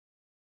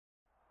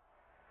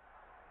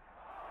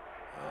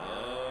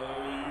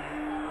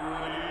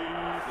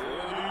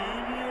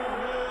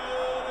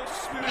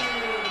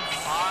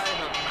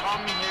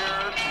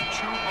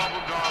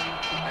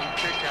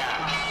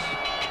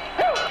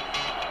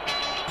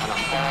and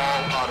I'm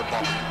all out of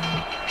bubble.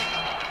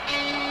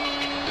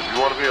 If you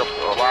want to be a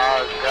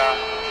wise guy,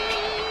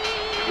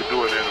 you can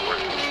do it anyway.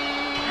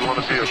 If you want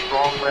to be a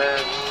strong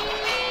man,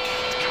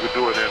 you can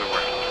do it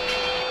anyway.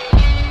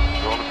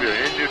 If you want to be an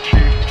Indian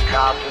chief,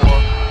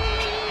 cowboy,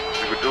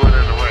 you can do it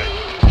in the ring.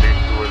 You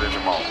can't do it in the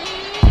mall.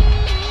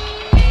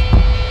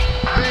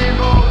 The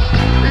most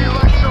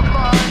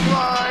electrifying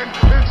line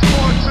in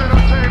sports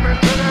entertainment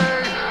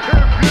today.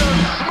 If you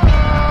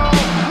smell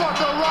what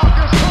the Rock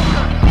is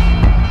cooking,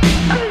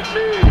 hate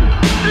me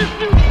if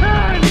you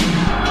can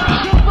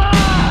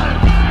survive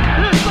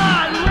if I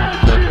let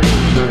you.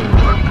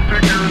 I'm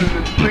figuring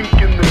and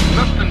thinking that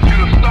nothing's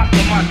gonna stop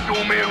the Macho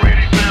Man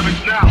Randy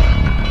Savage now.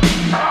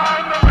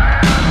 I'm the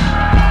man.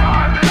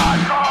 I'm the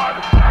icon.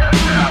 And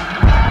yes,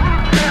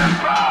 you can't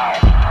bow.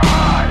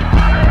 I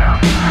am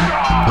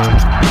God.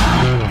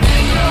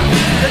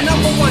 The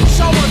number one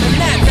show on the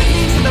net that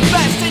leads to the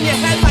best in your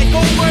head like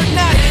Goldberg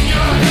Net.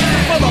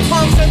 For the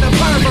punks and the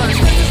perverts,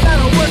 this is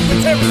not a work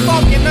with Terry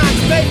Funk and Knox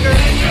Baker.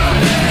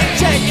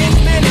 Check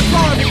Ishman and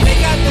Barbie, they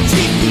got the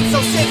cheap heat,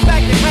 so sit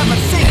back and have a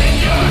seat.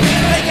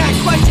 They got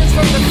questions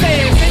from the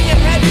fans, in your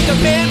head with the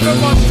band from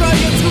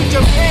Australia to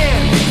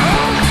Japan.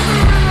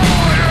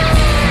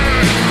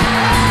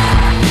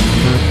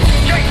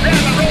 Shake down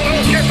the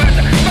road, get back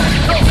to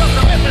up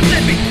to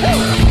Mississippi.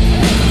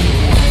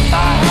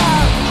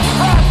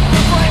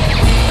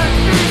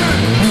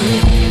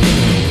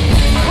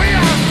 We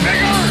are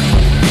bigger,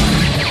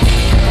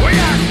 we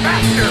are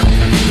faster,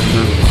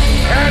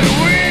 and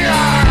we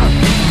are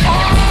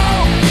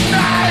all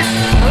night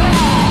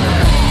long.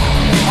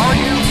 All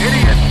you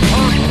idiots,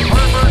 punks,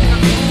 perverts,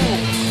 and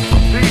fools,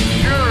 be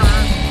sure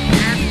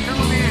and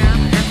tune in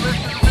and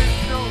listen to this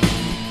show.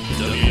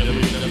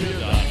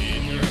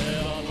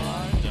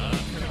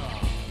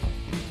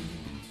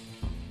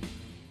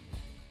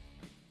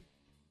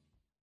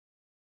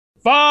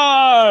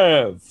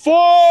 Five,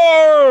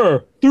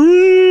 four,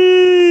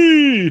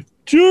 three,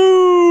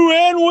 two,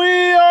 and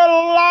we are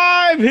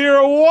live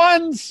here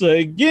once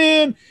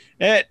again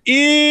at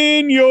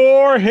In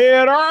Your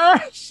Head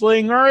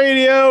Wrestling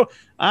Radio.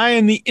 I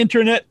am the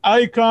internet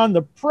icon,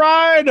 the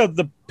pride of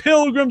the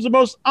pilgrims, the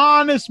most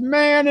honest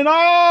man in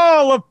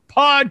all of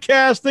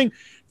podcasting,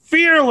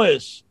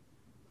 fearless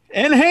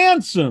and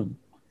handsome.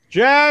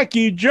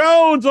 Jackie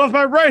Jones off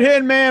my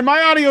right-hand man,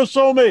 my audio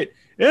soulmate,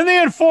 and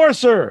the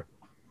enforcer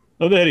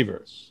of the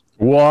Eddieverse.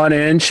 1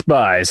 inch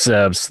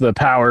biceps, the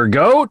power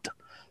goat.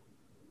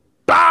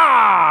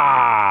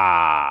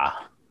 Bah!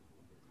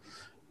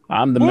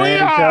 I'm the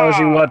man who tells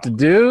you what to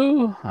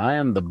do. I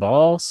am the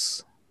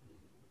boss,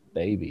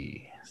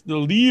 baby. It's the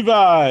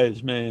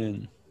Levi's,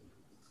 man.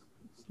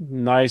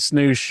 Nice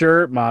new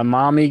shirt my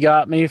mommy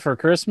got me for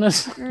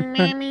Christmas.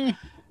 And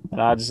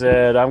I just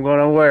said, I'm going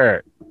to wear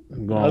it.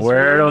 I'm going to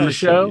wear it on the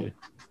show.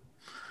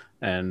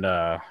 And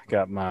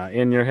got my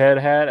In Your Head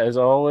hat, as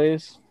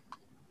always.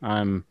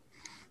 I'm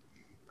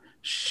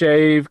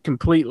shaved,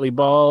 completely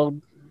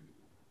bald.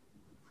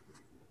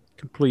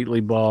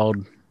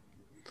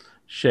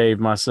 Shaved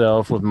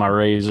myself with my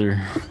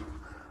razor.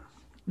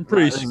 I'm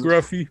pretty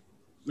scruffy.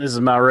 This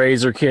is my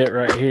razor kit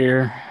right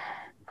here.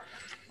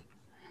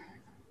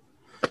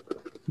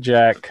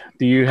 Jack,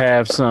 do you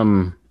have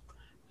some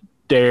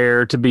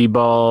dare to be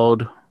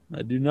bald?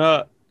 I do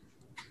not.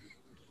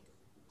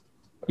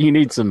 You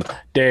need some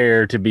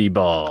dare to be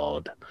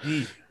bald.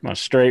 My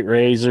straight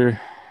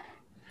razor.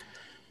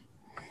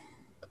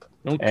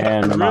 Don't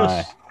and cut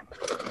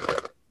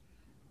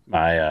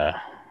my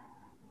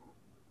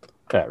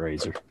fat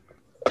razor.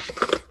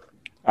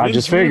 I Vince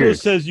just figured. Rudo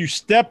says you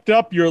stepped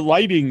up your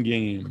lighting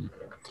game.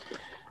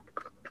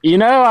 You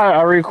know,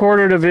 I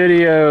recorded a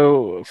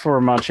video for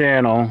my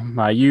channel,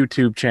 my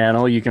YouTube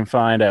channel. You can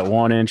find at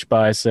 1 inch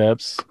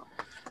biceps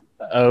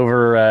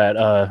over at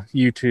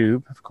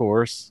YouTube, of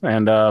course.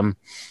 And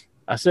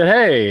I said,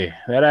 hey,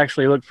 that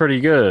actually looked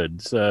pretty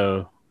good.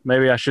 So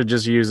maybe I should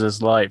just use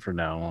this light from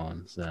now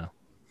on. So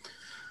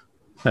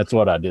that's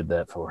what I did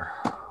that for.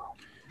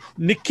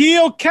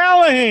 Nikhil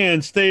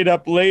Callahan stayed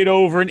up late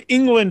over in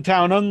England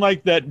town,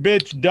 unlike that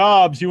bitch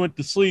Dobbs. He went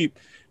to sleep.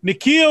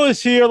 Nikhil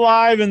is here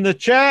live in the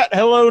chat.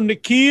 Hello,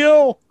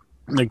 Nikhil.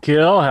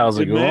 Nikhil, how's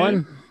it Good going?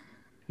 man.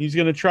 He's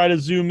going to try to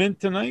zoom in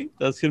tonight.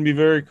 That's going to be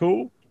very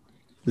cool.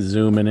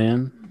 Zooming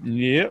in.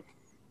 Yep.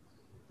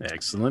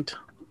 Excellent.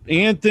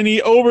 Anthony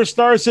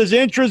Oberstar says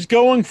Intra's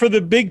going for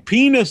the big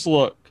penis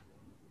look.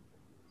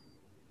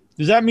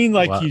 Does that mean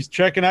like What? he's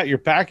checking out your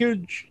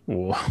package?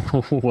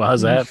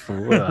 Why's that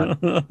for? I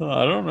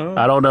don't know.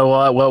 I don't know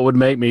what would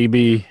make me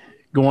be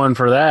going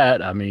for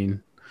that. I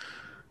mean,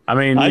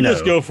 I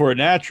just go for it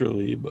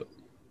naturally, but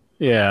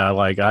yeah,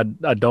 like I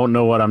don't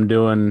know what I'm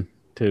doing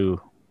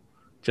to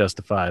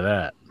justify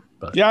that.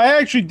 But yeah, I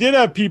actually did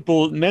have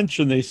people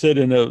mention. They said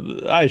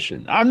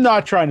I'm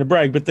not trying to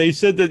brag, but they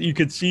said that you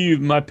could see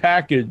my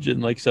package in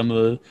like some of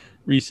the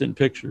recent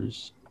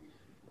pictures.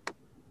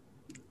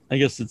 I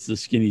guess it's the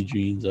skinny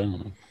jeans. I don't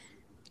know.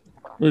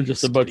 They're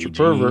just a bunch of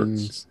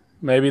perverts. jeans.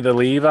 Maybe the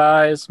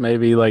Levi's.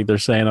 Maybe like they're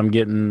saying I'm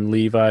getting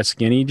Levi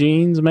skinny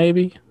jeans.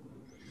 Maybe.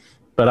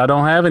 but I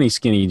don't have any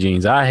skinny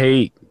jeans. I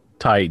hate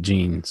tight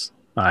jeans.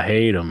 I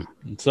hate them.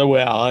 It's the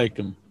way I like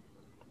them.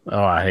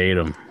 Oh, I hate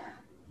them.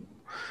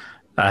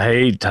 I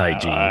hate tight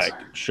jeans.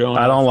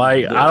 I don't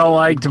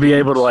like to be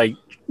able to like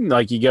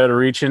you go to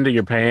reach into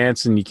your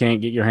pants and you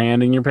can't get your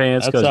hand in your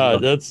pants.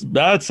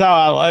 That's how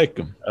I like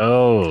them.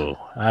 Oh,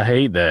 I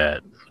hate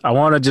that. I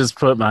want to just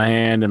put my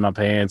hand in my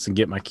pants and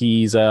get my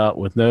keys out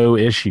with no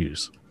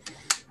issues.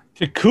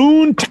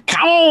 Cocoon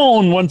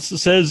Tacon once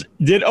says,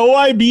 did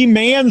OIB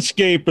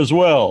manscape as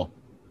well?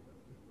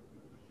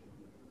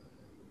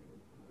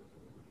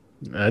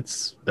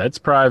 That's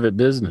private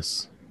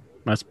business.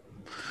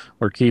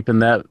 We're keeping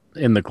that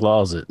in the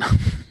closet.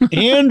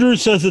 Andrew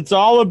says it's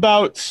all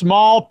about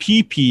small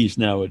peepees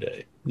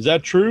nowadays. Is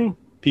that true?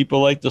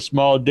 People like the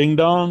small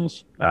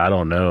ding-dongs? I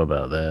don't know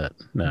about that.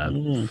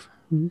 No,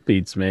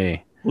 beats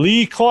me.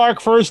 Lee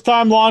Clark, first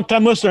time, long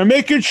time listener.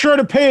 Making sure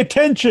to pay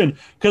attention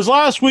because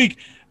last week,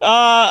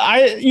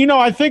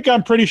 I think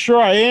I'm pretty sure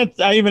I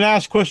even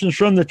asked questions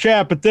from the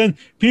chat, but then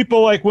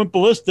people went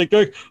ballistic.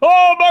 Like,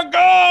 oh my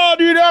God,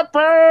 you're not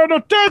paying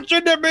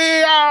attention to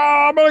me.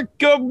 Oh, I'm gonna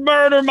go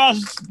murder my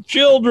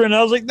children.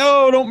 I was like,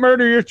 no, don't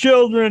murder your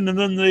children. And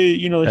then they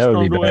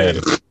stormed away.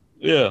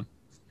 Yeah,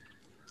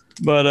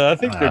 but I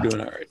think they're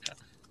doing all right now.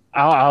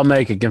 I'll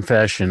make a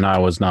confession. I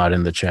was not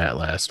in the chat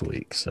last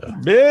week, so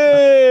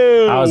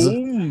I was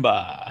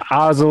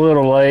a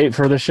little late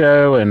for the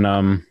show, and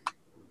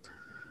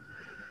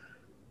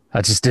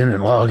I just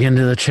didn't log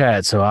into the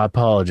chat, so I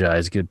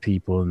apologize, good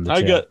people in the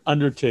chat. I got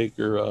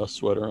Undertaker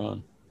sweater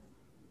on.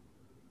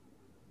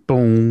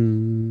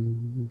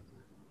 Boom.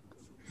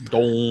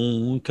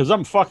 Because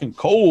I'm fucking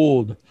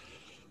cold.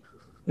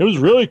 It was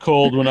really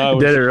cold when I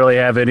was... Did it really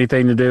have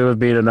anything to do with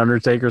being an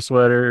Undertaker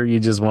sweater? You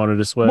just wanted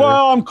a sweater?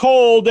 Well, I'm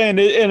cold, and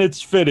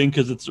it's fitting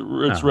because it's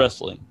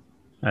wrestling.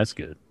 That's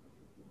good.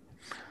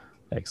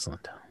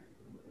 Excellent.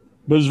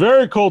 But it's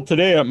very cold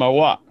today at my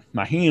walk.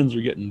 My hands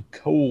are getting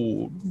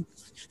cold.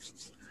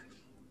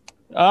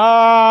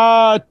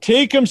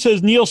 Takem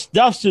says Neil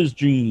stuffs his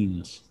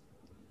jeans.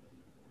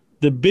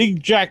 The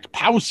Big Jack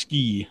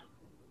Powski.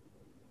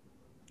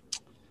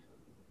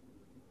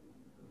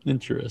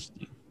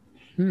 Interesting.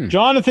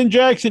 Jonathan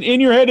Jackson, in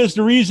your head is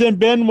the reason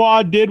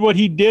Benoit did what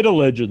he did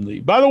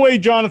allegedly. By the way,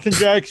 Jonathan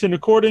Jackson,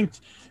 according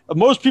to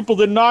most people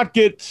did not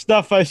get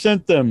stuff I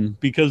sent them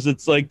because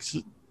it's like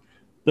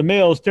the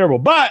mail is terrible.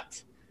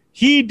 But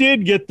he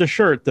did get the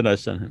shirt that I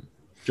sent him.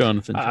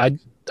 Jonathan Jackson.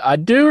 I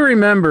do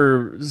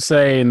remember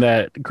saying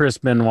that Chris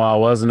Benoit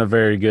wasn't a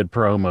very good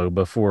promo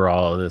before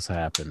all of this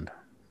happened.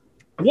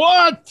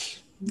 What?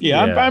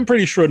 Yeah. I'm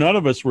pretty sure none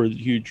of us were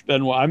huge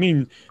Benoit. I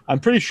mean, I'm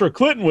pretty sure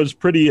Clinton was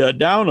pretty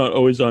down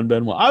always on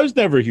Benoit. I was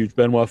never a huge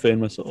Benoit fan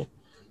myself.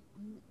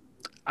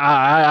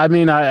 I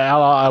mean,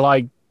 I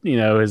like,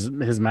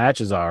 his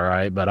matches all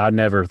right, but I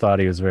never thought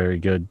he was a very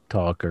good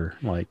talker.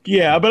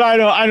 Yeah, but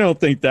I don't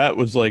think that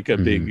was like a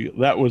big.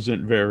 That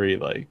wasn't very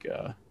like.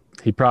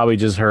 He probably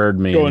just heard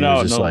me going and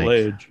out was just in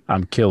like,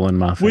 I'm killing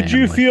my family. Would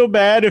you feel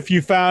bad if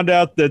you found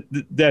out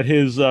that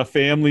his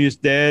family is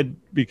dead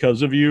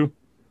because of you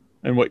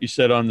and what you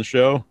said on the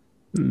show?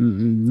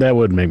 That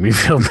would make me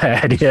feel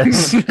bad,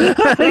 yes. yeah,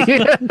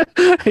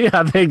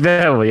 I think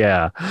that would,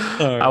 yeah.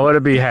 Right. I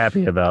would be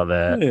happy about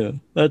that. Yeah,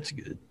 that's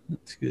good.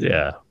 That's good.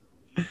 Yeah.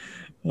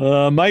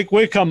 Mike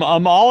Wickham,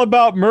 I'm all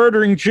about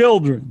murdering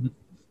children.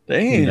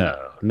 Damn.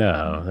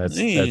 No, that's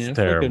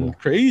terrible.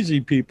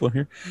 Crazy people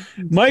here.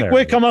 Mike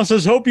Wickham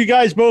says, hope you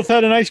guys both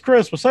had a nice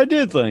Christmas. I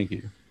did, thank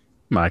you.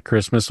 My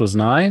Christmas was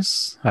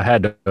nice. I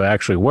had to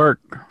actually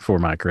work for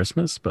my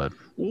Christmas, but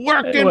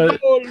working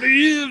for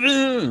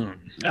living.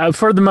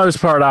 For the most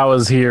part, I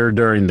was here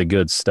during the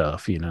good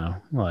stuff.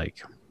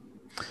 Like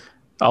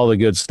all the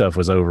good stuff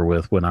was over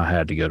with when I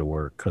had to go to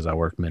work because I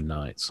work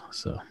midnights.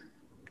 So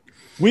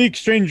we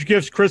exchanged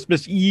gifts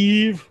Christmas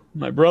Eve.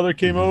 My brother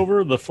came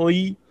over. The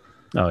Flea.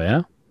 Oh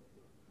yeah.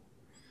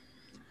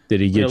 Did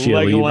he get you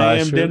a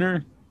Levi's shirt?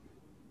 Dinner?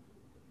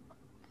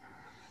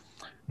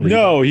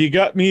 No, he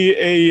got me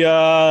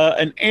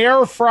an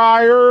air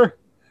fryer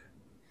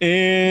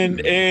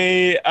and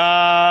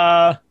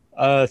a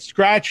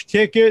scratch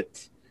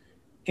ticket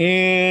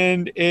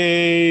and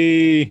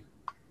a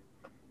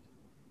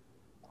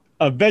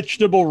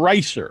vegetable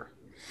ricer.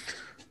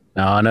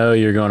 Now I know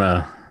you're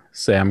gonna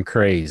say I'm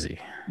crazy,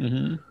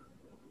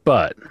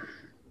 but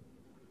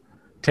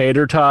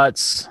tater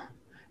tots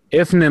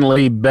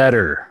infinitely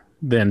better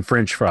than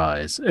French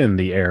fries in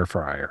the air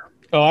fryer.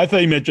 Oh, I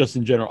thought you meant just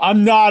in general.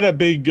 I'm not a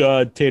big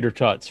tater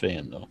tots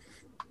fan, though.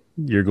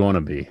 You're going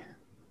to be.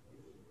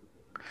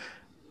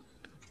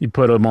 You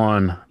put them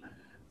on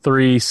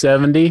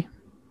 370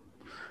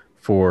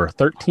 for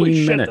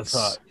 13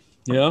 minutes.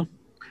 Yeah.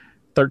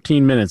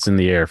 13 minutes in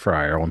the air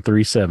fryer on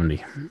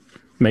 370.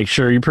 Make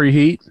sure you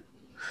preheat.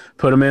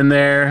 Put them in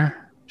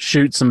there.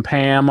 Shoot some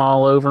Pam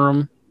all over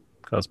them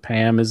because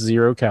Pam is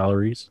 0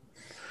 calories.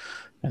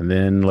 And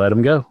then let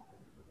them go.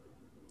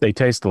 They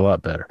taste a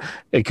lot better.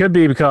 It could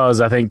be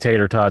because I think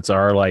tater tots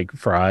are like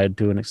fried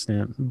to an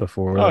extent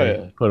before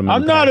they put them in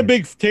I'm not a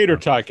big tater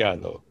tot guy,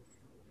 though.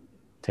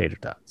 Tater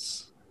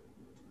tots.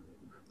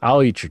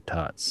 I'll eat your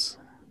tots.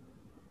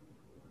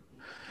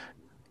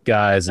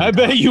 Guys. I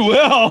bet you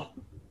will.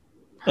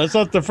 That's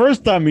not the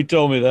first time you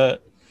told me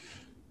that.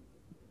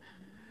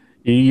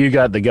 You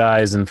got the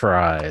guys and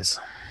fries.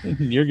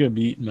 You're going to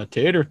be eating my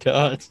tater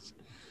tots.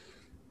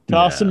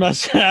 Tossing my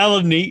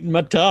salad and eating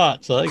my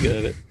tots. I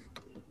get it.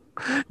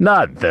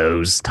 Not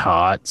those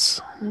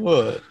tots.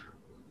 What?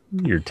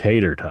 Your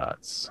tater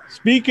tots.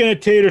 Speaking of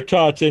tater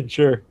tots,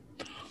 sure.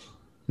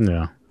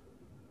 Yeah.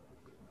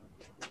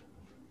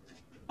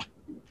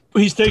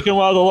 He's taking a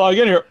while to log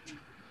in here.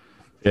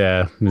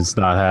 Yeah, it's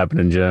not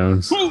happening,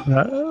 Jones.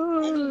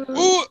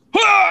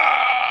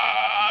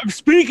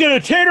 Speaking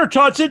of tater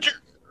tots,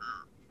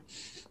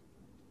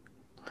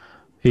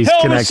 he's hell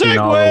of a connecting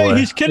all the segue. way.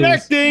 He's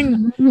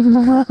connecting.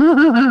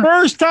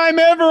 First time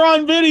ever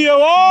on video,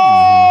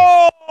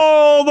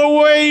 all the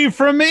way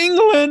from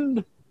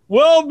England.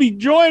 Will be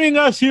joining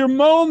us here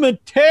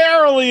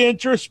momentarily.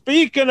 And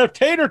speaking of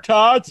tater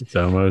tots, It's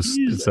almost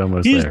he's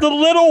there. the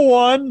little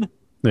one.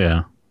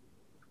 Yeah.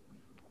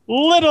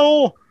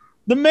 Little,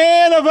 the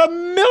man of a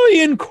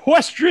million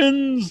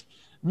questions,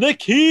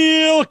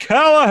 Nikhil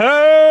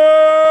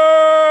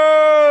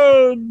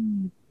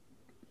Callahan.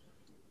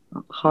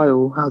 Hi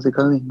all, how's it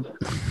going?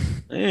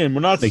 Man, we're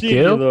not seeing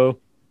Nikhil? you though.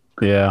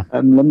 Yeah.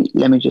 Let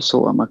me just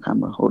sort out my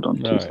camera. Hold on,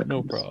 All two right, seconds.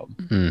 no problem.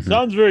 Mhm.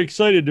 Sounds very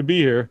excited to be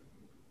here.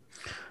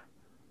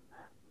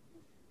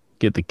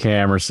 Get the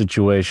camera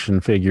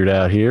situation figured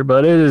out here,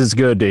 but it is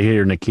good to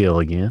hear Nikhil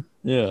again.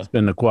 Yeah. It's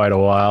been quite a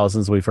while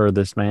since we've heard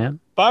this man.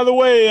 By the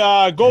way,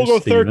 Steven.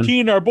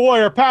 Golgo13, our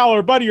boy, our pal,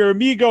 our buddy, our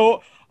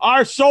amigo,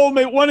 our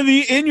soulmate, one of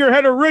the In Your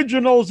Head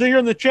originals here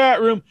in the chat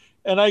room.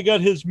 And I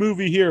got his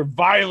movie here,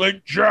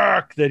 Violent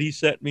Jack, that he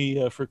sent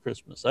me for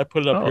Christmas. I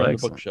put it up here on the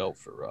excellent. bookshelf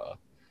for. I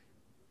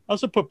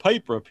also put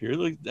Piper up here.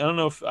 Like, I don't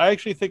know if I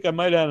actually think I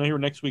might have him here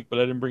next week, but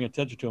I didn't bring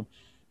attention to him.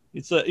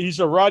 He's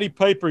a Roddy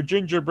Piper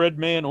gingerbread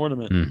man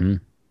ornament. Mm-hmm.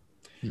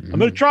 I'm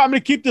gonna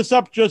keep this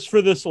up just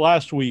for this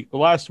last week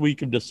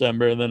of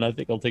December, and then I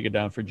think I'll take it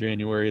down for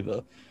January.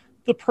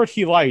 The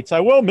pretty lights.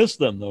 I will miss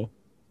them though.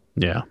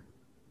 Yeah.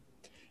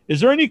 Is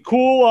there any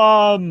cool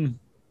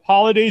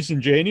holidays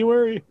in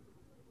January?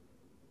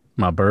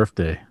 My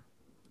birthday.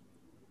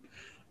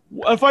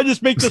 If I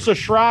just make this a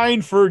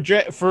shrine for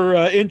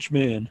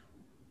Inchman,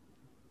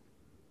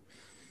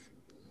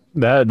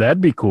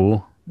 That'd be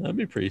cool. that'd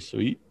be pretty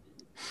sweet.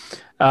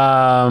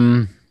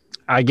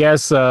 I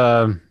guess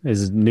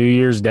is New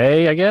Year's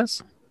Day, I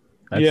guess.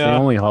 That's Yeah. the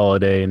only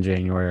holiday in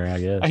January, I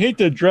guess. I hate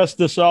to dress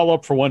this all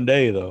up for one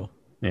day though.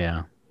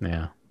 Yeah.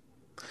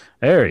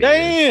 There he is.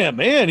 Damn,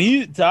 man,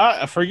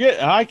 I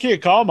forget. I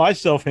can't call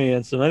myself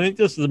handsome. I think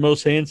this is the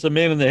most handsome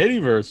man in the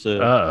Hittyverse.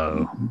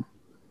 Uh-oh.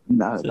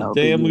 No, He's a that'll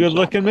damn be good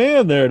looking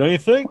man there, don't you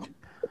think?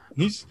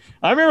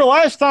 I remember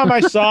last time I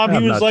saw him,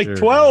 I'm he was not like sure.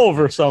 12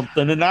 or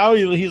something, and now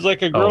he's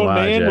like a grown my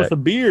man Jack. with a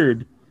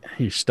beard.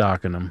 He's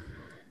stalking him.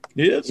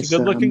 Yeah, it's a It's,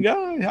 good looking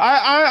guy.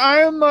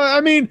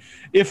 I mean,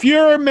 if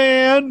you're a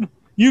man,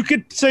 you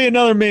could say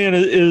another man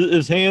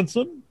is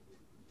handsome.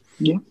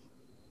 Yeah.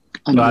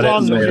 But I As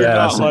long didn't as say you're that.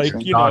 I not said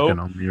like, you know- stalking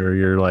them.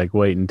 You're like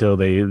waiting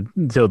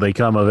until they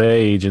come of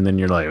age, and then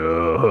you're like,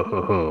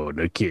 oh,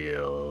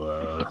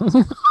 Nikhil.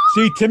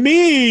 See, to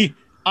me,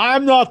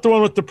 I'm not the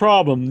one with the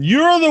problem.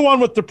 You're the one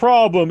with the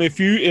problem if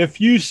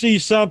you see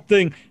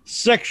something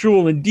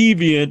sexual and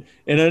deviant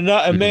and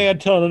a man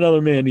telling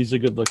another man he's a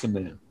good looking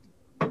man.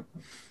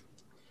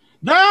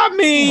 That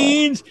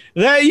means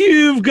that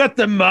you've got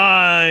the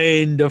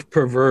mind of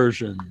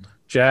perversion.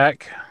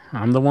 Jack,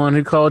 I'm the one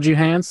who called you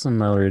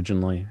handsome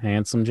originally.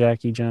 Handsome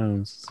Jackie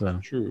Jones. So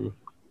True.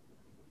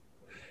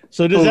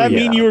 So does that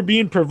mean yeah. you were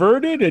being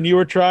perverted and you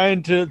were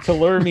trying to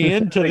lure me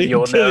into the?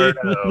 You'll never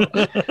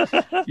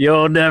know.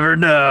 You'll never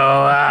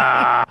know.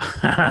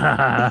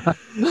 Ah.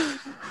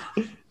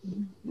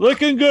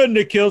 Looking good,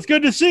 Nikhil. It's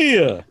good to see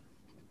you.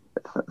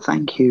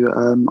 Thank you.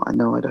 I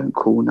know I don't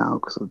call now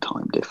because of the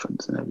time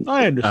difference and everything.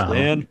 I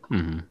understand.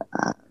 Mhm.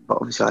 But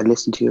obviously, I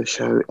listen to your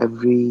show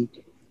every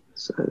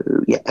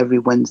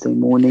Wednesday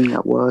morning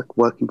at work,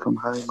 working from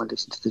home. I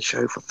listen to the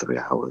show for 3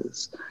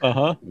 hours.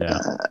 Uh-huh. Yeah.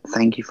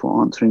 Thank you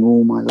for answering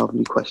all my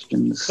lovely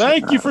questions.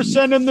 Thank you for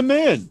sending them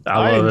in.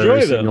 I love enjoy every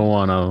them. single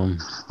one of them.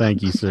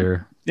 Thank you,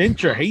 sir.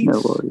 Incher hates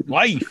No worries.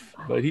 life,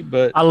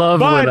 but I love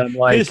but when I'm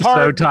like his so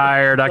heart-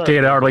 tired I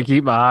can't hardly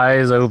keep my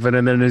eyes open,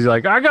 and then he's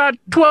like, "I got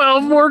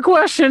 12 more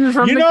questions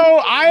from You the-"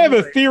 know, I have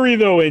a theory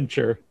though,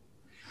 Incher.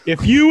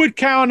 If you would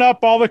count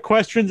up all the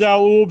questions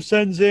Al Oob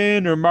sends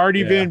in or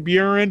Marty Van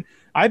Buren,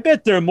 I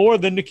bet there are more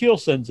than Nikhil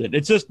sends in.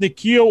 It's just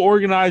Nikhil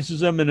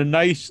organizes them in a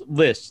nice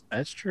list.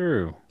 That's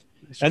true.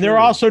 That's And they're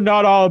true. also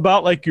not all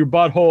about like your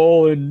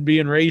butthole and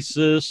being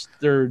racist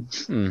or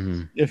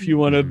Mhm. if you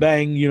want to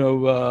bang,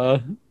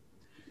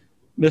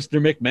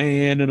 Mr.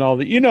 McMahon and all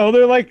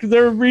that.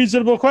 They're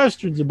reasonable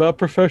questions about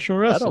professional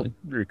I wrestling.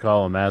 don't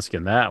recall him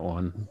asking that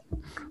one,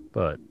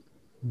 but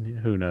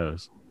who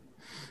knows?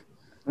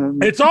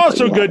 It's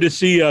also yeah. good to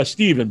see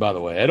Steven, by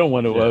the way. I don't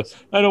want to Yes.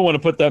 I don't want to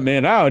put that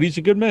man out. He's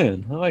a good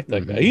man. I like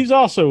that Mm-hmm. guy. He's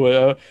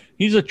also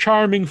he's a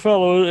charming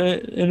fellow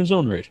in his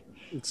own right.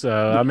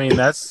 So I mean,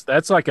 that's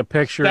like a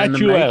picture in the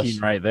Statuesque. making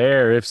right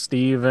there. If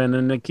Steven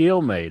and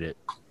Nikhil made it,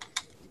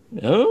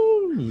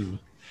 Oh,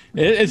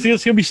 it's going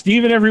to be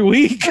Steven every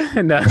week.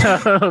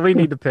 no, we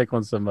need to pick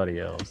on somebody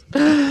else.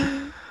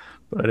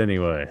 But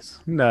anyways,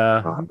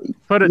 no,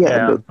 put it yeah,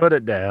 down. look- Put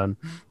it down.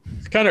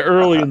 It's kind of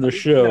early in the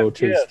show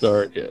to Yes.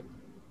 start yet.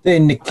 Hey,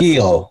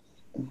 Nikhil.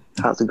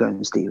 How's it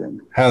going,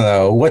 Stephen?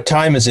 Hello. What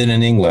time is it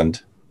in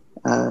England?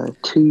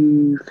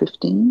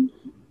 2:15.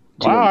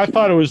 Wow, I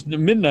thought it was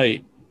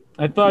midnight.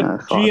 I thought No, I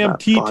thought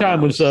GMT about 5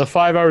 time was hours.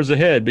 5 hours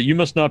ahead, but you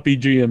must not be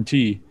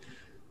GMT.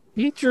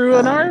 He drew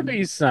an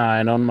Arby's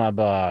sign on my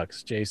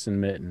box. Jason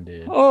Mitten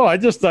did. Oh, I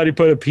just thought he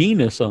put a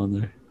penis on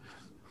there.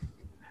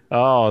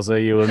 Oh, so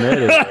you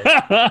admitted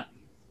it.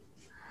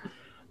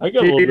 I got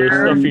a little bit of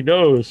stuffy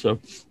nose, so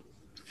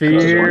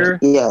Fear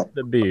Yeah,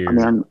 the beer. I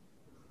mean,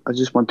 I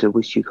just want to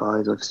wish you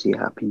guys obviously a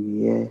happy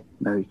New Year,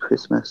 Merry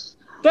Christmas.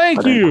 thank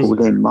I don't you.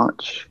 call in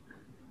much.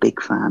 Big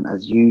fan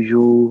as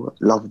usual.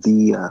 Love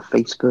the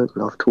Facebook.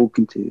 Love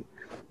talking to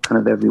kind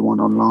of everyone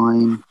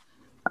online.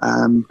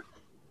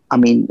 I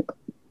mean,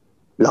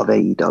 love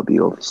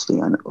AEW obviously,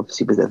 and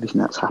obviously with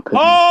everything that's happened.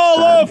 Hall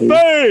of sadly.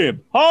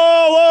 Fame!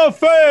 Hall of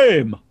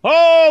Fame!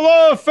 Hall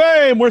of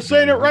Fame! We're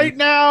saying it right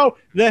now.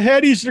 The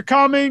headies are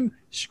coming.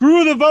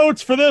 Screw the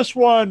votes for this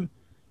one.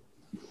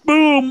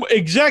 Boom!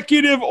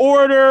 Executive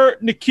order.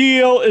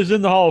 Nikhil is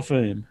in the Hall of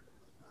Fame.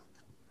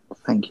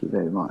 Thank you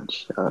very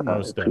much. I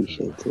Most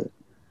appreciate it.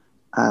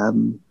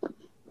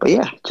 But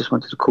yeah, just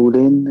wanted to call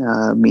in.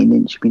 Me and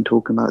Inch have been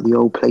talking about the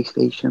old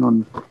PlayStation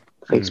on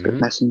Facebook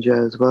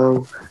Messenger as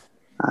well.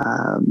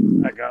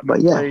 I got my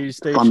But yeah,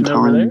 PlayStation fun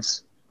over there.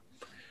 times.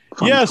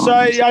 Fun Yes,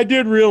 times. I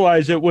did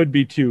realize it would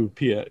be 2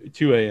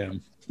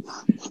 a.m.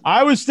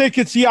 I was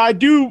thinking, see, I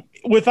do,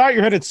 without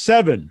your head, it's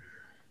 7.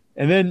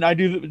 And then I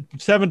do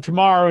 7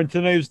 tomorrow, and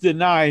today's the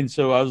 9,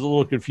 so I was a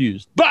little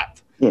confused.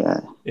 But Yeah,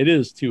 it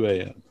is 2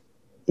 a.m.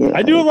 yeah.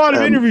 I do a lot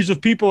of interviews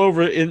with people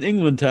over in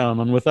England town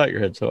on Without Your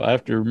Head, so I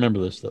have to remember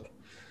this stuff.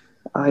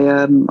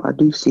 I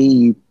do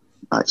see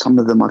like some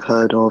of them I've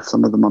heard of,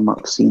 some of them I've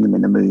not seen them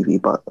in a movie,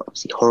 but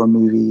obviously horror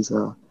movies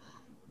are.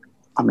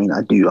 I mean,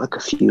 I do like a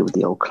few of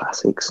the old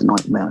classics: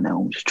 Nightmare on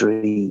Elm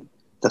Street,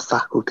 The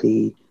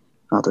Faculty.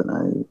 I don't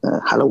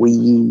know,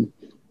 Halloween.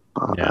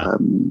 But, Yeah.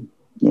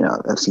 you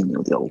know, I've seen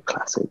all the old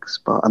classics,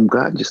 but I'm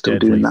glad you're still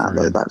Deadly doing that.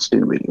 Though Friend. that's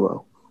doing really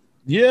well.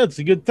 Yeah, it's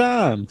a good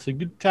time. It's a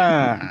good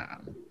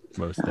time.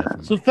 Most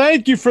definitely. So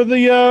thank you for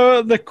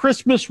the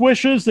Christmas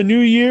wishes, the New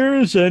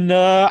Year's, and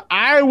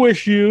I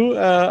wish you.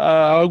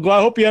 I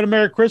hope you had a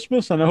Merry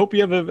Christmas, and I hope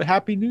you have a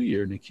Happy New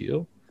Year,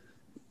 Nikhil.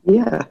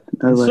 Yeah,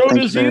 no, And so thank you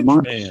does the very Inch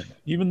much. Man,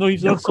 even though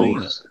he's Yeah, not of saying it.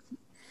 course.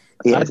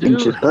 Yeah, I it's do,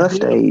 Inch's I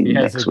birthday do. He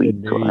has next a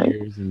week, good New right?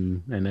 Year's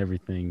and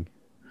everything.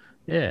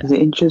 Yeah. Is it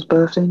Inch's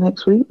birthday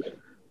next week?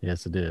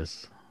 Yes, it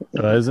is.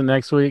 Is it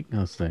next week?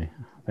 Let's see. I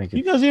think He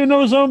it's doesn't even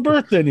know his own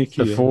birthday,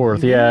 Nikhil. the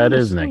 4th. Yeah, it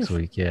is next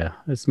week. Yeah,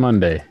 it's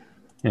Monday.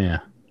 Yeah.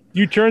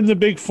 You turn the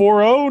big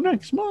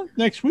 4-0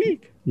 next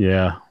week.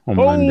 Yeah, on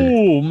Monday.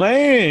 Oh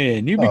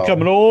man, you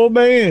become an old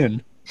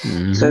man.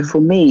 Mhm. So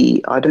for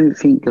me, I don't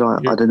think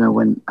like I don't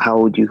know how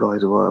old you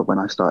guys were when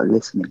I started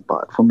listening,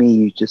 but for me,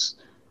 you've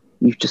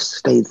just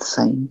stayed the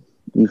same.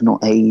 You've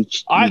not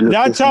aged. You look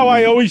That's the how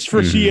I same. always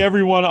foresee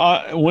everyone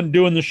when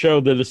doing the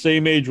show. They're the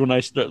same age when I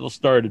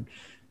started.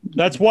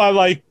 That's why,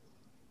 like,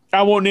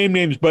 I won't name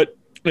names, but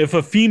if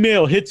a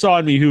female hits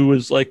on me who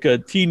was like a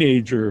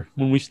teenager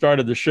when we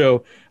started the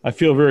show, I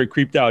feel very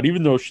creeped out,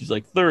 even though she's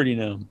like 30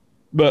 now.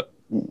 But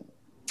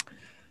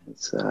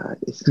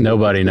It's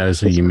Nobody knows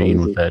who it's you mean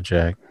crazy. with that,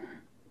 Jack.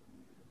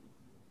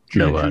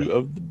 Juju Nobody.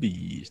 of the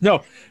bees.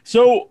 No,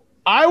 so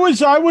I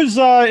was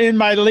in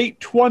my late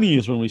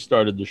 20s when we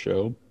started the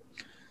show.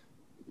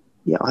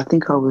 Yeah, I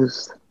think I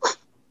was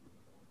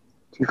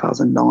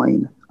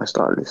 2009. I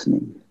started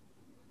listening.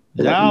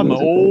 Now I'm an 11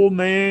 years ago. old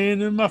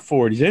man in my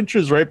 40s.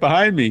 Intra's right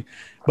behind me.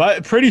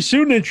 But pretty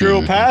soon Intra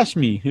will pass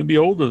me. He'll be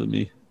older than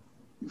me.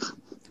 I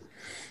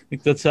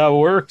think that's how it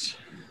works.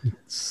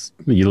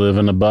 You live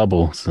in a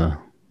bubble, so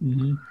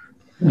Mhm.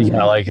 you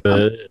got like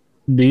the.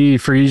 Do you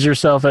freeze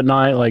yourself at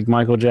night like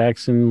Michael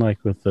Jackson, like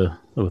with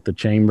the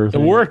chamber It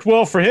thing? worked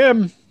well for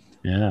him.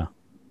 Yeah.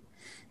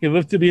 He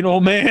lived to be an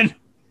old man.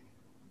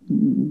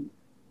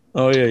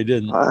 Oh, yeah, he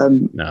didn't.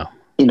 No.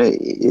 You know,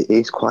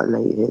 it's quite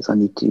late.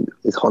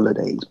 It's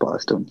holidays, but I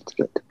still need to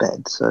get to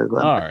bed. So,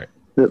 All right.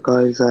 look,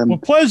 guys. Well,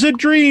 pleasant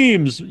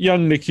dreams,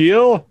 young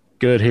Nikhil.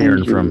 Good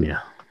hearing Thank you. from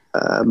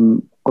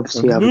you.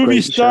 Obviously, have a Movie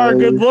great star show.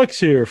 good looks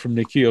here from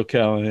Nikhil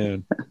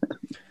Callahan.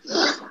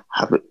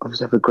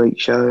 Obviously, have a great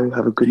show.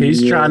 Have a good. He's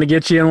New Year. trying to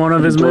get you in one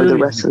of his Enjoy movies. the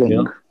wrestling.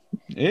 Nikhil.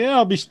 Yeah,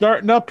 I'll be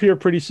starting up here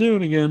pretty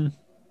soon again.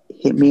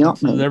 Hit me up,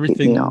 Since mate.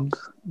 everything, Hit me up.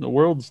 the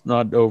world's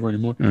not over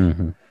anymore.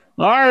 Mhm.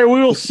 All right, we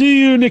will see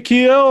you,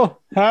 Nikhil.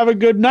 Have a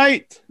good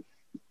night.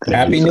 Thank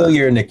Happy you, New sir.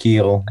 Year,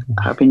 Nikhil.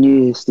 Happy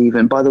New Year,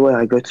 Stephen. By the way,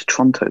 I go to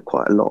Toronto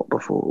quite a lot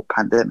before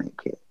pandemic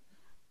hit.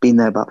 Been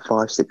there about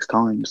 5-6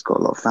 times. Got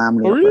a lot of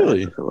family. Oh, up there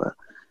really? everywhere.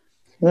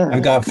 Yeah.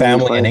 I've got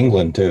family in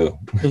England too.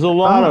 There's a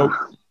lot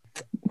Ah,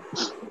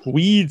 of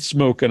weed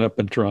smoking up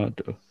in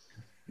Toronto.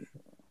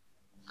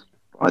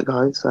 right,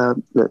 guys.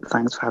 Look,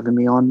 thanks for having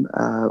me on.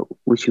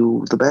 Wish you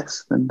all the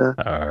best and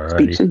speak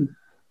Alrighty. soon.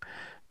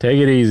 Take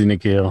it easy,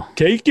 Nikhil.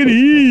 Take it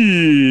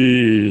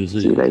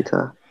easy. See you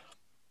later.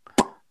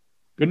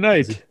 Good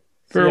night. Does he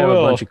have a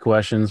Farewell. bunch of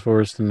questions for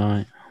us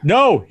tonight?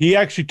 No, he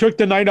actually took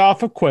the night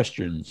off of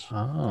questions.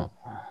 Oh.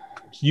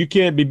 You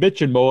can't be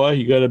bitching, boy.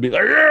 You got to be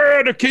like,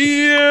 yeah,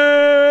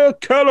 Nikhil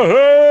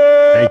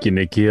Callahan. Thank you,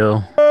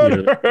 Nikhil.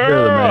 You're the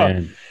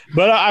man.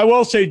 But I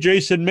will say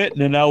Jason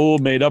Mitten and Elul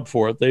made up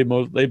for it. They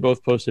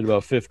both posted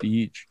about 50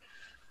 each.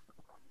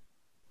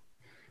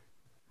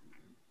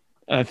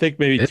 And I think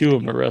maybe 2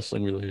 of them are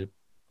wrestling related.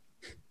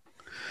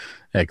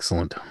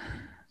 Excellent.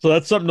 So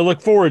that's something to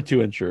look forward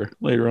to, ensure,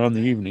 later on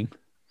in the evening.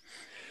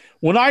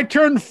 When I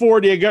turned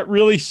 40, I got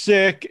really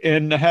sick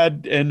and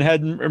had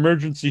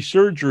emergency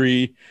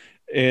surgery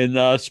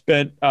and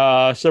spent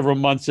several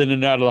months in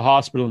and out of the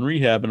hospital and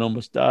rehab and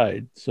almost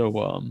died. So,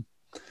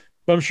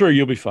 but I'm sure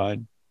you'll be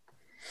fine.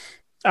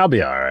 I'll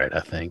be all right, I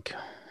think.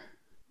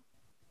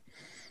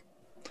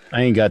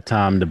 I ain't got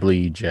time to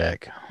bleed,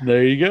 Jack.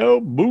 There you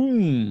go.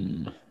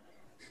 Boom.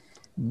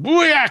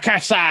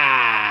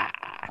 Booyakasa.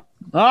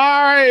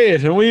 All right.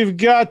 And we've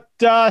got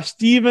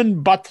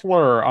Stephen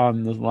Butler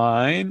on the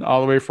line,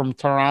 all the way from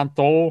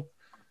Toronto.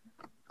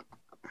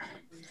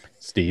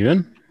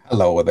 Steven?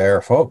 Hello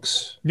there,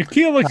 folks.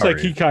 Nikhil looks How like are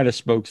he you? kind of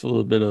smokes a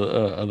little bit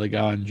of the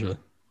ganja.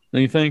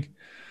 Don't you think?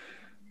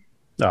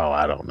 Oh,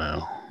 I don't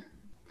know.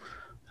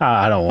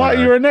 I don't Thought want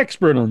you were to. an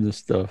expert on this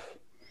stuff.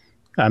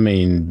 I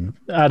mean,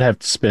 I'd have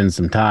to spend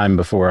some time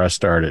before I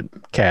started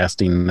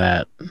casting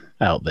that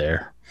out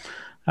there.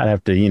 I'd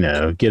have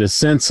to, get a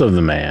sense of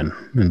the man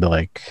and be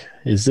like,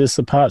 is this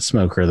a pot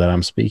smoker that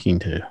I'm speaking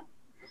to?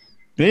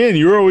 Man,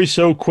 you're always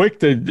so quick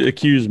to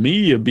accuse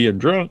me of being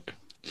drunk.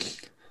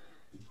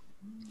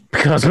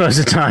 Because most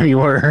of the time you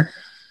were.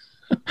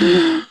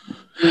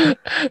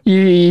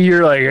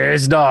 You're like,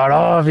 it's not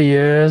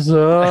obvious.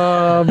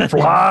 I'm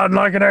flying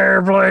like an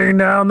airplane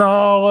down the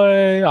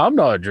hallway. I'm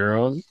not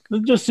drunk.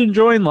 I'm just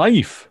enjoying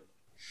life.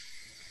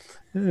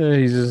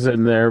 He's just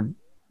sitting there.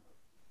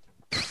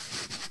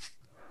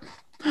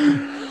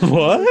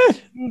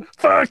 What?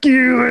 Fuck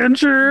you,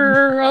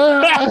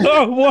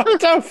 Incher. What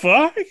the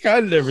fuck? I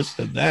never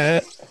said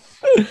that.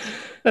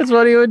 That's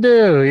what he would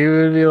do. He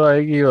would be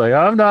like,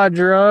 I'm not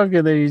drunk,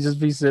 and then he'd just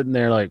be sitting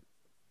there like,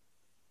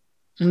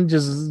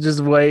 just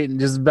waiting,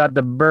 just about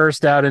to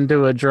burst out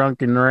into a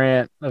drunken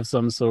rant of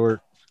some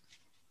sort.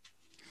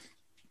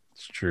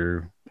 It's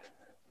true.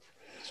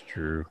 It's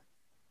true.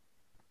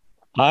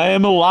 I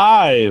am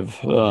alive,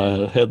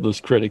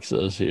 Headless Critic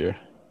says here.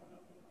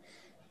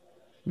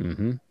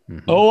 Mm-hmm.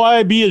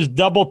 OIB is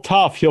double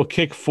tough. He'll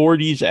kick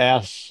 40's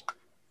ass.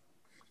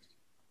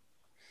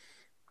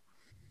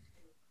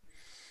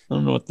 I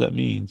don't know what that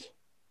means.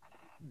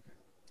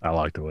 I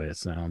like the way it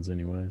sounds,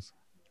 anyways.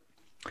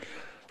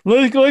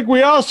 Look,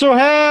 we also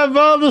have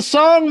the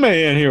song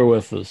man here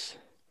with us.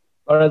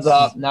 What is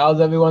up? How's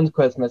everyone's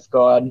Christmas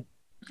going?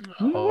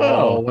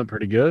 Oh, went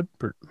pretty good.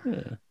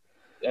 Yeah.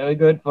 Very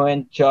good,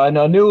 French. And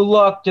a new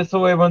look, just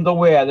so everyone's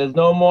aware. There's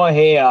no more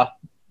hair.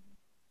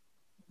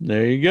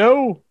 There you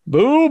go.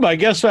 Boom. I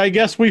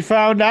guess we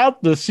found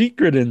out the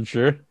secret,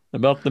 Insure,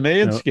 about the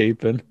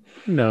manscaping.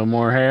 No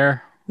more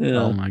hair. Yeah.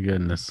 Oh my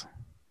goodness.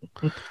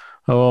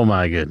 Oh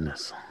my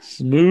goodness.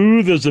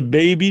 Smooth as a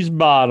baby's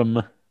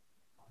bottom.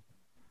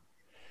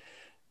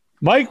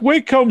 Mike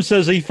Whitcomb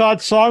says he thought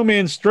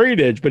Songman's straight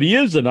edge, but he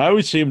isn't. I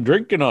always see him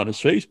drinking on his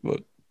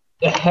Facebook,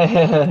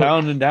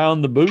 pounding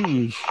down the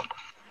booze.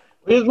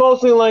 It's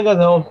mostly like a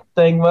whole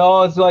thing.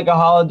 Well, it's like a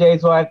holiday,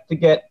 so I have to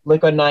get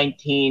like a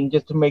 19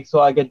 just to make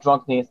sure I get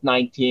drunk when it's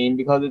 19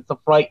 because it's a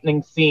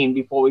frightening scene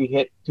before we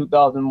hit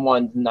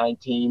 2001's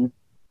 19.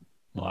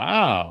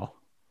 Wow.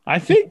 I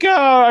think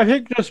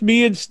just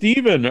me and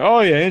Steven.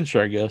 Oh yeah,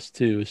 Insure, I guess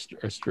too,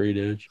 are straight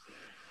edge.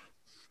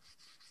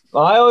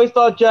 Well, I always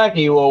thought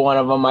Jackie were one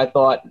of them. I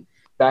thought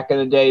back in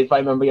the day, if I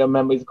remember your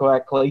memories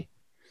correctly.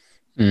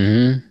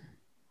 Mm-hmm.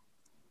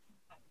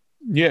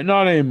 Yeah,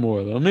 not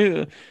anymore though. I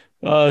mean,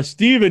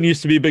 Steven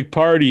used to be a big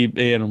party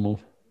animal.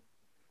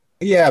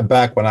 Yeah,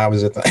 back when I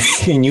was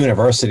in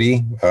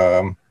university.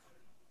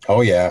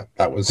 Oh yeah,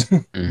 that was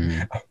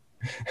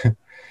Mm-hmm.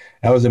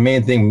 that was the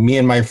main thing. Me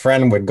and my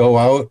friend would go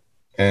out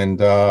and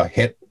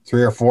hit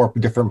 3 or 4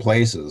 different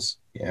places.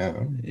 Yeah.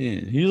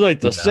 He was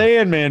like the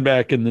Sandman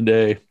back in the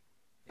day,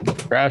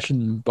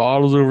 crashing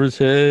bottles over his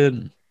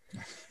head.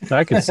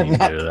 I could see you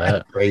Not do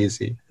that.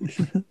 crazy.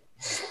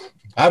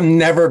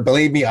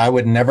 Believe me, I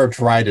would never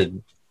try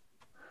to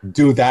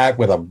do that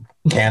with a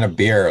can of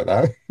beer.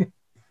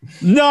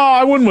 No,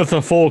 I wouldn't with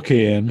a full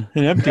can.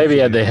 An empty Maybe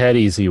can. at the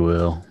headies he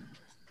will.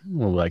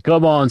 We'll be like,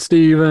 come on,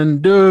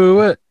 Steven,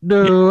 do it.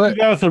 You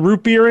got with a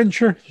root beer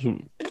Insure?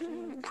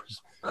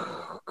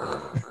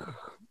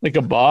 Like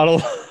a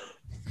bottle.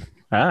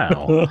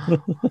 Ow.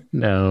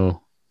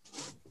 No.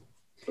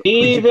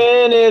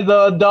 Steven is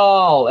a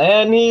doll,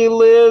 and he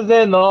lives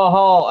in the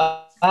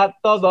hall at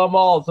the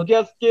mall. So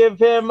just give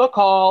him a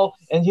call,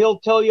 and he'll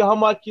tell you how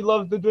much he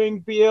loves to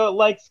drink beer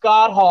like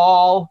Scott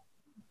Hall.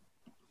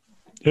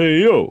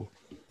 Hey, yo.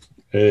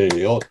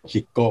 Hey, oh,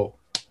 Chico.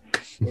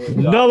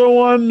 Another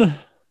one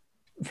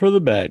for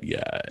the bad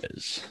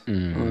guys.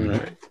 Mm. All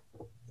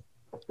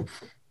right.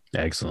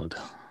 Excellent.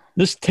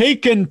 This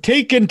taken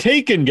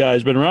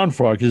guy's been around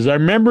for a while because I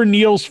remember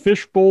Neil's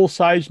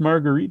fishbowl-sized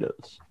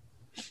margaritas.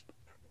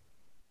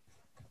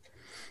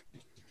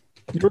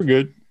 You were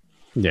good.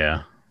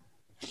 Yeah.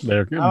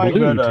 They're I like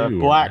blue that too.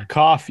 black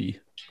coffee,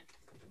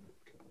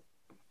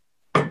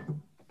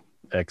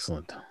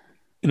 Excellent.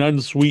 an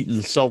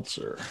unsweetened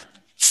seltzer.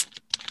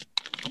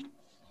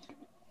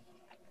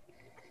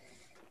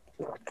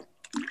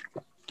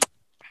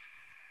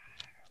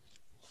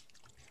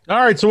 All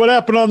right, so what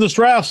happened on this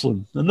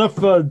wrestling?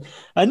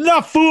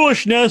 Enough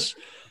foolishness,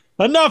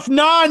 enough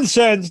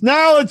nonsense.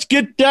 Now let's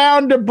get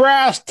down to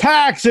brass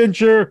tacks,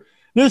 Incher.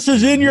 This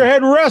is In Your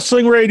Head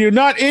Wrestling Radio,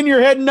 not In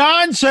Your Head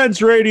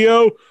Nonsense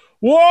Radio.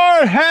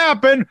 What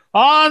happened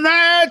on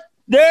that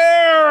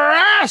there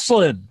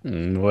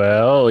wrestling?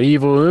 Well,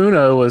 Evil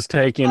Uno was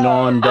taking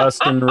on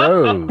Dustin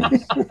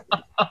Rhodes.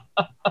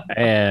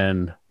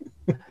 And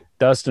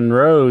Dustin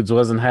Rhodes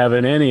wasn't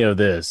having any of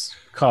this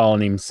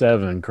calling him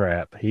seven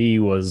crap. He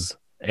was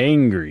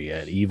angry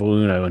at Evil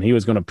Uno, and he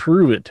was going to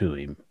prove it to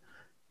him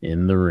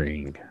in the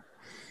ring.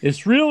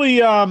 It's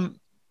really I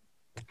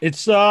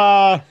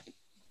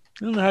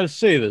don't know how to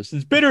say this.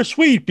 It's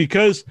bittersweet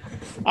because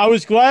I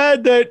was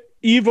glad that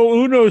Evil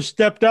Uno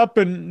stepped up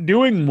and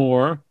doing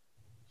more.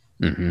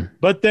 Mm-hmm.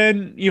 But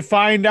then you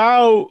find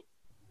out,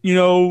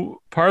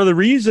 part of the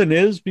reason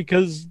is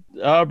because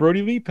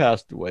Brody Lee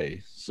passed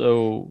away.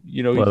 So,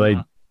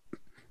 Well,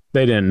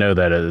 they didn't know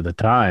that at the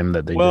time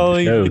that they did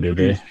the show, did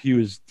they? He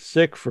was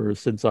sick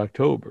since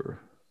October.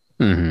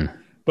 Mm-hmm.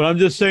 But I'm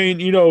just saying,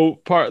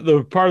 part of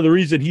the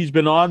reason he's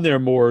been on there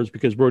more is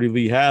because Brody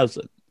Lee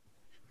hasn't.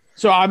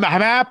 So I'm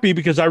happy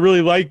because I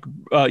really like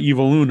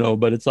Evil Uno,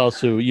 but it's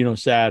also,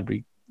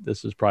 sad.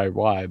 This is probably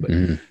why.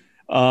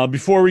 But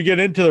before we get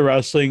into the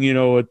wrestling,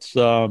 it's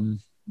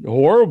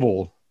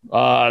horrible.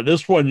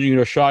 This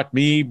one, shocked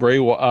me.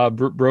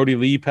 Brody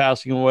Lee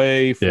passing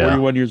away,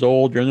 41 years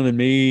old, younger than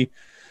me.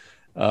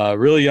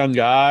 Really young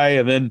guy.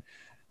 And then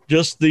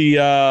just the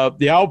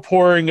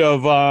outpouring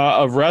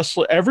of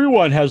wrestling.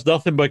 Everyone has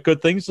nothing but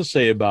good things to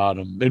say about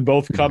him in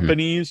both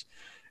companies.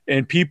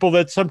 And people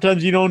that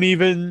sometimes you don't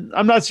even,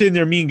 I'm not saying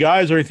they're mean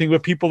guys or anything,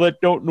 but people that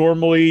don't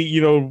normally,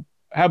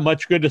 have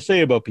much good to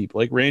say about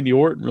people. Like Randy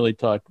Orton really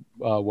talked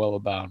well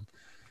about him.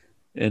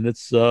 And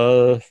it's,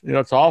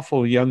 it's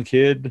awful. Young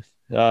kid,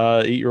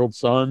 8-year-old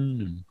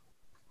son.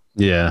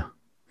 Yeah.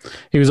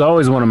 He was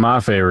always one of my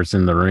favorites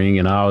in the ring,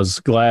 and I was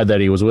glad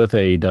that he was with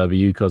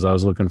AEW because I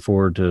was looking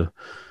forward to,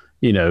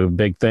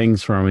 big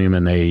things from him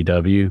in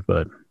AEW.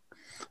 But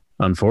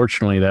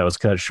unfortunately, that was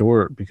cut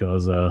short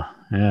because,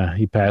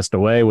 he passed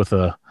away with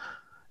a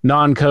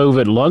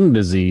non-COVID lung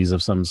disease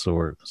of some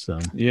sort. So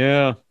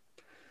yeah.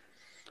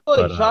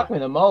 Really shocked me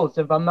the most,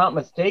 if I'm not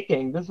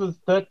mistaken. This was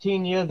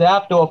 13 years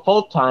after a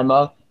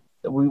full-timer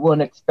that we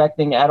weren't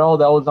expecting at all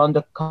that was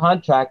under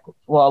contract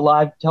for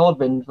live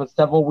television for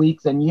several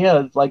weeks and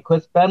years, like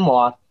Chris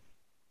Benoit.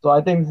 So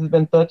I think this has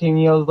been 13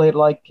 years later,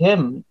 like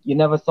him. You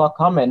never saw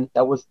coming.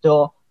 That was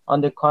still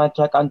under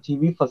contract on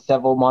TV for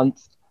several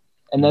months.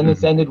 And then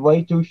this ended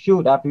way too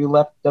short after he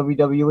left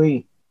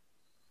WWE.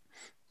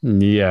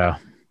 Yeah,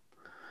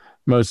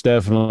 most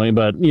definitely.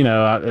 But,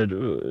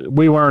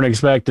 we weren't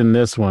expecting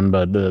this one,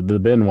 but the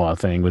Benoit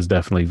thing was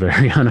definitely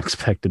very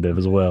unexpected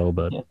as well.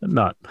 But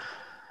not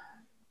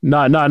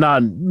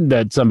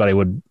that somebody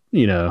would,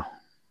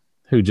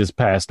 who just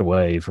passed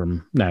away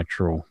from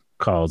natural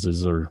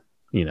causes or,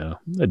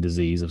 a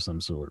disease of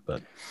some sort.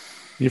 But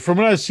from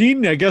what I've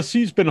seen, I guess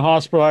he's been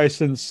hospitalized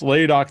since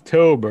late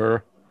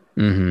October.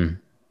 Mm-hmm.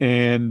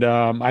 And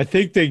I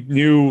think they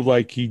knew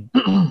like he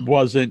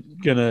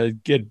wasn't going to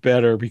get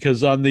better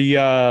because on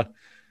the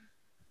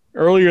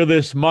earlier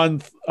this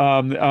month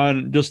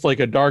on just like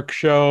a dark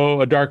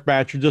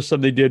match or just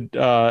something they did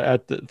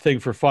at the thing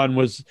for fun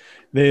was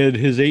they had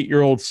his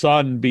 8-year-old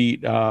son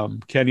beat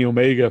Kenny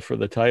Omega for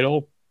the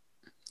title.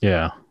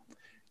 Yeah.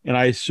 And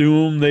I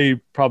assume they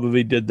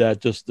probably did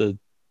that just to,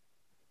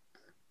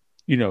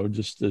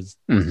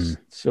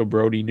 so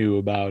Brody knew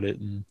about it.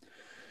 And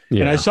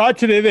I saw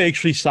today they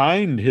actually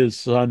signed his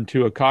son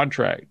to a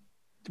contract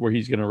where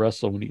he's going to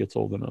wrestle when he gets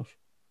old enough.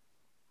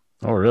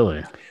 Oh,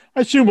 really? I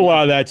assume a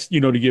lot of that's,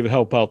 to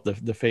help out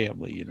the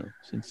family,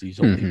 since he's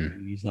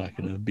only, he's not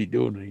going to be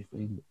doing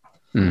anything.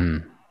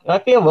 Mm-hmm. I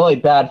feel really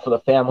bad for the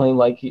family.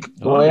 Like,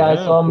 the way I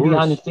saw him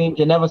behind the scenes,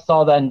 you never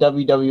saw that in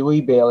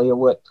WWE, Bailey, or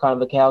what kind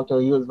of a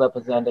character he was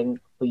representing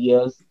for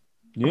years.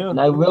 Yeah. And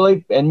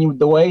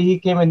the way he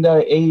came into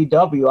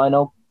AEW, I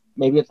know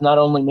maybe it's not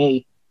only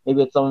me,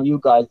 maybe it's some of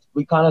you guys.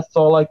 We kind of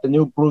saw like the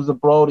new Bruiser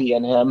Brody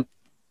in him,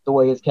 the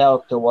way his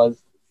character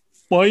was.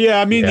 Well, yeah,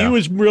 I mean, he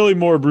was really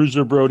more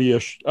Bruiser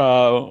Brody-ish.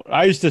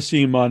 I used to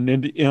see him on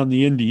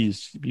the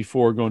Indies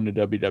before going to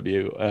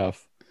WWF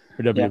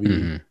or WWE.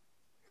 Mm-hmm.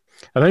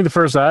 I think the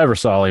first I ever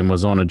saw him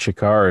was on a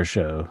Chikara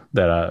show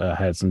that I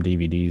had some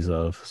DVDs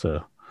of.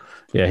 So,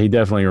 Yeah, he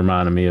definitely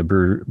reminded me of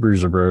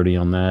Bruiser Brody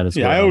on that as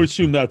Yeah, well. I always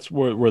assume that's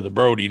where the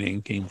Brody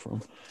name came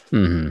from.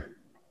 Mm-hmm.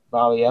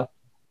 Oh yeah.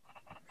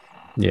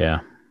 Yeah.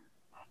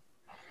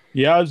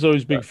 Yeah, I was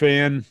always a big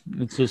fan.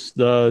 It's just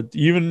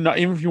even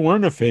if you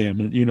weren't a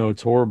fan,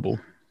 it's horrible.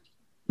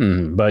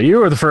 But you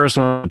were the first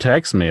one to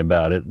text me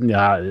about it.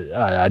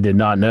 I did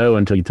not know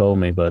until you told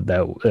me, but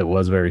that it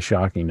was very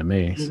shocking to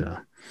me. So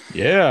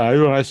Yeah,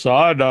 when I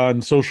saw it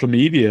on social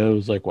media, it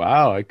was like,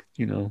 wow,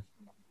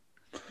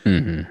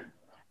 Mm-hmm.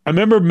 I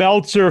remember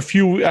Meltzer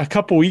a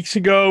couple weeks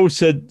ago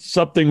said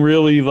something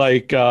really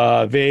like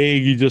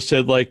vague. He just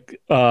said like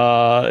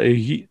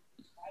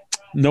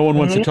no one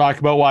wants to talk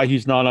about why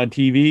he's not on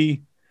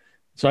TV.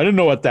 So I didn't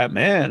know what that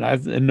meant. I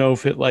didn't know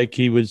if it like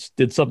he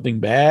did something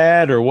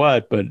bad or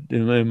what, but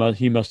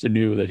he must have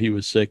knew that he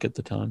was sick at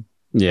the time.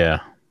 Yeah.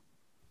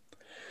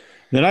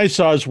 Then I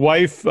saw his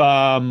wife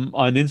on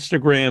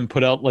Instagram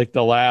put out like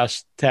the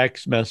last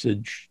text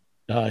message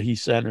he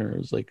sent her.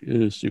 It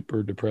was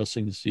super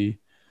depressing to see.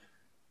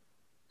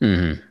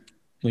 Mm-hmm.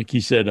 Like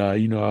he said,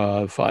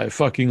 if I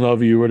fucking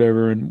love you,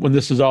 whatever. And when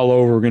this is all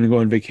over, we're going to go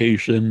on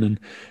vacation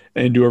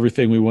and do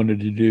everything we wanted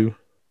to do.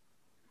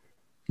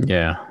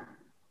 Yeah.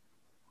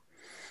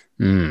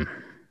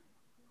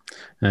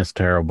 That's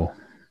terrible.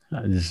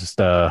 Just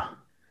a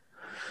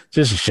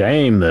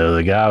shame though.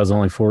 The guy was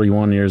only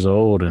 41 years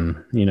old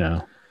and,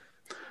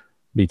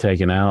 be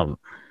taken out.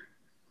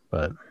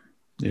 But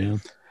yeah,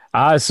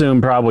 I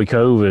assume probably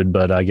COVID,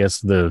 but I guess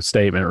the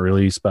statement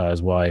released by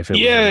his wife.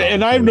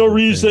 And I have no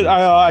reason.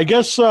 I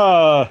guess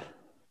one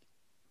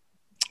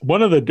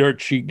of the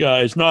dirt sheet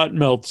guys, not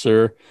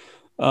Meltzer,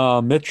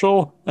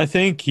 Mitchell, I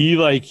think he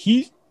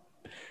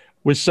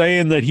was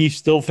saying that he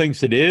still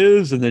thinks it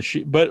is, and that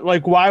but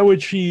like, why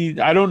would she?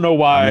 I don't know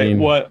why. I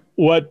mean,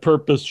 what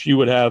purpose she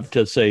would have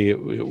to say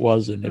it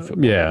wasn't if it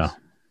was. Yeah,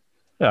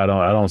 I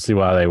don't see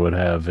why they would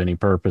have any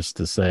purpose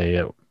to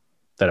say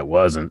that it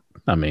wasn't.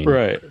 I mean,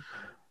 right.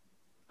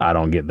 I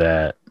don't get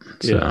that.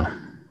 So.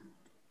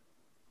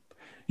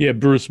 Yeah,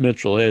 Bruce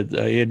Mitchell,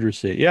 Andrew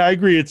said. Yeah, I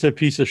agree. It's a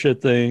piece of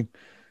shit thing.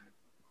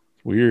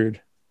 It's weird.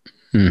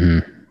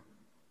 Mm-hmm.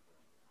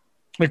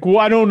 Like, well,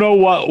 I don't know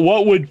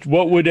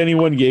what would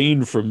anyone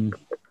gain from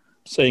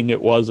saying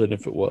it wasn't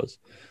if it was.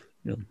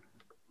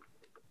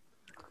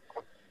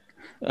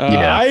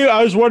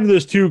 I was wondering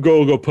this too.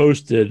 Go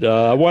posted.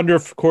 I wonder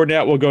if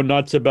Cornette will go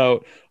nuts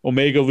about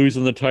Omega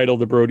losing the title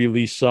to Brody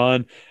Lee's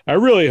son. I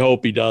really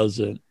hope he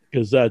doesn't,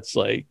 because that's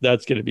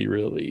going to be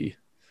really.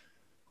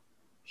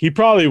 He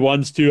probably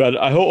wants to.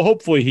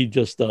 Hopefully he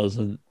just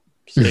doesn't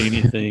say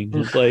anything.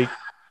 Just like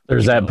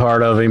there's that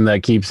part of him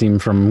that keeps him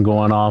from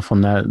going off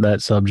on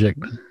that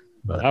subject.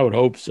 But I would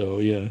hope so.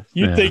 Yeah,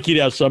 you'd think he'd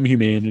have some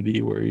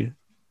humanity where he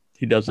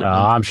doesn't.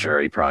 I'm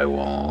sure he probably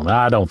won't.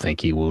 I don't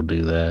think he will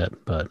do that.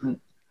 But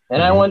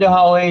I wonder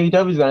how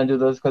AEW is going to do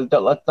this, because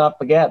let's not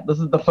forget, this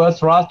is the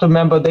first roster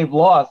member they've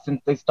lost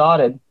since they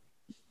started.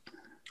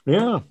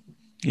 Yeah.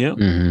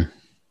 Mm-hmm.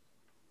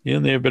 Yeah,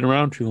 and they have been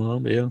around too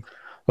long. But yeah.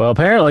 Well,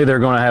 apparently they're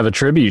going to have a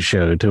tribute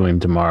show to him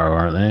tomorrow,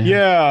 aren't they?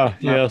 Yeah.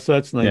 So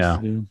that's nice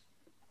to do.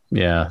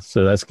 Yeah,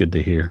 so that's good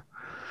to hear.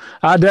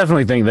 I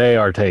definitely think they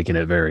are taking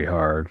it very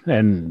hard.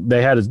 And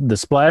they had the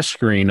splash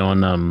screen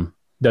on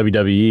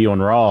WWE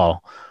on Raw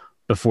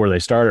before they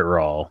started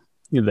Raw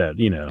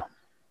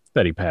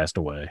that he passed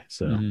away.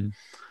 So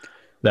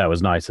that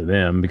was nice of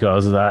them,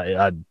 because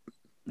I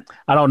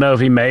don't know if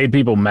he made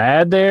people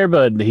mad there,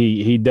 but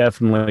he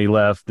definitely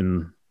left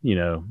and,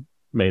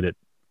 made it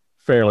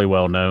fairly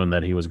well known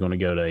that he was going to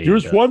go to AEW. There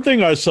was one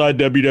thing I saw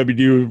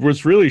WWE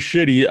was really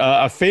shitty.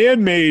 A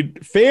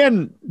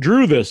fan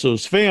drew this. It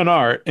was fan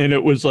art, and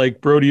it was like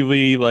Brody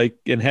Lee like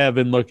in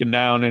heaven looking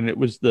down, and it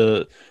was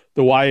the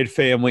Wyatt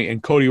family,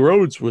 and Cody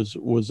Rhodes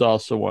was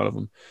also one of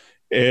them.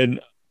 And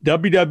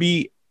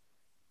WWE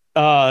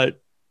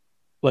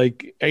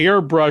like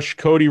airbrushed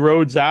Cody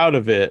Rhodes out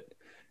of it,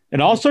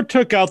 and also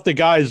took out the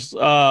guy's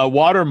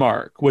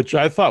watermark, which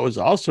I thought was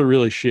also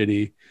really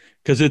shitty,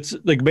 because it's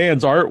like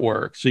man's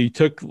artwork. So he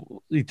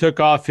took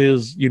off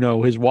his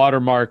his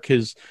watermark,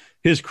 his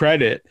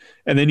credit,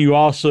 and then you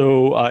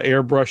also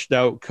airbrushed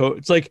out.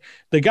 It's like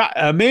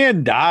a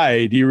man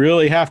died. You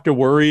really have to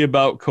worry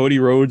about Cody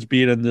Rhodes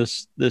being in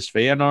this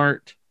fan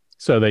art.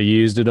 So they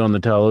used it on the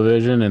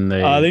television, and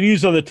they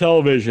used it on the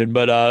television,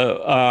 but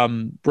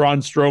Braun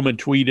Strowman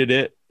tweeted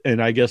it,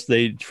 and I guess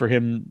for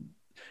him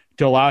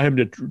to allow him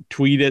to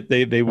tweet it,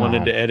 they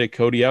wanted to edit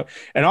Cody out.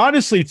 And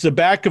honestly, it's the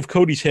back of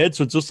Cody's head,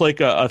 so it's just like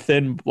a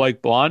thin,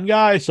 like blonde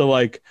guy. So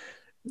like,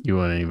 you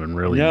wouldn't even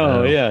really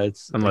know. Yeah,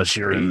 it's unless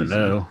you're in the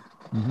know.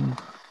 Mm-hmm.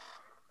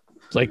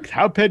 It's like,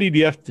 how petty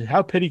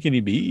can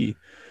he be?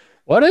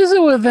 What is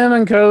it with them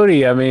and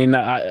Cody? I mean,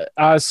 I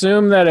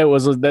assume that it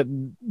was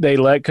that they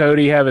let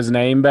Cody have his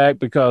name back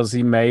because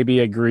he maybe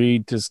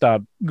agreed to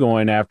stop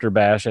going after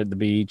Bash at the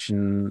Beach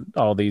and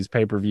all these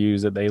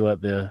pay-per-views that they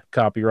let the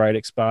copyright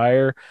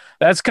expire.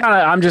 That's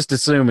I'm just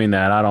assuming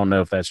that. I don't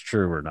know if that's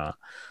true or not.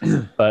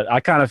 But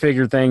I kind of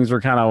figured things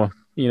were kind of,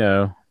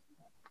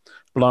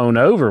 blown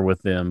over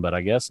with them, but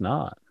I guess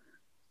not.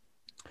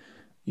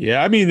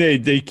 Yeah, I mean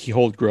they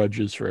hold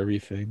grudges for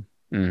everything.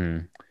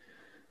 Mm.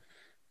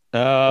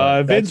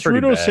 But that's Vince pretty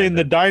Rudo bad. saying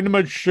the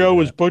Dynamite show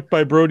was booked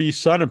by Brody's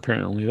son.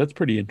 Apparently, that's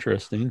pretty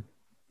interesting.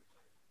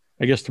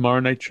 I guess tomorrow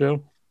night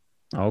show.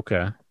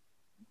 Okay.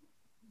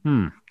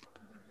 Hmm.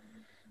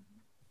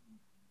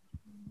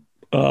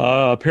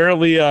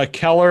 Apparently,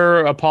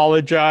 Keller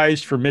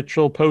apologized for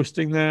Mitchell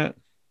posting that.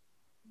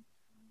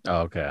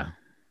 Okay.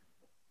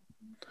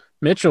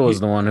 Mitchell was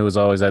the one who was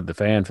always at the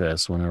fan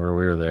fest whenever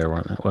we were there,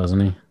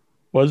 wasn't he?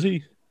 Was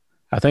he?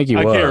 I think he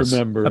I was. can't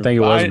remember. I think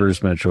it was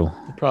Bruce Mitchell.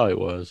 It probably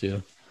was, yeah.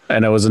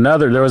 And there was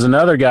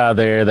another guy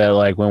there that,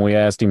 like, when we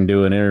asked him to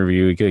do an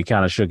interview, he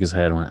kind of shook his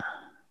head and went,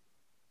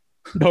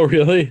 "Oh,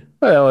 really?"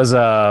 That was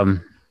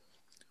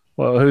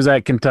well, who's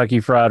that Kentucky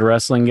Fried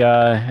Wrestling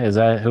guy? Is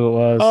that who it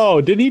was?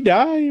 Oh, did he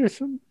die or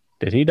something?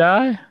 Did he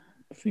die?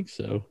 I think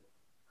so.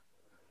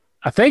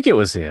 I think it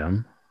was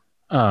him.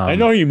 I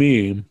know who you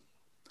mean.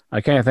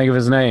 I can't think of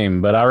his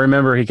name, but I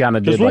remember he kind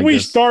of did. Because when like we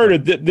this,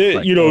 started,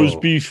 like, it was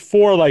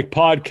before like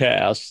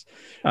podcasts,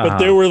 but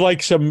there Uh-huh. were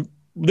like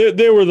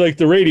there were like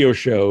the radio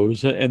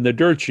shows and the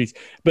dirt sheets.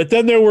 But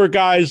then there were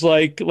guys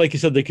like you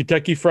said, the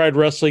Kentucky Fried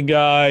Wrestling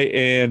guy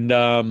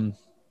and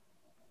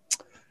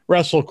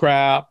Wrestle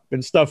Crap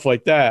and stuff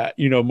like that.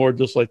 More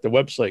just like the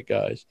website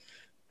guys.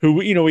 Who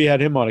we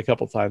had him on a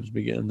couple times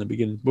in the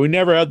beginning, but we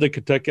never had the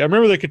Kentucky. I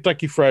remember the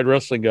Kentucky Fried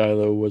Wrestling guy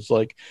though was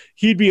like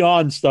he'd be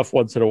on stuff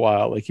once in a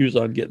while, like he was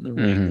on Getting the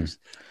Rings.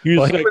 He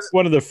was like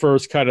one of the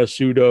first kind of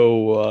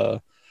pseudo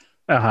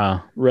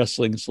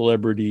wrestling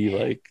celebrity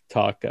like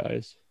talk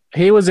guys.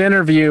 He was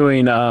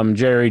interviewing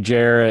Jerry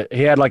Jarrett.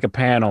 He had like a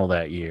panel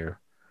that year,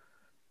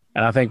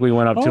 and I think we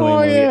went up to him. Oh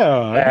and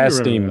yeah, we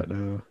asked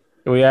him.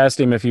 We asked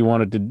him if he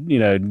wanted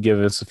to, give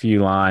us a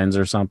few lines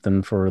or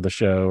something for the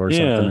show or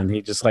something, and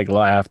he just like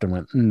laughed and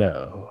went,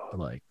 "No,"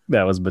 like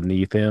that was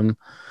beneath him.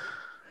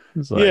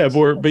 Like,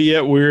 but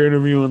yet we're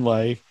interviewing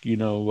like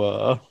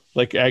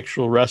like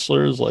actual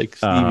wrestlers like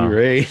Stevie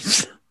Ray.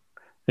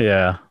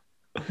 Yeah,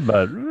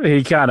 but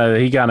he kind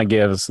of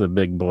gave us the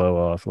big blow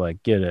off,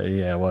 like get it,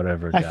 yeah,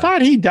 whatever. I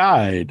thought he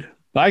died.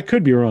 I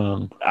could be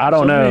wrong. I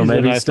don't know.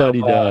 Maybe I thought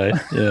he died.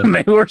 Yeah.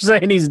 Maybe we're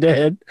saying he's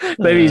dead.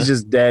 Maybe he's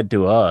just dead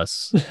to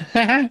us.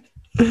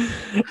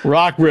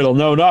 Rock Riddle.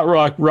 No, not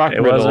Rock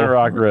Riddle. It wasn't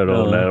Rock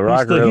Riddle. No,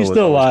 Rock Riddle. He's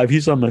still alive.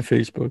 He's on my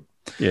Facebook.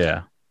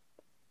 Yeah.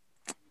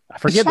 I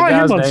forget I saw the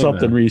guy's him on name,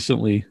 something though.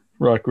 recently.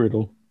 Rock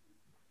Riddle.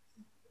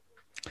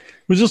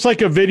 It was just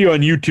like a video on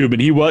YouTube, and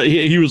he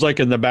was like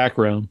in the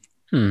background.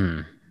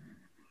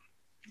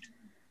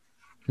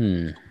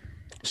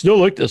 Still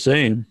looked the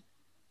same.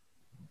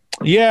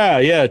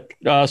 Yeah.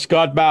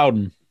 Scott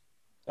Bowden.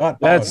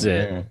 That's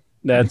it.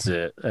 That's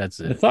it.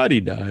 I thought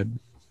he died.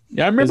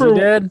 Yeah, I remember. Is he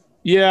dead?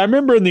 Yeah, I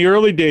remember in the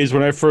early days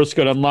when I first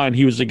got online,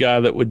 he was a guy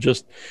that would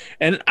just,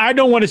 and I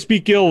don't want to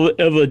speak ill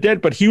of the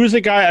dead, but he was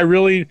a guy I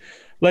really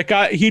like.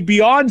 He'd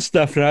be on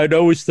stuff, and I'd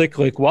always think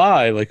like,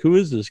 why? Like, who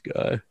is this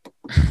guy?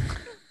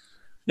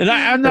 And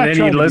I'm not. And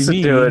then you'd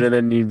listen to it, and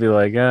then you'd be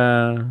like,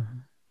 why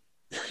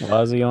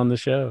is he on the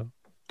show?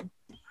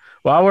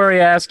 Why were you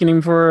asking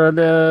him for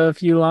a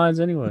few lines,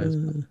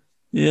 anyways?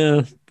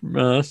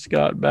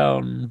 Scott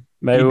Bowden.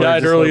 Maybe he we're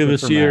died just earlier looking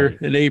this for year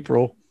Maddie. in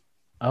April.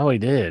 Oh, he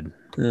did.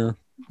 Yeah.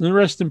 And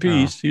rest in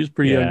peace. He was a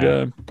pretty young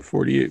guy,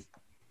 48.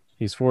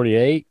 He's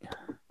 48?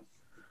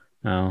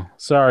 Oh,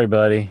 sorry,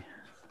 buddy.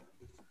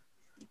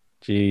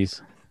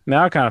 Jeez.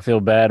 Now I kind of feel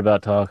bad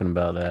about talking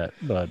about that,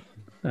 but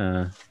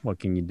what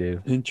can you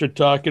do? And you're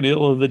talking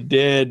ill of the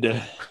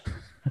dead.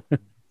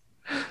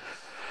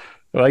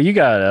 Well, you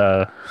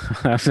got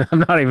I'm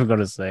not even going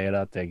to say it.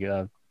 I'll take it.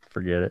 I'll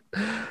forget it.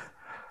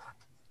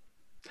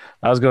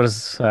 I was going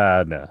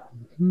to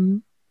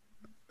no.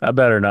 I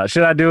better not.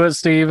 Should I do it,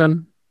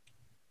 Steven?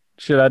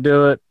 Should I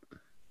do it?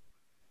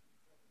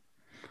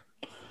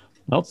 I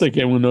don't think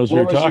anyone knows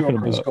what you're talking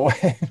about. Go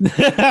ahead.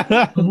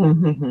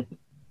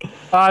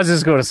 I was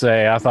just going to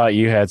say, I thought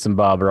you had some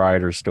Bob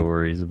Ryder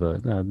stories,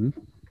 but I'm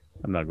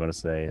not going to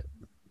say it.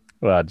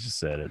 Well, I just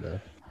said it, though.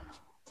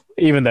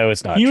 Even though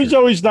it's not He true. was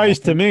always nice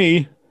to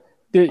me.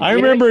 I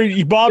remember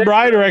Bob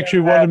Ryder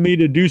actually wanted me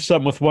to do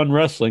something with One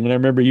Wrestling, and I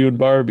remember you and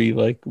Barbie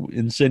like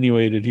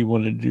insinuated he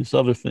wanted to do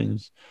some other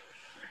things.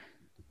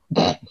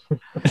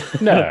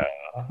 No.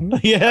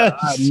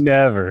 Yes.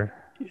 Never.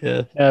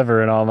 Yeah.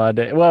 Ever in all my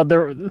days. Well,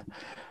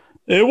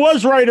 it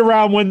was right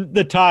around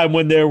the time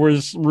when there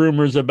was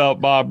rumors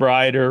about Bob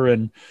Ryder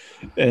and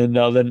then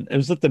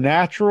was it the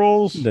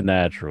Naturals? The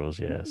Naturals,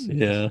 yes.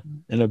 Yeah.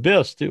 And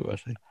Abyss too, I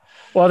think.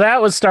 Well,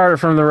 that was started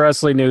from the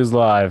Wrestling News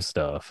Live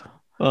stuff.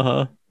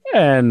 Uh-huh.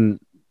 And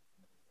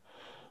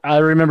I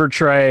remember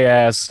Trey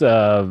asked,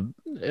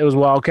 it was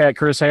Wildcat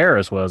Chris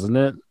Harris, wasn't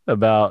it?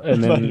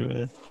 And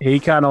then he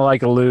kind of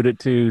like alluded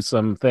to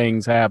some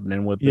things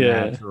happening with the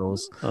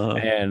Naturals. Uh-huh.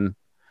 And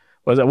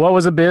what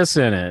was Abyss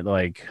in it?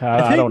 Like,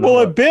 I don't know.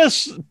 Well,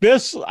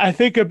 Abyss, I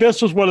think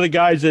Abyss was one of the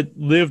guys that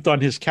lived on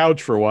his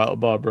couch for a while,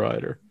 Bob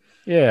Ryder.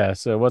 Yeah,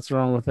 so what's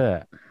wrong with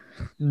that?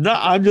 No,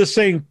 I'm just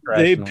saying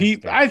I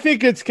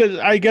think it's because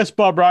I guess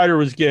Bob Ryder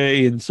was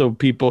gay, and so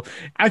people.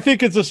 I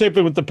think it's the same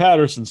thing with the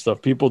Patterson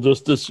stuff. People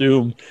just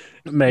assume,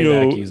 Made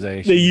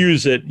accusations. they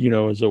use it,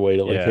 as a way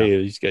to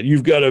hey,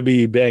 you've got to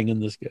be banging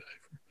this guy.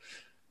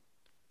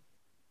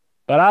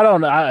 But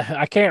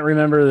I can't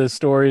remember the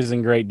stories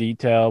in great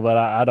detail, but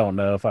I don't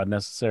know if I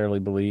necessarily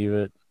believe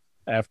it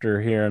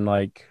after hearing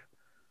like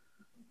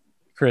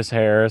Chris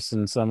Harris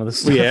and some of the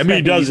stuff. Yeah, I mean,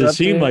 he doesn't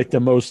seem like the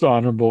most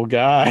honorable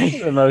guy,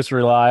 the most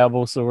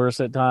reliable source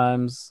at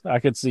times. I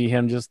could see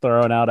him just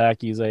throwing out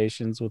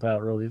accusations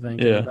without really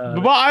thinking about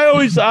it.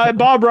 But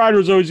Bob Ryder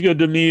was always good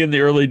to me in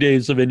the early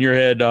days of In Your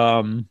Head.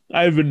 I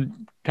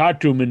haven't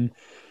talked to him in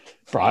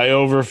probably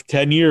over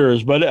 10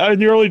 years, but in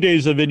the early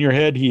days of In Your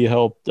Head, he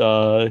helped.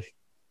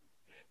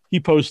 He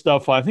posts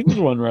stuff. I think it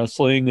was One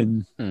Wrestling,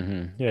 and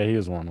yeah, he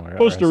was one where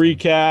post the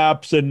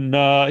recaps, and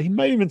he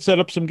might even set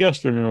up some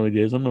guests in the early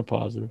days. I'm not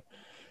positive,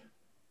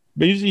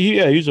 but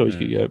he's always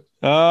good.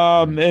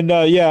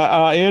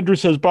 Andrew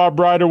says Bob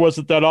Ryder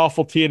wasn't that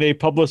awful TNA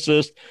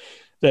publicist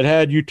that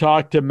had you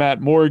talk to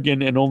Matt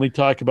Morgan and only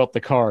talk about the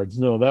cards.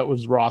 No, that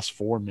was Ross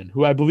Foreman,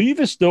 who I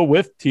believe is still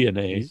with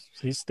TNA.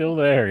 He's still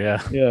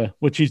there, yeah,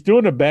 which he's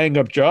doing a bang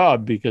up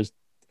job because.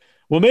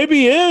 Well, maybe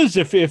he is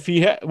if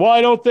he I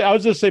don't think I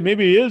was just say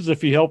maybe he is if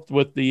he helped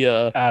with the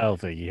I don't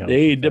think he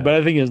helped but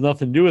I think it has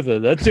nothing to do with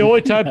it. That's the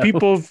only time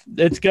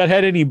it's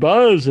had any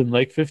buzz in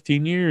like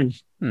 15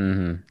 years.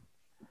 Mm-hmm.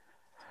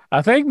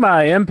 I think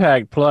my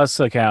Impact Plus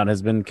account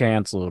has been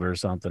canceled or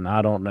something.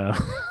 I don't know.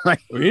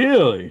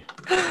 Really?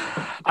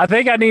 I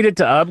think I needed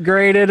to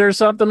upgrade it or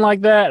something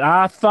like that.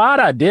 I thought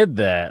I did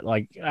that.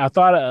 I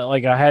thought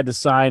I had to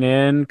sign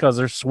in because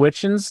they're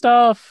switching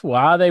stuff.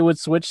 Why they would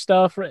switch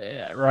stuff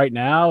right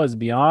now is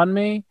beyond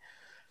me.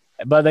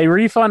 But they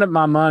refunded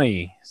my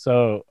money.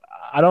 So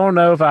I don't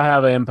know if I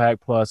have an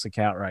Impact Plus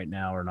account right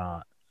now or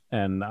not.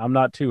 And I'm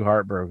not too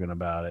heartbroken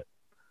about it.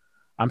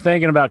 I'm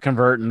thinking about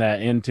converting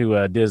that into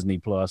a Disney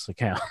Plus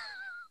account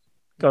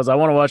because I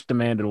want to watch The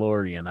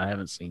Mandalorian. I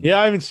haven't seen it. Yeah,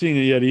 I haven't seen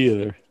it yet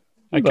either.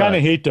 I kind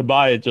of hate to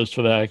buy it just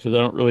for that because I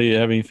don't really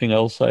have anything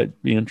else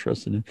I'd be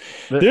interested in.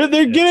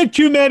 They're getting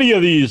too many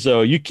of these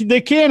though.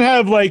 They can't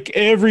have like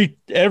every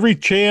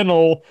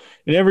channel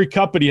and every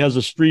company has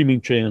a streaming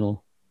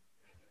channel.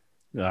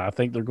 I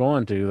think they're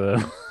going to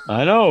though.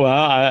 I know.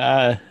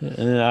 I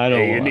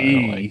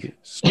don't like it.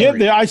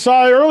 Yeah, I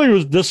saw earlier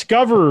was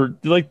Discover.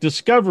 Like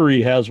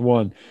Discovery has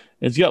one.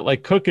 It's got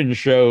like cooking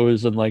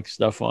shows and like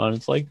stuff on.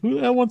 It's like who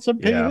the hell wants to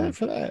pay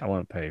for that? I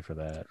want to pay for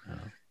that. No.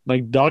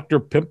 Like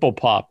Dr. Pimple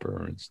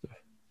Popper and stuff.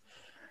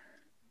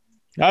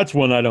 That's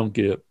one I don't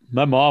get.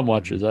 My mom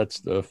watches that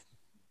stuff.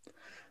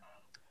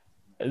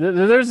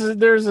 There's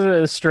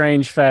a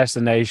strange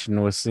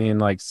fascination with seeing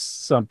like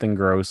something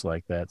gross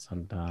like that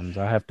sometimes.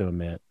 I have to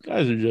admit.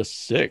 Guys are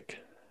just sick.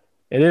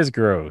 It is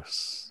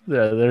gross.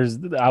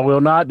 I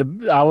will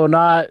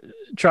not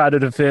try to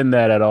defend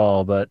that at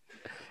all, but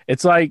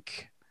it's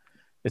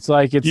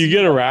you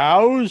get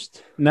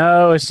aroused?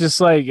 No, it's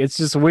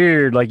just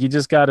weird. Like you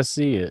just got to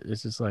see it.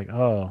 It's just like,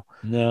 oh,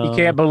 no, you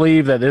can't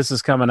believe that this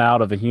is coming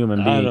out of a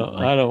human being. I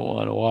don't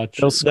want to watch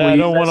it. I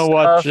don't want to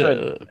watch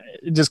it.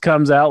 It just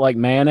comes out like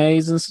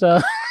mayonnaise and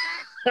stuff.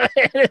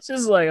 It's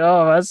just like,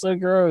 oh, that's so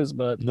gross.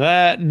 But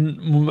that,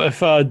 if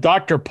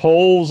Dr.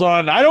 Pole's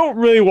on, I don't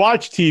really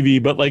watch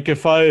TV, but like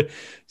if I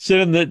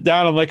sit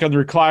down on the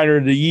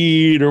recliner to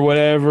eat or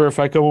whatever, if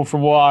I come home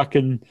from walk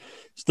and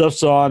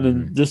stuff's on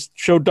and just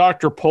show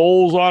Dr.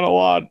 Pole's on a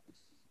lot.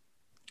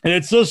 And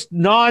it's just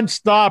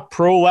nonstop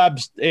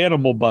prolapsed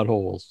animal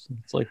buttholes.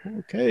 It's like,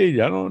 okay,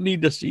 I don't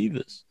need to see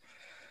this.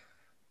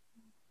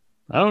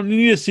 I don't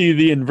need to see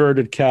the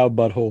inverted cow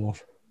butthole.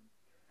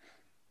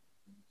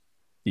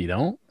 You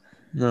don't?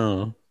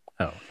 No.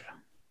 Oh, okay.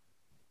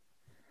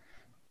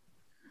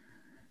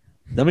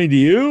 I mean, do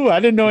you?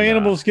 I didn't know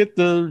animals get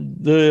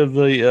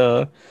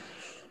the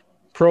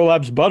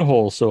prolapsed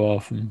butthole so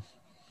often.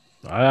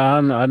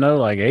 I know,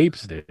 like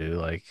apes do.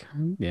 Like,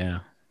 yeah,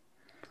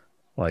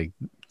 like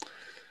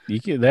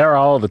they're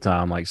all the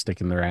time, like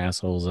sticking their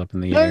assholes up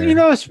in the air. You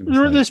know,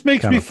 this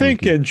makes me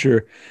think.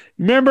 Incher,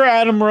 remember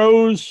Adam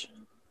Rose?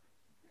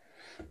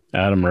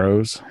 Adam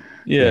Rose.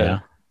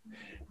 Yeah.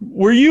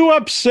 Were you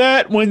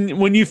upset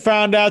when you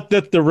found out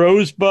that the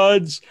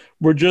Rosebuds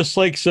were just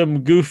like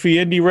some goofy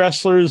indie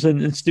wrestlers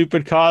in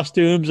stupid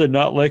costumes and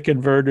not like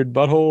inverted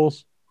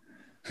buttholes?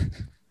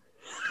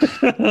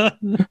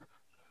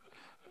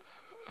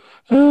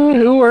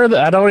 Who were the?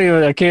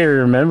 I can't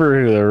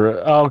remember who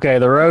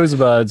the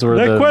Rosebuds were.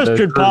 That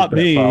question popped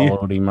me. I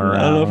don't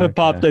know if it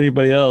popped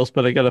anybody else,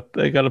 but I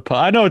gotta pop.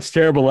 I know it's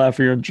terrible laugh at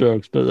your own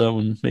jokes, but that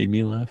one made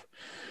me laugh.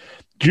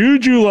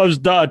 Juju loves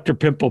Dr.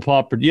 Pimple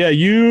Popper. Yeah,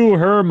 you,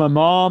 her, my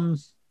mom.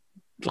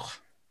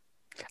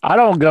 I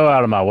don't go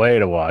out of my way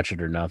to watch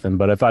it or nothing,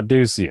 but if I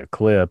do see a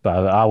clip,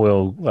 I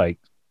will like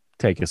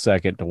take a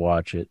second to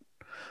watch it.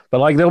 But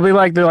like they'll be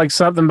like they're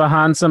something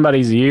behind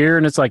somebody's ear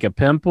and it's like a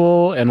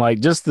pimple and like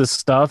just the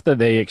stuff that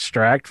they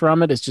extract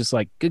from it. It's just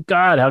like, good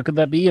God, how could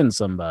that be in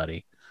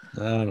somebody? I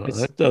don't know.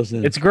 That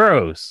doesn't. It's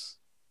gross.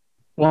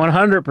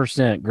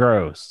 100%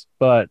 gross,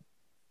 but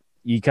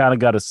you kind of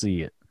got to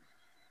see it.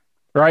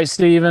 Right,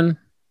 Steven?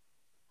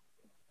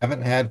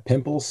 Haven't had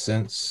pimples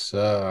since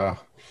I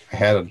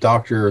had a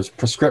doctor's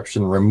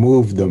prescription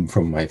remove them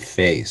from my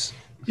face.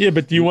 Yeah,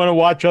 but do you want to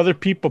watch other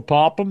people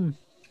pop them?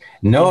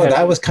 No,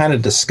 that was kind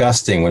of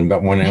disgusting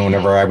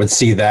whenever I would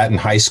see that in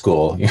high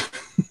school.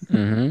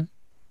 Mm-hmm.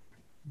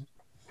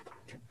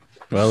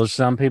 Well, there's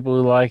some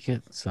people who like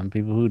it, some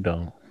people who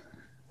don't.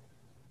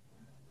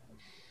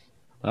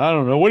 I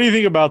don't know. What do you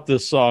think about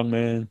this song,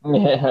 man?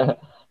 Yeah.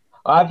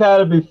 I've had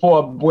it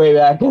before, way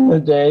back in the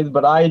days,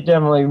 but I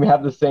definitely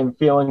have the same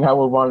feeling I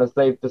would want to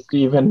say to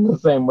Steven the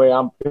same way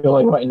I'm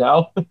feeling right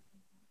now.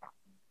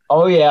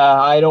 Oh,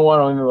 yeah, I don't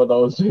want to remember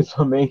those days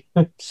for me.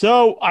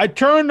 So I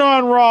turned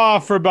on Raw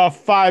for about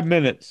 5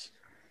 minutes.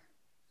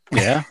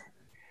 Yeah.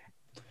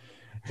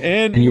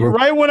 And And you were-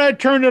 right when I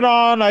turned it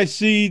on, I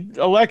see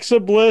Alexa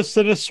Bliss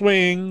in a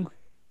swing.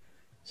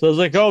 So I was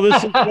like, oh,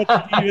 this is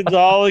what Steven's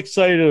all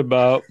excited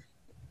about.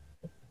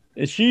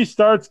 And she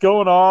starts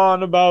going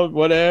on about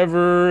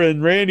whatever,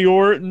 and Randy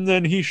Orton,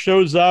 then he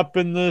shows up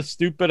in the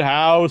stupid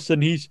house,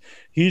 and he's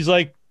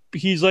like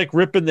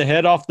ripping the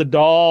head off the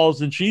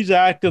dolls, and she's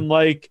acting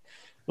like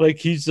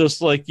he's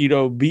just like, you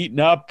know, beating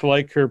up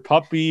like her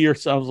puppy or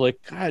something. I was like,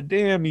 God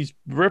damn, he's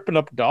ripping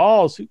up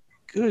dolls.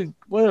 Good,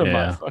 what am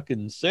I,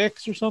 fucking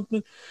 6 or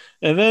something?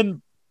 And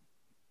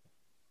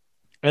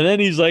then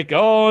he's like,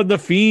 oh, and the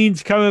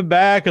Fiend's coming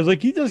back. I was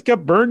like, he just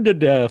got burned to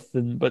death,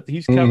 but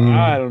he's coming.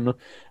 I don't know.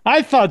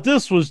 I thought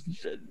this was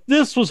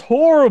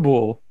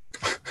horrible,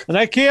 and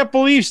I can't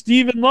believe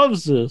Steven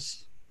loves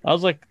this. I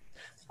was like,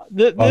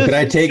 can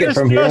I take it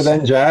from here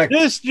then, Jack?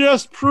 This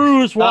just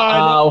proves why I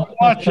don't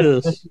watch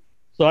this.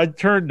 So I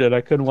turned it.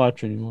 I couldn't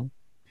watch anymore.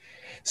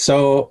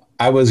 So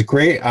I was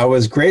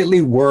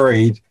greatly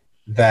worried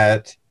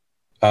that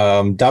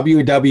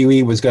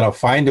WWE was going to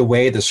find a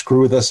way to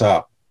screw this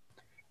up.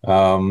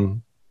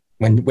 When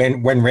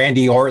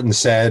Randy Orton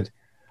said,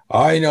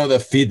 I know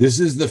this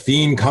is the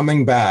Fiend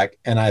coming back,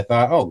 and I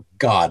thought, oh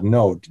God,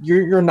 no,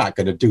 you're not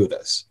going to do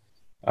this.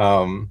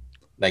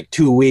 Like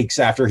 2 weeks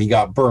after he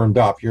got burned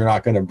up, you're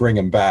not going to bring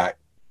him back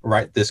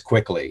right this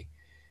quickly.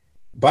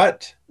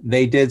 But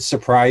they did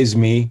surprise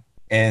me,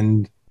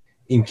 and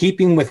in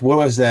keeping with what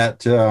was that,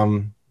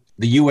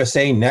 the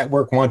USA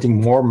Network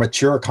wanting more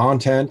mature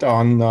content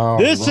on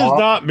this Raw. is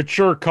not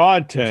mature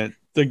content.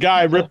 The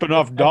guy ripping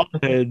off doll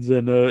heads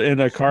in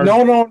a car.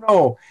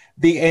 No.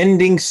 The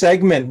ending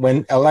segment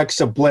when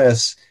Alexa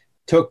Bliss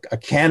took a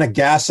can of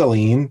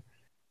gasoline.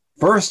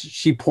 First,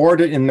 she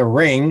poured it in the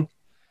ring,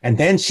 and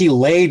then she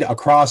laid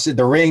across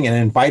the ring and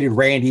invited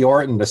Randy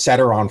Orton to set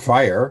her on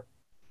fire.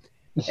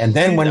 And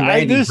then when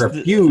Randy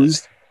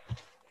refused,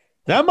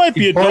 that might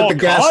be poured the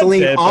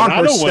gasoline content, on but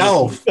I don't want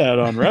herself. to put that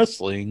on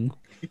wrestling.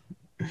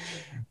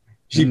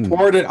 She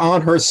poured it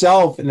on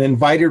herself and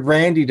invited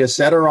Randy to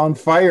set her on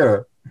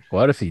fire.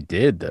 What if he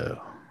did,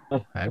 though?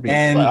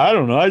 And I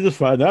don't know. I just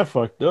find that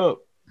fucked up.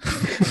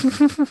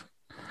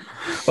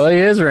 Well, he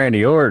is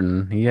Randy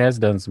Orton. He has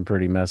done some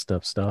pretty messed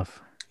up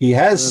stuff. he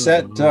has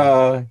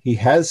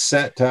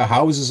set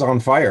houses on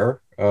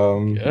fire.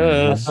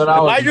 Yes. Am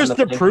I just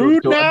a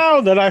prude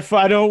now that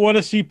I don't want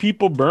to see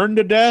people burned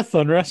to death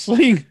on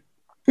wrestling?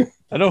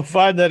 I don't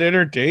find that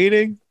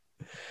entertaining.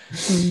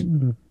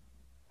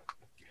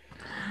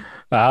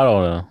 I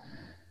don't know.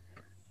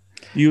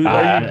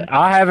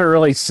 I haven't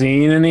really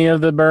seen any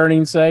of the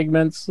burning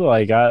segments.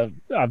 Like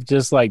I've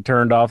just like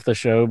turned off the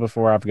show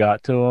before I've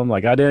got to them.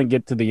 Like I didn't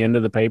get to the end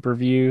of the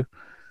pay-per-view.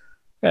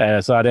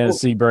 Yeah, so I didn't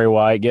see Bray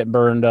Wyatt get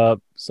burned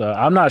up. So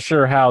I'm not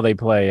sure how they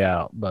play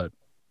out, but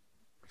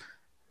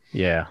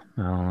yeah,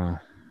 I don't know.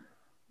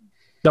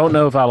 Don't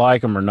know if I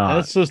like them or not.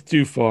 That's just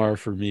too far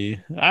for me.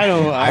 I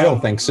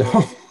don't think so.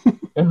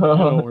 I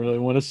don't really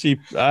want to see.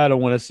 I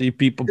don't want to see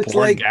people It's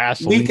pouring like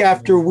gasoline. week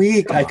after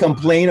week, I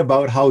complain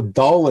about how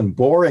dull and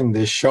boring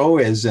this show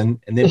is, and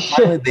then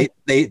finally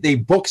they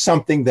book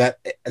something that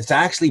it's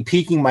actually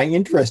piquing my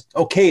interest.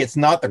 Okay, it's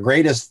not the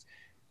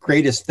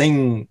greatest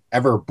thing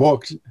ever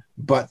booked,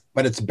 but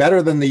it's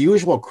better than the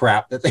usual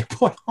crap that they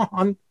put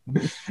on.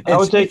 I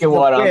would take your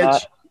word on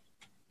that.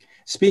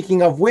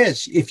 Speaking of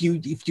which, if you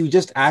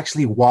just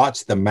actually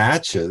watch the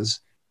matches,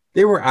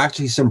 there were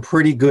actually some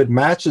pretty good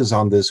matches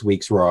on this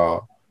week's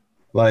Raw.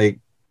 Like,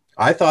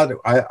 I thought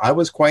I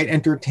was quite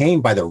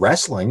entertained by the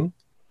wrestling.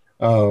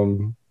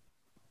 So,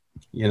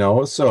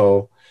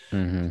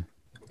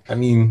 I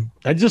mean,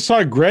 I just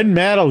saw Grand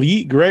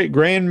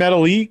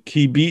Metalik.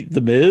 He beat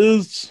The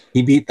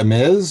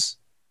Miz.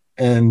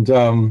 And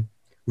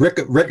Rick.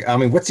 I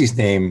mean, what's his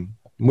name?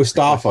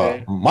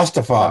 Mustafa,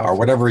 or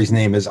whatever his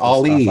name is.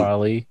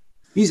 Ali.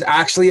 He's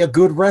actually a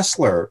good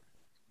wrestler.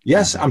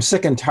 Yes, I'm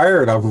sick and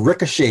tired of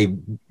Ricochet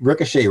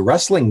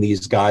wrestling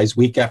these guys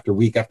week after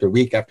week after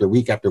week after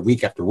week after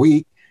week after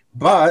week.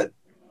 But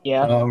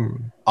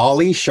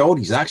Ali showed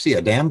he's actually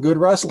a damn good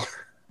wrestler.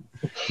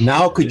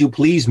 Now, could you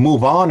please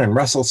move on and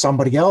wrestle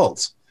somebody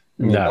else?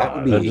 I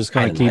mean, they're just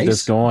going to keep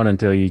this going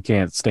until you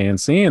can't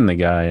stand seeing the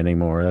guy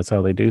anymore. That's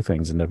how they do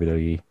things in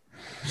WWE.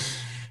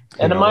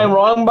 And am I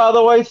wrong, by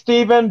the way,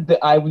 Steven?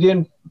 I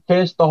didn't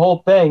finish the whole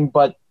thing,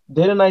 but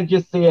didn't I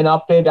just see an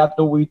update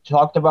after we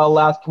talked about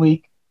last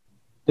week?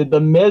 Did The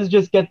Miz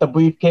just get the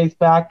briefcase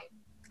back?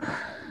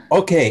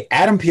 Okay,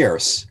 Adam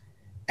Pearce.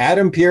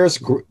 Adam Pearce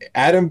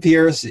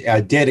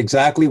did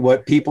exactly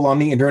what people on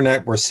the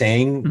internet were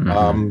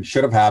saying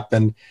should have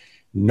happened.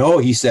 No,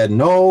 he said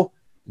no.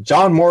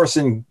 John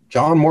Morrison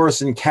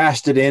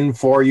cashed it in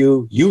for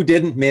you. You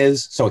didn't,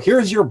 Miz. So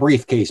here's your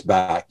briefcase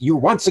back. You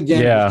once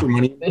again get your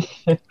money.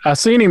 I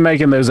seen him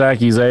making those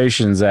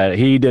accusations that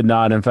he did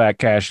not, in fact,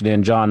 cash it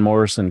in. John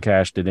Morrison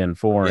cashed it in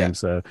for him.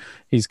 So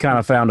he's kind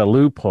of found a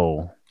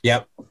loophole.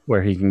 Yep.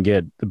 Where he can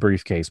get the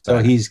briefcase back.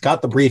 So he's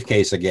got the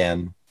briefcase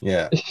again.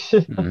 Yeah.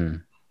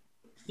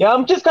 Yeah,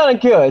 I'm just kind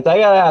of curious. I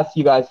got to ask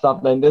you guys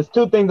something. There's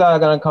two things that are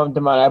going to come to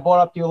mind. I brought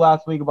up to you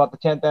last week about the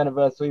 10th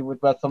anniversary with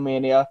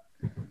WrestleMania.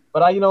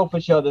 But I know for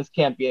sure this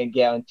can't be a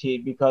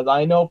guaranteed because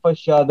I know for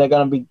sure they're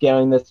going to be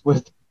getting this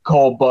with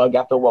Goldberg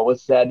after what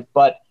was said.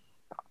 But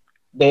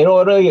it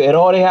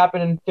already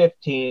happened in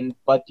 15.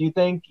 But do you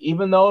think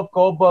even though if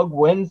Goldberg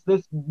wins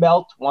this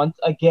belt once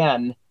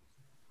again,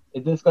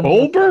 is this going to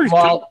Goldberg's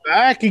come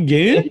back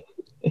again?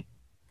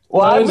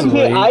 Well, I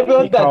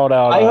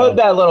heard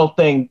that little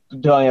thing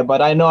doing it,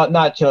 but I know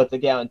not sure it's a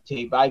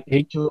guarantee. But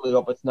I truly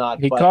hope it's not.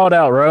 He called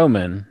out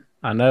Roman.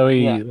 I know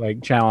he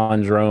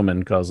challenged Roman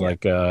because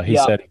he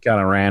said he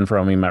kind of ran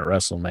from him at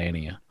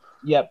WrestleMania.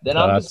 Yep. Then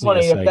I'm just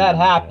wondering if that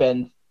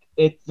happens,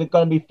 it's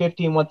going to be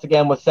 15 once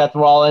again with Seth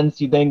Rollins.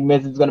 You think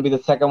Miz is going to be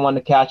the second one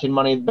to cash in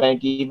Money in the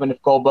Bank, even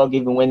if Goldberg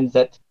even wins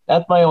it?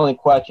 That's my only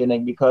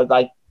questioning because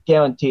I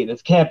guarantee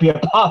this can't be a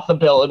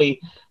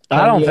possibility.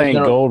 I don't think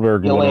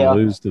Goldberg will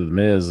lose to the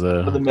Miz.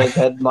 The Miz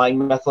headline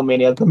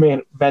WrestleMania as the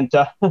main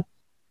eventer.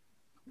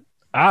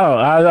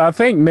 I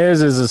think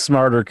Miz is a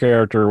smarter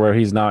character where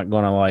he's not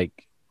going to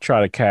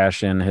try to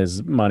cash in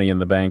his Money in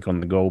the Bank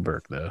on the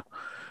Goldberg though,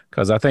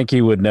 because I think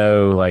he would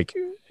know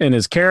in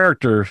his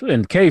character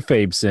in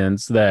kayfabe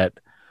sense that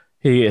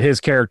his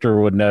character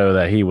would know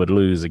that he would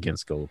lose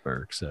against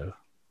Goldberg, so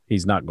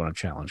he's not going to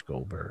challenge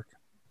Goldberg,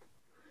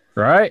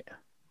 right?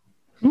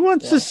 Who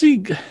wants to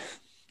see?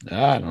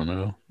 I don't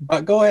know.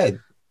 Go ahead.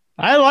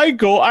 I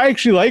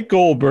actually like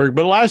Goldberg,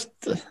 but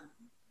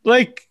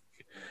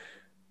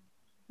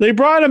they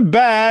brought him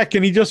back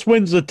and he just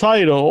wins the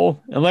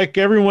title and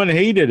everyone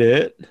hated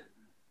it.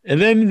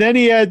 And then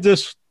he had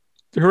this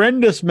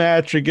horrendous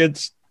match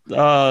against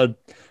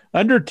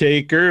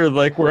Undertaker,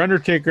 where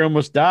Undertaker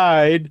almost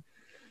died.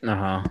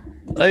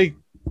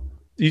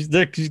 He's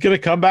gonna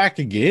come back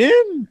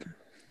again.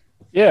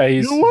 Yeah,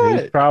 he's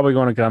probably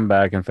going to come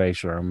back and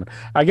face Roman.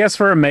 I guess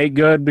for a make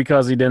good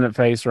because he didn't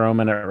face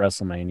Roman at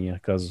WrestleMania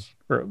because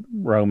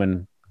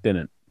Roman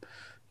didn't.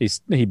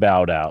 He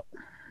bowed out.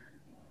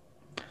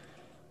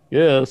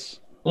 Yes.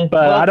 But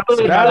I don't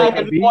see how they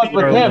can beat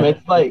him.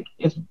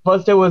 It's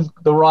first it was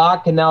The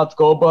Rock and now it's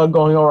Goldberg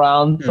going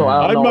around. So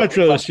I'd much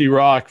rather see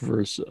Rock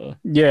versus.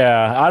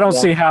 I don't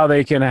see how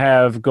they can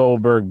have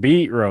Goldberg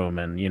beat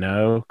Roman.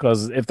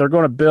 Because if they're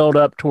going to build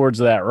up towards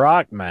that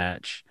Rock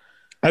match.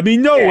 I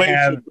mean, no way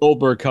should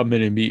Goldberg come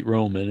in and beat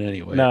Roman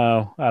anyway.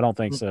 No, I don't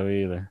think so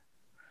either.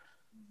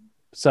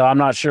 So I'm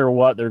not sure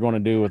what they're going to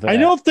do with that. I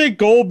don't think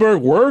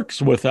Goldberg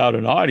works without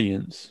an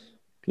audience.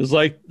 Because,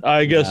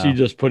 I guess you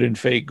just put in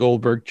fake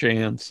Goldberg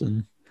chants.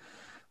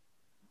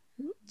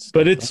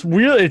 But it's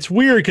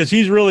weird because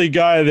he's really a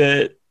guy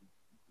that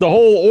the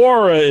whole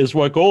aura is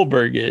what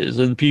Goldberg is.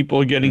 And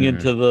people getting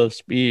into the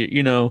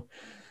speed,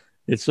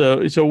 It's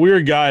a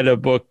weird guy to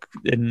book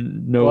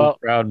in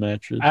crowd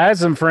matches. I had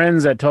some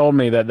friends that told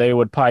me that they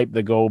would pipe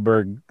the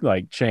Goldberg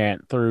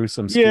chant through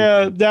some.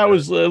 Yeah, that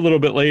was a little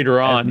bit later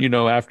on,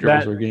 after it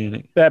was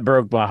organic. That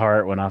broke my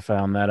heart when I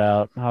found that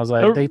out. I was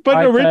like,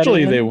 but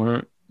originally they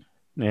weren't.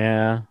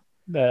 Yeah,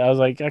 I was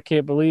like, I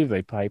can't believe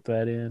they piped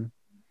that in.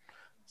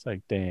 It's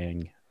like,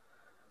 dang,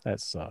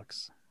 that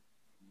sucks.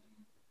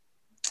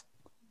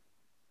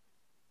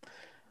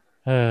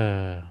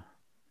 But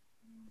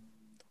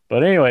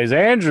anyways,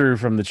 Andrew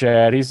from the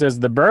chat, he says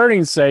the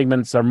burning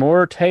segments are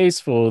more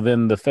tasteful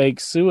than the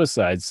fake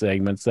suicide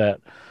segments that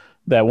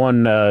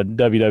one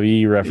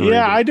WWE referee.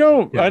 Yeah, I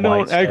don't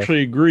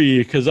actually agree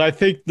because I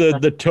think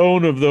the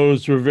tone of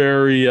those were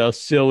very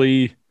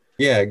silly.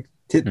 Yeah,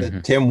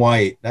 Tim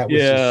White, that was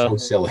just so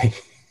silly.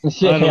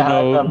 I don't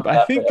know.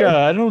 I think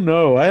I don't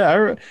know.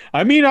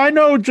 I mean, I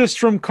know just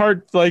from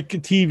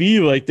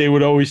TV, they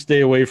would always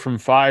stay away from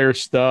fire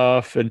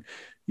stuff and.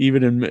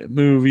 Even in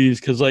movies,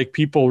 because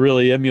people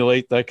really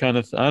emulate that kind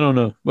of. I don't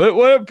know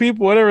what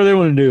people, whatever they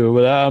want to do,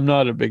 but I'm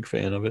not a big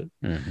fan of it.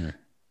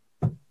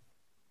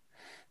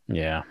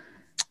 Yeah,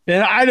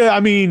 and I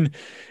mean,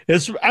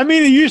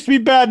 it used to be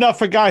bad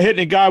enough a guy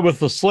hitting a guy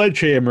with a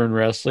sledgehammer in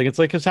wrestling.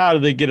 It's how do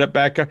they get it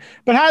back?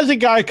 But how does a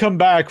guy come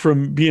back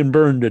from being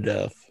burned to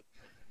death?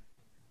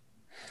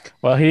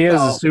 Well, he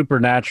is a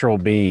supernatural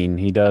being.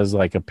 He does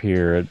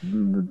appear at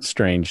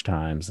strange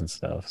times and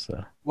stuff.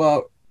 So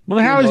Well,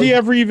 how does he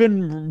ever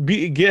even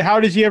how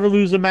does he ever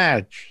lose a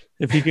match?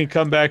 if he can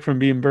come back from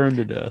being burned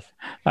to death.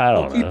 I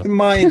don't Keep know. in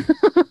mind,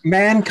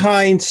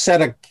 mankind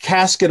set a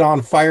casket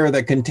on fire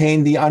that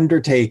contained the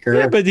Undertaker.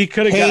 Yeah, but he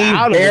could have got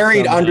out of it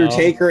buried somehow.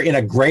 Undertaker in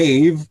a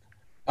grave.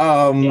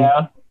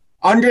 Yeah.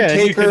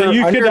 Undertaker,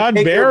 you could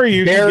unbury.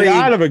 You could get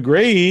out of a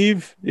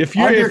grave if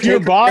your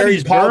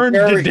body's burned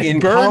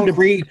in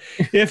concrete.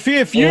 If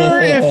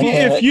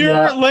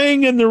you're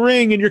laying in the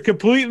ring and you're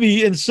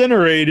completely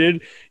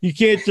incinerated, you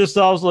can't just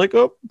always like,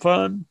 oh,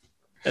 fun.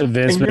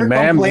 Vince And you're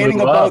McMahon complaining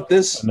blew about up.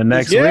 this. And the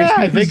next Yeah, week,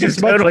 I think he's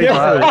it's much totally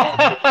different.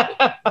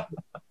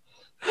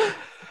 fine.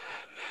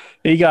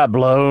 He got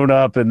blown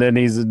up, and then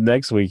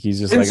next week he's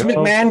just Vince like,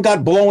 McMahon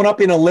got blown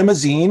up in a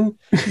limousine.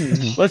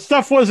 That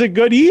stuff wasn't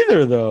good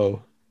either,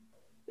 though.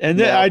 And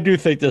I do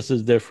think this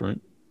is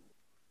different.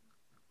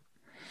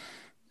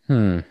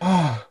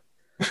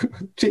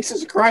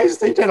 Jesus Christ,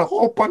 they did a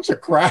whole bunch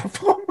of crap.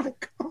 Oh my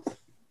God.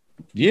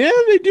 Yeah,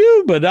 they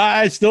do, but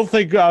I still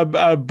think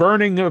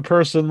burning a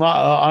person,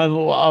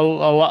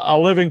 a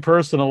living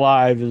person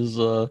alive is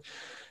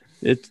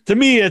to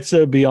me it's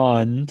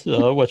beyond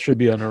what should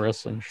be on a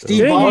wrestling show.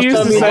 Steve Didn't you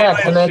used to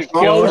say they should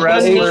kill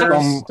wrestlers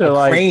from to a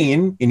like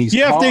crane in his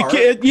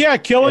car.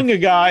 Killing a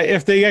guy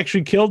if they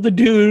actually killed the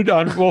dude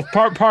on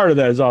part of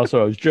that is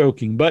also I was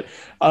joking, but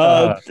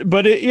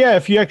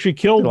if you actually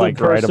killed like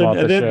the write 'em person off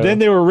the and show. then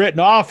they were written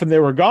off and they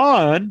were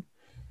gone.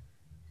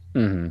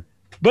 Mm-hmm.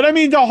 But I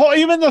mean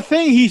even the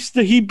thing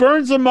he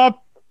burns him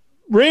up.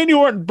 Randy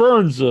Orton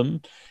burns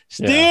him.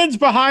 Stands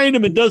behind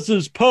him and does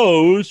his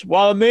pose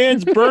while a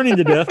man's burning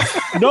to death.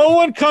 No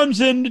one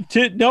comes in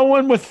no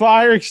one with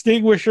fire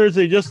extinguishers.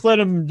 They just let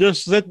him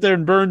just sit there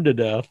and burn to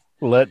death.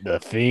 let the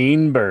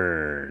fiend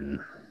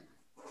burn.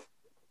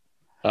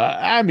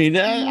 I mean,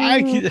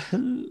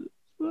 come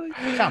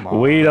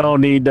on. We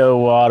don't need no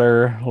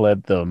water.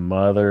 Let the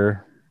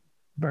mother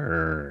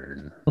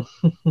burn.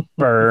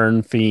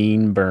 Burn,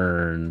 fiend,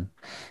 burn.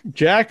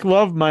 Jack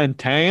Love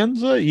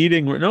Matanza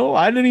eating. No,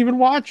 I didn't even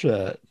watch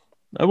that.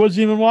 I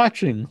wasn't even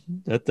watching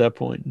at that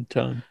point in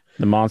time.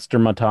 The Monster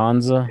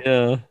Matanza.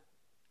 Yeah.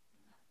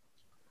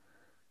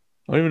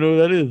 I don't even know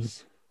who that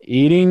is.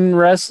 Eating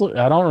wrestler.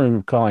 I don't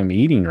remember calling him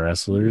eating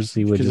wrestlers.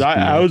 He would Because just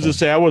I was just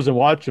saying I wasn't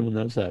watching when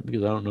that was happening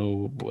because I don't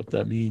know what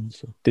that means.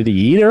 So. Did he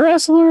eat a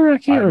wrestler? I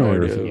can't I have no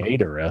remember if idea. he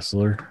ate a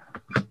wrestler.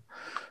 I'm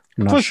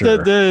not Plus,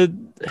 sure.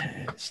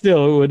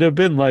 still, it would have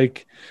been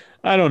like,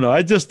 I don't know.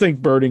 I just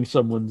think burning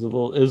someone's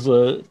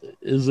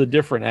is a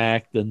different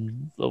act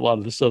than a lot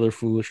of this other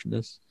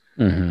foolishness.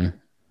 Mm-hmm.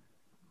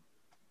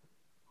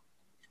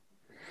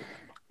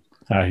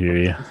 I hear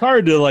you. It's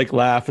hard to like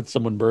laugh at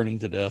someone burning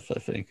to death. I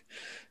think.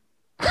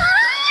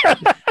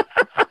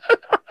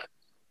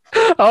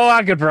 Oh,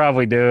 I could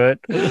probably do it.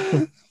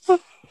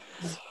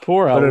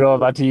 Poor Put it Al. on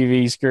my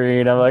TV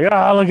screen. I'm like,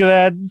 oh, look at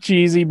that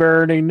cheesy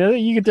burning.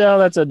 You can tell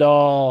that's a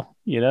doll,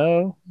 you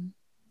know?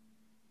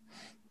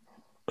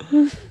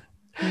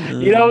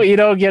 You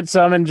don't get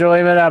some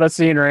enjoyment out of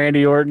seeing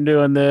Randy Orton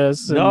doing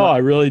this. and- No, I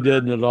really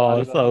didn't at all.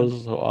 I thought it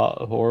was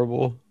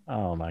horrible.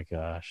 Oh my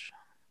gosh.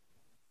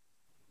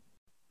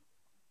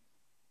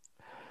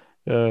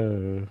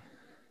 All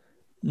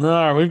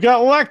right, we've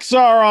got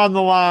Lexar on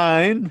the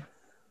line.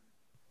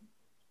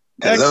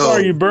 Hello.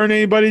 Lexar, you burn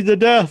anybody to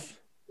death?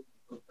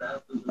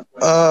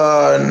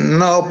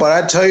 No, but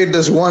I tell you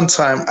this one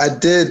time, I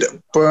did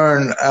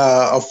burn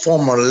a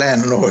former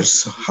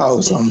landlord's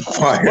house on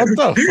fire. What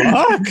the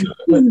fuck?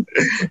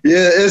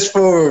 Yeah, it's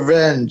for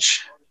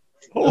revenge.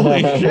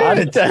 Holy I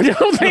shit!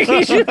 don't think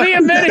he should be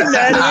admitting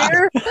that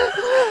here.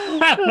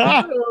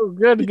 Oh,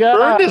 good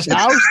God. Burned his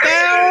house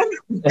down?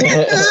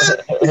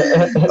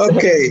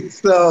 Okay,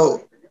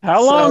 so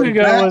How long So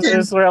ago back was in-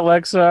 this,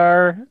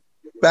 Lexar?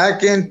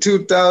 back in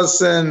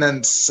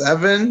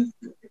 2007,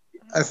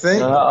 I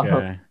think,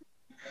 Okay.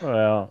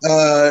 Well,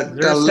 the is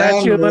there a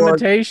statute of landlord,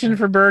 limitation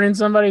for burning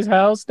somebody's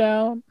house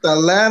down? the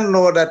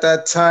landlord at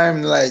that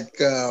time, like,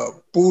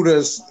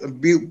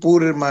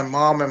 booted my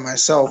mom and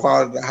myself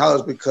out of the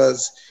house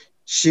because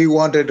she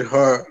wanted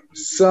her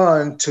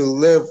son to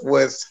live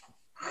with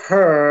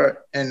her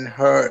in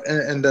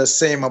the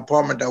same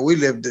apartment that we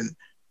lived in,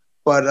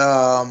 but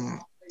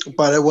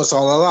it was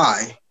all a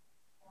lie.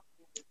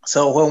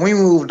 So when we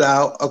moved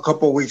out a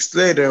couple weeks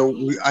later,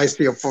 I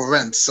see a for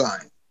rent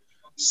sign.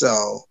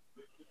 So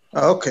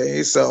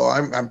okay, so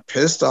I'm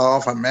pissed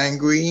off, I'm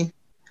angry.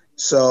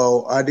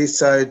 So I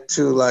decided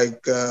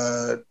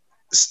to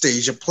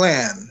stage a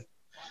plan.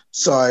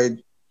 So I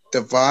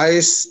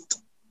devised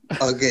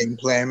a game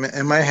plan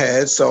in my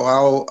head. So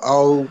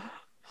I'll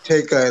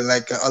take a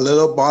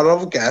little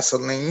bottle of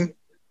gasoline.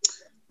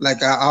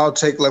 I'll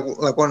take like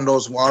one of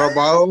those water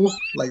bottles,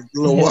 like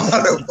little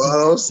water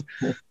bottles.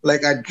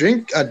 Like I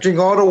drink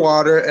all the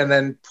water and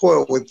then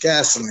pour it with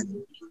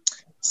gasoline.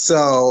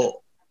 So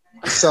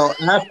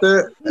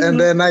after, and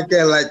then I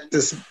get like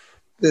this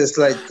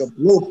like a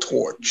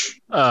blowtorch.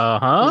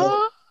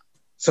 Uh-huh.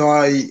 So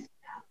I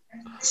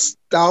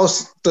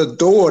douse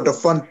the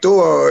front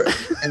door,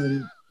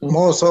 and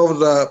most of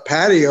the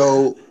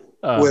patio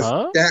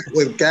Uh-huh.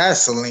 with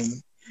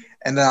gasoline,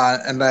 and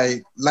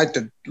I light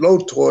the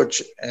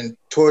blowtorch and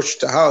torch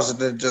the house, and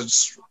then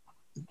just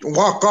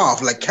walk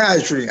off like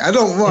casually. I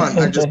don't run.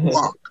 I just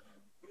walk.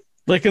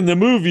 Like in the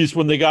movies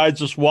when the guy's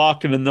just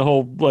walking and the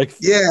whole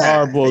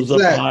car blows up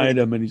behind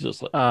him, and he's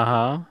just like,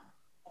 I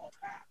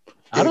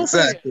don't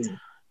think.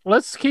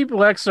 Let's keep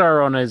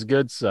Lexar on his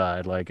good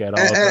side, like at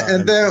all times.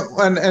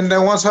 And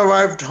then once I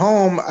arrived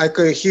home, I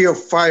could hear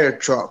fire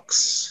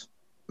trucks,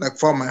 like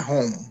from my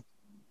home.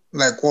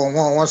 Like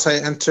once I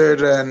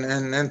entered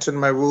and entered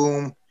my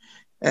room,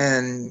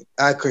 and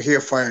I could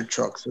hear fire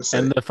trucks.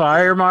 And the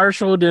fire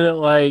marshal didn't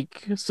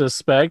like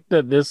suspect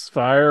that this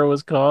fire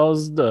was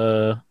caused,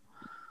 because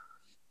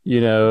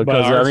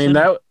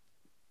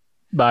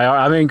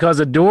because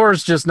a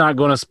door's just not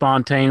going to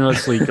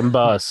spontaneously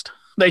combust.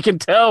 They can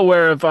tell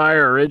where a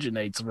fire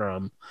originates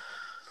from.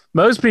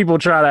 Most people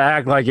try to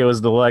act like it was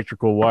the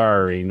electrical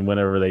wiring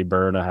whenever they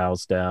burn a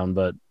house down,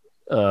 but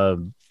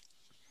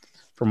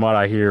from what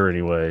I hear,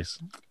 anyways,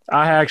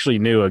 I actually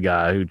knew a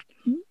guy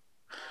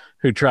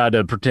who tried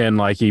to pretend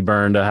like he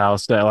burned a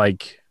house down,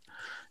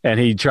 and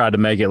he tried to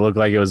make it look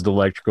like it was the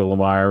electrical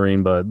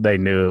wiring, but they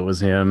knew it was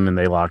him and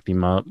they locked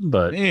him up.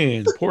 But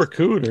man, poor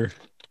Cooter.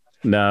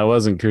 No, it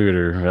wasn't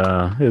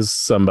Cooter. It was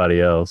somebody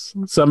else.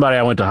 Somebody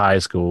I went to high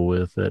school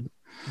with.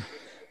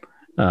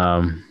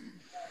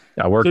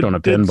 I worked on a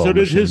pinball. So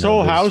did his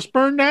whole house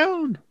burn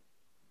down?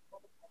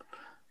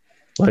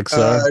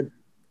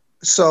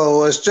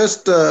 So it's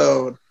just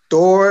the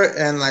door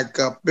and like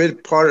a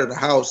big part of the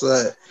house.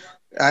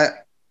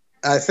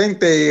 I think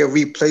they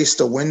replaced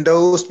the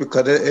windows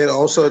because it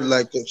also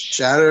like it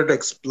shattered,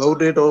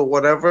 exploded, or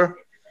whatever.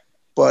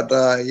 But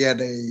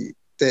it's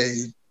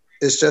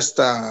just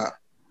a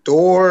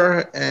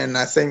door and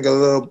I think a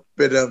little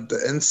bit of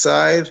the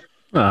inside.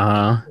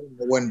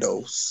 The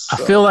windows.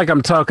 So. I feel like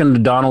I'm talking to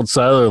Donald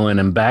Sutherland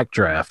in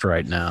Backdraft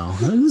right now.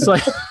 It's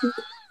like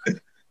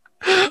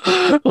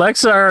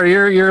Lexar,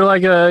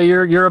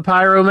 you're a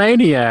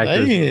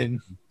pyromaniac.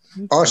 Man,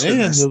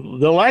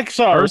 the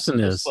Lexar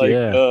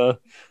arsonist,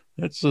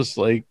 that's just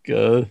like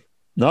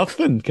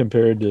nothing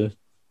compared to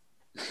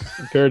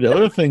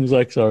other things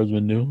Lexar's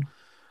been doing.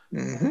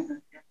 Mm-hmm.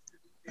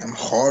 I'm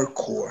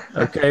hardcore.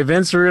 Okay,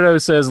 Vince Rudo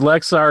says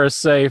Lexar is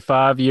safe.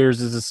 5 years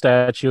is a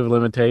statute of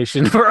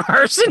limitation for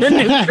arson in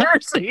New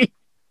Jersey.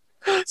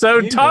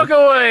 So talk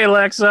away,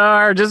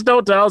 Lexar. Just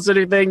don't tell us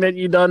anything that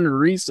you've done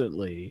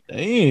recently.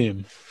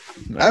 Damn.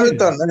 I haven't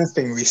done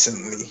anything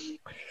recently.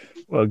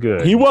 Well,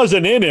 good. He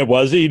wasn't in it,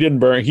 was he? He didn't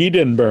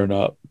burn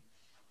up.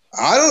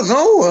 I don't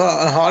know.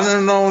 I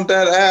don't know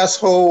that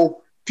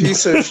asshole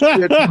piece of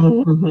shit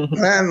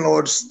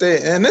landlord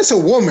stay, and it's a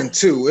woman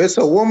too. It's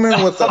a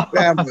woman with a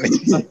family.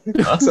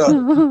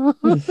 So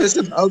it's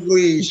an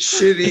ugly,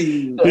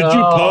 shitty. Did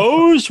you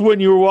pose when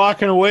you were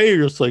walking away?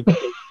 You're just like,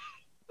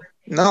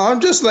 no, I'm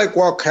just like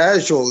walk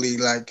casually,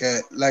 like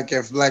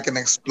if like an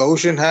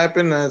explosion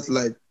happened, it's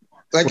like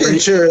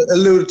Insure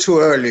alluded to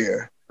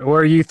earlier.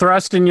 Were you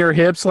thrusting your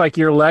hips like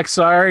you're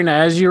Lexaring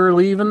as you were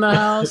leaving the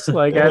house,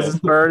 like as it's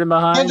burning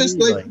behind you?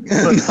 Put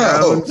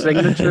your own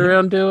signature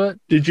into it.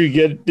 Did you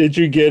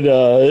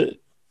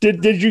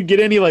get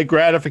any like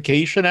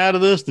gratification out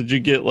of this? Did you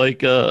get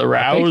like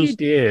aroused? I think he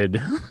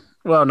did.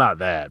 Well, not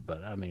that,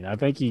 but I mean, I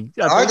got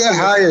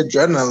high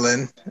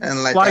adrenaline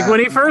and like when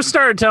he first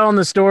started telling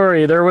the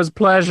story, there was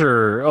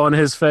pleasure on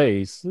his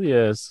face.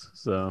 Yes,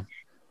 so.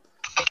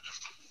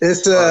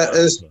 It's a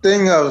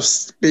thing of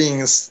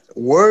being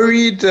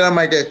worried that I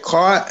might get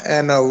caught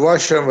and a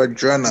rush of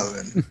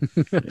adrenaline.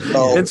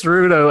 So, Vince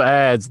Rudo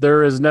adds,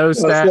 there is no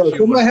statute.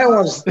 So my head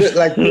was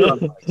like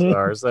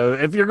so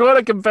if you're going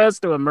to confess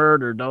to a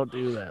murder, don't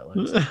do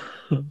that.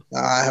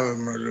 I haven't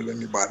murdered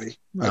anybody.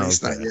 At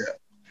least not yet.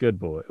 Good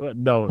boy.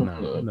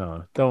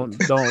 No. Don't.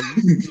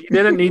 You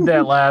didn't need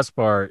that last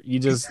part.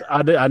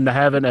 I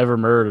haven't ever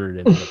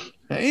murdered anybody.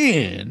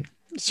 Man.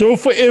 So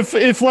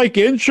if like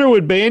Intro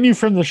would ban you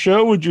from the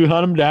show, would you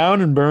hunt him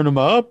down and burn him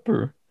up?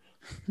 Or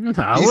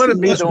I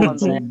wouldn't be the one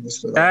saying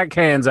Jack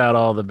hands out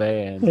all the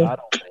bans. I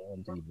don't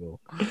ban people.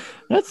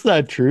 That's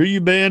not true.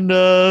 You banned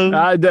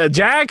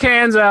Jack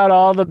hands out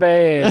all the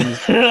bans.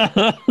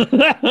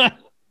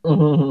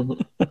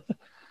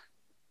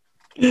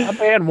 I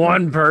banned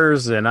one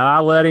person.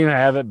 I let him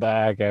have it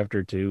back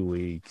after 2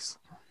 weeks.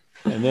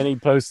 And then he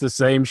posts the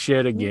same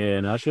shit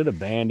again. I should have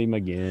banned him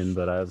again,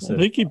 but I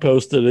think he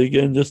posted it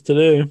again just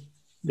today.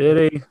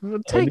 Did he?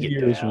 Well, take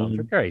it down,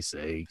 for Christ's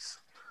sakes.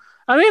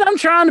 I mean, I'm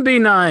trying to be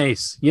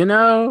nice,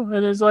 And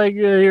it's like,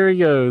 here he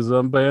goes.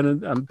 I'm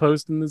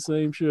posting the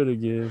same shit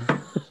again.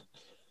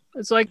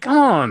 It's like, come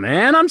on,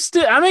 man.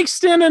 I'm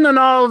extending an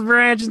olive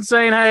branch and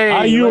saying,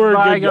 hey, you were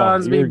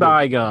bygones be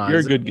bygones.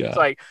 You're a good guy. It's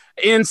like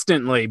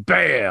instantly,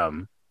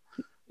 bam.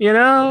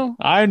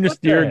 I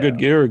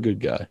understand. You're a good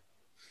guy.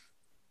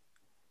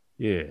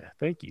 Yeah,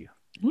 thank you.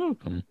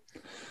 Welcome.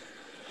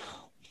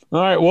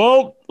 All right,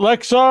 well,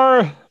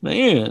 Lexar,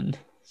 man,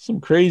 some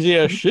crazy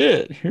ass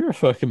shit. You're a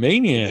fucking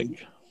maniac,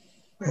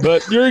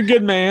 but you're a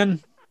good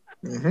man.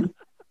 Mm-hmm.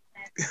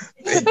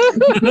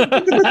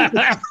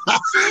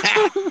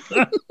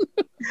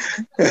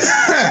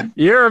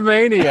 You're a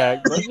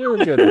maniac, but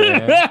you're a good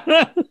man.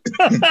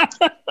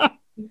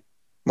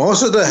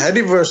 Most of the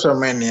Headyverse are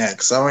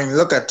maniacs. I mean,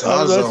 look at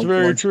Tazo. That's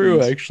very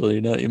true,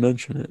 actually, now that you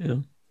mention it. Yeah.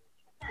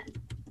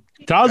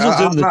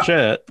 Tazo's in the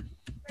chat.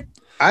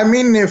 I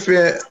mean,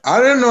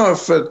 I don't know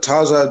if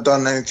Tazo had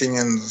done anything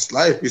in his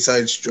life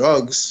besides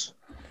drugs.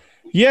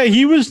 Yeah,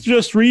 he was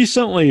just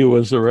recently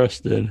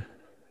arrested.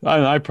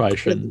 I probably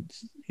shouldn't.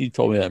 He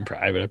told me that in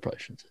private. I probably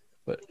shouldn't say that,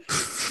 but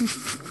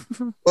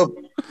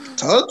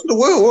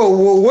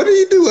Well, what did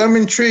he do? I'm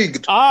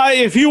intrigued.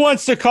 if he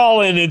wants to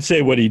call in and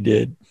say what he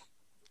did.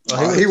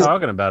 Well, he was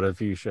talking about it a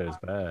few shows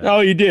back.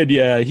 Oh, he did.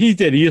 Yeah, he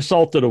did. He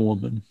assaulted a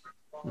woman.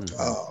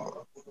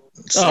 Oh,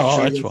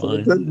 that's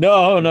fine.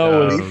 No,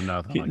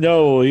 nothing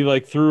no. He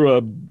like threw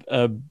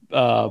a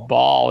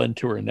ball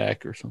into her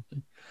neck or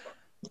something.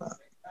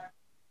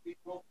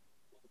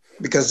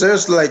 Because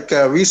there's like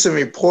recent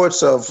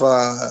reports of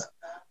a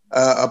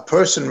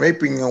person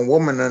raping a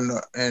woman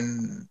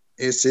in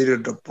it's either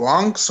the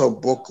Bronx or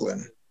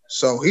Brooklyn.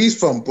 So he's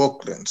from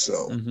Brooklyn.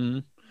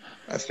 So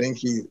I think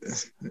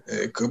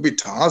it could be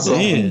Tazo.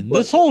 Man,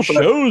 this whole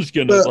show's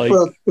gonna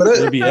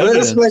be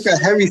it's like a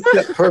heavy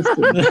set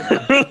person.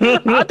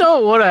 I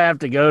don't want to have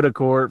to go to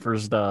court for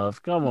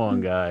stuff. Come on,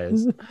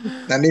 guys.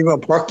 Not even a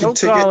parking Don't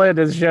ticket. call in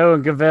this show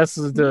and confess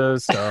to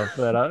stuff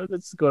that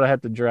it's going to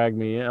have to drag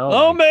me in.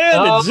 Oh man,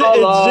 it's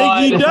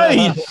Ziggy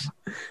Dice.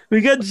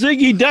 We got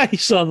Ziggy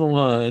Dice on the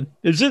line.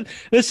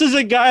 This is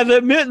a guy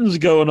that Mitten's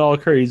going all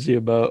crazy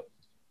about.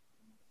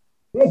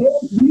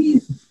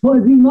 It's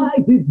fuzzy mice,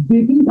 it's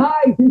Biggie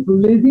Pies, it's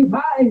Lizzie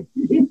Pies,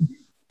 it's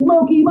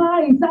Smoky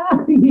Mice.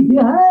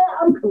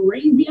 I'm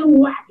crazy and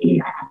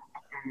wacky.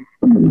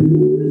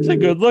 It's a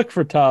good look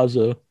for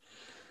Tazo.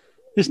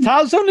 Is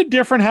Tazo in a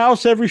different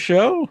house every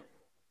show?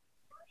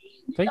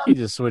 I think he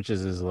just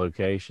switches his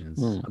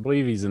locations. I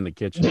believe he's in the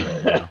kitchen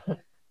right now.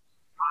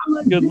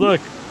 Good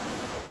look.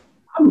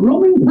 I'm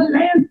Roman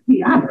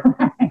Polanski.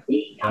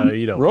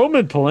 You don't.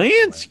 Roman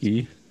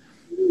Polanski?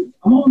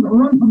 I'm on the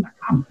run from the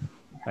cops.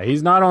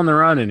 He's not on the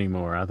run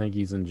anymore. I think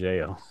he's in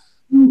jail.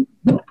 I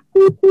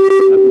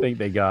think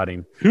they got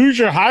him.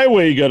 Hoosier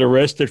Highway got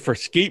arrested for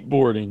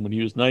skateboarding when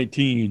he was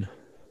 19.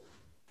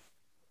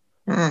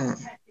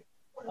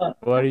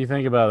 What do you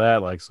think about that,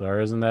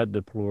 Lexar? Isn't that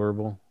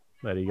deplorable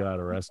that he got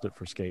arrested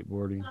for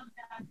skateboarding?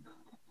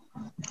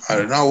 I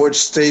don't know which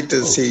state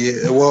is he.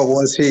 What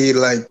was he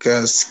like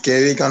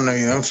skating under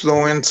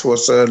influence?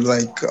 Was there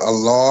like a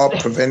law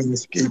preventing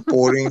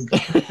skateboarding?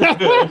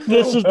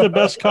 This is the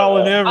best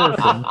calling ever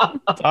from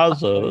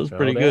Tazo. It was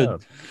pretty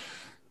good.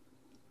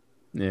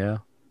 Yeah.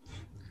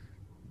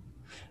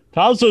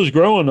 Tazo's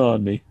growing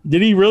on me.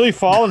 Did he really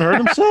fall and hurt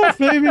himself,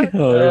 maybe?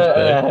 Oh,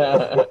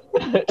 there's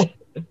Beck.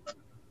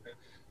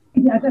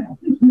 I'm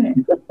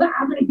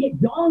gonna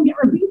get John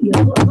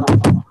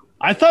Garabedian.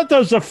 I thought that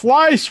was a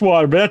fly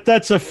swatter, but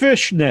that's a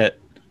fish net.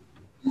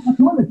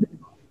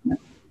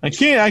 I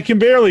can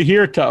barely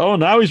hear Oh,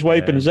 now he's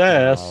wiping his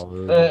ass.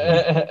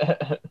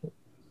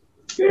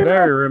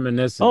 Very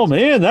reminiscent. Oh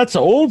man, that's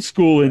old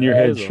school in your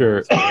head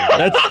shirt.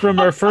 That's from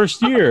our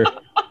first year.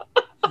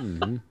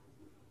 Have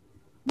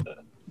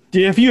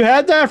you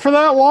had that for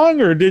that long,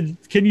 or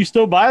can you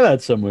still buy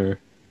that somewhere?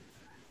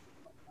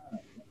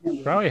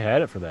 Probably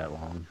had it for that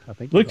long. I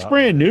think looks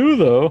brand new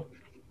though.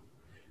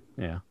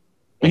 Yeah.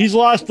 He's a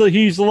lot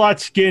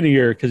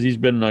skinnier because he's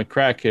been a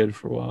crackhead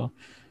for a while.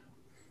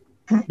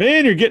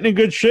 Man, you're getting in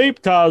good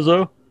shape,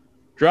 Tazo.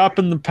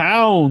 Dropping the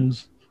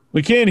pounds.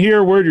 We can't hear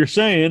a word you're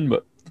saying,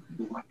 but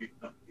I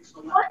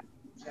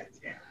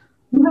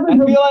feel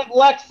like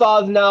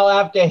Lexaw's now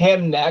after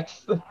him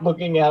next.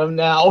 Looking at him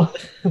now.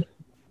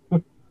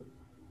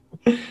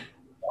 The I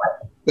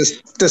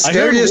heard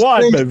scariest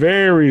what, thing, but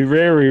very,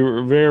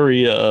 very,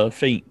 very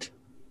faint.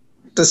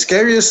 the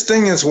scariest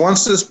thing is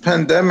once this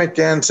pandemic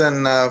ends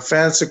and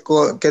fans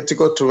get to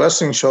go to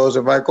wrestling shows.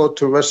 If I go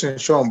to a wrestling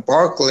show in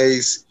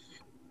Barclays,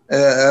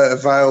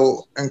 if I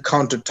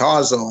encounter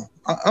Tazo,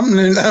 I'm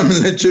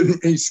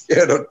legitimately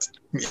scared of.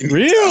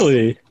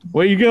 Really?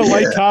 Well, you gonna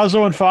light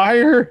Tazo on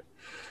fire?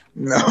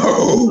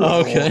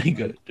 No. Okay,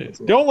 good.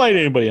 Don't light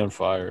anybody on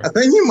fire. I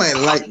think he might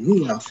light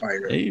me on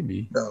fire.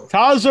 Maybe. No.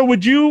 Tazo,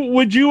 would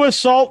you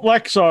assault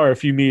Lexar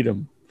if you meet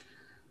him?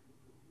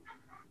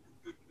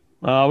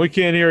 We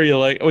can't hear you.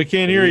 We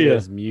can't hear you.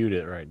 He's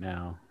muted right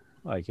now.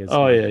 He's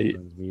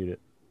muted.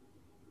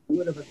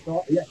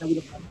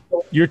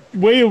 You're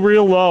way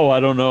real low. I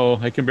don't know.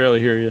 I can barely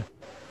hear you.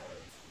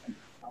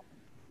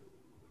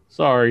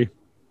 Sorry.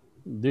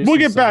 We'll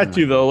get back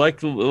to you though.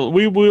 Like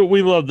we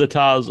love the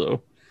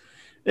Tazo.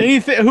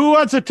 Anything? Who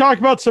wants to talk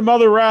about some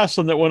other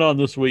wrestling that went on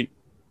this week?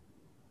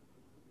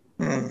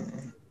 Well,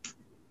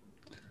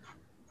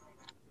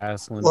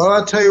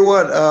 I'll tell you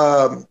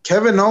what.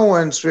 Kevin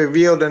Owens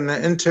revealed in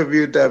an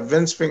interview that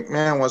Vince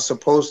McMahon was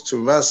supposed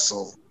to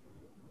wrestle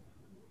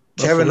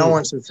Kevin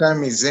Owens and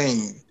Sami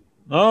Zayn.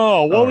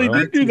 Oh, well, he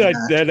did do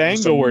that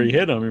angle where he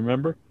hit him.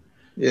 Remember?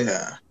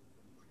 Yeah.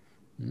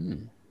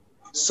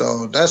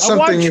 So that's I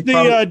something you watched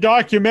the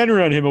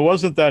documentary on him. It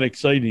wasn't that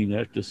exciting, I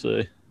have to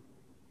say.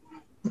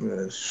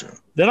 That's true.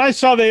 Then I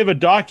saw they have a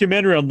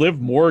documentary on Liv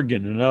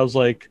Morgan, and I was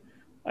like,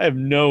 I have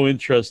no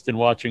interest in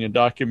watching a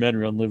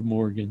documentary on Liv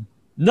Morgan.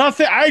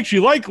 Nothing. I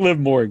actually like Liv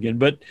Morgan,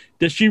 but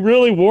does she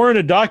really warrant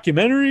a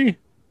documentary?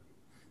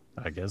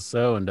 I guess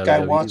so. And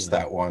I watched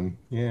that one.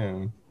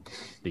 Yeah.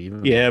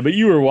 Steven. Yeah, but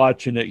you were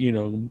watching it, you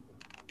know.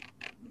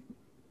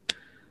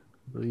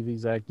 Believe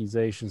these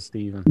accusations,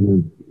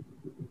 Steven.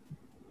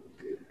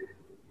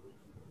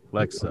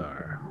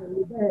 Lexar.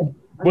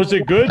 Was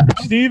it good,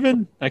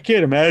 Steven? I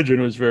can't imagine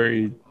it was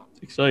very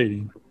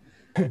exciting.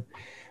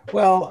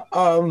 Well,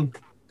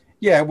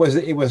 yeah, it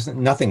was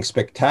nothing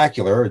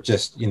spectacular.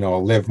 Just, you know,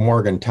 Liv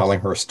Morgan telling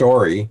her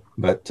story,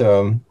 but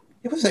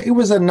it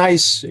was a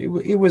nice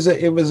nice.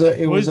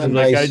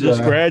 I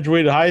just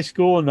graduated high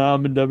school and now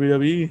I'm in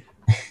WWE.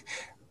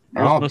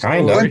 Oh,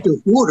 kind She of. went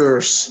to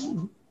Hooters.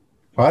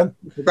 What?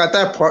 Forgot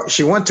that part.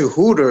 She went to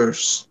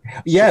Hooters.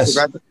 Yes.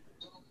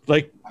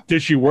 Like,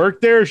 did she work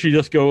there or she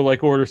just go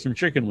like order some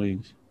chicken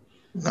wings?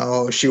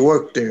 No, she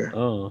worked there.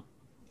 Oh.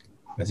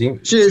 She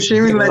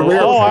mean like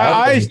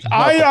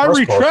I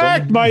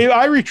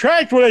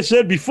retract what I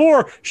said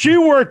before. She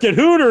worked at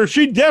Hooters.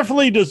 She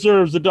definitely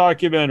deserves a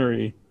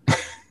documentary.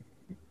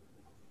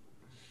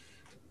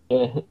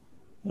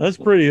 That's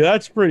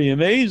pretty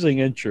amazing,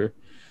 Incher.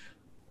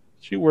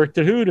 She worked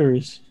at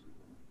Hooters.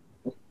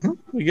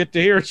 We get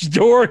to hear a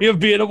story of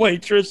being a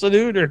waitress at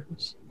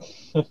Hooters.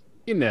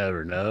 You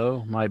never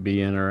know. Might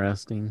be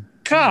interesting.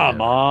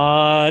 Come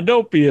on,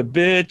 don't be a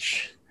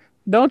bitch.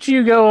 Don't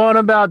you go on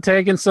about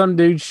taking some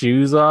dude's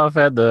shoes off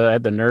at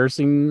the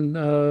nursing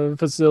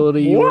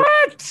facility?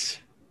 What?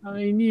 I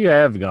mean, you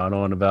have gone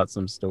on about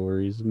some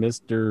stories,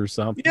 Mr.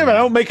 something. Yeah, but I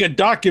don't make a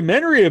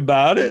documentary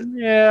about it.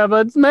 Yeah,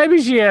 but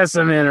maybe she has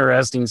some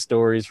interesting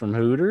stories from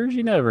Hooters.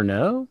 You never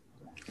know.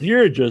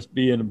 You're just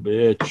being a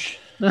bitch.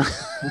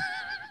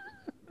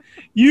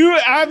 Do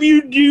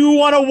you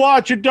want to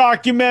watch a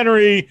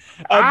documentary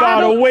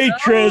about a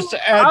waitress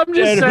at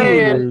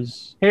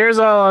Hooters? Here's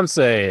all I'm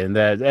saying: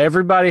 that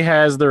everybody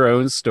has their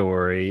own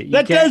story.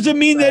 That doesn't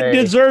mean that it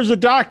deserves a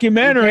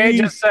documentary. You can't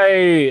just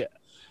say,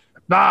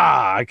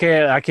 "Bah, I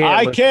can't." I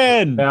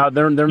can. Now,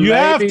 there you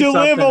have may be to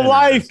live a something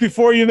life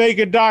before you make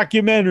a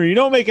documentary. You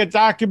don't make a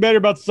documentary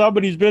about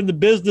somebody who's been in the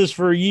business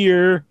for a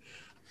year.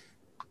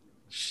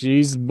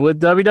 She's with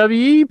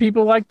WWE.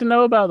 People like to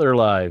know about their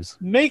lives.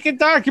 Make a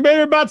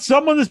documentary about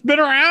someone that's been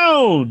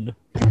around.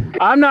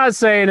 I'm not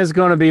saying it's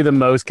going to be the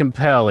most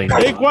compelling.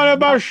 Make one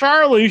about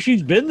Charlie.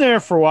 She's been there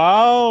for a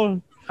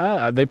while.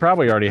 They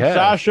probably already have.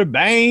 Sasha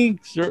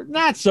Banks, or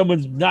not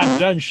someone's not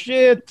done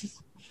shit. So,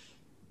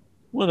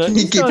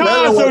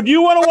 do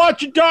you want to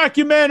watch a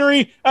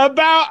documentary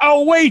about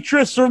a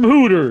waitress from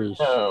Hooters?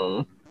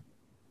 No.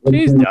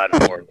 She's done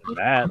more than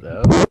that,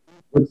 though.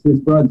 What's this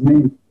broad's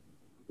name?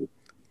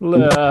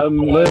 Liv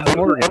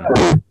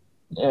Morgan.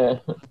 Yeah.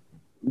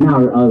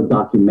 Now, a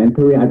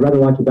documentary. I'd rather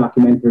watch a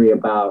documentary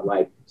about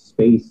like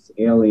space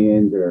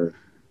aliens or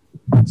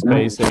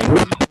Space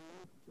aliens.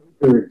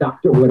 Or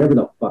Doctor, whatever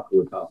the fuck we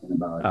were talking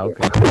about.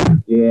 Okay.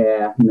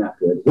 Yeah, not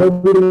good. What are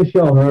we going to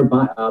show her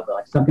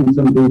like sucking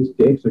some dude's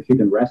dick so she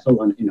can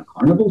wrestle in a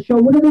carnival show?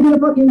 What are they going to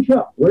fucking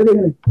show? What are they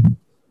going to?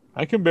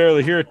 I can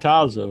barely hear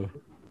Tazo.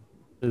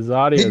 His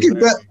audio.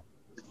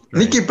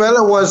 Nikki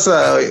Bella was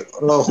a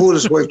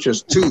Hooters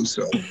waitress too.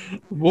 So.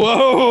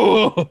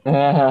 Whoa!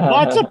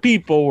 Lots of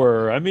people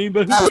were. I mean,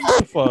 but who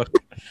gives a fuck?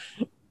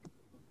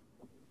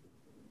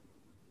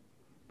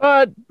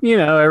 But, you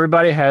know,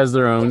 everybody has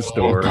their own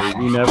story.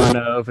 You never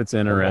know if it's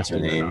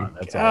interesting or not.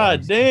 That's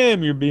God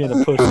damn, you're being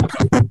a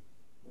pussy.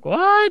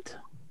 What?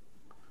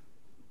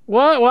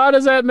 Why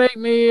does that make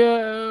me,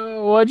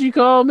 what'd you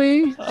call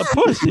me? A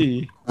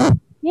pussy.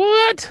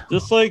 What?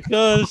 Just like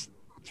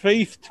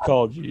Faith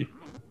called you.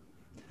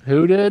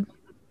 Who did?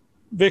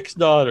 Vic's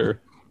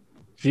daughter.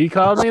 She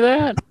called me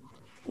that?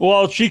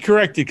 Well, she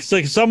corrected. Cause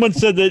like someone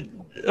said that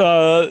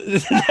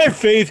that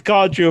Faith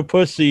called you a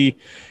pussy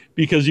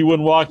because you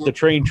wouldn't walk the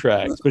train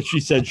tracks, but she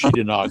said she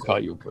did not call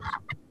you a pussy.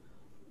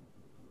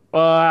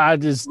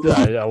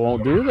 I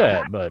won't do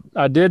that. But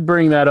I did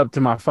bring that up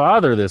to my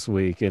father this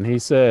week, and he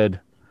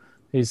said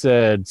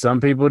some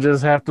people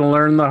just have to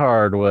learn the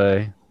hard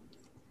way.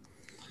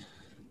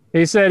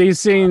 He said he's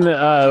seen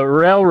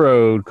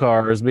railroad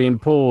cars being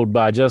pulled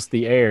by just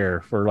the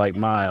air for like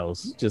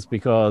miles, just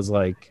because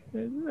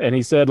and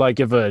he said like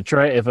if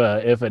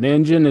an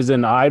engine is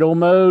in idle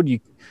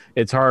mode,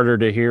 it's harder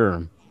to hear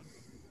them.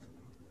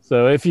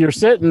 So if you're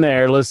sitting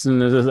there listening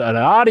to an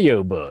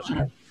audio book,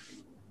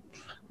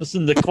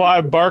 listen to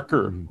Clive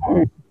Barker.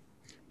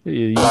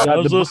 I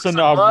was listening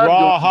to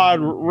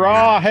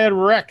Rawhead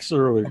Rex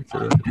earlier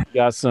today.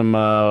 Got some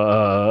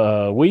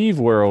Weave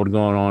World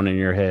going on in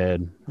your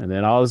head, and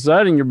then all of a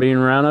sudden you're being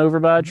run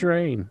over by a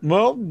train.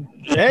 Well,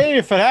 hey,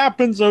 if it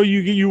happens,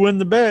 you win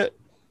the bet.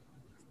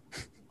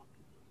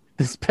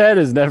 This bet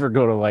is never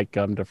going to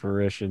come to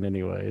fruition,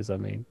 anyways. I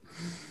mean,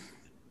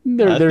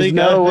 There's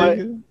no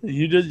way.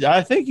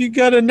 I think you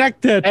got a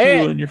neck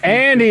tattoo on your face.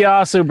 And he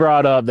also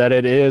brought up that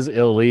it is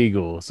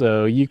illegal,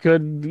 so you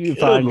could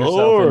find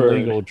yourself in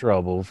legal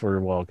trouble for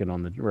walking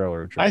on the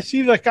railroad track.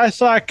 I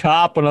saw a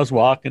cop when I was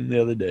walking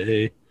the other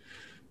day.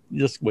 He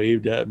just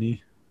waved at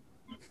me.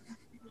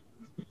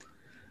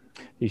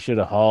 He should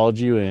have hauled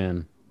you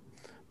in.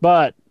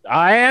 But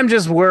I am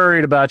just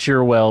worried about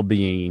your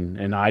well-being,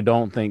 and I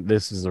don't think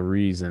this is a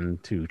reason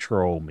to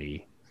troll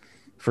me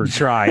for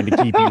trying to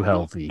keep you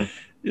healthy.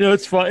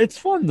 It's fun. It's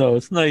fun though.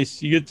 It's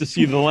nice. You get to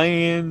see the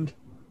land.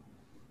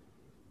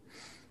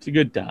 It's a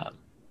good time.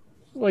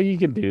 Well, you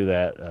can do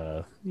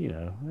that,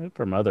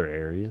 from other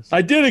areas.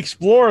 I did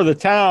explore the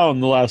town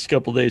the last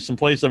couple of days, some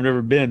place I've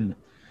never been.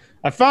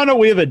 I found out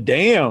we have a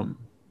dam.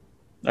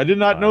 I did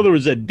not know there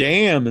was a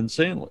dam in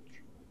Sandwich.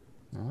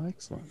 Oh,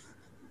 excellent.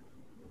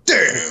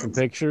 Damn. Some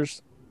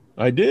pictures?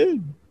 I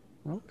did.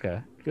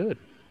 Okay, good.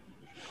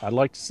 I'd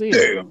like to see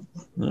it. All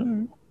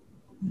right.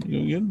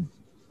 You get 'em.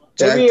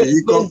 Maybe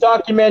a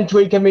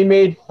documentary can be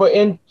made for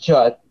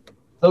Incha.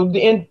 So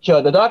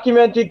the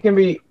documentary can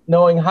be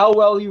knowing how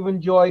well you've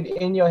enjoyed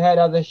In Your Head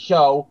as a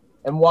show,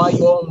 and why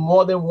you own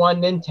more than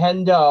one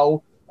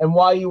Nintendo, and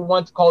why you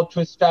once called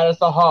Trish Stratus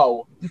a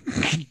hoe.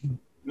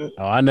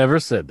 Oh, I never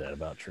said that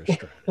about Trish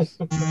Stratus.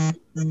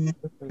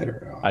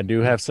 I do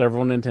have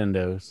several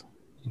Nintendos.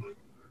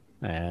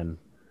 And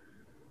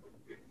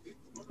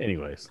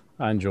anyways,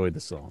 I enjoyed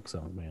the song,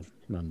 man,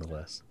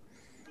 nonetheless.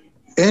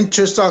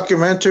 Interest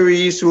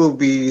documentaries will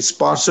be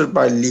sponsored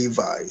by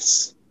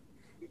Levi's.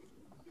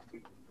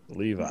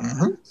 Levi.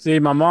 See,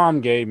 my mom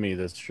gave me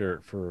this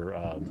shirt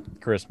for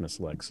Christmas,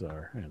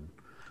 Lexar, and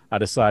I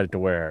decided to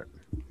wear it.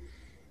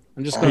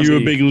 I'm just. Are you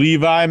a big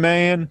Levi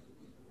man?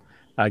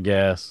 I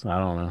guess. I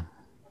don't know.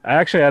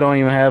 Actually, I don't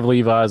even have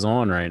Levi's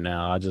on right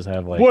now. I just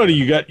have What do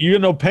you got? You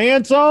got no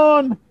pants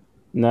on?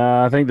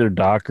 No, I think they're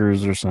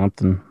Dockers or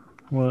something.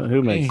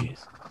 Who makes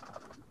these?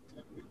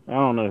 I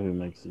don't know who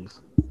makes these.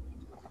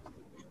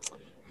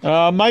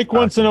 Mike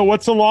wants to know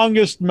what's the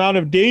longest amount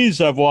of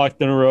days I've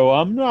walked in a row.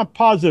 I'm not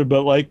positive,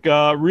 but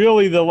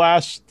really the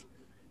last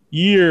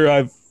year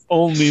I've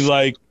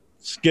only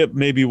skipped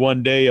maybe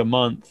one day a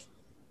month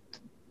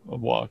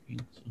of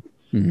walking.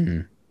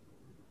 Mm-hmm.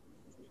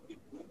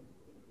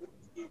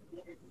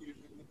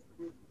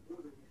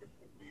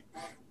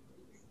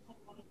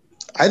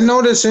 I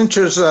noticed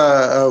Intra's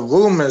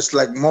room is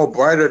more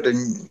brighter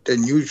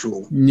than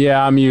usual.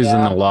 Yeah, I'm using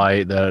the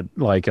light that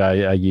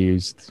I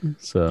used.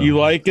 So do you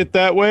like it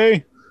that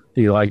way?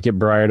 Do you like it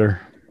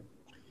brighter?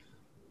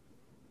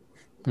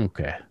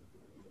 Okay.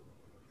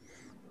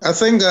 I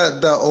think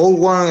the old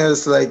one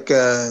is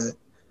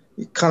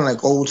kind of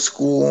like old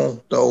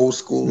school. The old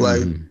school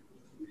Mm-hmm.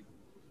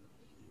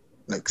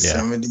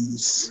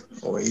 70s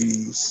or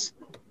 80s.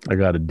 I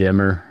got a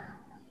dimmer.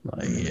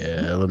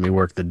 Let me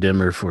work the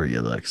dimmer for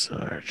you,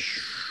 Lexar.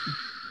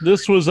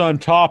 This was on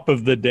top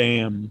of the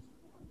dam.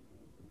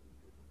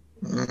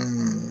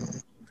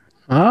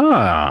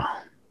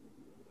 Ah.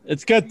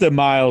 It's got the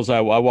miles. I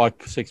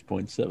walked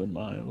 6.7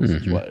 miles.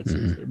 That's why it's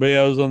there. But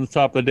yeah, I was on the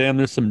top of the dam.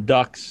 There's some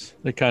ducks.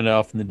 They're kind of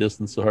off in the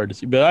distance, so hard to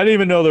see. But I didn't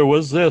even know there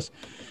was this.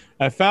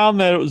 I found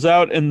that it was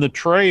out in the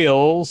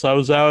trails. I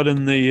was out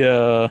in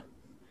the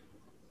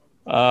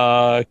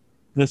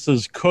this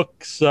is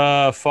Cook's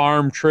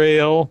Farm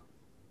Trail.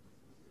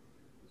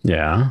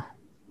 Yeah.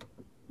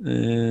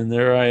 And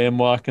there I am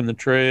walking the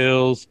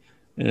trails.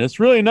 And it's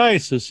really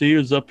nice to see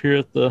who's up here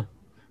up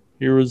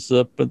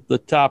at the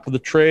top of the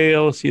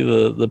trail. See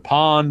the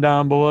pond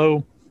down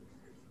below.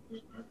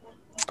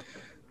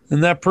 Isn't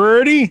that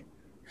pretty?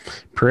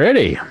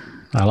 Pretty.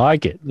 I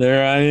like it.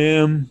 There I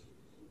am.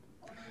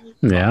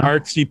 Yeah.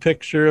 Artsy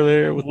picture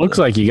there. Looks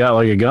like you got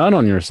a gun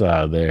on your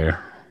side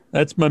there.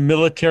 That's my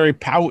military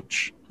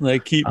pouch. I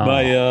keep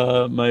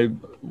my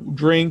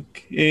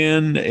drink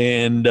in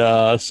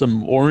and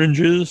some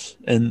oranges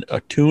and a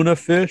tuna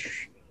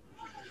fish.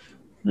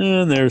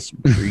 And there's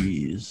some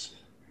trees.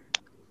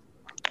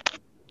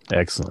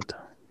 Excellent.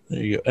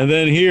 There you go. And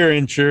then here,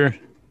 Incher,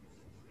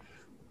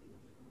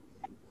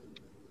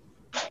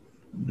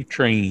 the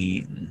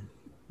train.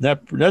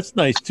 That's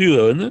nice too,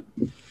 though, isn't it?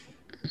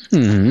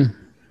 Mm-hmm.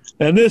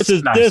 And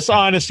this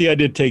honestly, I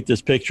did take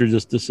this picture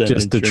just to send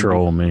just to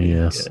troll me.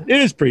 Yes, yeah.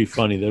 It is pretty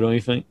funny, though, don't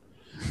you think?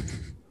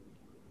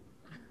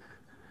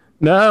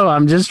 No,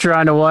 I'm just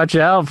trying to watch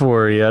out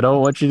for you. I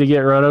don't want you to get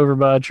run over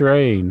by a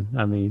train.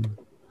 I mean,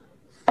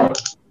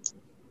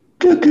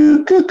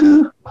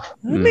 cuckoo.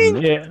 I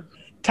mean, yeah.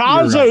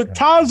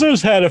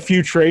 Tazo's had a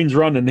few trains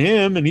running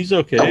him, and he's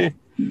okay.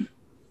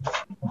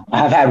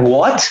 I've had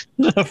what?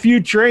 A few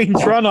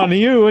trains run on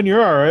you, and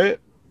you're all right.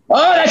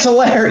 Oh, that's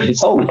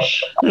hilarious! Holy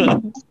shit!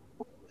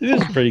 It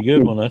is a pretty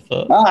good one, I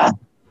thought. Ah,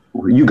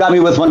 you got me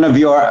with one of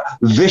your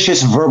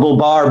vicious verbal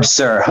barbs,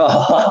 sir.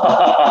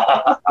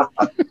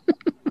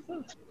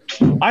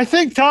 I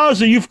think,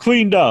 Taza, you've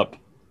cleaned up.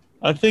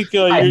 I think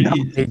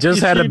he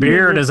just had a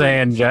beer in his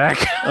hand, Jack.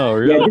 Oh,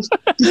 really?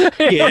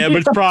 Yeah, but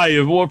it's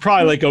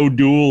probably like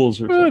O'Doul's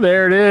or something. Oh,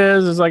 there it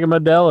is. It's like a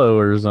Modelo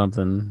or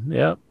something.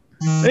 Yep.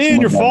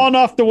 And you're falling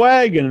off the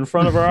wagon in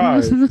front of our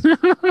eyes.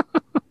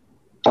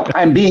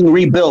 I'm being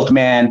rebuilt,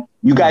 man.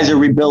 You guys are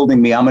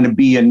rebuilding me. I'm going to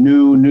be a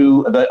new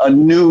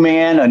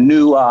man, a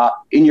new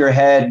in your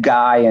head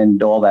guy,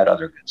 and all that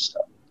other good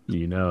stuff.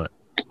 You know it,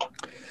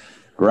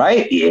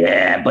 right?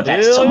 Yeah, but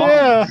that's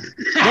tomorrow.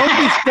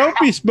 Yeah. Don't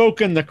be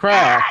smoking the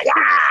crack.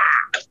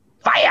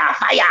 Fire!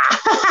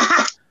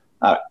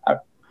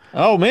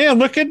 Oh man,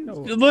 look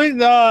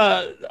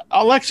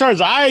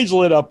Alexar's eyes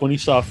lit up when he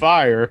saw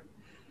fire.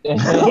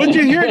 Did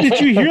you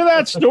hear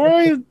that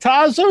story,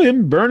 Tazo?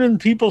 Him burning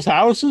people's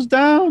houses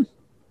down?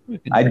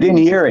 I didn't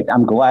hear it.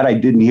 I'm glad I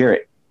didn't hear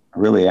it. I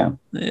really am.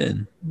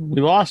 Man,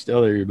 we lost it.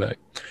 Oh, there you're back.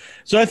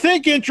 So I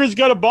think Intra's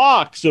got a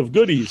box of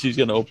goodies he's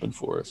going to open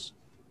for us.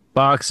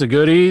 Box of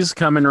goodies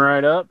coming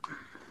right up.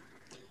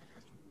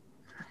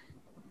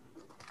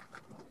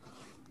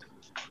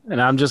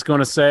 And I'm just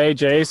going to say,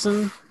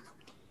 Jason,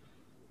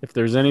 if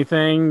there's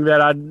anything that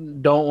I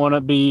don't want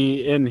to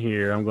be in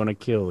here, I'm going to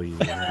kill you.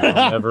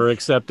 I'll never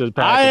accept a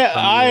package.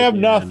 I have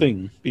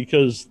nothing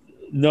because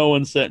no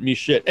one sent me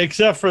shit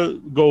except for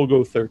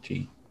Golgo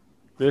 13.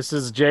 This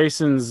is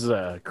Jason's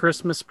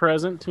Christmas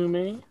present to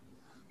me.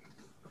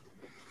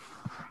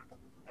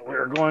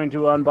 We're going to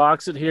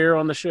unbox it here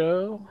on the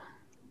show.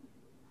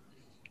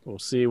 We'll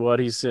see what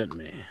he sent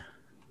me.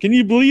 Can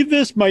you believe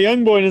this? My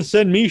young boy didn't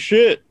send me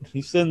shit.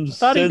 He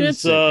sends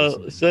Intra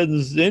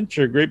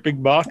a great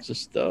big box of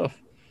stuff.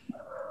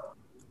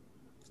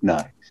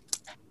 Nice.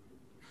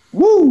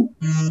 Woo!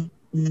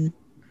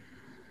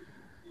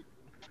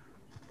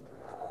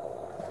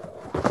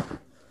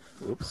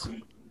 Oops.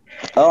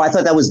 Oh, I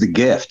thought that was the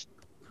gift.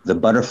 The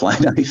butterfly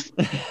knife.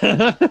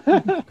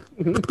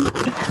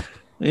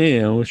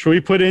 Yeah, well, should we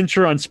put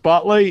Intra on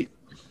Spotlight?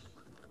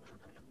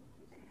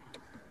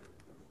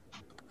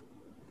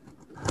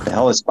 The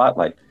hell is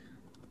Spotlight?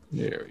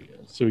 There we go.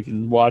 So we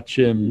can watch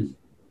him.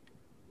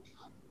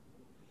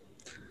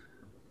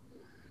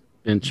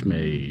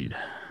 Benchmade.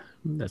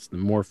 That's the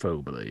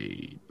Morpho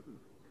Blade.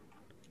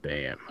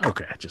 Bam.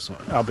 Okay,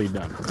 I'll be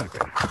done. Okay.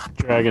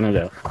 Dragging it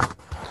out.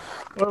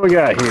 What do we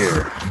got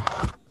here?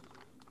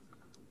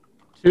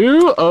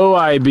 2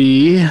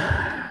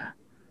 OIB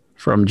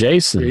from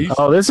Jason.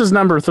 Oh, this is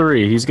number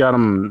 3. He's got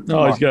them.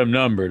 Oh, he's got them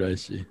numbered. I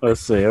see.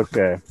 Let's see.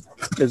 Okay.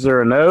 Is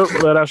there a note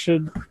that I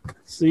should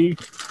see?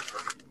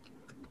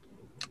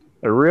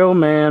 A real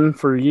man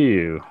for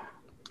you.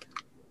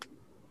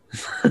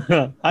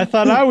 I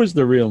thought I was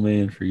the real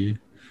man for you.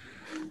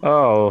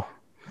 Oh,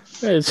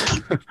 it's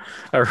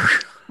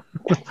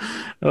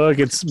look,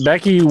 it's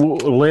Becky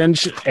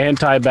Lynch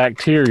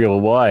antibacterial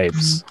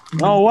wipes.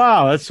 Oh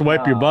wow, that's to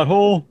wipe your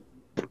butthole.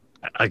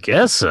 I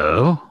guess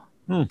so.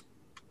 Or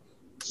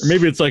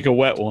maybe it's like a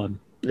wet one.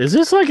 Is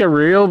this like a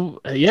real?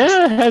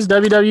 Yeah, it has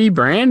WWE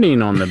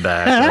branding on the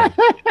back.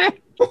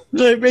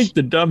 They make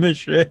the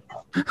dumbest shit.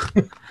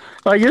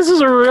 Like this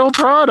is a real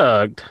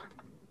product.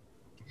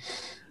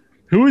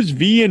 Who is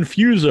V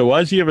Infuso?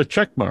 Why does he have a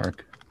check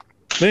mark?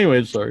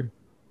 Anyway, sorry.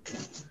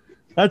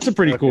 That's a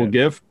pretty cool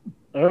gift.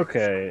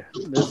 Okay,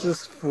 this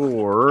is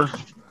for.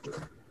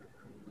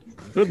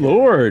 Good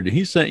Lord,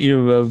 he sent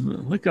you.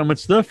 Look how much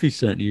stuff he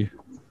sent you.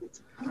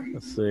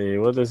 Let's see,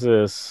 what is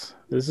this?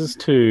 This is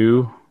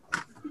 2.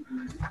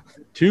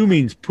 2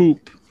 means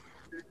poop.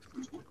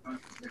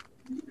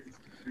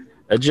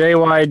 A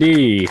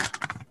JYD.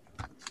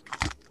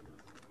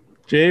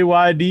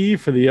 JYD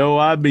for the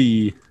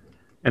OIB.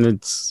 And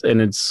it's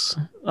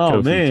oh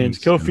Kofi man,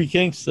 Kingston. It's Kofi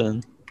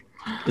Kingston.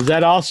 Is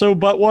that also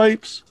butt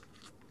wipes?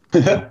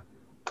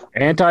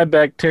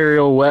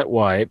 Antibacterial wet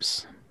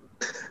wipes.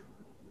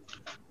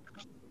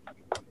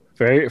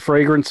 Very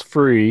fragrance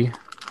free.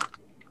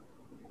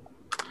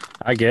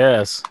 I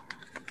guess.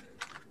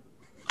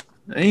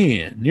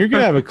 Man, you're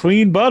gonna have a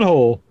clean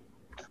butthole.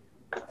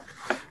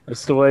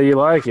 That's the way you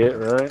like it,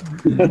 right?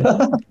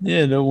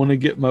 Yeah, don't want to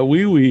get my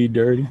wee wee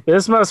dirty.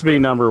 This must be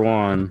number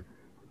 1.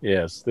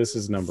 Yes, this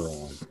is number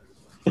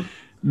 1.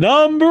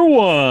 Number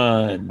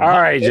 1. All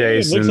right,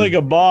 Jason. It looks like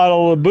a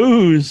bottle of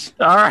booze.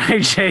 All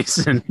right,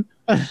 Jason.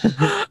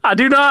 I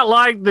do not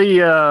like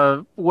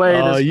the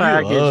way this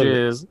package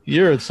is.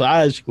 You're a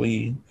size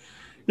queen.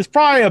 It's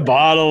probably a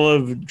bottle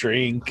of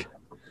drink.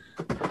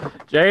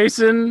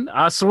 Jason,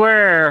 I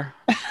swear,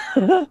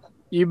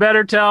 you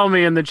better tell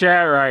me in the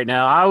chat right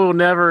now. I will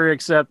never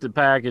accept a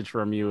package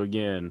from you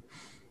again.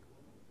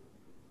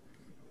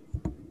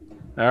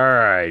 All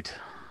right.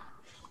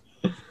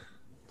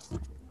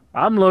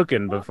 I'm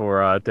looking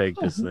before I take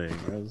this thing.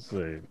 Let's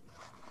see.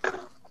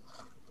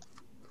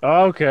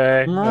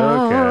 Okay.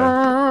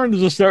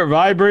 Does it start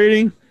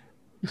vibrating?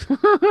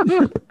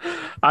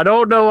 I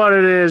don't know what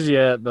it is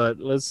yet, but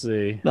let's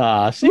see. See,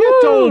 I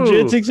told you.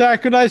 It's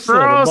exactly what I said.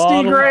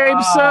 Frosty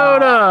grape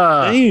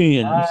soda.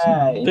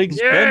 Man, big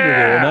spender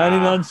there,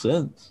 99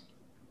 cents.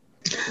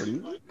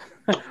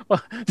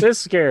 Well, this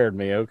scared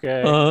me,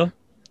 okay? Uh-huh.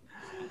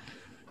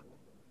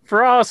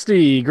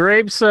 Frosty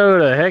grape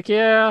soda. Heck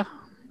yeah.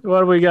 What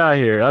do we got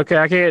here? Okay,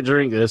 I can't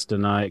drink this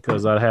tonight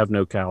because I have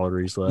no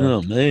calories left.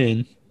 Oh,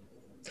 man.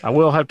 I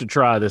will have to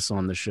try this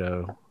on the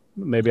show.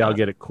 Maybe I'll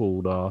get it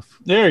cooled off.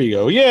 There you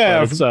go.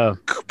 Yeah, But it's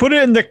put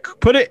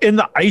it in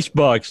the ice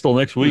box till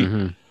next week.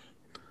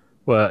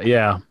 well,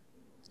 yeah.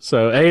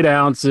 So 8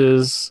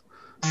 ounces,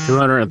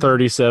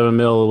 237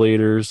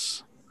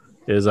 milliliters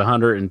is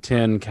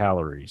 110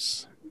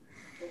 calories.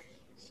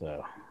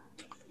 So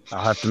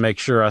I'll have to make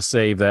sure I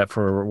save that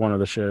for one of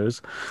the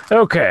shows.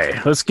 Okay,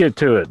 let's get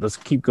to it. Let's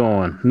keep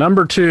going.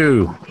 Number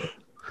 2.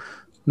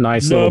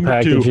 Nice little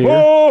package here.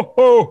 Ho,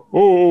 ho,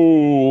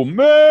 ho.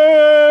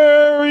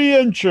 Mary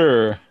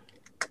Incher.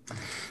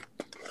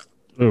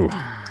 Ooh,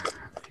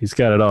 he's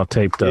got it all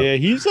taped up. Yeah,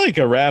 he's like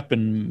a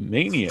rapping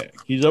maniac.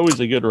 He's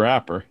always a good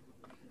rapper.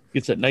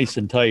 Gets it nice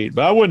and tight.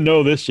 But I wouldn't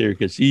know this year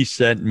because he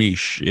sent me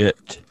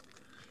shit.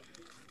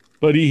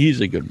 But he's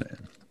a good man.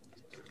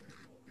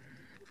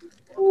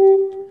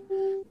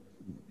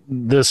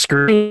 The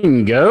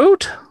Screaming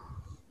Goat?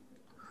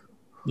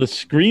 The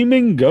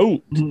Screaming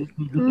Goat.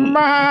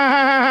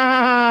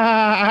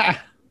 Bah!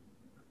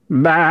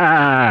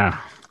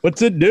 Bah!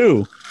 What's it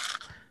do?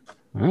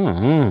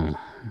 Oh.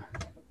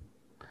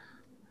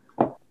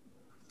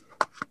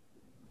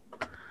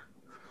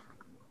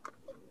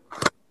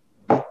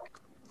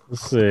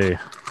 Let's see.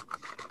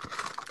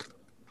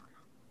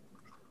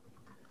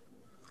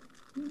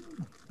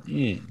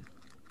 Yeah.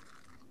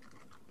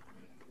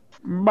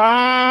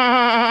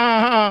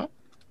 Bah!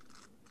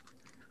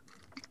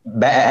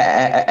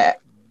 Bah.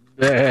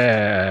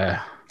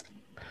 Yeah.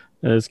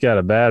 It's got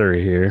a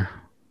battery here.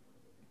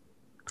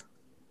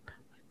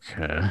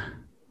 Okay.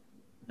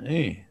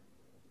 Hey.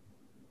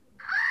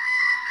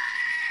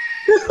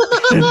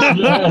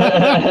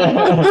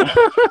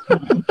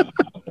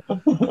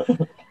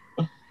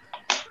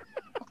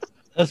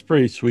 That's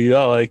pretty sweet.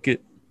 I like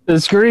it. The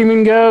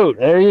Screaming Goat.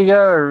 There you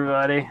go,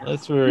 everybody.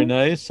 That's very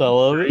nice. I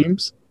love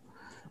it.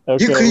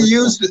 Okay.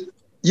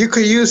 You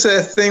could use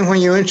that thing when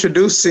you're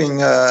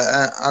introducing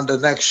on the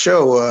next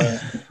show,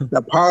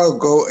 the power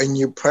goat, and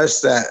you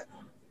press that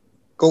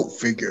goat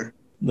figure.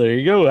 There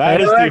you go. Hey,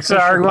 That is the Alexa,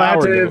 official I'm going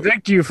power to goat.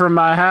 evict you from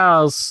my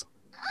house.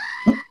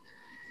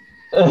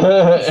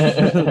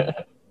 Then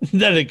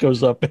it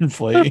goes up in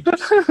flames.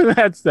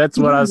 That's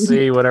what I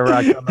see whenever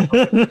I come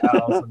to my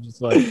house. I'm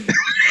just like,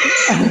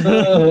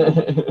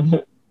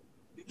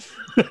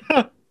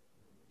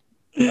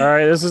 all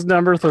right, this is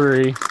number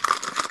 3.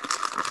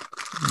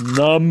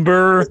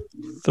 Number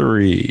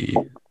 3.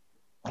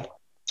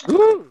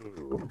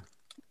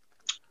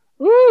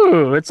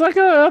 Ooh, it's like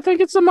I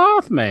think it's a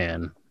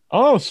Mothman.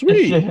 Oh,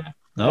 sweet. I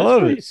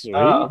love it. Sweet.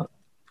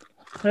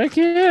 Heck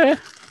yeah.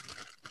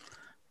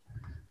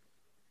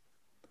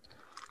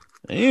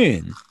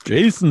 Man,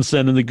 Jason's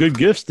sending the good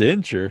gifts to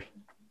Incher.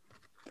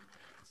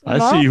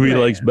 I see who he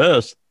likes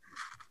best.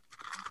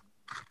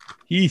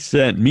 He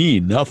sent me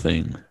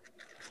nothing.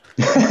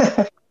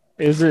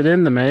 Is it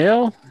in the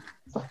mail?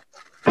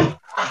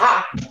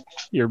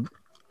 You're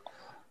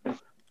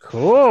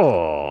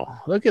cool.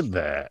 Look at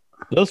that.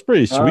 That's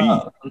pretty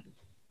sweet.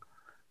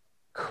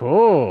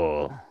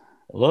 Cool.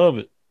 I love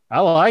it.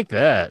 I like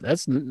that.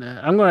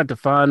 I'm gonna have to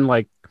find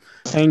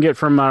hang it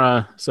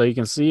from so you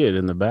can see it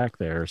in the back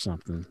there or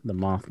something. The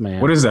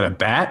Mothman. What is that? A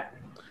bat?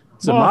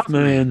 It's a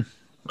Mothman.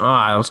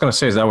 I was gonna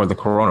say, is that where the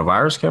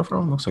coronavirus came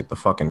from? Looks like the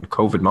fucking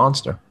COVID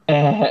monster.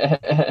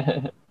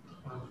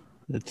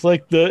 It's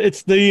like the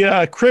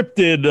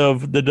cryptid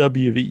of the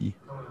WV.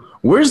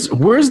 Where's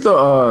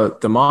the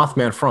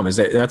Mothman from?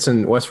 That's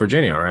in West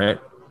Virginia, right?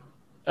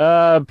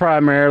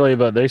 Primarily,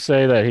 but they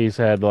say that he's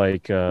had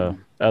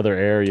other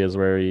areas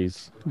where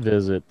he's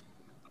visit.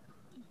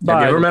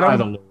 Have you ever met him? By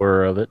the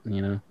lure of it,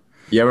 you know.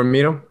 You ever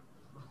meet him?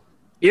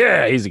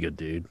 Yeah, he's a good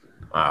dude.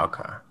 Oh,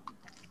 okay.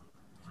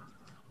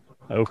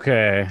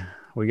 Okay,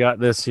 we got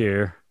this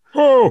here.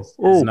 This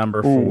is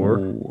number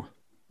 4.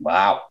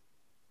 Wow.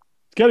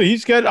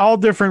 He's got all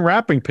different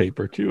wrapping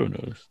paper too. I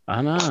noticed.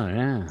 I know,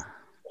 yeah.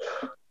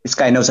 This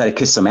guy knows how to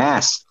kiss some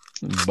ass.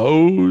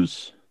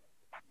 Bows.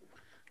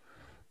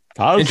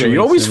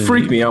 You always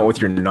freak me out with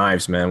your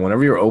knives, man.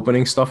 Whenever you're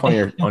opening stuff on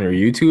your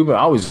YouTube, I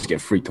always get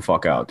freaked the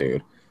fuck out,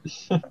 dude.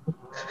 The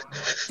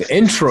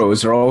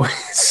intros are always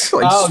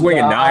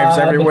swinging knives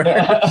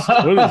everywhere.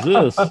 What is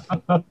this?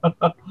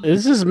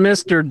 This is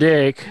Mr.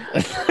 Dick.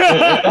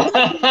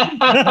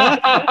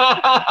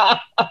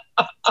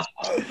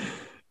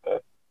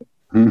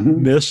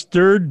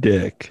 Mr.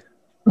 Dick.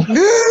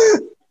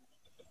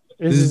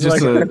 This is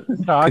just a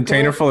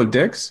container full of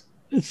dicks?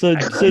 It says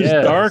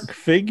dark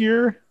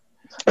figure.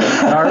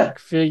 Dark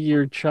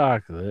figure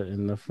chocolate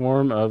in the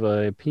form of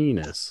a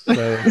penis. So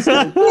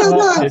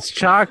it's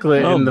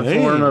chocolate in the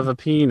form of a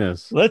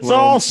penis. Let's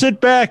all sit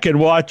back and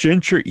watch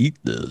Incher eat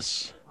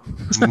this.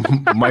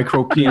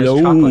 Micro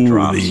penis chocolate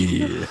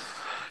drops.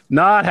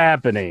 Not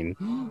happening.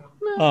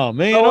 Oh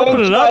man,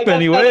 open it up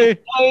anyway.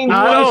 I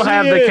don't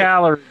have the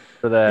calories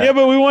for that. Yeah,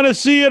 but we want to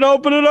see it.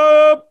 Open it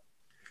up.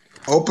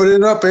 Open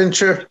it up,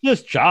 Incher.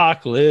 Just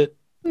chocolate.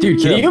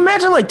 Dude, can you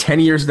imagine 10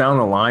 years down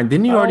the line?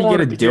 Didn't you already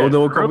get a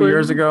dildo a couple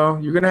years ago?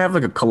 You're going to have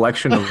a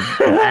collection of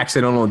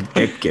accidental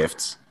dick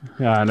gifts.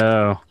 Yeah, I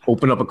know.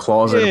 Open up a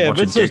closet, a bunch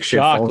of dick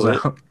shit falls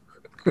out.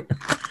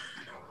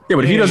 Yeah,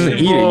 but if he doesn't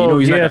eat it, you know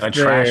he's not Gift gonna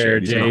trash there,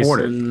 it. He's gonna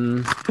hoard it.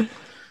 Jason.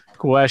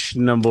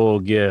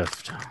 Questionable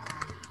gift.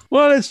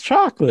 Well, it's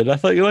chocolate. I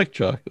thought you liked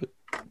chocolate.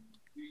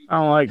 I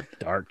don't like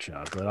dark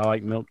chocolate. I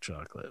like milk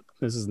chocolate.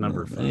 This is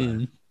number 5.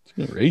 Man, it's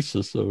getting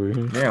racist over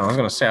here. Yeah, I was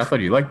gonna say. I thought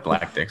you liked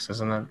black dicks.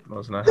 Wasn't that how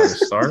it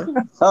started?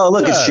 Oh,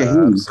 look, it's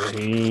Shaheen.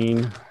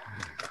 Shaheen.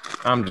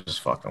 I'm just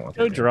fucking with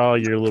Go you. draw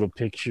your little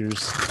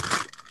pictures.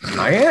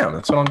 I am.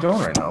 That's what I'm doing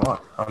right now.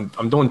 Look,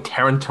 I'm doing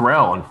Taryn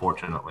Terrell,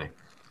 unfortunately.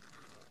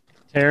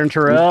 Taryn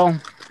Terrell.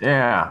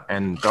 Yeah,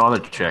 and the other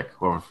chick,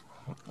 or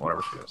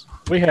whatever she is.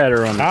 We had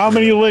her on. How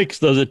many licks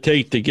does it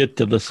take to get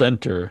to the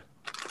center?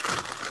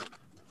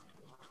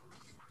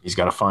 He's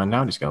got to find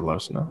out. He's got to let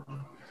us know.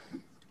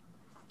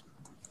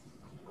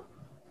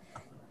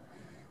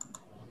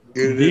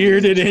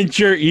 Bearded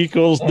incher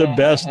equals the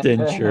best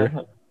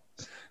incher.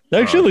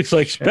 That actually looks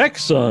like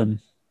Specs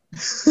on.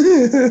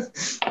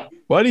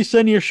 Why do you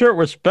send your shirt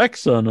with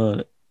Specs on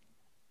it?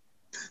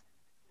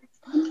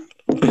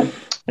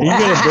 Are you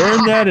gonna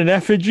burn that in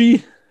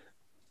effigy?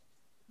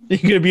 Are you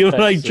gonna be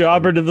like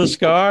Jobber to the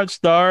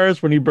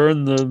Stars when you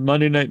burn the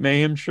Monday Night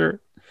Mayhem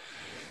shirt?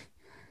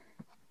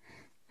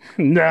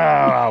 No,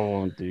 I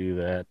won't do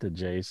that to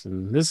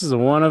Jason. This is a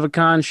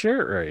one-of-a-kind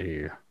shirt right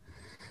here.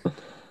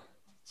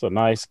 It's a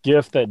nice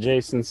gift that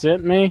Jason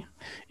sent me,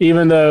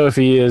 even though if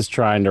he is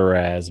trying to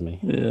razz me.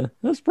 Yeah,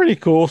 that's pretty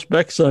cool.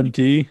 Specs on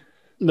tee.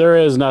 There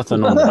is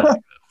nothing on that.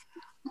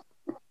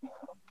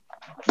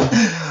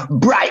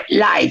 Bright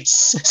lights,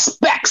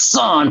 Specs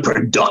on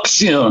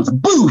Productions.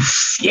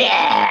 Boof,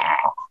 yeah.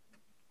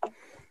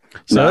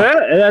 So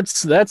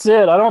that's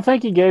it. I don't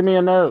think he gave me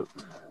a note.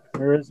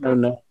 There is no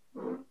note,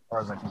 as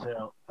far as I can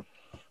tell.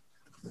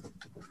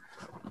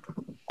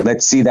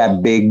 Let's see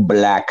that big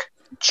black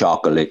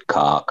chocolate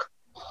cock.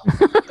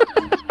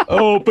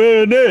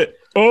 Open it.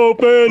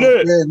 Open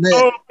it.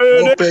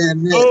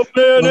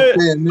 Open it.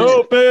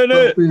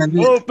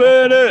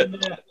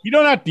 You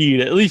don't have to eat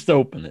it. At least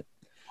open it.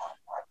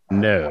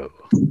 No.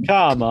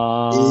 Come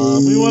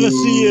on. We want to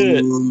see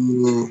it.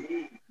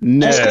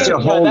 No.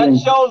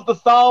 That shows the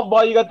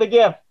soundboy you got the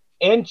gift.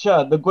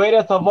 Incha, the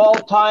greatest of all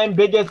time,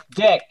 biggest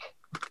dick.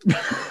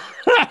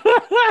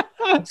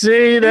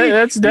 See,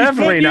 that's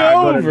definitely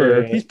not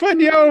over. He's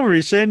putting you over.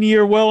 He's saying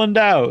you're well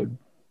endowed.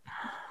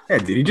 Yeah,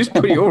 did he just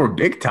put you over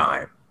big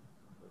time?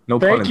 No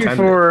pun Thank intended. you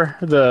for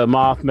the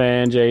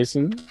Mothman,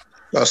 Jason.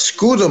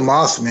 Screw the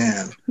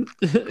Mothman.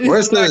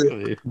 Where's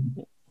exactly.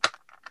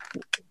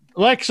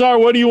 Lexar,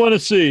 what do you want to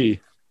see?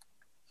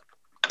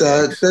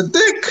 the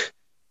dick?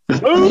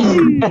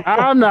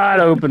 I'm not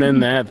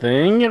opening that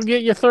thing. It'll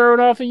get you thrown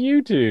off of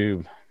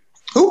YouTube.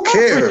 Who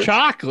cares?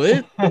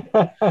 Chocolate.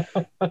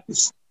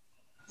 Vince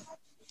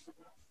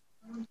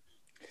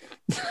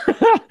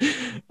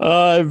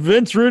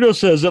Rudo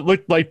says it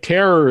looked like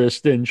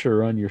terrorist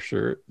incher on your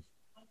shirt.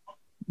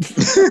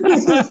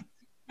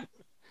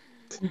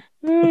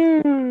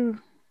 Where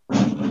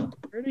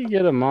do you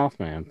get a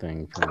Mothman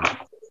thing from?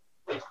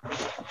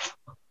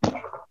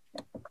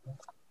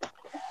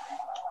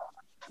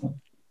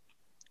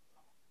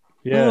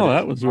 Yeah,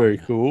 that was very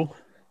cool.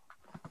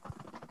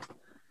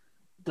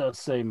 It does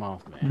say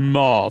Mothman.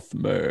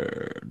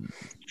 Mothman.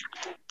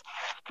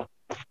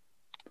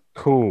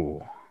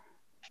 Cool.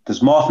 Does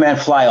Mothman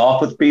fly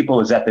off with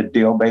people? Is that the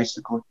deal,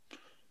 basically?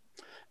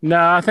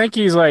 No, I think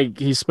he's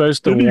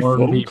supposed to Did he warn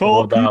phone people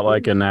call about people?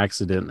 like an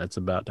accident that's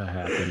about to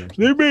happen.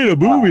 They made a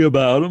movie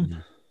about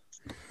him.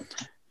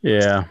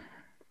 Yeah.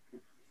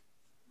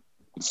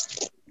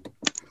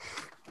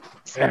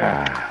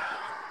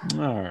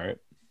 All right.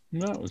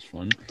 That was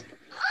fun.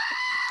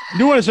 I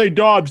do want to say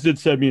Dobbs did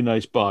send me a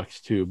nice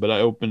box too, but I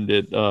opened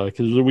it because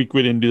it was a week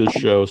we didn't do the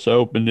show, so I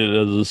opened it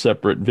as a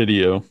separate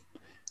video.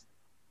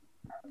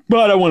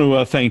 But I want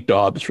to thank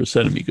Dobbs for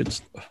sending me good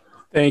stuff.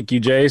 Thank you,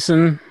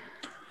 Jason.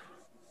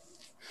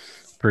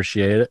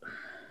 Appreciate it.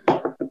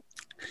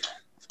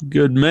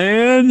 Good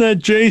man, that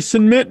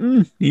Jason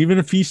Mitten, even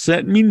if he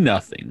sent me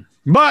nothing.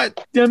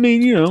 But, I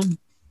mean,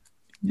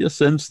 just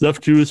send stuff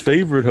to his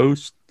favorite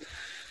host.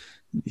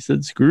 He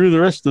said, screw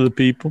the rest of the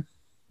people.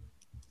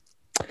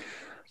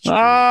 All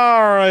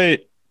right.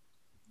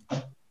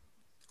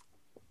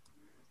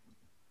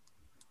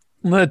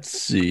 Let's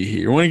see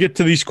here. Want to get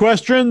to these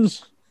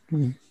questions?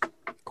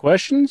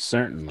 Questions?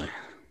 Certainly.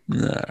 All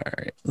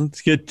right.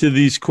 Let's get to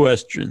these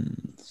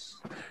questions.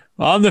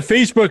 On the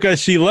Facebook, I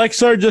see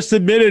Lexar just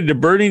admitted to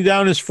burning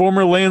down his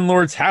former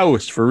landlord's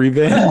house for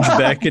revenge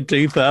back in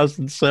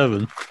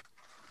 2007.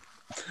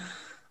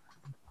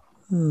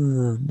 Oh,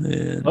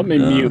 man. Let me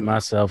mute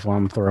myself while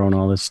I'm throwing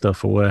all this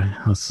stuff away.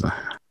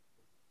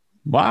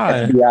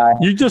 Why? FBI.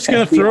 You're just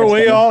gonna throw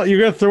away all? You're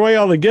gonna throw away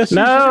all the guesses?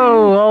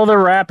 No, all the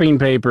wrapping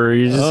paper.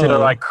 You just hit it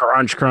like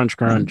crunch, crunch,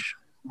 crunch.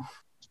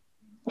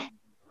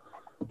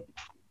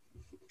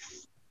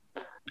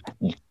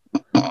 The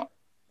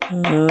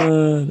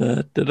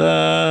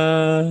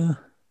FBI.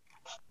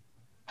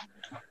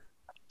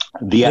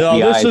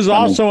 This is coming.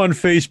 also on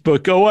Facebook.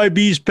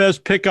 OIB's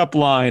best pickup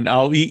line: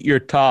 "I'll eat your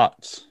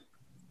tots."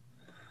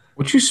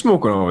 What you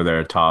smoking over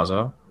there,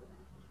 Taza?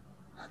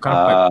 kind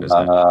of pipe is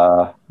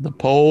that? The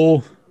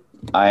pole.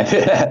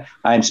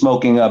 I'm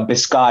smoking a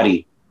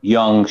biscotti,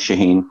 young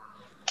Shaheen.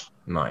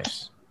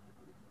 Nice.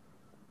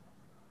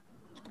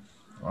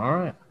 All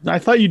right. I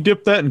thought you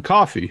dipped that in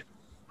coffee.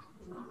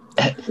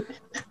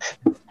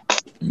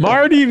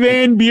 Marty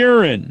Van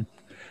Buren.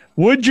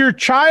 Would your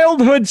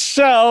childhood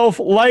self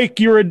like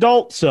your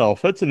adult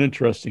self? That's an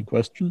interesting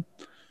question.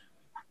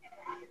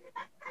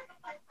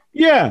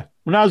 Yeah.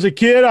 When I was a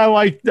kid, I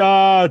liked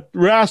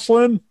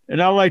wrestling,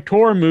 and I liked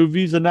horror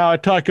movies, and now I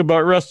talk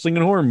about wrestling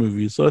and horror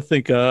movies. So I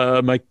think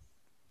my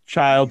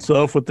child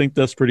self would think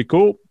that's pretty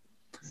cool.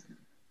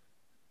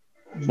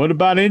 What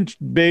about Inch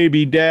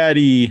Baby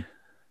Daddy?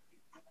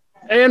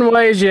 In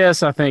ways,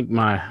 yes, I think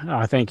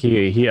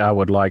I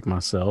would like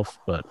myself,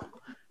 but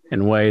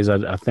in ways,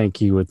 I think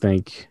he would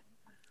think,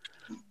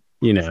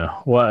 you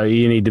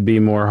need to be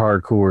more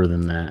hardcore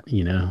than that,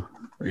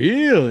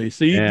 Really?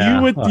 So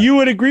you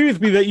would agree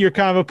with me that you're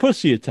kind of a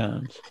pussy at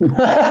times?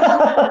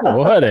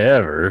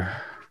 Whatever.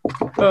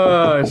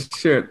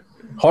 Shit.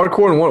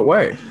 Hardcore in what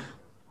way?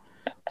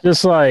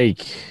 Just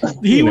like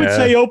he would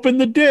say, "Open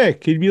the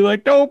dick." He'd be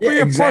like, "Don't be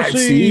a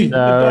pussy."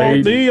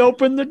 Don't be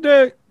open the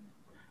dick.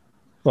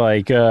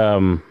 Like,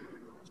 I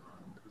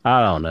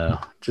don't know,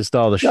 just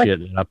all the shit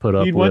that I put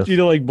up with. He'd want you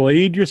to like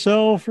blade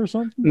yourself or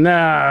something?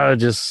 No,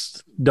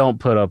 just don't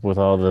put up with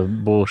all the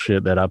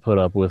bullshit that I put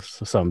up with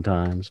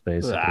sometimes,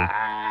 basically.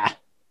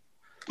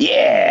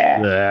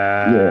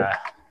 Yeah.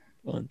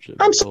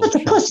 I'm such a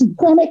pussy,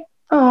 damn it.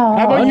 Oh,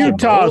 how about you,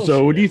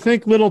 Tazo? Would you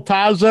think little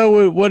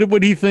Tazo, what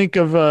would he think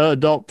of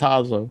adult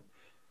Tazo?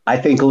 I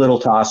think little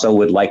Tasso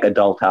would like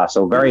adult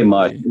Tasso very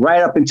much,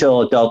 right up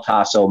until adult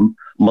Tasso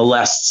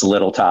molests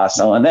little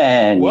Tasso, and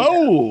then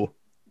whoa.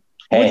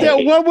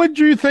 Hey. What would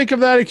you think of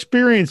that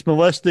experience,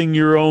 molesting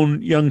your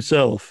own young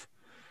self?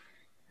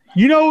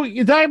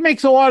 That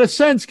makes a lot of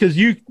sense because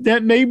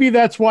maybe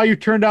that's why you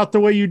turned out the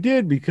way you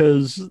did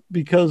because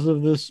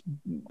of this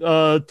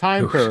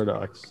time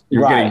paradox.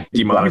 You're getting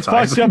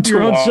demonetized. You fucked up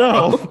your own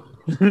self.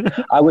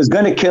 I was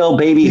going to kill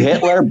baby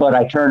Hitler, but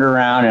I turned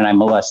around and I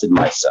molested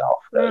myself.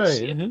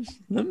 Right.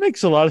 That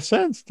makes a lot of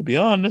sense, to be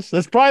honest.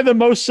 That's probably the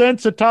most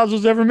sense that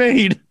Tazo's ever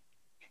made.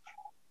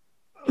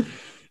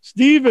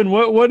 Steven,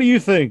 what do you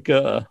think?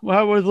 How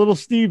would little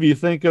Stevie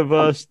think of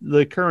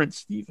the current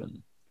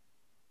Steven?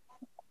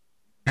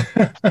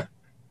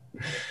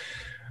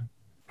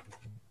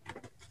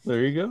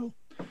 There you go.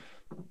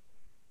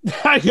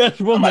 I guess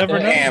we'll never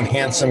know. Damn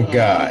handsome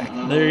guy.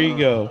 There you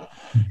go.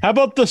 How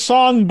about the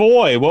Song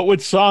Boy? What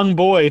would Song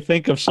Boy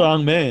think of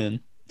Song Man?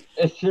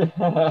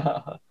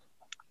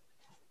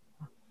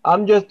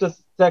 I'm just a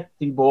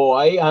sexy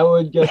boy. I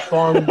would just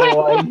Song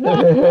Boy.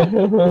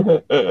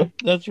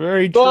 That's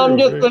very true. So I'm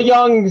just a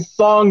young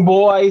song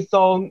boy,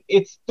 so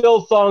it's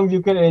still songs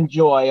you can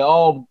enjoy.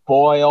 Oh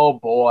boy, oh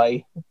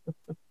boy.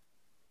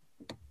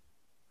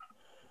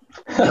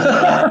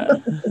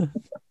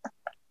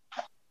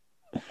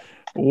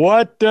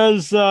 What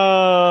does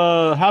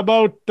how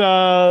about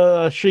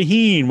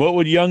Shaheen? What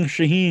would young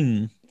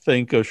Shaheen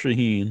think of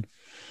Shaheen?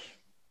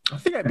 I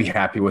think I'd be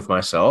happy with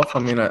myself. I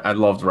mean, I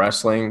loved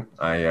wrestling.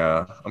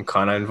 I'm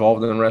kind of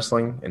involved in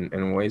wrestling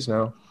in ways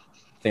now.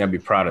 I think I'd be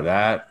proud of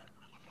that.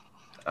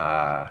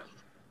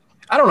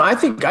 I don't know. I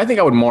think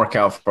I would mark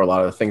out for a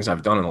lot of the things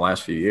I've done in the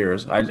last few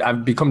years.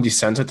 I've become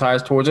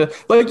desensitized towards it.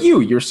 Like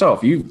you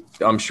yourself,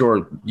 I'm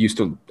sure used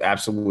to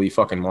absolutely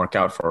fucking mark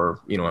out for,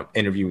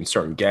 interviewing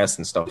certain guests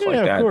and stuff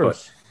like that.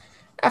 But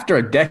after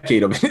a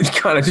decade of it, it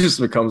kind of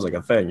just becomes like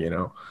a thing,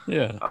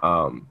 Yeah.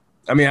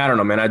 I mean, I don't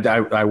know, man.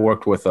 I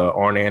worked with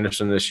Arn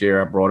Anderson this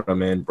year. I brought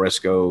him in,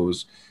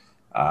 Briscoes,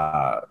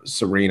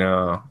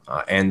 Serena,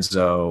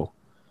 Enzo.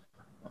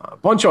 A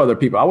bunch of other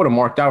people. I would have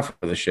marked out for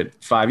this shit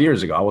 5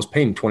 years ago. I was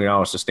paying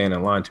 $20 to stand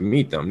in line to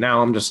meet them.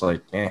 Now I'm just like,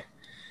 it's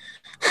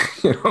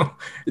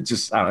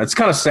just, I don't know. It's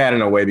kind of sad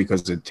in a way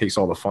because it takes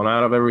all the fun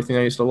out of everything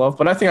I used to love.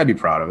 But I think I'd be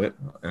proud of it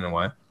in a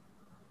way.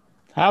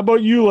 How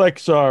about you,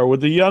 Lexar? What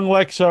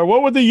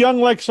would the young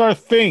Lexar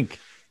think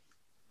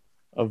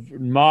of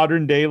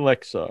modern day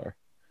Lexar?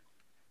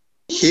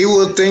 He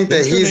will think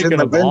that he's an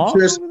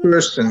adventurous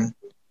person.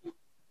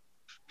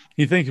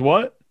 He thinks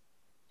what?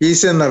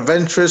 He's an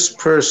adventurous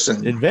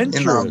person.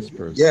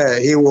 Person. Yeah,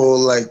 he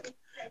will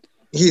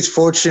he's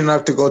fortunate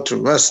enough to go to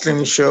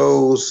wrestling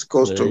shows,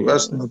 goes to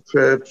wrestling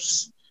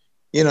trips,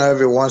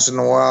 every once in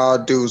a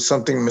while do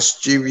something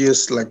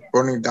mischievous like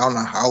burning down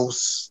a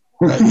house.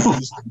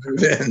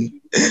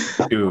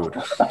 Dude.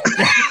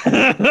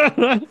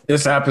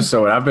 This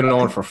episode, I've been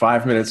on for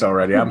 5 minutes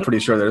already. I'm pretty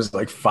sure there's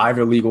 5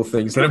 illegal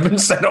things that have been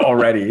said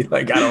already.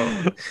 I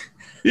don't...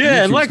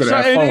 Yeah, and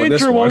Lexar an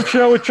intro won't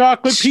show a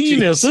chocolate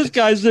penis. This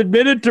guy's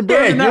admitted to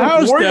burning the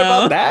house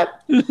down. About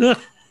that?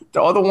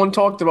 The other one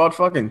talked about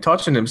fucking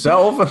touching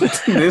himself.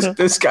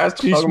 this guy's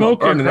talking about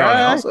burning down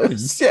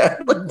houses.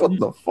 Yeah, what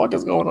the fuck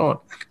is going on?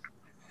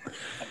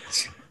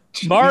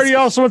 Marty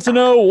also wants to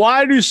know,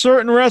 why do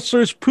certain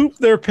wrestlers poop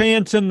their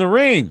pants in the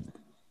ring?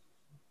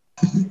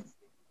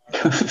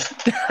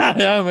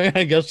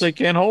 I guess they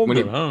can't hold them.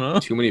 I don't know.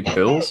 Too many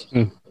pills?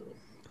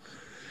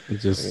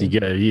 It's just you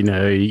got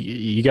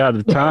you got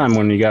the time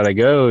when you got to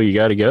go. You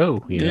got to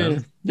go. You know?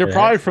 They're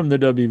probably from the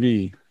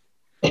WV.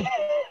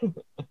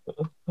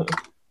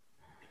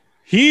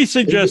 He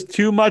suggests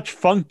too much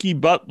funky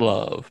butt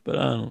love, but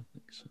I don't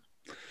think so.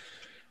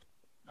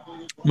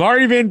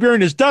 Marty Van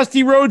Buren, is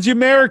Dusty Rhodes the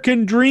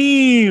American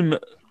Dream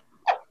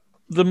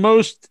the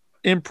most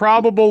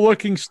improbable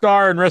looking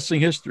star in wrestling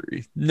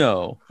history?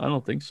 No, I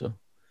don't think so.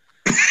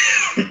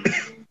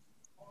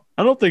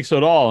 I don't think so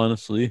at all,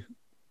 honestly.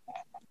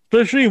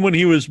 Especially when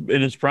he was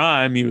in his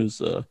prime,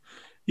 he's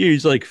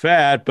like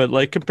fat, but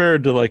like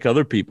compared to like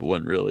other people,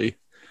 wasn't really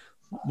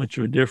much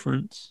of a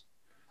difference.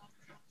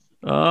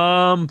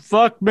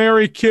 Fuck,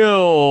 marry,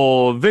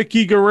 kill.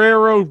 Vicky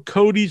Guerrero,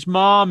 Cody's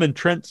mom, and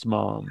Trent's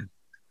mom.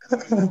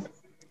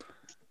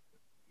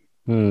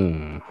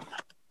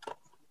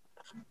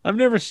 I've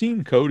never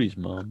seen Cody's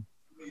mom.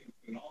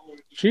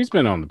 She's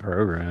been on the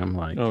program.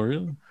 Like, oh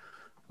really?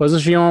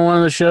 Wasn't she on one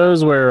of the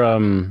shows where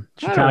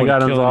she kind of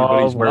got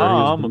involved? Where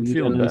mom. I'm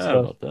feeling bad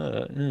about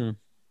that.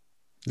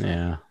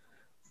 Yeah.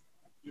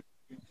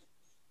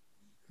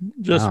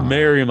 Just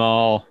marry them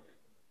all.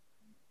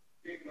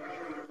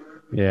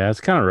 Yeah,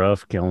 it's kind of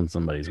rough killing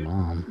somebody's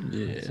mom.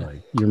 Yeah, it's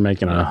like you're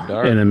making an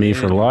enemy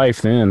for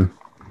life. Then.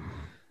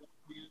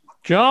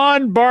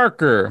 John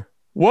Barker,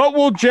 what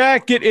will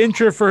Jack get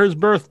Intra for his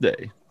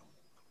birthday?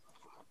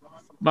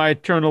 My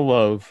eternal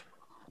love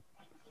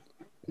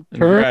and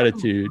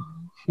gratitude.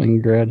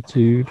 And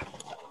gratitude.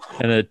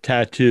 And a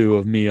tattoo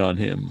of me on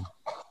him.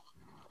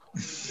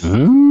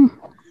 Hmm?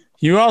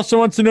 He also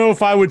wants to know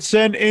if I would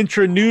send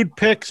Intra nude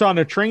pics on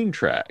a train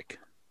track.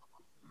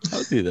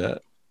 I'll do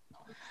that.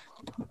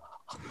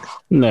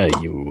 No,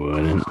 you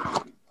wouldn't.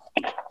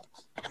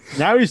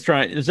 Now he's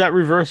trying. Is that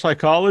reverse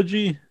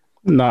psychology?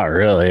 Not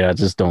really. I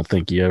just don't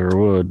think you ever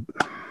would.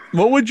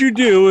 What would you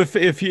do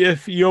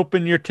if you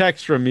open your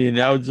text from me and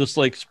I would just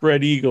like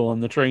spread eagle on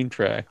the train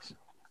tracks?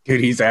 Dude,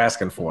 he's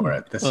asking for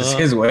it. This is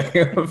his way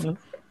of.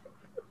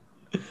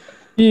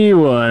 You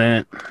want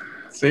it.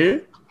 See?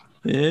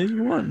 Yeah,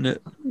 you want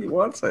it. He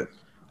wants it.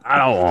 I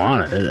don't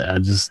want it. I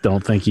just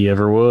don't think he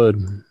ever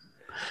would.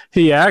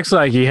 He acts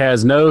like he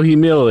has no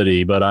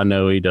humility, but I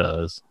know he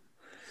does.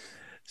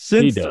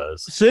 He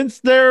does. Since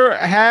there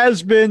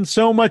has been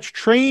so much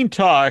train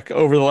talk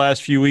over the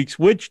last few weeks,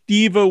 which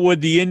diva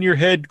would the In Your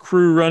Head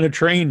crew run a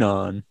train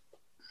on?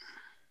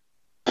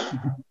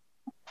 I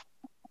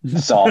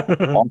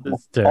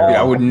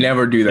would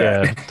never do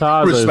that.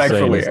 Yeah,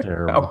 respectfully.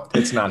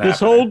 It's not happening. This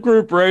whole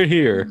group right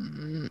here.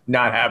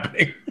 Not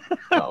happening.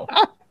 No.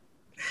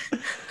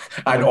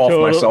 I'd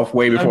off myself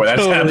way before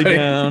that's happening.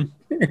 Down.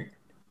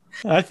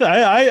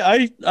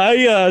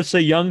 I say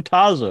young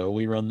Tazo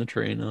we run the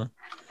train on.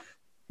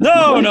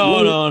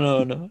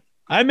 No.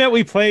 I meant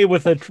we play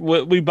with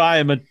we buy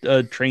him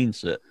a train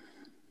set.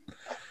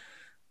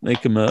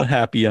 Make him a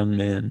happy young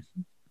man.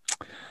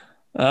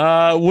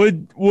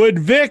 Would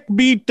Vic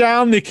beat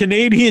down the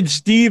Canadian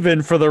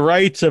Steven for the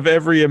rights of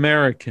every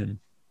American?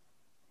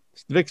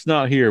 Vic's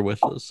not here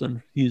with us,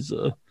 and he's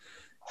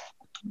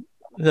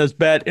has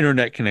bad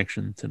internet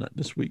connection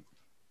this week.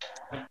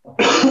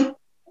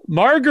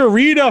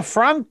 Margarita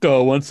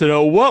Franco wants to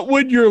know, what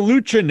would your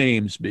lucha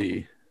names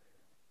be?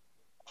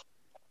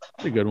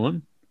 That's a good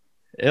one.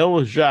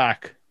 El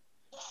Jacques.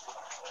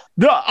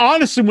 No,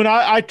 honestly, when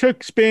I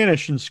took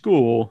Spanish in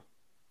school,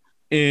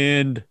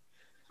 and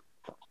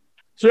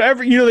so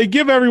they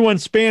give everyone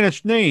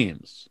Spanish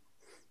names.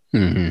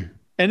 Mm-hmm.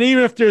 And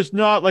even if there's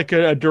not like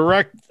a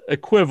direct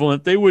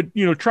equivalent, they would,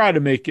 try to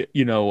make it,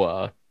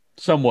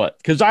 somewhat.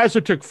 Because I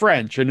also took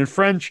French, and in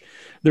French,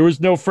 there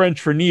was no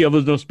French for Neil.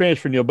 There's no Spanish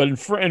for Neil. But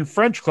in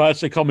French class,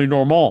 they call me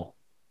Normand.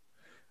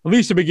 At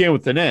least it began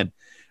with an N.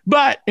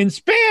 But in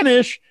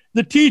Spanish,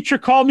 the teacher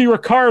called me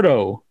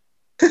Ricardo.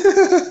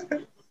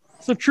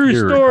 It's a true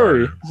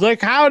story. Ricardo. It's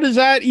like, how does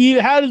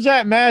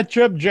that match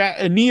up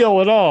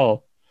Neil at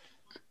all?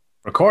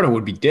 Ricardo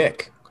would be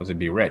Dick because it'd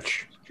be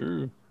rich. It's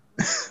true.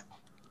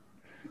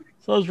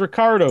 So is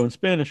Ricardo in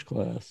Spanish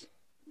class.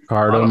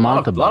 Ricardo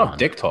Montalban. A lot of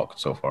dick talk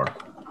so far.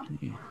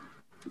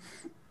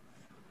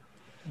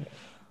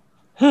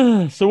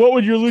 So what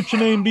would your lucha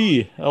name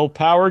be? El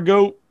Power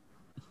Goat?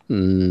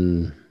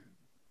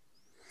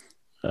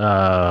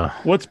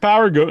 What's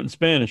Power Goat in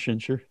Spanish,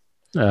 Incher?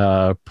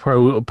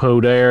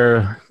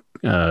 Poder.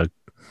 En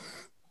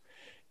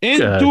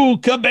tu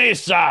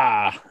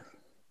cabeza.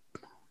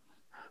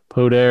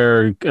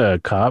 Poder.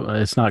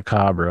 It's not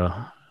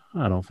Cabra,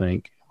 I don't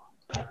think.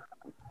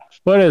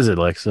 What is it,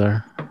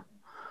 Lexer?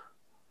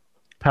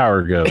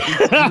 Power Goat.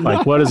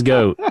 Like, what is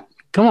goat?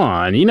 Come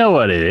on, you know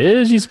what it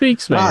is. You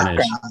speak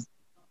Spanish.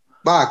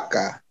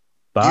 Vaca.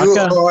 Vaca? You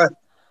are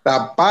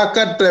la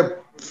vaca de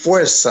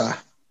fuerza.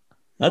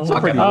 That's a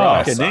pretty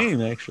rockin'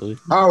 name, actually.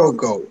 Power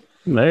Goat.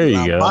 There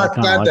you go.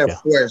 Vaca de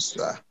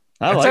fuerza.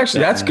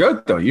 That's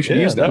good, though. You should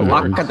use that.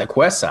 Vaca de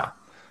fuerza.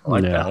 I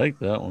like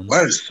that one.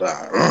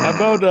 Fuerza.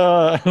 How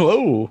about,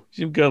 whoa,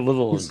 you've got a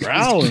little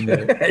growl in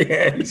there.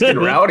 Yeah, he's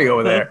getting rowdy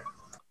over there.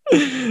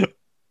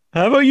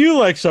 How about you,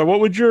 Lexar?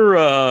 What would your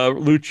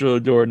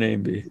luchador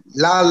name be?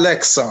 La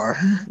Lexar.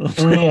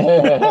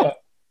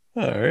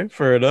 All right,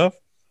 fair enough.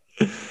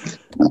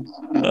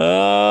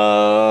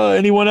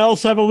 Anyone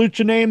else have a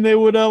lucha name they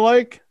would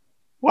like?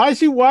 Why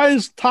is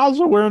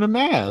Tazo wearing a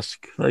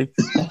mask? Like,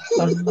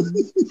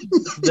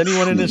 is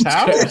anyone in his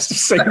house?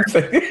 Same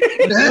thing.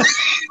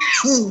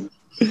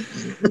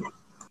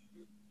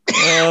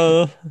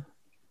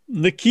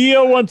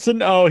 Nakia wants to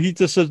know. He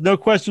just says, no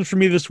questions for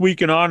me this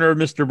week in honor of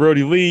Mr.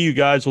 Brody Lee. You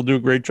guys will do a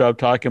great job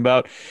talking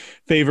about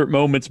favorite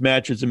moments,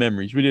 matches, and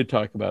memories. We did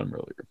talk about him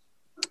earlier.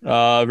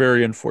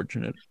 Very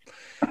unfortunate.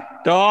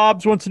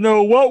 Dobbs wants to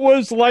know, what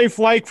was life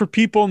like for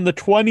people in the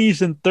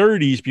 20s and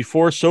 30s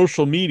before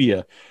social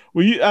media?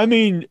 Well, you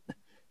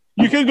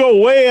can go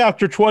way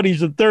after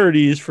 20s and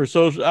 30s for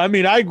social. I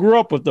mean, I grew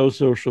up with those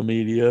social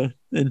media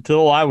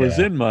until I was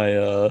in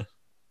my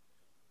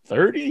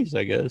 30s,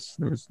 I guess.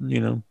 There was,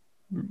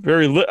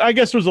 I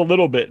guess there was a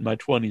little bit in my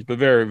 20s, but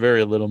very,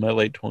 very little in my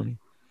late 20s.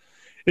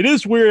 It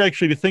is weird,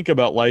 actually, to think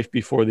about life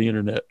before the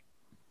internet.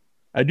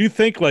 I do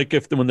think, like,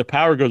 when the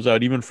power goes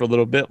out, even for a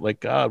little bit, like,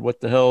 God, what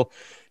the hell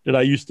did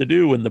I used to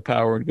do when the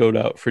power would go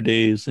out for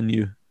days and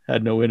you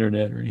had no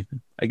internet or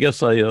anything? I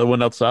guess I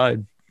went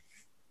outside.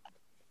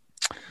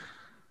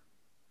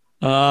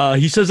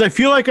 He says, I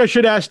feel like I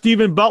should ask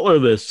Stephen Butler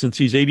this since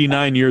he's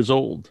 89 years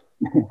old.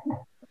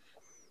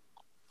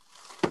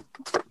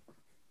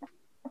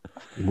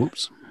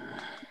 Whoops.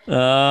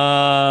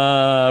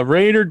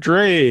 Raider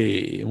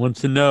Dre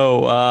wants to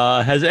know,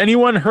 has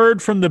anyone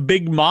heard from the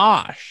Big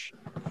Mosh?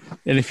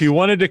 And if he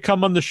wanted to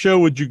come on the show,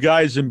 would you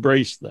guys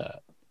embrace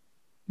that?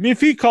 I mean,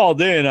 if he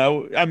called in,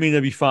 I mean,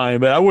 that'd be fine,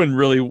 but I wouldn't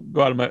really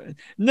go out of my... And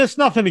that's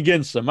nothing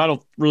against him. I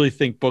don't really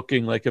think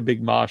booking like a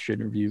Big Mosh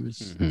interview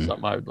is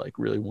something I would like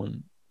really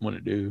want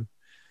to do.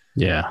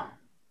 Yeah.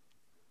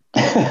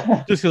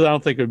 Just because I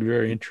don't think it would be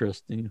very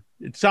interesting.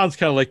 It sounds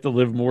kind of like the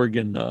Liv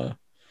Morgan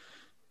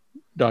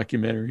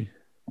documentary.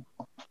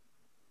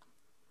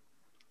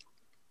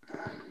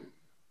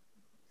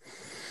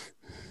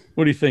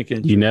 What are you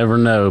thinking? You never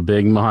know.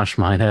 Big Mosh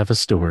might have a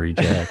story,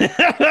 Jack.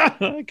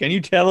 Can you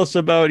tell us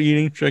about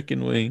eating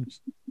chicken wings?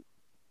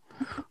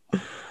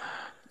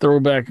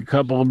 Throw back a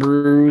couple of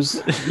brews.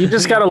 You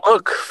just got to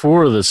look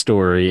for the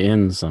story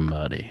in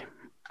somebody.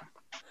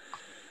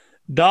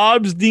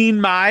 Dobbs Dean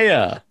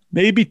Maya.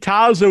 Maybe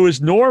Tazo is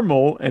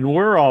normal and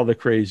we're all the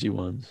crazy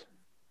ones.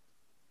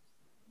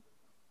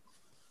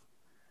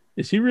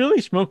 Is he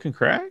really smoking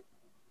crack?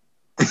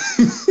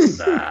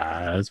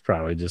 Nah, it's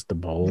probably just a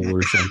bowl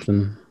or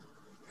something.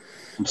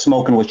 I'm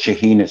smoking what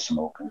Shaheen is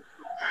smoking.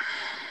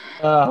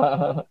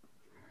 Like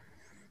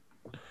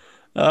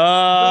the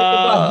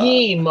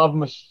Bahim of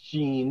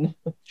machine.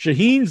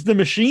 Shaheen's the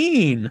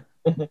machine.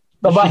 The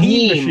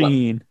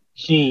Bahim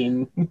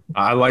machine.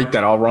 I like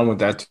that. I'll run with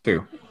that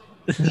too.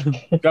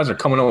 You guys are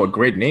coming up with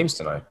great names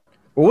tonight.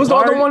 What was the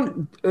other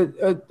one?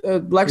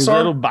 Lexar?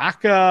 Little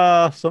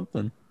Baca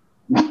something.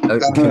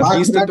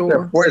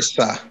 Conquistador.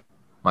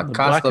 My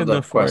Casa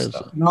de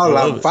Fuerza. No,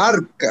 la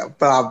vaca.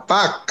 La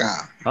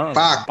vaca.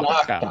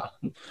 Vaca.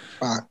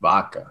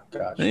 Vaca.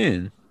 Gotcha.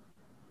 Man.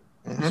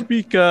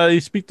 You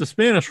speak the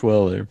Spanish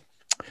well there.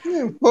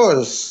 Yeah, of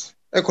course.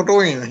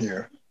 Ecuadorian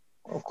here.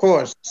 Of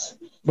course.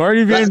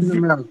 Marty Van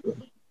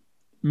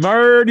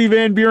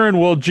Buren,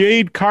 will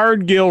Jade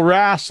Cargill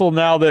wrestle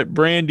now that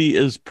Brandy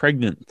is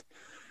pregnant?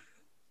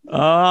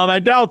 I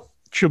doubt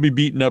she'll be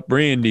beating up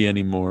Brandy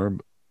anymore.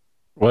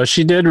 Well,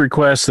 she did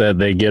request that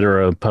they get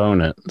her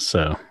opponent,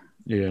 so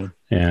yeah.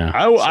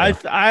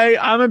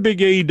 I'm a big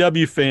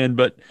AEW fan,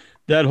 but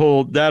that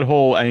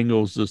whole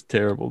angle is just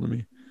terrible to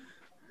me.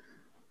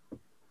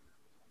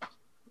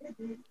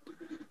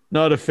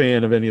 Not a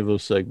fan of any of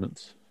those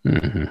segments.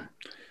 Mm-hmm.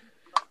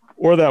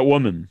 Or that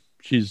woman.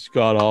 She's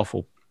god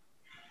awful.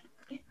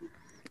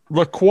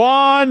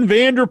 Laquan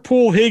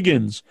Vanderpool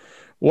Higgins.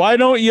 Why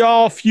don't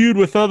y'all feud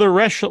with other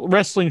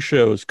wrestling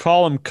shows?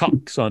 Call him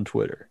cucks on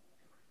Twitter.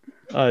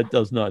 It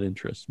does not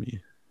interest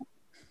me.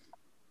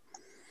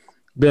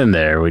 Been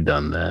there. We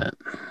done that.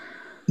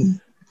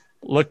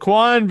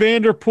 Laquan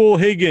Vanderpool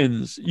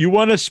Higgins. You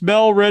want to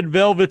smell Red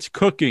Velvet's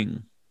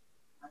cooking?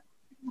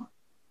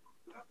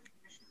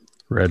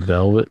 Red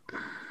Velvet?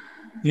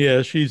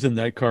 Yeah, she's in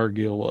that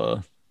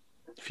Cargill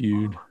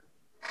feud.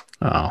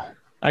 Oh.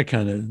 I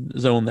kind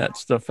of zone that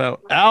stuff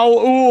out. Al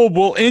Oob,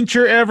 will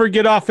Incher ever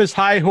get off his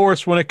high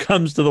horse when it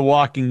comes to The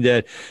Walking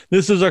Dead?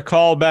 This is a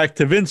callback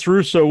to Vince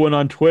Russo went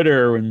on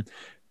Twitter and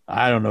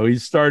I don't know. He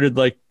started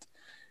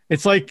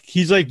it's like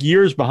he's like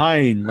years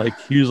behind. Like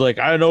he was like,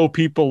 I know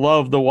people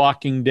love The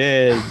Walking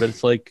Dead, but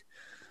it's like,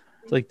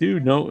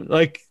 dude, no,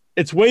 like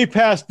it's way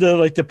past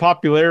the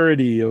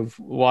popularity of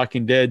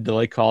Walking Dead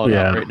to call it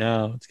out right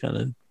now. It's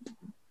kind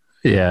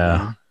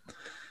of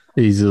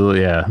He's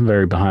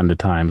very behind the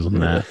times on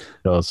that.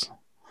 Because,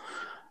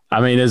 I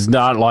mean, it's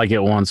not like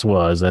it once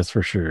was. That's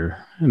for sure.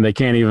 And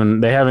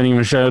they haven't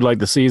even showed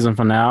the season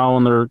finale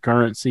on their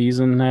current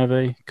season, have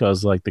they?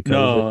 Because the COVID.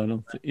 No, I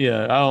don't.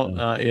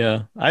 I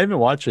don't. I haven't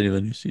watched any of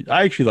the new season.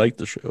 I actually like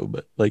the show,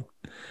 but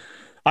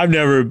I've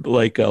never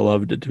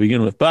loved it to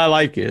begin with, but I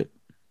like it.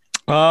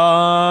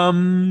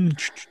 Marty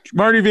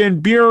Van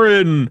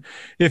Buren,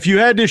 if you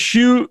had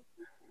to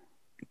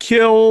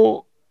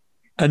kill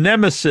a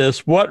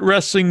nemesis, what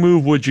wrestling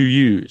move would you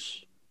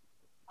use?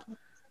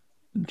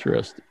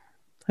 Interesting.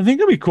 I think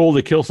it'd be cool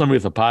to kill somebody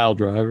with a pile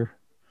driver.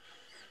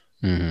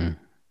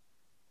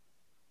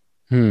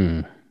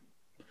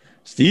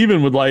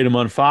 Steven would light him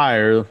on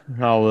fire,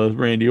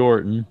 Randy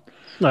Orton.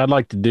 I'd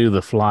like to do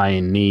the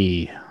flying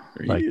knee,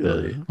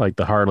 Really? like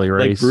the Harley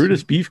race. Like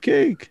Brutus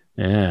Beefcake?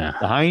 Yeah.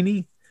 The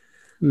Heine?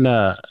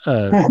 No,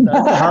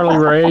 Harley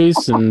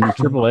Race and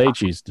Triple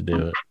H used to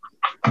do it.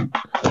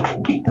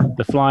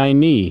 The flying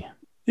knee.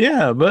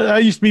 Yeah, but I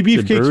used to be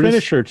Beefcake's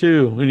finisher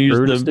too. When he used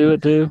Brutus do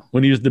it too.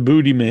 When he was the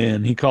booty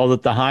man, he called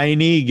it the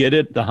Heine. Get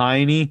it? The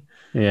Heine.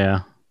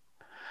 Yeah.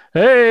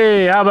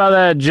 Hey, how about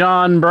that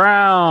John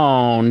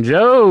Brown?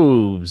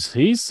 Jobs.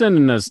 He's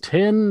sending us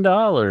 $10.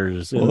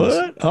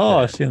 What? Oh,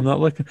 I see. I'm not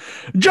looking.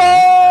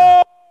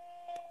 Joe!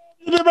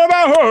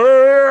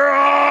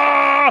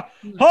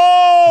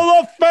 Hall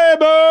of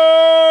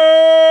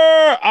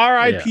Famer!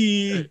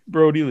 R.I.P.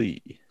 Brody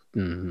Lee.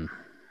 Mm-hmm.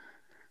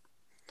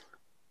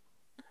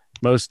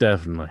 Most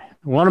definitely.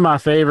 One of my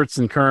favorites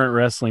in current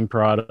wrestling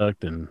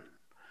product, and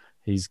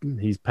he's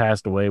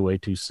passed away way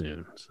too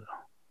soon. So.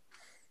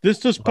 This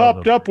just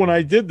popped up when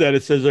I did that.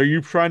 It says, are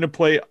you trying to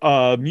play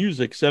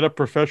music, set up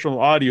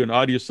professional audio and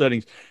audio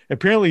settings?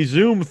 Apparently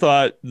Zoom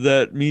thought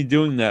that me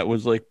doing that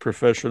was like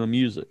professional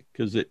music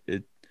because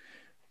it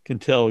can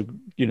tell,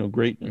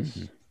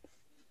 greatness.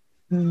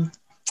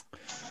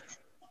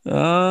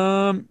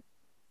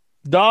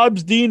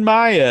 Dobbs Dean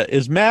Maya,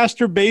 is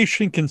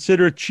masturbation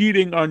considered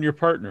cheating on your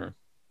partner?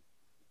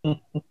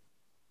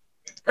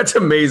 That's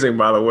amazing,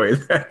 by the way.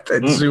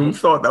 That Zoom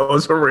thought that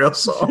was a real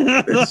song.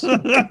 Yeah,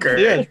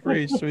 it's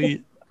pretty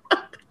sweet.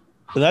 But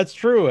that's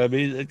true. I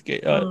mean, it's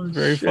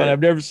very fun. I've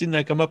never seen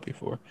that come up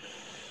before.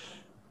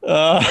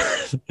 I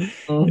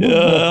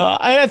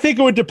think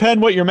it would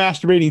depend what you're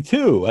masturbating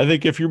to. I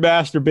think if you're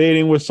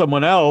masturbating with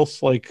someone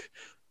else,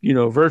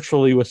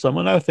 virtually with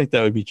someone, I would think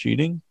that would be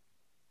cheating.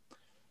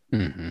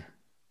 Mm-hmm.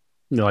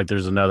 Like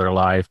there's another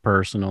live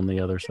person on the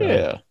other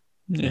side.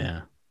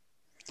 Yeah.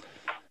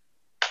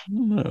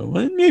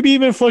 No, maybe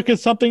even look at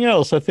something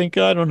else. I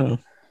don't know.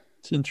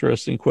 It's an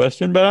interesting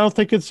question, but I don't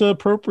think it's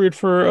appropriate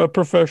for a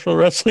professional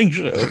wrestling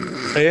show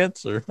to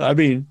answer. I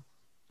mean,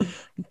 I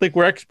think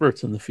we're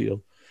experts in the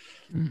field.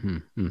 Mm-hmm.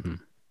 Mm-hmm.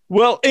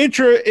 Well,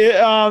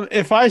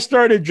 if I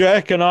started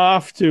jacking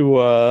off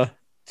to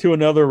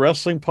another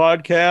wrestling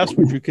podcast,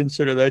 would you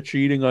consider that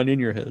cheating on In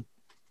Your Head?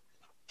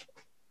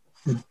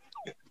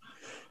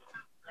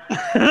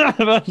 I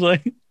was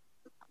like,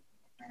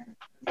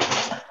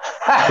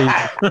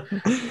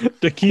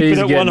 to keep it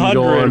at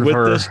 100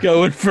 with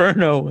Disco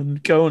Inferno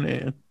and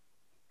Conan.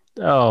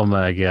 Oh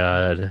my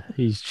God,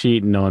 he's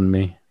cheating on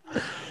me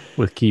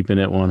with keeping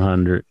it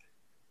 100.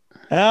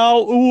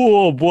 Al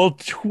Oob, will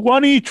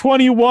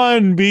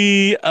 2021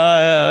 be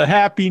a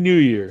Happy New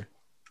Year?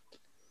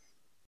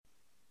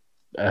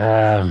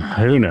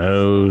 Who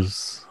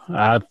knows?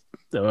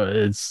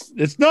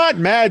 It's not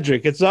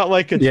magic. It's not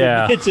like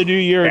it's a new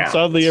year and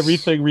suddenly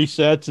everything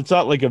resets. It's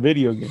not like a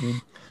video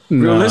game.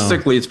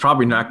 Realistically, it's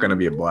probably not going to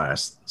be a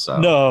blast. So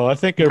no, I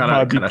think it'll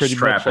probably be pretty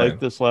much like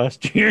this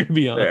last year, to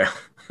be honest.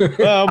 Yeah.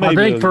 Well, I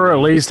think for at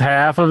least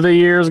half of the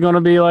year is going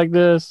to be like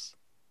this.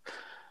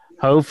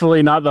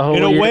 Hopefully not the whole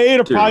year. In a way,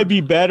 it'll probably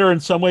be better in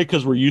some way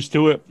because we're used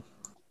to it.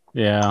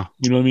 Yeah.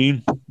 You know what I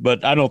mean?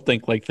 But I don't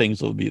think things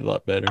will be a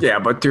lot better. Yeah,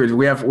 but dude,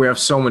 we have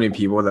so many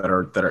people that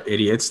are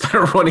idiots that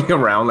are running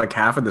around. Like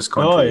half of this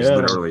country is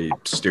literally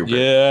stupid.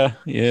 Yeah.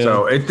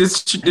 So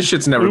this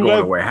shit's never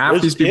going away.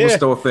 Half these people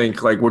still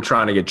think like we're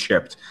trying to get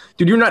chipped.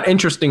 Dude, you're not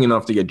interesting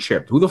enough to get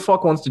chipped. Who the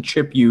fuck wants to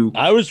chip you?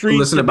 I was reading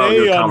listen today about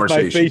your on my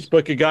conversations?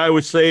 Facebook, a guy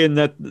was saying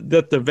that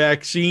the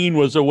vaccine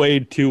was a way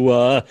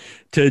to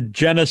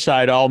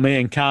genocide all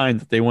mankind,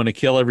 that they want to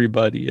kill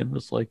everybody, and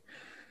was like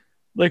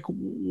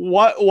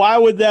why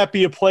would that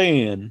be a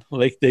plan?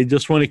 Like they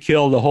just want to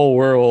kill the whole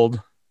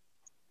world.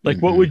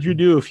 Like what would you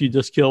do if you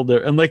just killed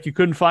it? And like you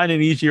couldn't find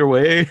an easier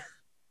way?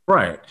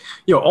 Right.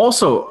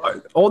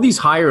 Also, all these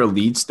higher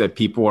elites that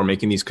people are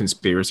making these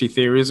conspiracy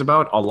theories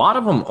about, a lot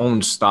of them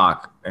own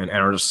stock and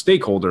are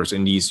stakeholders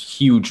in these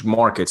huge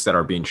markets that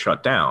are being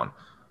shut down.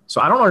 So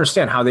I don't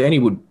understand how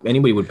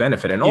anybody would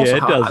benefit. And also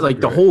how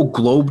the whole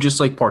globe just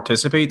like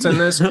participates in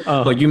this.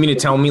 Like you mean to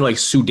tell me like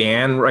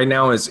Sudan right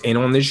now is in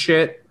on this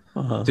shit?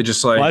 To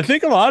just like, well,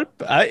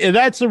 I think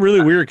that's really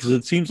weird because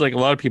it seems like a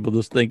lot of people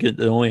just think it's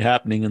only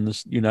happening in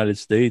the United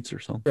States or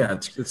something. Yeah,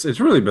 it's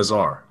really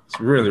bizarre. It's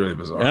really, really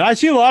bizarre. And I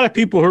see a lot of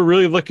people who are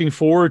really looking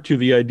forward to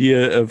the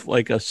idea of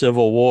like a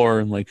civil war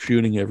and like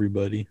shooting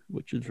everybody,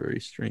 which is very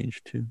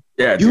strange too.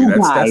 Yeah, dude,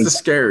 that's the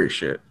scary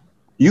shit.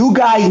 You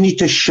guys need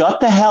to shut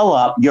the hell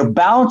up. You're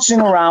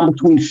bouncing around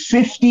between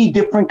 50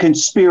 different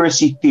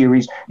conspiracy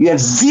theories. You have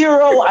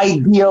zero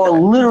idea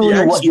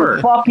literally what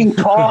you're fucking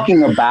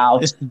talking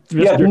about.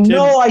 You have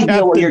no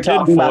idea what you're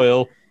talking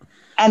about.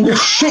 And the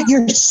shit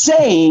you're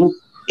saying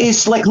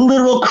is like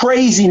literal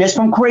craziness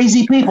from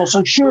crazy people.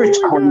 So sure, it's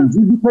crazy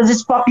because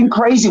it's fucking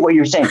crazy what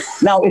you're saying.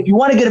 Now, if you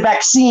want to get a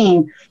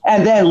vaccine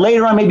and then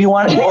later on maybe you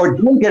want to, or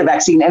don't get a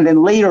vaccine and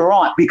then later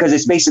on, because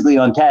it's basically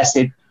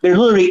untested, there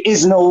literally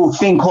is no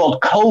thing called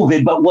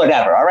COVID, but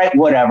whatever. All right,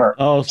 whatever.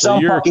 Oh, so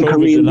some you're fucking a COVID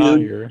Korean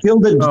denier. dude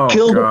killed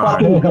the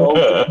fucking goat,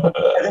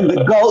 and then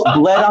the goat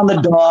bled on the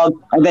dog,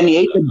 and then he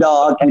ate the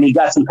dog, and he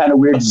got some kind of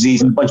weird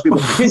disease. And a bunch of people.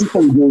 Here's the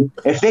thing, dude.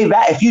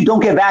 If you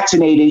don't get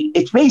vaccinated,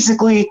 it's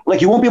basically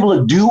like you won't be able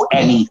to do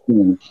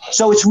anything.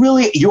 So it's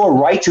really your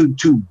right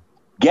to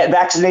get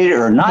vaccinated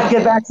or not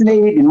get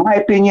vaccinated, in my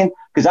opinion,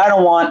 because I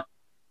don't want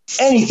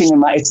anything in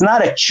my. It's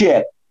not a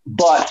chip,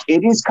 but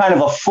it is kind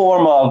of a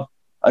form of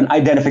an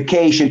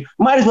identification.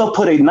 Might as well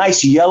put a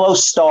nice yellow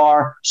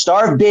Star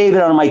of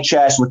David on my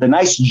chest with a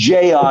nice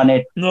J on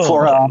it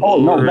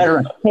better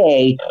a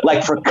K,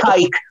 like for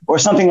kike or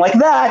something like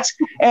that,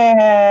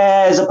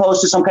 as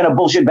opposed to some kind of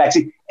bullshit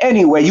vaccine.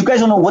 Anyway, you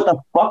guys don't know what the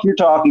fuck you're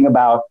talking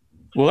about.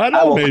 Well, that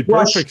all made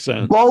perfect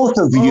sense. Both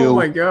of you. Oh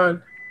my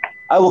God.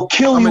 I will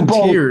kill you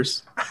both.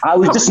 Tears. I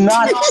would just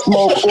not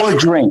smoke or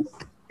drink.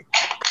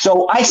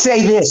 So I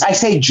say this, I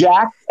say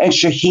Jack and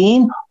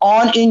Shaheen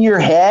on In Your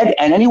Head,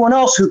 and anyone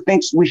else who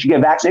thinks we should get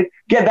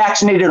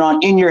vaccinated on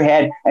In Your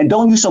Head, and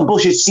don't use some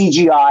bullshit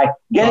CGI.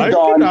 Get it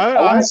done.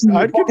 I want to see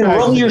you fucking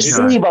roll your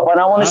sleeve up,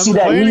 and I want to see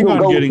that needle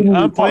go through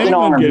your fucking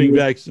arm. I'm getting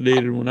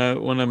vaccinated when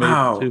I'm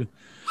able to.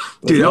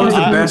 Dude, that was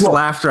the best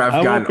laughter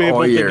I've gotten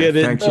all year.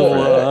 Thank you for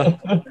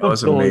that. That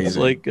was amazing. It's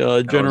like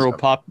general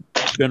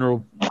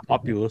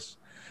populace.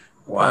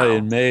 Wow.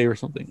 In May or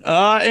something.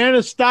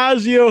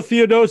 Anastasio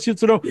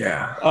Theodosio.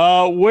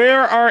 Yeah.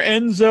 Where are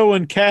Enzo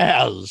and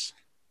Kaz?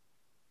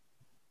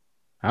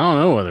 I don't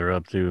know what they're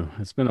up to.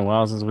 It's been a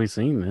while since we've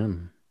seen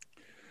them.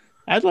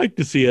 I'd like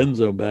to see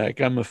Enzo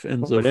back. I'm a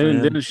Enzo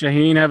fan. Didn't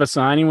Shaheen have a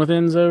signing with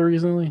Enzo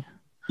recently?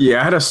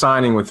 Yeah, I had a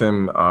signing with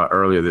him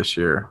earlier this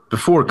year,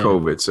 before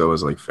COVID, so it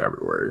was like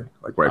February,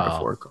 like right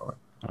before COVID.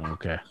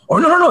 Okay. Oh,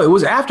 no. It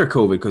was after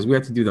COVID because we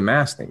had to do the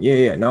mask thing.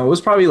 Yeah. No, it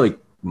was probably like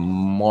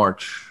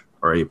March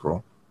or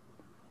April,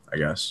 I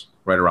guess,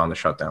 right around the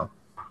shutdown.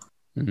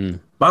 Mm-hmm.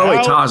 By the way,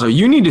 Tazo,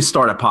 you need to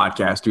start a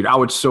podcast, dude. I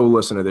would so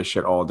listen to this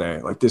shit all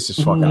day. Like, this is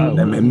fucking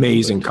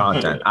amazing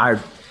content. I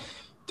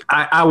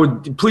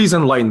would please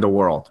enlighten the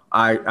world.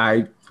 But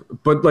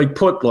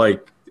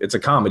it's a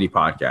comedy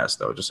podcast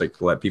though, just like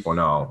to let people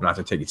know not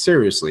to take it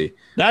seriously.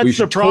 That's we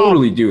should the problem,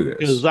 totally do this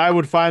because I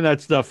would find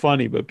that stuff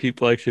funny, but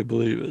people actually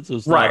believe it. So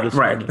it's right.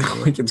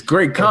 Like, it's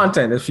great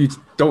content if you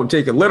don't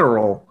take it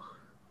literal.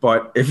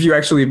 But if you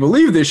actually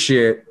believe this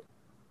shit,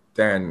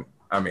 then,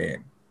 I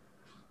mean,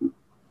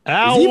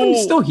 is he even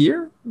still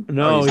here?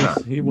 No,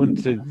 he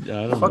went to, I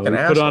don't fucking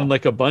know, put on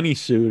like a bunny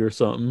suit or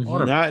something.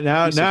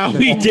 Now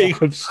we take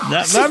him.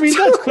 I mean,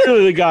 that's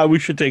clearly the guy we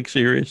should take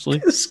seriously.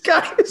 This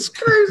guy is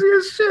crazy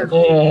as shit.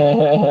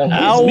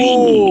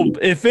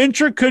 If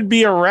Intra could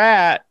be a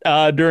rat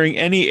during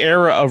any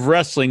era of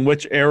wrestling,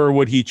 which era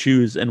would he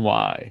choose and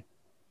why?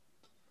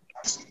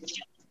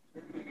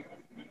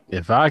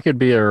 If I could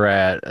be a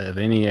rat of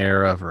any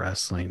era of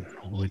wrestling,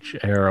 which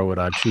era would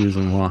I choose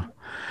and why?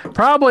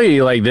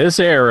 Probably like this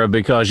era,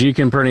 because you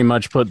can pretty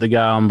much put the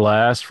guy on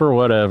blast for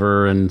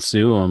whatever and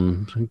sue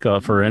him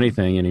for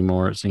anything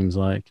anymore, it seems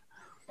like.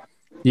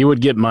 You would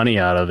get money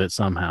out of it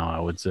somehow, I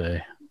would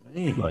say.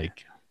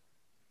 Like,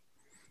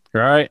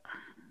 right?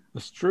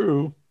 That's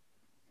true.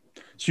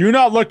 So you're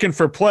not looking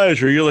for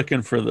pleasure, you're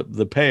looking for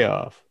the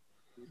payoff.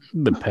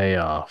 The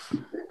payoff.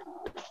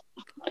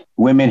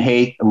 Women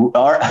hate...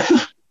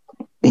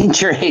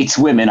 Incher hates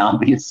women,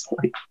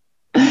 obviously.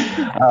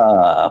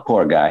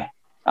 Poor guy.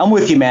 I'm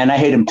with you, man. I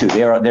hate them too.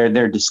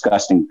 They're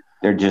disgusting.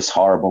 They're just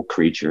horrible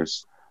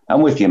creatures. I'm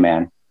with you,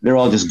 man. They're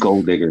all just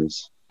gold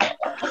diggers.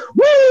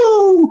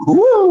 Woo!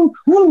 Woo!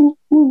 Woo!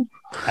 Woo!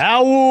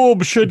 How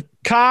should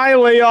Kai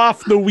lay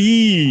off the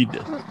weed?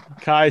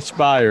 Kai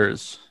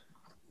Spires.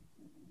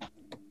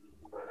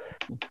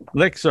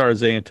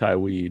 Lexar's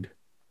anti-weed.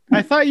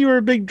 I thought you were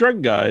a big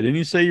drug guy. Didn't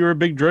you say you were a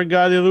big drug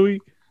guy the other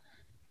week?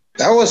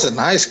 That was in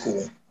high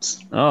school.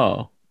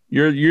 Oh,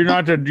 you're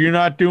not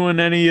doing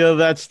any of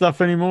that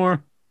stuff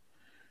anymore?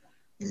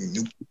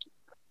 Nope.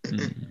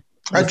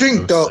 I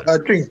drink though. I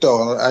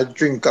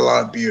drink a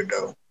lot of beer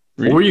though.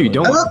 What were you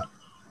doing?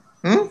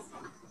 What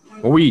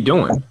were you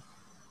doing?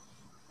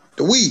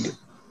 The weed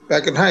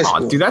back in high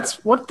school. Oh, dude,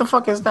 what the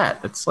fuck is that?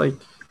 It's like,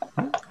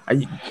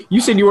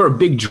 you said you were a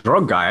big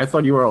drug guy. I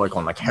thought you were like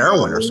on like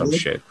heroin or some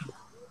shit.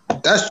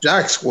 That's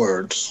Jack's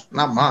words,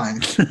 not mine.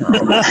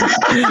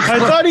 I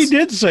thought he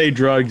did say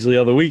drugs the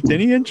other week.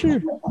 Didn't he,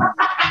 Incher?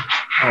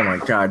 Oh my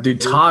god, dude,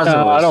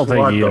 Tazo. I don't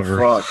think he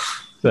ever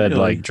said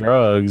like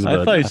drugs.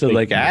 I thought he said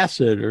like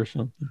acid or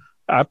something.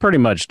 I pretty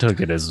much took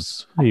it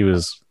as he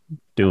was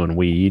doing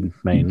weed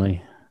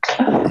mainly.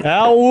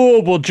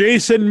 Will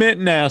Jason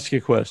Minton ask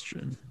a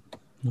question?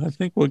 I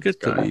think we'll get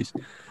to these.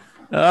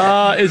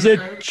 Is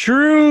it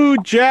true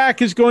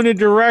Jack is going to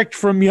direct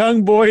From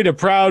Young Boy to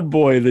Proud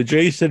Boy, the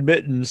Jason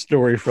Minton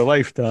story for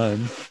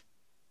Lifetime?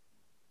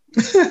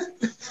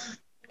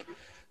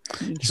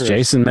 Is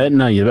Jason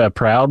Mitten a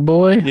Proud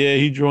Boy? Yeah,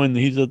 he joined.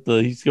 He's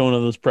going to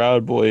those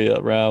Proud Boy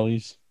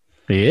rallies.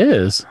 He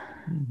is.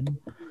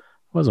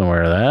 Wasn't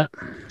aware of that.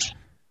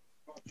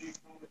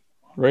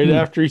 Right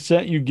after he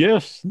sent you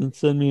gifts and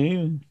sent me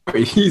anything.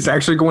 Wait, he's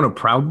actually going to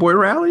Proud Boy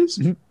rallies?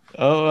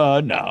 Oh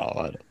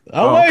no!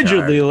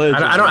 Allegedly, okay.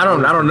 allegedly. I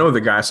don't know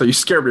the guy, so you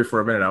scared me for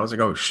a minute. I was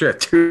like, oh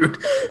shit, dude,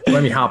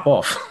 let me hop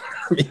off.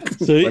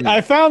 So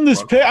I found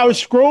this. I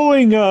was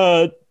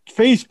scrolling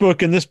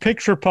Facebook, and this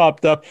picture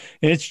popped up,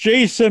 and it's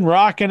Jason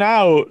rocking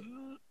out,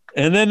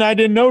 and then I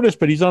didn't notice,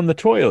 but he's on the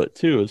toilet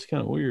too. It's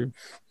kind of weird.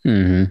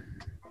 Mm-hmm.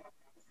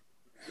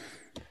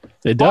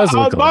 It does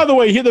look. By the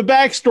way, the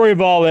backstory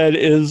of all that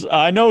is,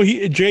 I know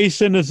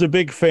Jason is a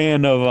big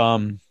fan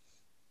of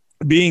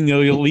being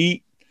the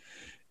elite.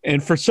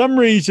 And for some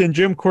reason,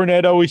 Jim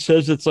Cornette always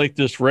says it's like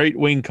this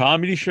right-wing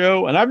comedy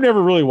show. And I've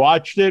never really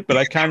watched it, but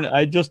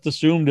I just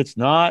assumed it's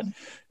not.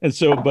 And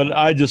so, but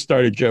I just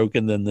started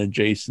joking. Then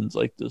Jason's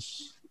like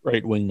this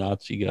right-wing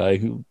Nazi guy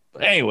who,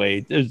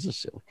 anyway, it's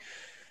just silly.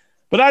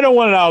 But I don't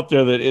want it out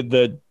there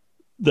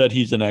that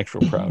he's an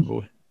actual Proud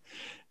Boy.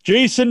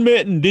 Jason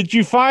Mitten, did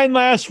you find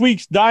last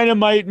week's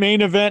Dynamite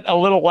main event a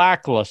little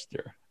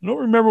lackluster? I don't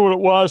remember what it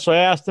was, so I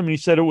asked him, and he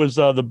said it was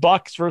the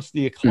Bucks versus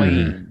the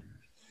Acclaimed.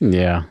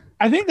 Yeah.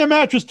 I think the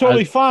match was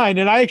totally fine,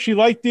 and I actually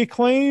like the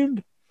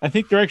Acclaimed. I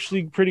think they're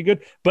actually pretty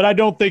good, but I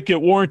don't think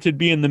it warranted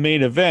being the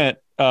main event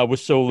with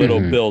so little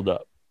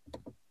build-up.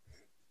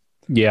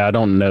 Yeah, I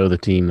don't know the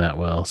team that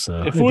well,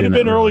 so if it would have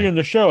been earlier in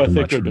the show, I think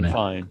it would have been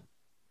fine.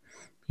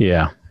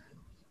 Yeah.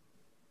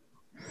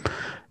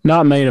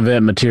 Not main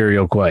event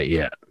material quite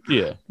yet.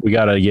 Yeah. We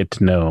got to get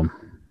to know them.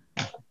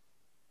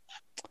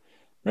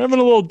 We're having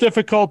a little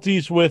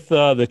difficulties with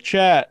the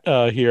chat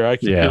here. I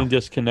keep getting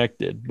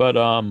disconnected, but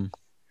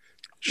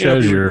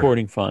shows you're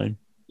recording fine.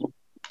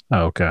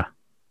 Oh, okay.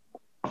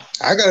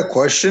 I got a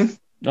question.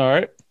 All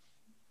right.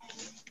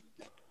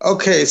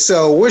 Okay,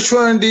 so which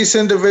one of these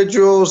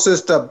individuals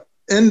is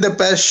in the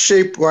best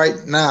shape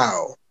right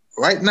now?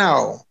 Right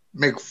now,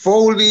 Mick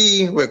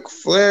Foley, Ric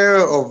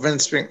Flair, or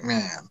Vince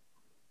McMahon?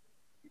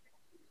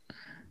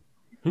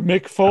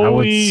 Mick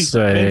Foley, Vince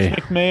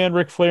McMahon,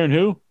 Ric Flair, and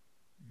who?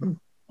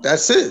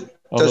 That's it.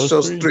 Just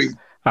those three.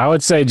 I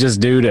would say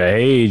just due to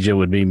age, it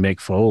would be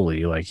Mick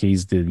Foley. Like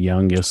he's the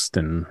youngest,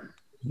 and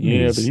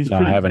but he's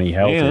not having any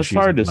health issues. It's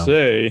hard to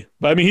say.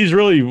 But I mean, he's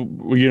really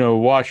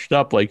washed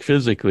up like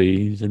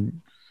physically.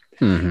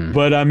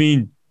 But I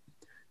mean,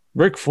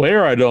 Ric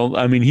Flair,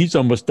 he's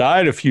almost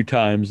died a few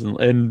times,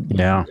 and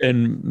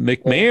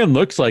McMahon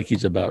looks like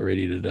he's about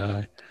ready to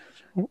die.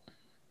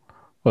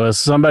 Well,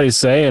 somebody's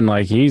saying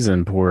like he's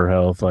in poor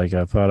health. Like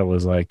I thought it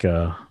was like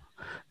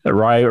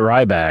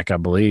Ryback, I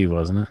believe,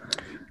 wasn't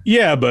it?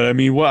 Yeah, but I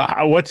mean,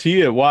 what's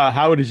he?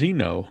 How does he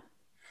know?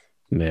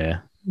 Yeah,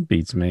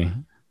 beats me.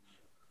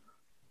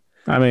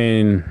 I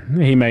mean,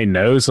 he may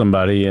know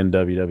somebody in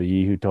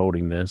WWE who told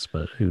him this,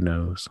 but who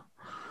knows?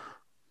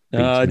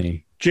 Beats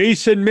me.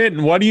 Jason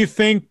Mitten, what do you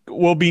think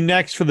will be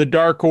next for the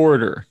Dark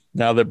Order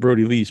now that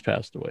Brody Lee's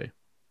passed away?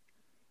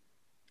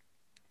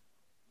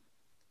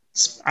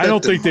 I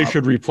don't think they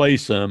should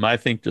replace him. I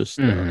think just,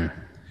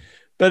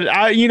 but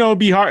it'd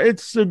be hard.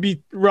 It'd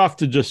be rough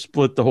to just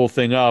split the whole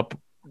thing up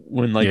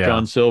when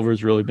John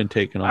Silver's really been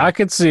taken off. I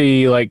could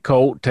see like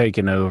Colt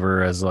taking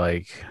over as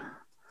like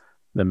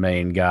the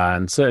main guy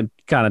and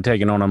kind of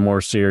taking on a more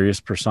serious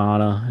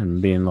persona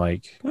and being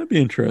like, that'd be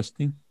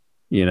interesting.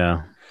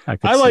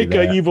 I like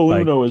Evil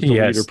Uno as the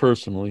leader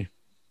personally.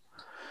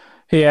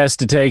 He has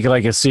to take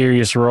like a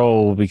serious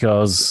role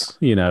because,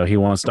 he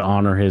wants to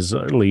honor his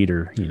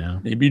leader,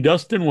 Maybe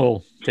Dustin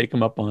will take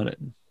him up on it.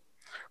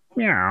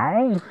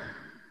 Meow.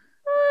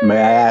 May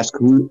I ask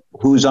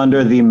who's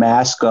under the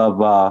mask of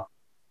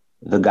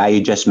the guy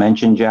you just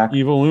mentioned, Jack?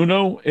 Evil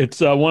Uno? It's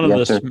one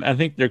of I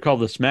think they're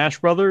called the Smash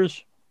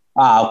Brothers.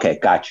 Ah, okay.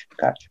 Gotcha.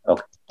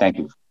 Okay. Thank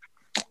you.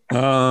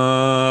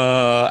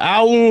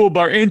 Al Lube,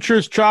 our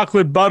interest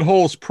chocolate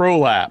buttholes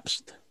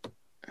prolapsed.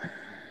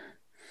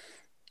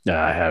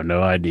 I have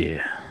no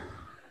idea.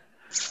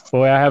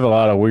 Boy, I have a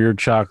lot of weird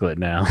chocolate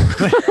now.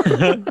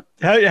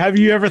 Have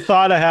you ever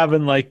thought of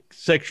having like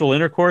sexual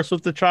intercourse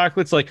with the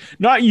chocolates? Like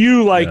not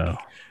you, no.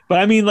 But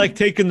I mean like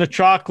taking the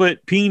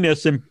chocolate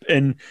penis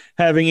and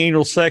having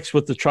anal sex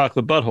with the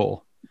chocolate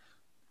butthole.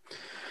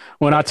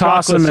 When I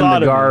toss them in the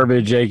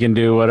garbage, they can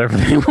do whatever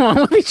they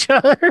want with each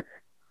other.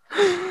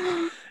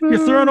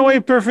 You're throwing away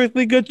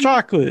perfectly good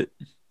chocolate.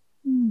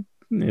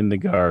 In the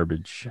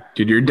garbage.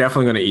 Dude, you're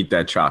definitely going to eat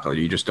that chocolate.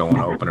 You just don't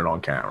want to open it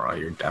on camera.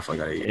 You're definitely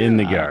going to eat it. In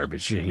the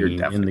garbage. You're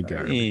definitely in the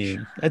garbage.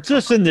 It's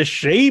just in the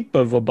shape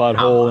of a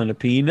butthole and a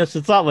penis.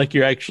 It's not like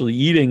you're actually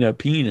eating a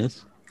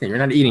penis. Yeah, you're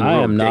not eating I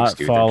am not dicks,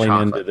 dude. falling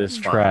into this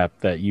trap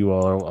that you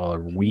all are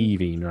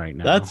weaving right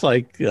now. That's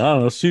like, I don't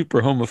know,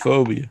 super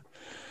homophobia.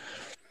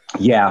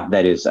 Yeah,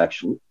 that is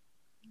actually.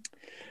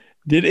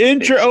 Did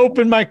Intra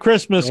open my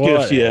Christmas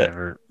gifts yet?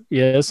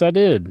 Yes, I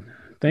did.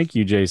 Thank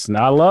you, Jason.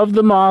 I love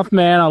the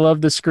Mothman. I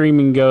love the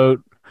Screaming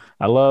Goat.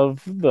 I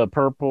love the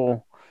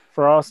purple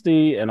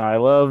Frosty, and I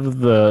love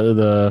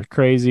the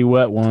crazy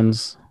wet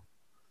ones.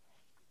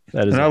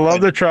 That is And I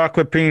love the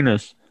chocolate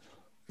penis.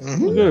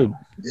 Mhm. Good.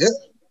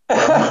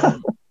 Yeah.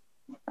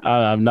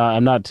 I'm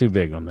not too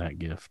big on that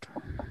gift.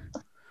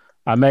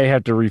 I may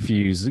have to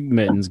refuse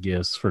Mittens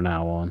gifts for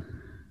now on.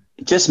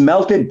 Just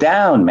melt it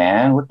down,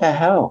 man. What the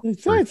hell?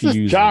 It's just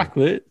Refusal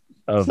chocolate.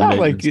 Of It's not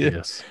Mittens like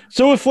gifts.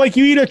 so. If like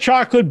you eat a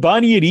chocolate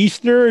bunny at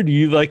Easter, do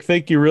you like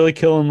think you're really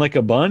killing like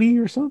a bunny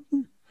or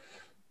something?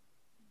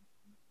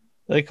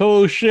 Like,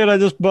 oh shit! I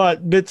just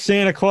bit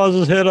Santa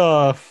Claus's head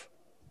off.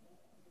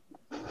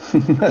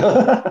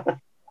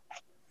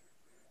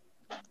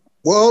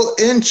 Well,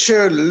 inch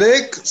your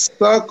lick,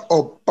 suck,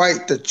 or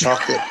bite the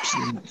chocolate.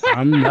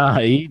 I'm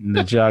not eating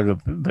the chocolate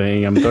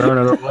thing. I'm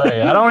throwing it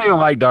away. I don't even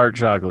like dark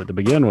chocolate to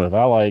begin with.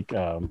 I like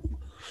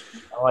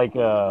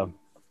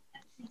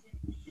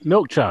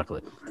milk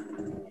chocolate.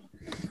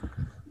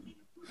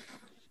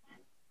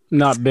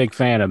 Not a big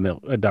fan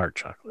of dark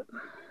chocolate.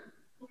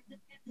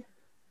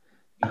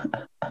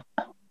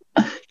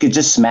 You could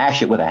just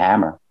smash it with a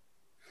hammer.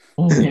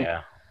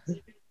 Yeah.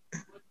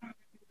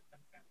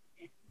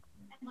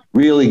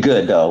 Really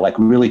good though. Like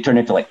really turn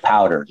it to like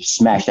powder. Just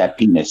smash that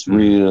penis.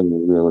 Really,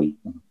 really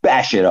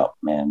bash it up,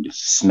 man.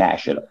 Just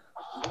smash it up.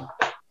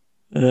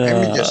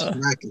 Let me just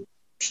smack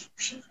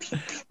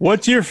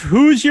it.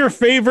 Who's your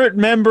favorite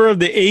member of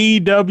the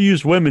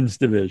AEW's women's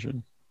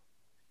division?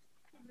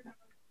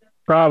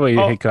 Probably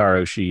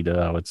Hikaru Shida,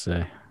 I would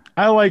say.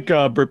 I like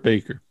Britt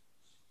Baker.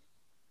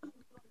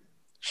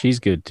 She's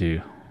good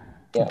too.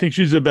 I think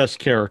she's the best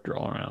character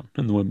all around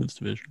in the women's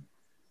division.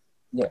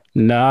 Yeah.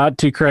 Not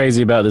too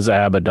crazy about this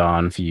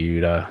Abaddon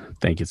feud. I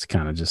think it's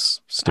kind of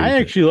just stupid. I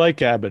actually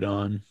like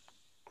Abaddon.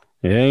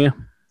 Yeah.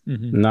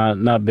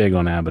 Mm-hmm. Not big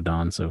on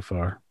Abaddon so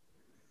far.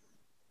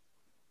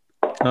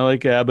 I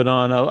like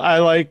Abaddon. I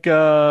like.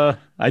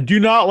 I do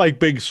not like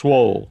Big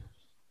Swole.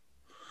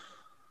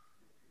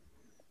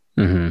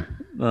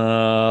 Mm-hmm.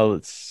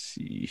 Let's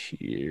see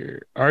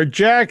here. Are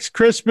Jack's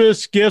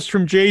Christmas gifts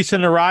from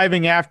Jason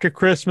arriving after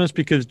Christmas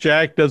because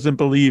Jack doesn't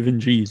believe in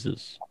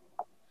Jesus?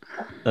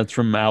 That's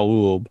from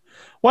Maloob.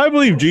 Well, I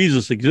believe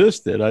Jesus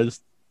existed. I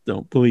just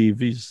don't believe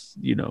he's,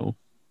 the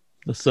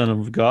son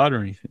of God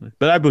or anything.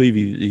 But I believe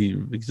he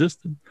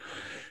existed.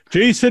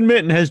 Jason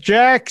Mitten, has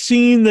Jack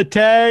seen the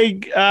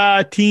tag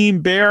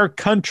team Bear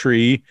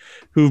Country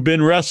who've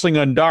been wrestling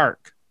on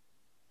Dark?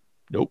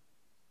 Nope.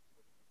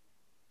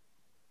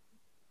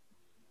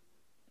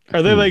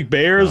 Are they like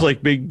bears,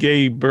 like big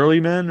gay burly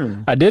men?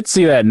 Or? I did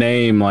see that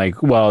name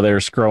like while they were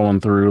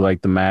scrolling through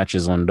like the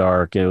matches on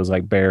Dark. It was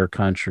like Bear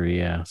Country,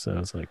 yeah. So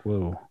it's like,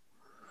 whoa,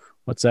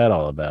 what's that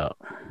all about?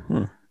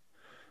 Huh.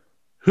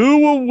 Who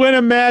will win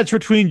a match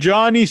between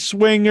Johnny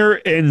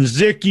Swinger and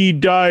Zicky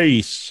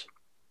Dice?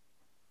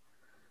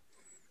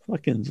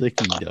 Fucking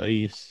Zicky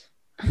Dice.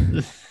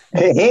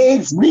 Hey,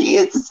 it's me.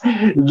 It's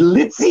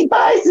Litzy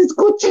Bice. It's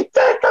Gucci.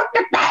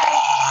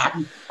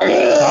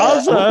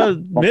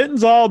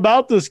 Mitten's all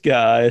about this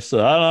guy,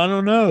 so I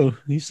don't know.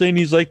 He's saying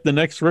he's like the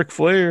next Ric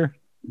Flair.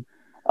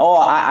 Oh,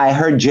 I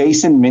heard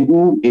Jason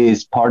Minton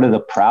is part of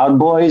the Proud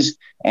Boys,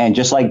 and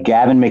just like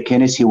Gavin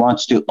McInnes, he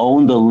wants to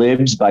own the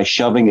libs by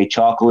shoving a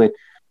chocolate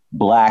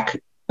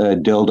black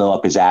dildo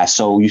up his ass.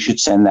 So you should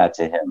send that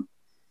to him.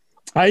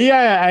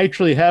 Yeah, I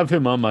actually have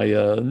him on my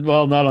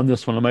not on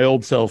this one, on my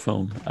old cell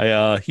phone.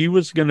 He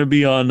was going to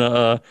be on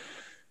the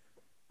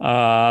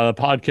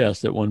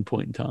podcast at one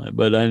point in time,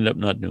 but I ended up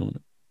not doing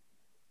it.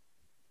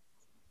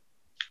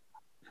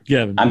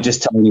 Gavin, I'm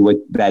just telling you what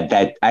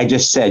that I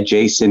just said.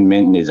 Jason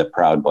Minton is a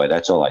Proud Boy.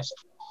 That's all I said.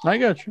 I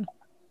got you.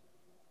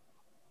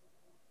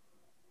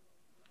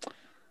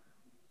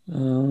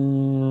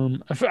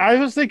 I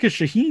was thinking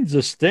Shaheen's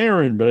a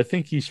staring, but I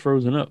think he's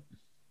frozen up.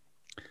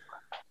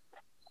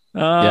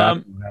 I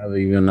don't have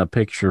even a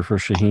picture for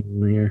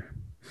Shaheen here.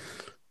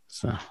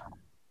 So,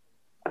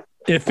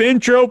 if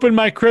Finch opened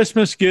my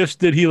Christmas gifts,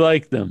 did he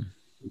like them?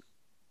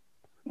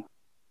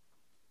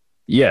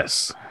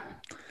 Yes,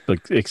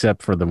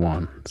 except for the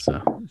one.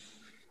 So,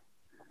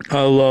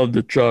 I love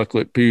the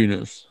chocolate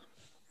penis.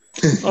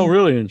 Oh,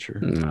 really,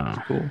 Incher? No,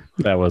 cool.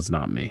 That was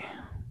not me.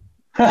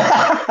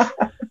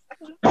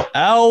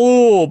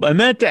 Al, I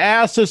meant to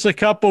ask this a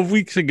couple of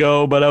weeks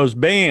ago, but I was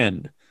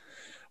banned.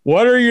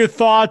 What are your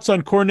thoughts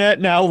on Cornette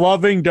now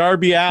loving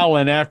Darby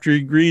Allin after he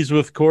agrees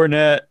with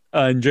Cornette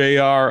and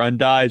JR on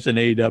dives in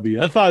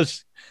AEW?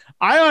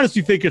 I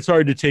honestly think it's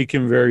hard to take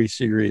him very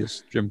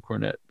serious, Jim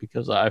Cornette,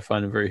 because I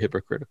find him very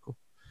hypocritical.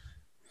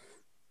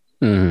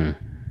 Hmm.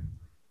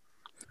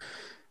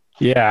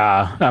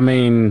 Yeah, I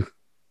mean,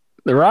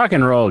 the Rock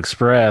and Roll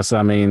Express.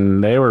 I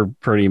mean, they weren't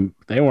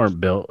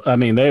built. I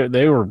mean,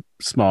 they were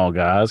small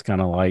guys,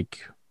 kind of like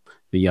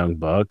the Young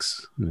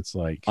Bucks. And it's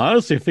like,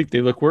 honestly, I think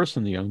they look worse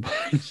than the Young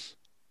Bucks.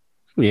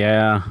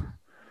 Yeah,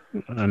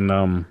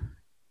 and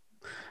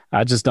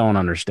I just don't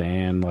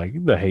understand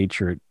like the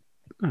hatred.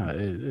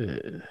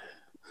 It's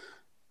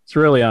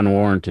really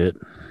unwarranted.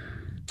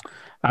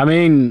 I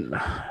mean,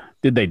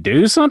 did they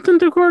do something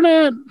to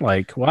Cornette?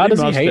 Like, why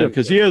does he hate him?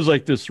 Because he has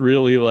like this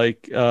really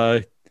like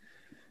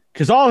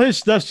Because all his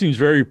stuff seems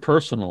very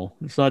personal.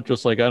 It's not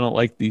just like I don't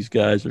like these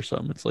guys or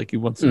something. It's like he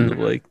wants them to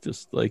like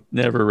just like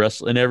never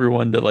wrestle and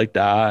everyone to like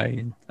die.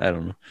 And I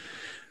don't know.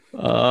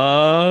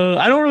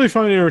 I don't really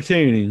find it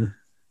entertaining.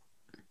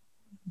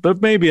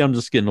 But maybe I'm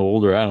just getting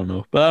older. I don't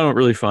know. But I don't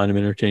really find him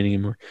entertaining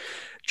anymore.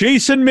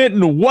 Jason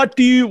Mitten, what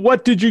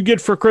did you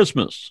get for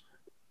Christmas?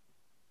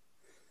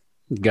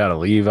 Got a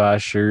Levi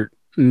shirt,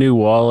 new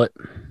wallet.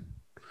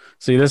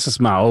 See, this is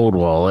my old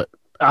wallet.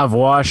 I've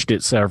washed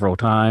it several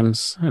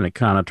times, and it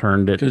kind of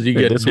turned it. Because you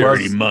get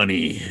dirty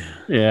money.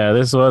 Yeah,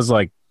 this was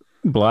like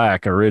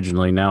black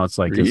originally. Now it's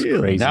like this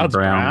crazy now it's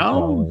brown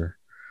color.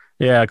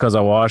 Yeah, because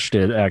I washed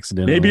it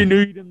accidentally. Maybe you knew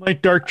you didn't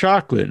like dark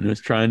chocolate and was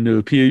trying to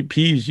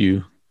appease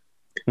you.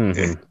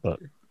 Mm-hmm. But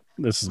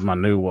this is my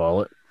new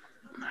wallet.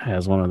 It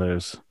has one of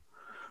those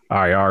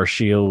IR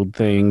shield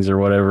things or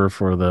whatever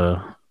for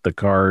the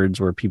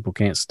cards where people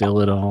can't steal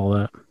it and all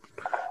that.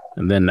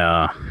 And then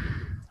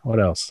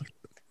what else?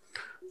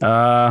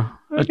 A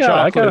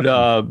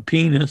chocolate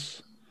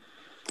penis.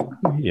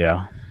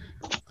 Yeah.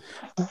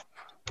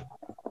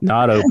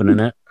 Not opening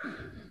it.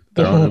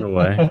 Throwing it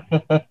away.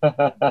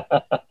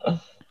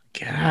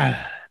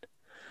 God.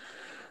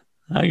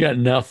 I got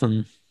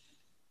nothing.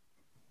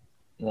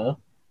 No.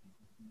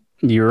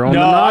 You're on no,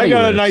 the naughty I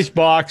got list. a nice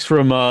box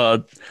from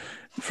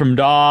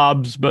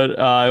Dobbs, but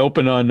I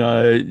opened on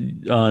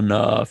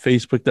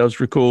Facebook. That was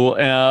pretty cool.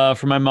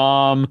 For my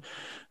mom,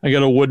 I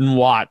got a wooden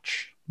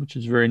watch, which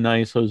is very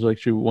nice. I was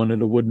actually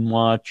wanted a wooden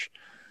watch.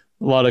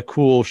 A lot of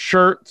cool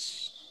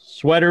shirts,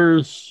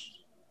 sweaters,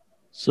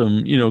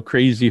 some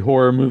crazy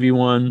horror movie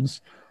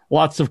ones.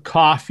 Lots of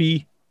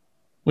coffee,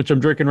 which I'm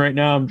drinking right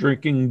now. I'm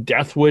drinking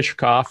Death Wish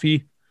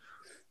coffee.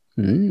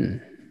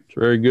 It's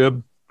very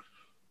good.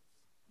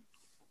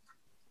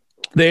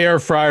 The air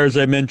fryer, as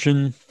I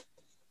mentioned,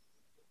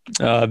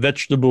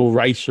 vegetable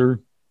ricer.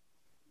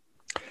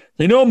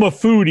 They know I'm a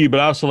foodie, but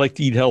I also like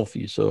to eat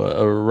healthy. So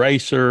a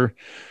ricer,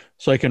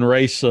 so I can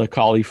rice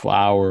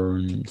cauliflower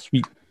and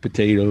sweet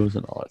potatoes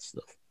and all that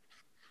stuff.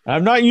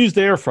 I've not used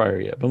the air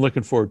fryer yet, but I'm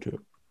looking forward to it.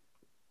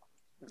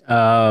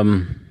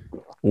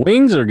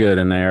 Wings are good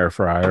in the air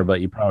fryer,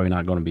 but you're probably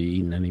not going to be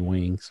eating any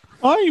wings.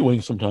 I eat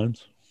wings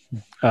sometimes.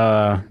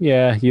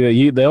 Yeah,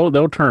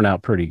 they'll turn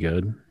out pretty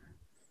good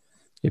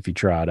if you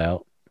try it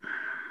out.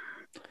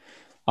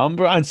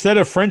 Instead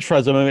of French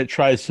fries, I'm going to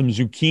try some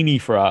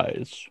zucchini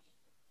fries.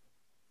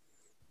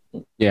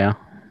 Yeah,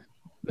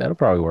 that'll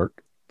probably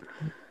work.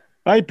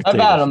 I've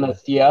had them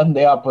this year.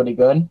 They are pretty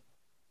good.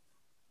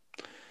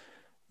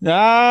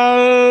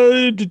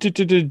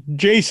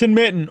 Jason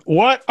Mitten,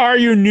 what are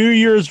your New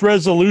Year's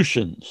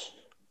resolutions?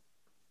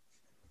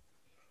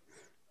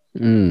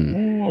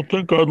 I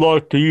think I'd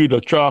like to eat a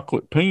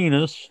chocolate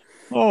penis.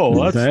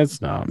 Oh,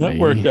 that's not that me.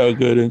 worked out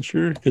good, and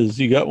sure, because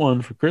you got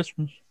one for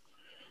Christmas.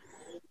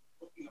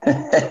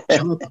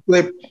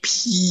 Chocolate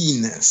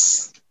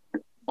penis.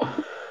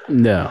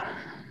 No,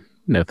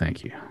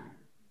 thank you.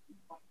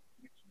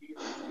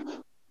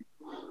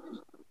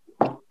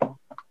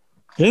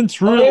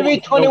 Maybe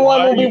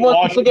 21 will be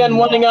once again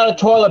running out of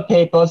toilet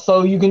paper,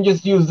 so you can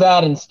just use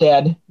that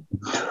instead.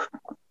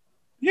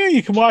 Yeah,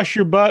 you can wipe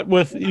your butt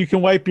with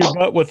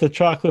a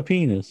chocolate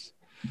penis.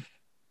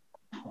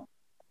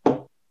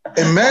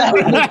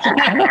 Imagine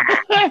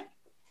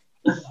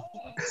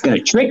It's gonna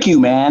trick you,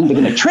 man. They're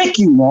gonna trick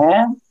you,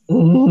 man.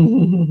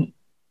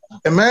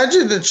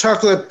 Imagine the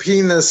chocolate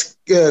penis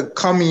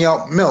coming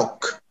out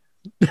milk.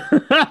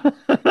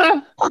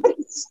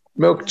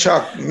 Milk.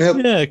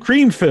 Yeah,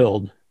 cream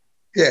filled.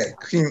 Yeah,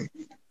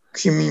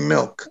 creamy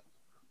milk.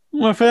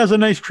 Well, if it has a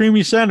nice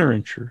creamy center,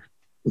 and sure.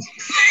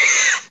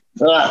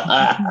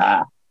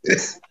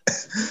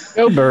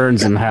 Go burn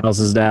some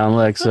houses down,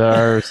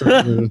 Lexar. Or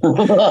something.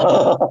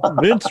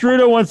 Vince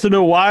Rudo wants to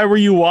know, why were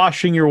you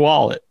washing your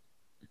wallet?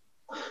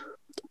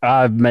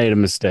 I've made a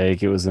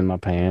mistake. It was in my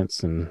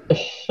pants, and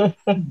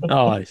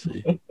oh, I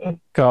see.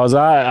 Because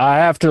I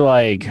have to,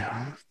 like,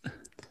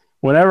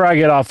 whenever I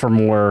get off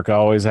from work, I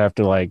always have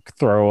to, like,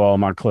 throw all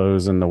my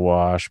clothes in the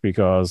wash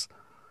because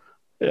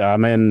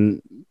I'm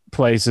in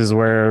places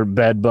where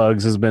bed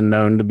bugs has been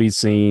known to be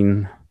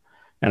seen,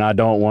 and I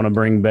don't want to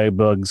bring bed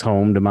bugs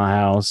home to my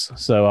house.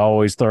 So I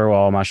always throw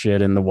all my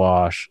shit in the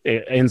wash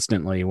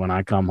instantly when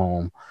I come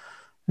home.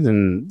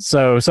 And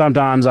so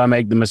sometimes I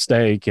make the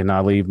mistake and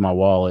I leave my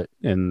wallet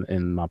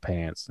in my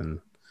pants, and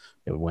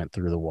it went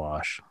through the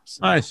wash. So,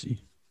 I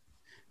see.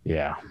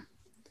 Yeah.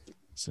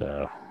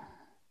 So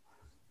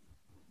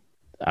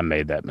I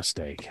made that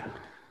mistake.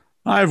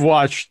 I've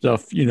watched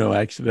stuff,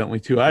 accidentally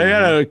too. I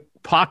had a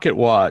pocket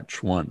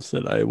watch once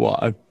that I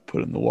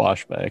put in the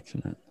wash by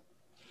accident.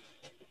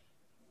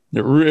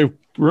 It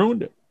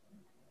ruined it.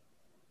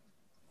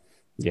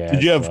 Yeah.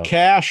 Did you have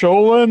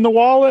cashola in the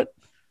wallet?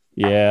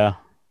 Yeah.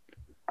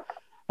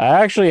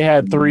 I actually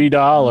had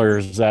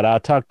 $3 that I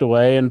tucked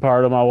away in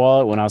part of my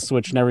wallet when I was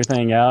switching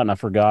everything out, and I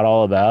forgot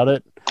all about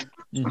it.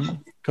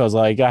 Because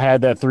I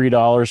had that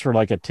 $3 for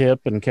like a tip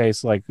in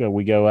case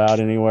we go out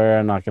anywhere,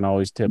 and I can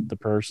always tip the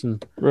person.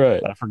 Right.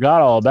 But I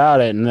forgot all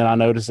about it, and then I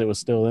noticed it was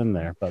still in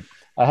there. But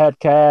I had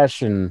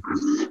cash and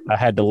I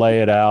had to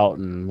lay it out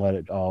and let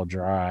it all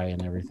dry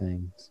and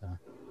everything. So,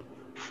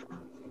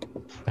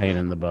 pain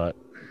in the butt.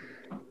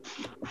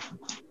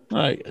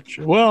 I get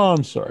you. Well,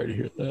 I'm sorry to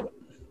hear that.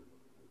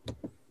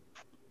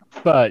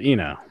 But, you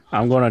know,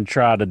 I'm going to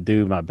try to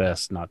do my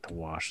best not to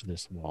wash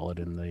this wallet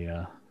in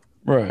the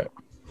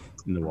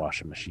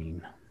washing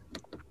machine.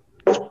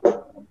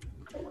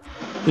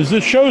 Is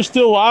the show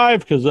still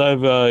live? Because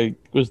I've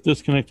was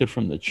disconnected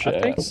from the chat.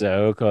 I think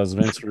so, because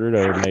Vince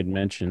Rudo made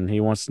mention.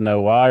 He wants to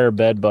know, why are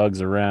bed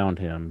bugs around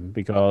him?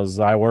 Because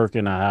I work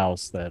in a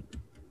house that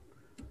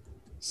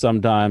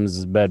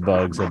sometimes bed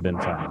bugs have been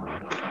found.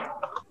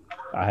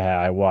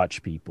 I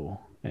watch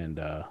people, and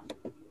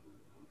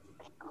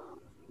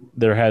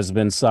there has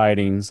been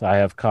sightings. I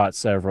have caught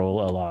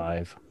several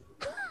alive.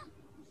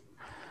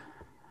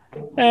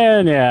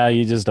 And yeah,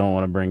 you just don't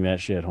want to bring that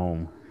shit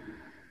home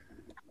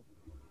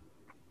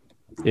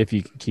if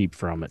you can keep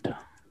from it.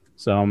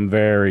 So I'm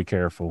very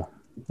careful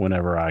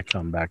whenever I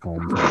come back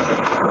home from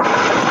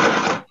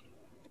it.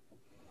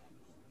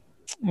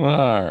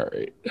 All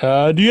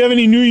right. Do you have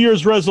any New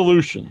Year's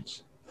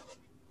resolutions?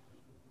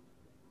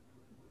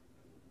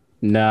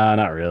 Nah,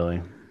 not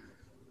really.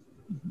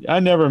 I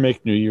never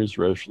make New Year's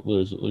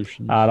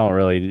resolutions. I don't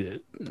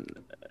really.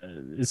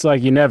 It's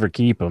like you never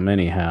keep them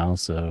anyhow,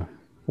 so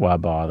why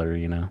bother,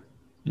 you know?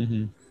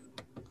 Mm-hmm.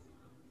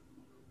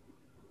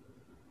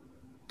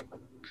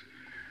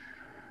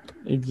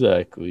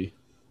 Exactly.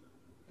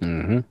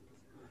 Mm-hmm.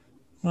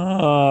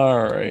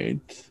 All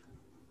right.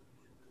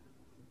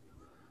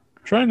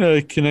 Trying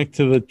to connect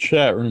to the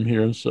chat room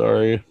here. I'm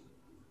sorry.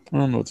 I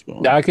don't know what's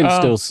going on. I can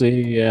still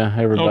see. Yeah,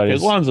 everybody's. Okay,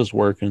 as long as it's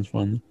working, it's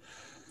fine.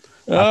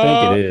 I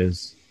think it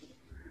is.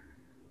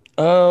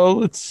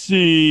 Let's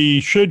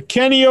see. Should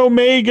Kenny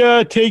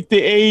Omega take the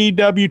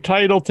AEW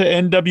title to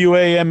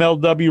NWA,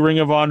 MLW, Ring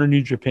of Honor,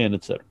 New Japan,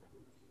 etc.?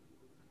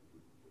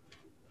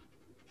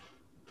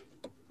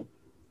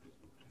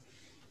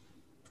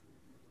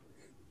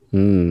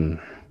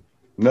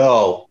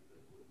 No.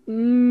 I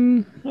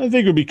think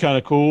it would be kind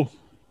of cool.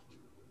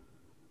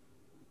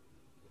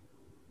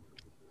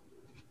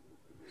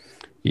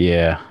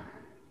 Yeah.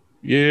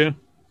 Yeah.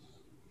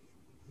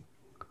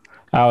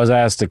 I was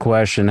asked a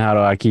question, how do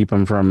I keep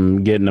them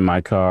from getting in my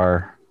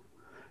car?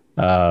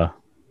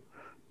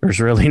 There's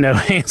really no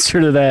answer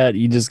to that.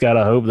 You just got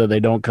to hope that they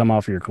don't come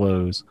off your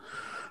clothes.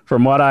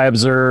 From what I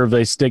observe,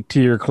 they stick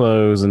to your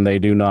clothes and they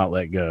do not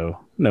let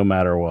go, no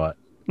matter what.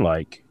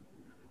 Like,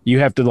 you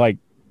have to, like,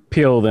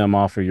 peel them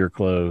off of your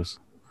clothes.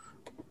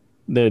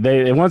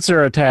 They once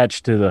they're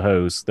attached to the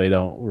host, they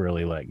don't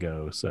really let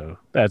go. So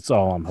that's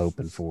all I'm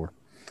hoping for.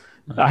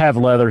 I have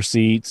leather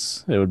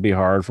seats. It would be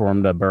hard for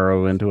them to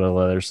burrow into a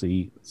leather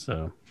seat.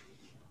 So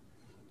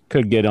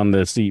could get on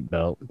the seat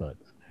belt, but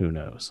who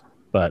knows?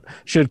 But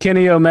should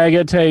Kenny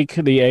Omega take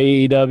the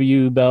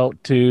AEW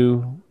belt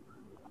to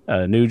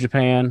New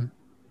Japan?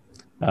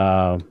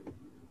 I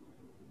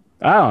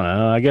don't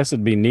know. I guess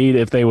it'd be neat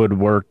if they would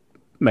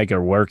make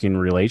a working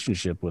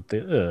relationship with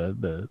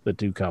the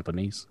two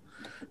companies.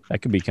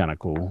 That could be kind of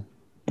cool.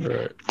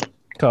 Right.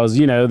 Because,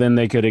 you know, then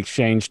they could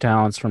exchange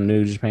talents from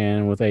New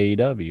Japan with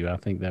AEW. I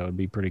think that would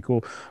be pretty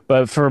cool.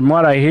 But from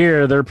what I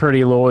hear, they're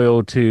pretty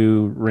loyal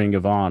to Ring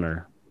of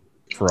Honor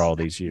for all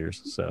these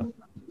years. So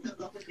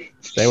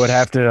they would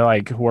have to,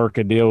 like, work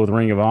a deal with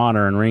Ring of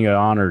Honor, and Ring of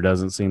Honor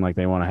doesn't seem like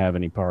they want to have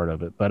any part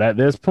of it. But at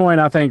this point,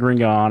 I think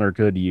Ring of Honor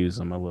could use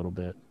them a little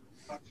bit.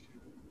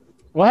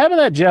 What happened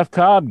to that Jeff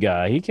Cobb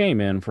guy? He came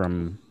in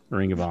from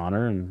Ring of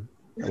Honor, and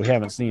we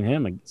haven't seen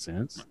him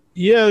since.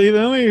 Yeah, they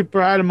only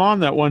had him on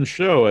that one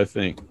show, I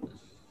think.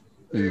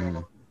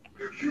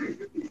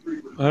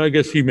 I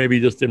guess he maybe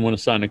just didn't want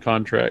to sign a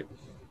contract.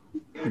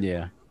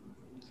 Yeah.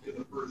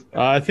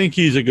 I think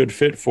he's a good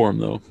fit for him,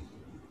 though.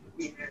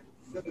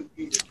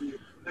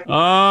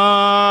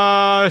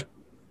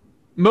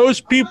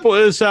 Most people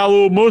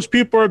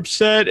are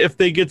upset if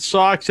they get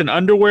socks and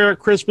underwear at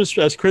Christmas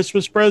as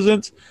Christmas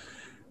presents.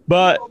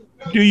 But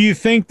do you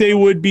think they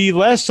would be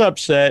less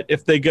upset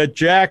if they got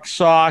Jack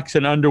socks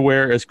and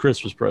underwear as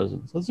Christmas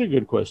presents? That's a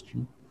good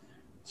question.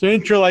 So,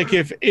 like,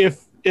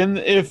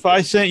 if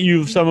I sent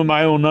you some of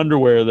my own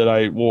underwear that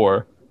I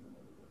wore,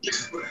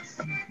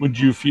 would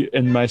you feel,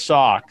 and my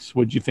socks,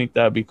 would you think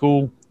that'd be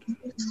cool?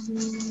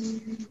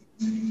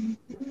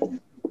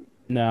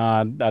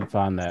 No, I'd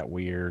find that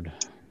weird.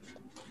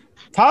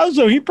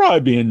 Tazo, he'd probably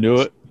be into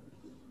it.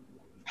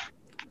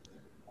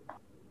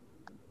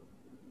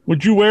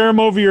 Would you wear them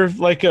over your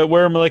like a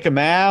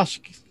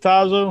mask,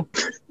 Tazo?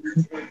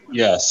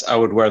 Yes, I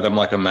would wear them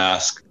like a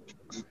mask.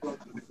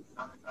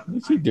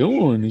 What's he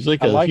doing? He's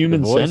like a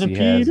human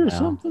centipede or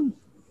something?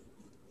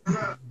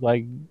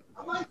 Like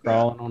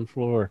crawling on the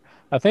floor.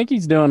 I think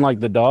he's doing like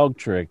the dog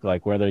trick,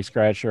 like where they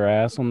scratch their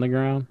ass on the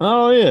ground.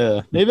 Oh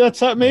yeah, maybe that's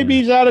how, maybe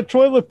he's out of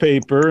toilet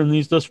paper and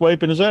he's just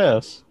wiping his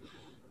ass.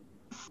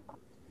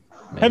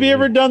 Maybe. Have you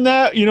ever done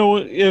that? You know,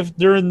 if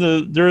during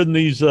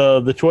these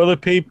the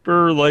toilet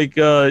paper, like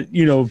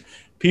you know,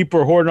 people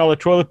are hoarding all the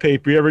toilet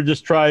paper. You ever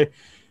just try,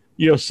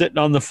 you know, sitting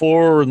on the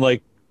floor and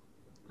like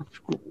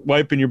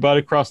wiping your butt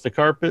across the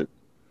carpet?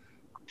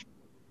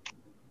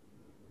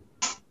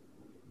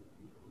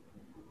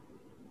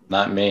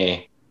 Not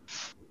me.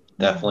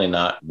 Definitely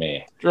not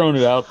me. Throwing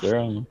it out there.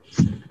 I don't know.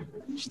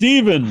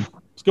 Steven,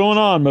 what's going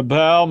on, my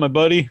pal, my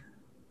buddy?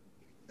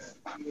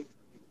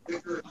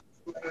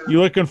 You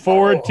looking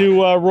forward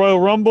to Royal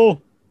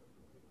Rumble?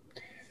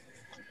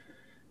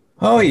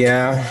 Oh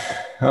yeah.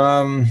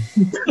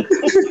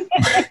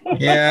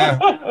 Yeah.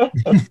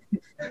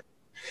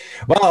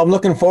 Well, I'm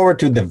looking forward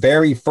to the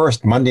very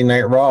first Monday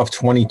Night Raw of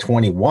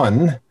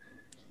 2021.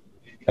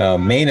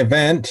 Main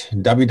event,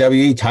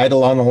 WWE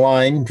title on the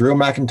line, Drew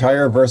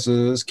McIntyre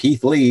versus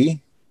Keith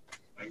Lee.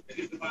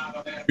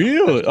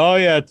 Really? Oh,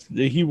 yeah.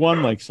 He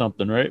won like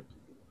something, right?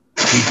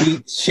 He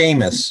beat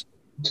Sheamus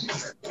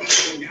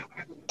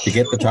to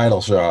get the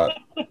title shot.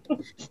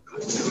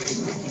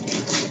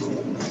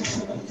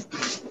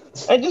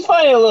 I just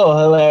find it a little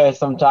hilarious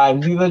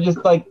sometimes. These are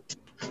just like,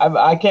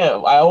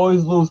 I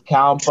always lose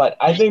count, but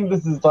I think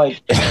this is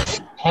like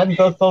 10th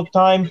or so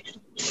time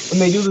when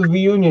they do the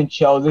reunion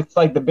shows. It's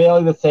like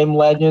barely the same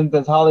legends.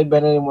 There's hardly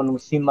been anyone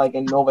we've seen like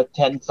in over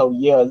 10 so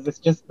years. It's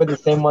just been the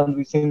same ones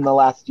we've seen in the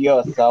last year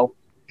or so.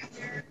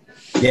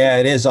 Yeah,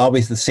 it is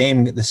always the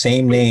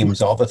same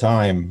names all the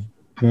time.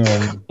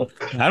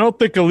 I don't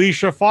think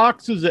Alicia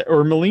Fox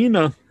or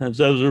Melina has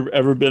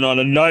ever been on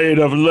a Night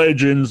of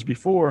Legends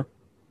before.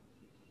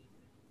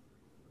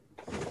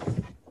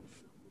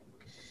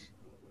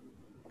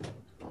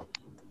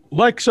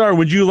 Lexar,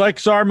 would you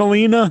Lexar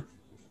Melina?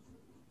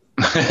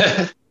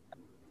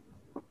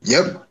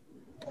 Yep.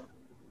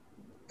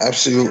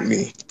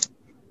 Absolutely.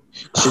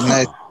 She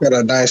got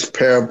a nice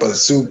pair of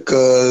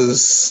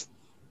bazookas,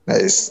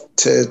 nice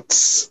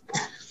tits,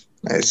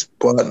 nice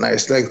butt,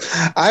 nice legs.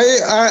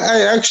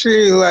 I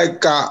actually like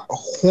got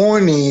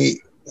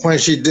horny when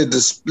she did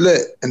the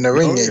split in the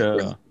ring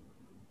apron.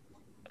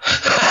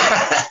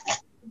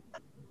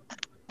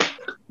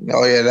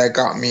 Oh yeah, that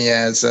got me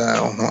as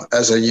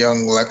a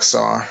young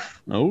Lexar.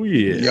 Oh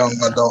yeah, young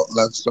adult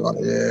Lexar.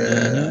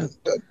 Yeah,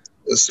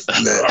 the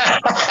split.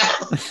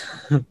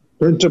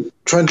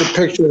 trying to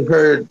picture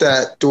her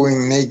that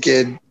doing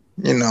naked,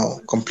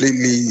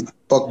 completely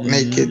buck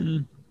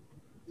naked.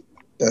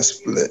 That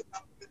split.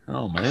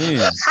 Oh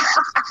man,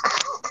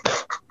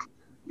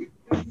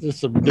 there's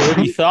some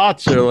dirty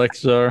thoughts there,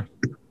 Lexar.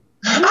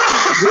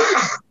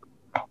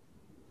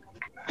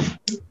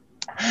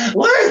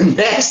 What a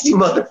nasty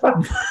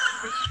motherfucker.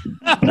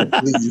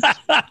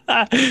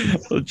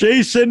 Well,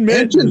 Jason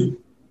Minton.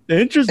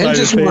 Interest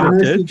more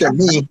nasty than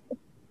me.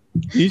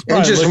 He's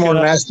probably just more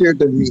nastier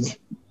than me.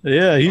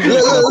 Yeah, he's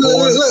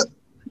look.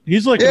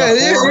 He's looking up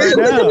right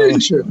now.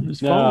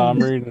 No, I'm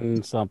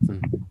reading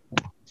something.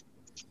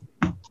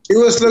 He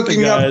was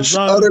looking up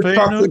other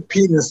chocolate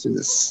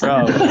penises.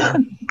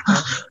 Probably.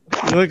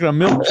 He's looking at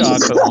milk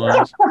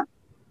chocolate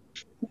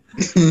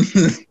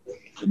ones.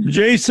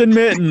 Jason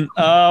Mitten,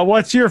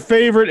 what's your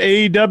favorite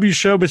AEW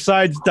show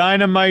besides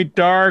Dynamite,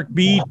 Dark,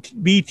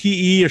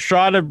 BTE, a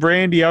shot of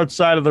brandy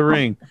outside of the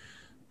ring?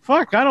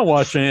 Fuck, I don't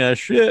watch any of that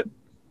shit.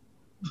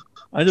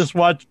 I just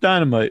watch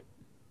Dynamite.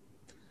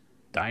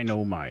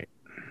 Dynamite.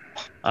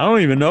 I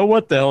don't even know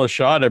what the hell a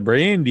shot of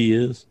brandy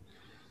is.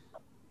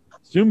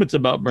 Assume it's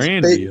about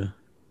brandy.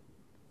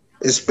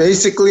 It's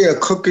basically a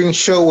cooking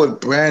show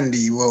with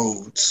Brandy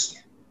Rhodes.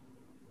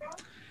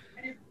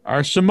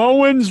 Are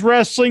Samoans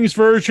wrestling's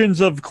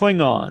versions of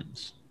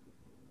Klingons?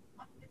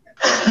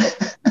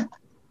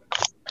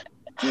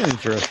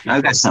 Interesting. I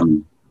got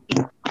something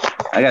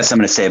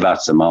to say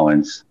about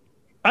Samoans.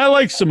 I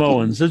like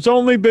Samoans. There's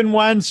only been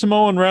one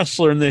Samoan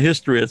wrestler in the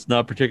history that's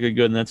not particularly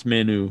good, and that's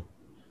Manu.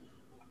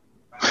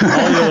 All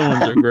the other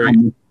ones are great.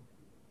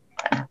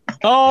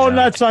 Oh, yeah.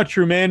 That's not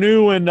true.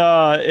 Manu and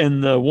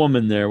the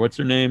woman there. What's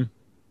her name?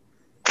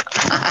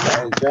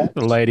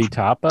 Lady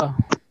Tapa.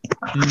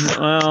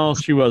 Well,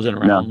 she wasn't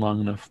around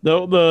long enough.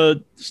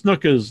 The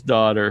Snuka's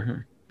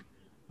daughter.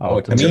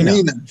 Oh,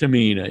 Tamina.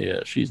 Tamina,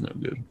 yeah, she's no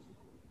good.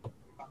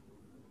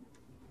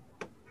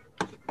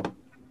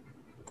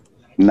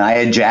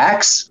 Nia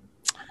Jax.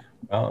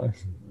 I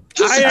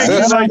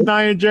actually like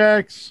Nia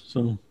Jax,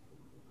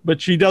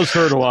 but she does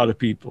hurt a lot of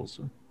people.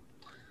 So,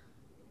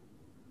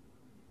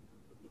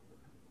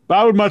 but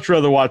I would much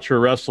rather watch her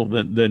wrestle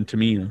than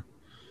Tamina.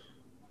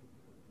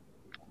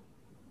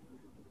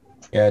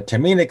 Yeah,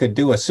 Tamina could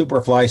do a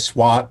superfly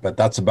swat, but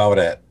that's about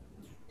it.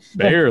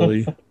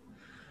 Barely.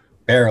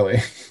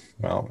 Barely.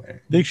 Well, I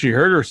think she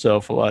hurt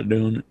herself a lot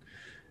doing it.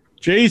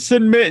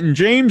 Jason Mitten,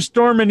 James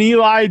Storm and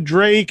Eli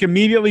Drake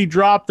immediately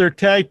dropped their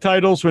tag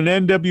titles when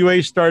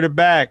NWA started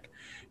back.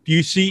 Do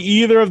you see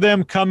either of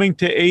them coming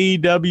to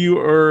AEW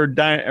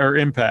or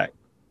Impact?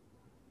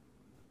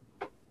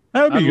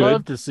 That would be good. I'd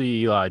love to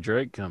see Eli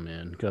Drake come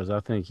in because I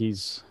think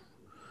he's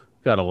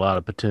got a lot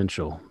of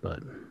potential,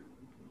 but...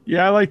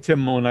 Yeah, I liked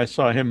him when I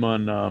saw him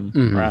on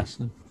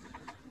Wrestling.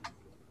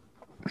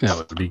 That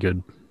would be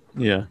good.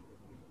 Yeah.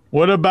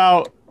 What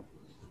about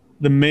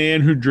the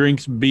man who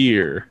drinks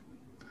beer?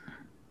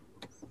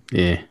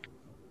 Yeah.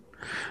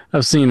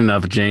 I've seen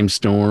enough of James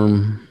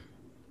Storm.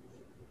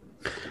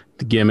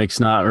 The gimmick's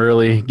not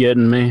really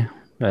getting me,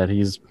 that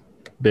he's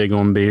big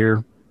on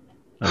beer.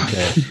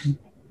 Okay.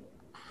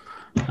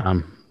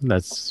 I'm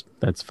that's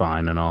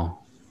fine and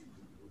all.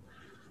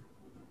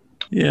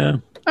 Yeah,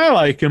 I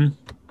like him.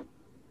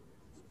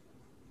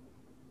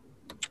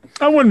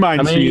 I wouldn't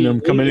mind seeing him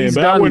coming in,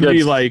 but I wouldn't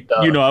be like,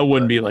 I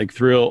wouldn't be like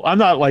thrilled. I'm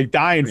not like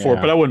dying for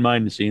it, but I wouldn't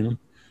mind seeing him.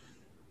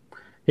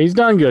 He's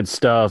done good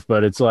stuff,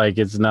 but it's like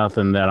it's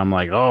nothing that I'm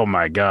like, oh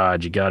my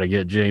god, you got to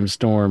get James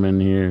Storm in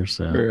here.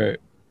 So, right.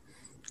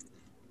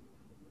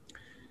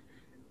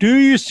 Do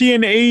you see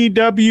an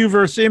AEW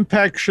versus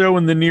Impact show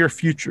in the near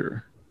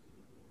future?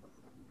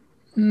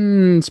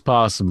 It's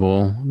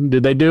possible.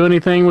 Did they do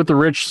anything with the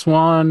Rich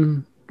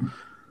Swann?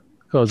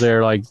 Because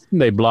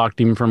they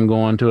blocked him from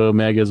going to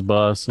Omega's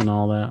bus and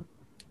all that.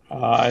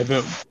 I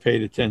haven't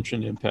paid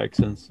attention to Impact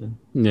since then.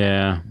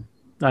 Yeah,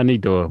 I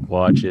need to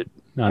watch it.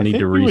 I need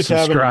to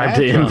resubscribe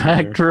to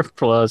Impact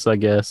Plus, I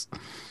guess.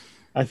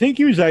 I think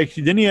he was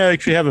didn't he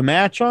actually have a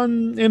match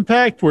on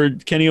Impact where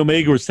Kenny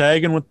Omega was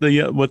tagging with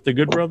the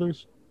Good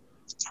Brothers?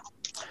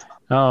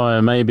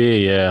 Oh, maybe,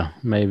 yeah,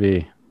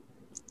 maybe.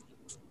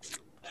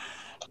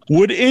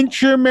 Would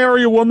Incher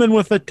marry a woman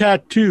with a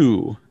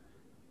tattoo?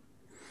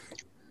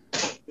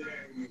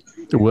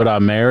 Would I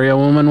marry a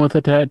woman with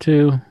a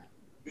tattoo?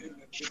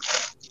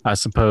 I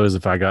suppose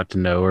if I got to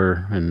know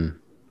her and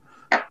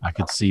I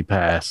could see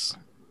past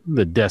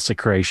the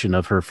desecration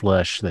of her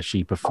flesh that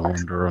she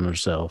performed on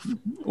herself.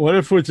 What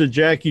if it's a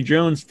Jackie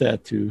Jones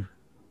tattoo?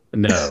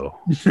 No.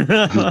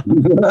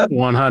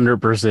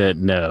 100%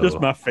 no. Just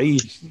my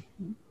face.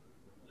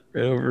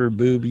 Right over her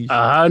boobies.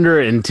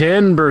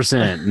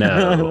 110%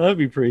 no. That'd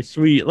be pretty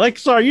sweet.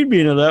 Lexar, you'd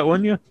be into that,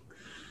 wouldn't you?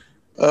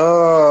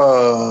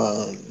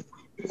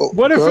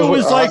 What if it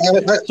was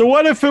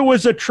what if it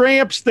was a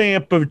tramp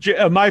stamp of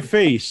my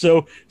face?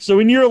 So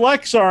when you're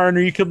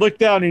Lexar, you could look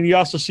down and you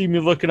also see me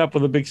looking up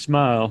with a big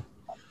smile,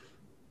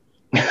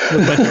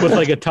 with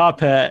like a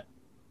top hat.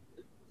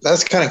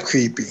 That's kind of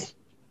creepy.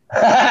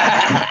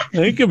 I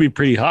think it could be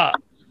pretty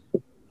hot.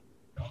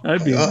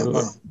 I'd be into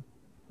it.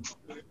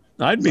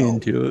 I'd be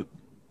into it.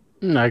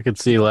 I could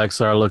see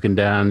Lexar looking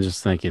down and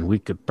just thinking, we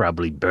could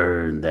probably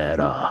burn that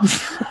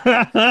off.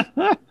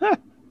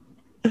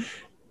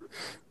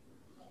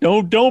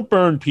 Don't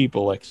burn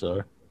people,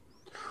 Lexar.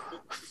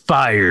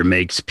 Fire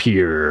makes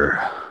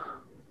pure.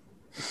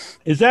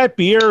 Is that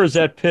beer or is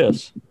that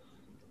piss?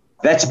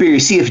 That's beer. You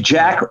see, if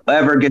Jack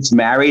ever gets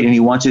married and he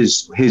wants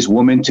his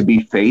woman to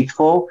be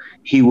faithful,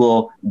 he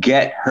will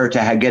get her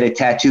to get a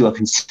tattoo of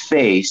his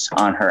face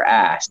on her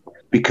ass,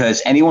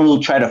 because anyone who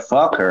will try to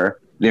fuck her,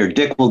 their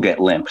dick will get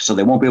limp, so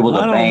they won't be able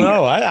to bang her.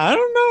 I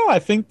don't know. I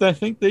think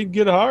they'd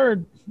get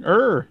hard.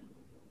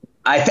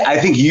 I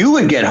think you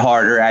would get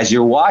harder as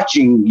you're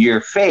watching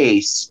your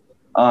face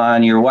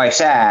on your wife's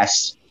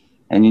ass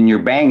and then you're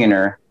banging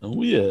her.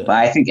 Oh yeah. But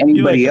I think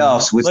anybody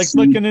else would see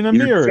looking in a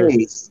mirror.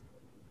 Face.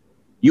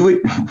 You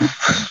would.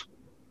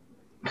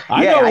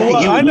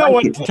 I know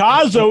what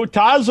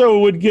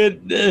Tazo would get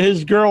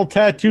his girl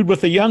tattooed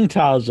with a young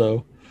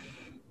Tazo.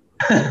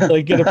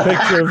 Like get a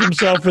picture of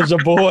himself as a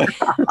boy.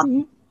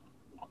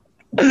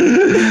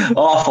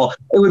 Awful.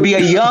 It would be a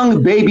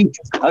young baby,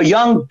 a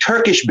young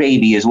Turkish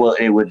baby is what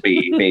it would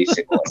be,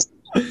 basically.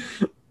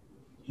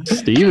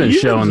 Steven's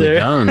showing the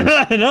guns.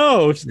 I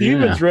know.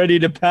 Steven's ready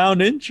to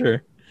pound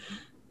Incher.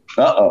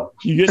 Uh-oh.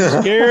 You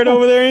getting scared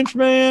over there, Inch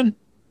Man?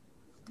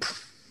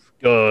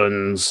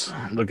 Guns.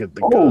 Look at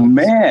the guns. Oh,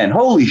 man.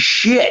 Holy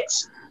shit.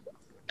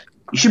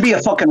 You should be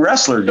a fucking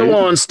wrestler, dude. Come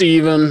on,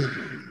 Steven.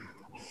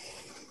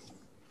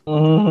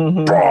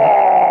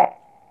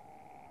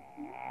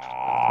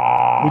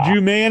 Would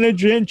you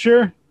manage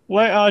Incher?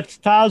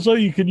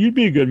 Tazo, you'd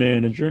be a good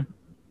manager.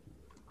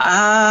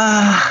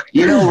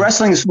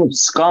 Wrestling is full of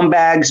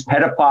scumbags,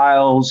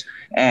 pedophiles,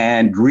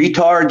 and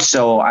retards,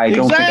 so I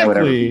don't think I would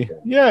ever.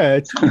 Yeah,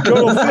 it's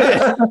total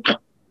fit.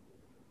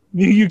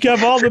 You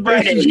have all the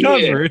bases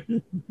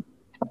covered.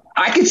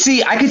 I could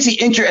see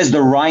Incher as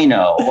the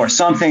Rhino or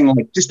something,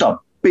 like just a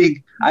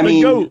big.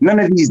 None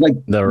of these like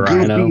the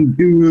Rhino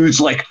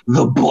dudes like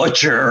the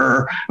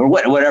Butcher or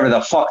whatever the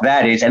fuck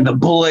that is, and the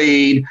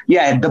Blade.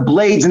 Yeah, the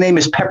Blade's name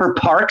is Pepper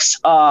Parks.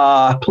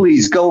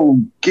 Please go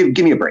give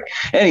me a break.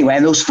 Anyway,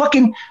 and those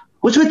fucking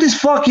what's with this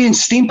fucking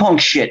steampunk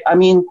shit? I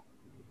mean,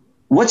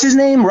 what's his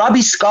name?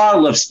 Robbie Scott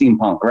loves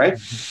steampunk, right?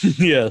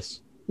 Yes.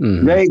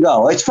 Mm-hmm. There you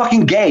go. It's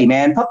fucking gay,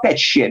 man. Fuck that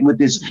shit with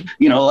this,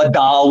 a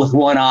doll with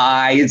one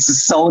eye. It's a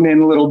sewn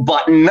in little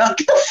button. Get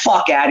the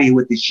fuck out of here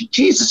with this shit.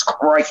 Jesus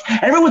Christ.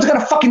 And everyone's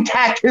got a fucking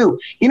tattoo.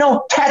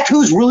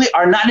 Tattoos really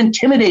are not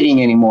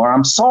intimidating anymore.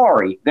 I'm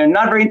sorry. They're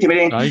not very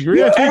intimidating. I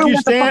agree. I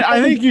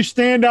think you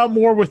stand out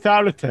more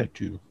without a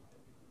tattoo.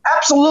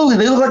 Absolutely.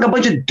 They look like a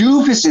bunch of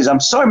doofuses. I'm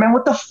sorry, man.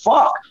 What the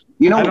fuck?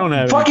 I don't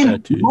have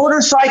fucking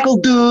motorcycle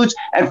dudes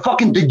and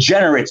fucking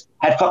degenerates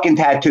had fucking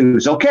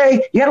tattoos,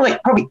 okay? You had to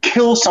probably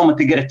kill someone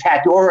to get a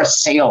tattoo, or a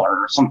sailor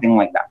or something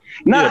like that.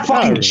 Not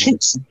fucking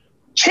chicks.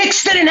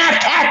 Chicks didn't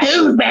have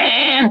tattoos,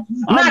 man.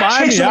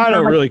 I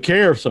don't really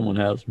care if someone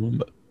has one,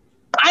 but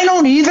I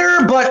don't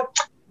either, but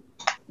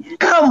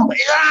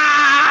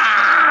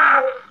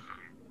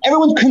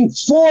everyone's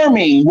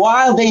conforming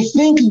while they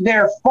think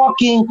they're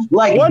fucking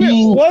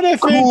being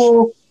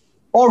cool.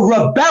 or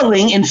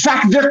rebelling. In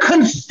fact, they're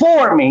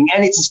conforming,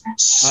 and it's.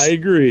 I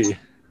agree.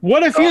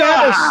 What if you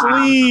had a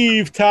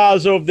sleeve,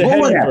 Tazo, of the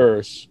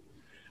Headyverse?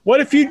 What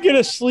if you'd get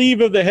a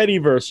sleeve of the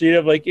Headyverse? So you'd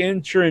have like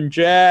Incher and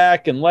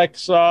Jack and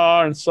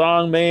Lexar and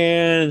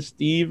Songman and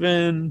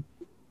Steven.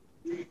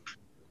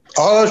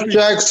 All of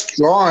Jack's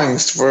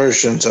drawings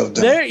versions of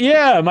them.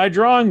 Yeah, my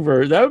drawing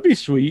version. That would be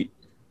sweet.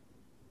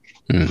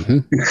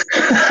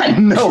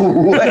 Mm-hmm. No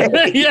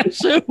way.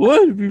 Yes, it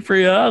would. It'd be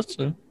pretty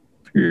awesome.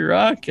 Pretty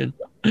rocking.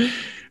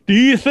 Do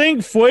you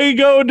think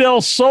Fuego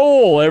del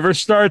Sol ever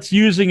starts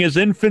using his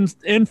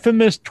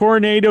infamous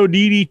tornado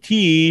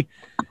DDT?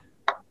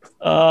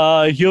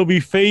 He'll be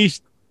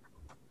faced.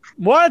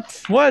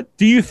 What?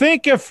 Do you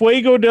think if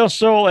Fuego del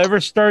Sol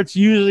ever starts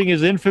using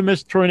his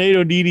infamous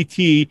tornado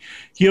DDT,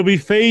 he'll be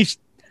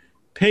paced?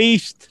 I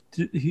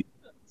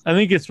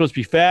think it's supposed to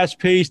be fast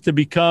paced to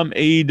become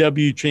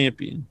AEW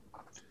champion.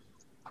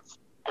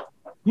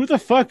 Who the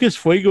fuck is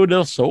Fuego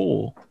del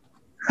Sol?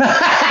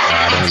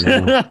 I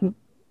don't know.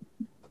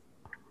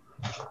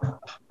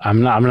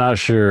 I'm not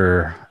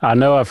sure. I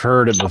know I've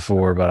heard it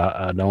before, but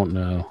I don't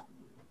know.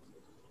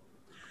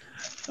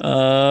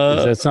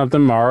 Is that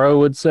something Morrow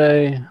would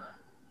say?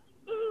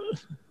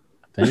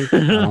 I think. I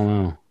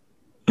don't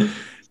know.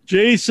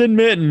 Jason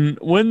Mitten,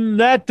 when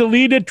that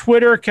deleted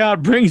Twitter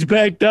account brings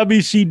back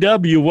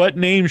WCW, what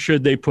name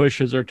should they push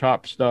as their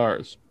top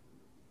stars?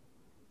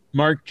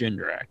 Mark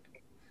Jindrak.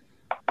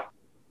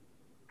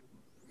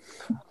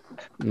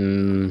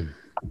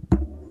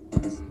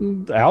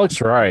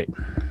 Alex Wright.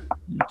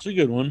 It's a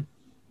good one.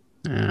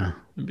 Yeah.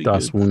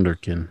 Das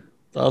Wunderkind.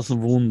 Das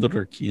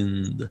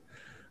Wunderkind.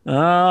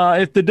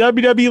 If the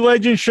WWE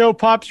Legends show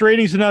pops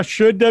ratings enough,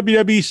 should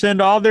WWE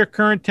send all their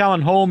current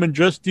talent home and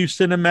just do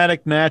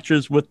cinematic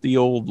matches with the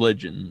old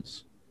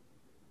legends?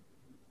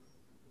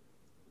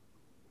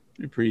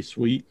 Be pretty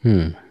sweet.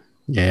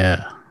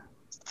 Yeah.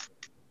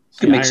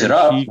 Could mix it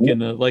up. Sheik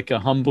in a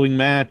humbling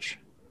match.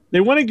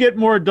 They want to get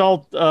more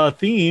adult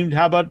themed.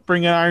 How about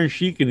bringing Iron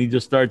Sheik and he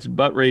just starts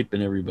butt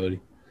raping everybody?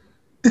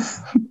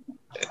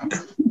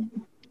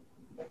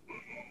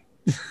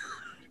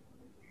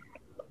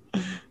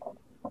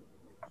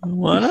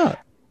 Why not?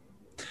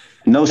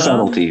 No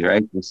subtlety,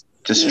 right?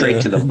 Just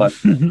straight to the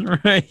button.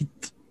 Right.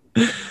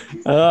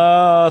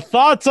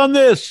 Thoughts on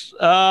this?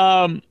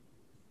 John,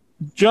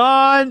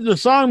 the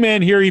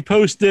Songman here, he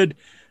posted,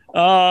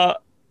 the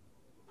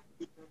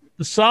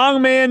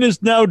Songman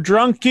is now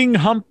drunking,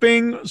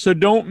 humping, so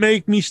don't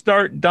make me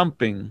start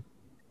dumping.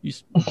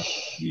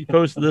 He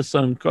posted this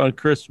on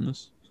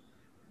Christmas.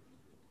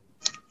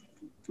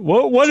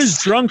 What does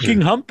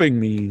drunking, humping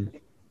mean?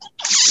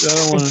 I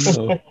don't want to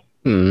know.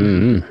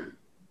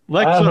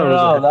 I don't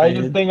know. I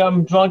just think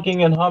I'm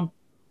drunking and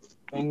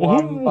humping.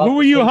 Who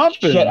are you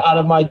humping? Shit out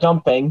of my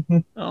dumping.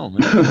 Oh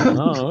man!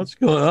 What's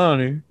going on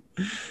here?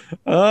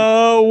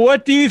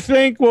 What do you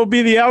think will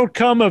be the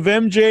outcome of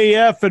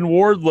MJF and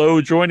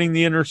Wardlow joining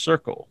the Inner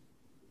Circle?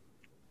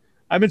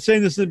 I've been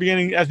saying this in the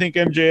beginning. I think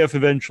MJF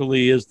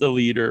eventually is the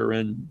leader,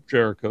 and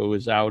Jericho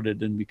is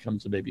outed and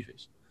becomes a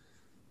babyface.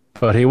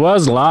 But he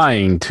was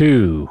lying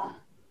to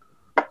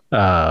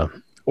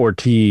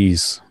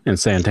Ortiz and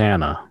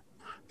Santana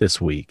this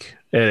week.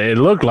 It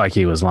looked like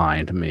he was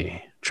lying to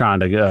me, trying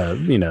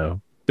to,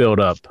 build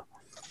up,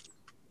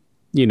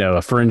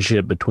 a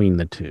friendship between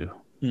the two.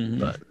 Mm-hmm.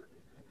 But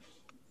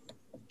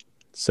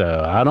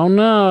so I don't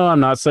know. I'm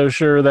not so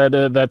sure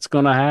that that's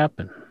going to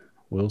happen.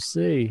 We'll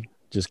see.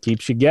 Just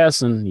keeps you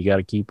guessing. You got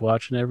to keep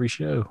watching every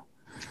show.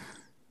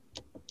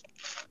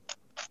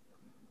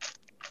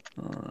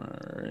 All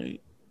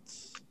right.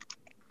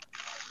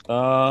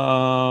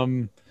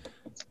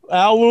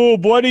 Al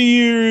Lube, what do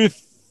you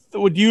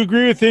would you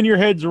agree with In Your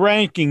Head's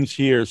rankings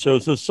here? So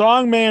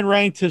Songman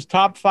ranked his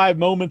top 5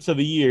 moments of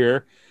the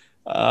year.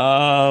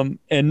 And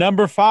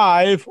number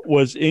 5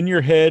 was In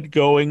Your Head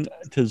going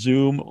to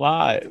Zoom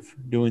Live,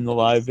 doing the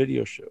live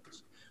video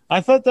shows.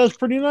 I thought that was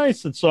pretty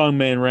nice that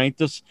Songman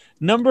ranked us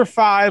number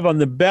 5 on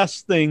the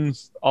best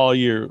things all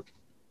year.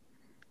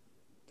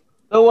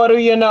 So what do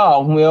you know?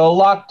 We were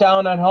locked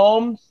down at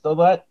home, so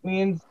that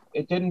means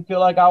it didn't feel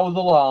like I was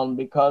alone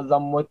because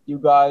I'm with you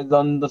guys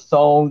on the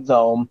Soul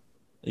Zone.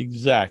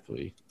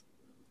 Exactly.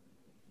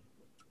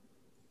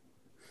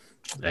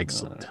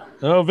 Excellent.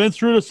 Vince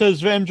Ruda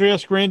says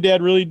MJF's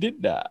granddad really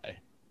did die.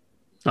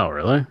 Oh,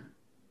 really?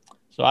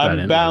 So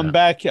I'm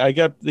back. I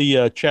got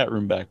the chat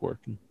room back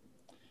working.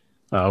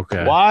 Oh,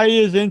 okay. Why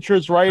is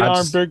Intra's right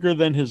arm bigger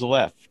than his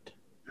left?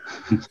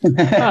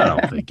 I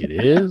don't think it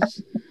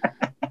is.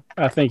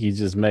 I think he's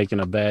just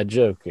making a bad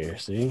joke here.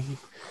 See?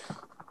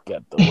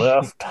 Got the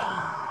left.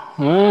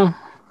 Well,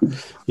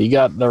 you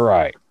got the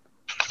right.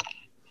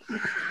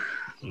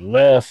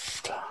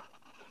 Left.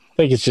 I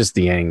think it's just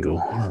the angle.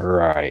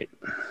 Right.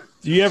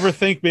 Do you ever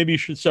think maybe you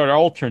should start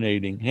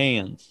alternating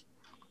hands?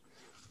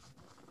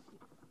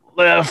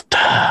 Left.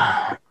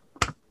 Right.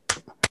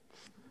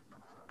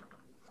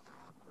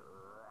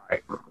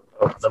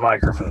 Oh, the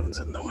microphone's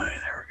in the way.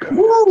 There we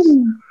go.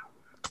 Woo.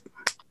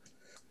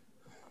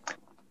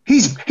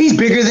 He's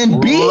bigger than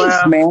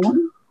Beast, man.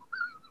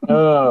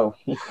 Oh.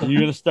 You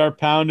gonna start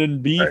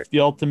pounding beef, the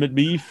ultimate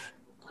beef?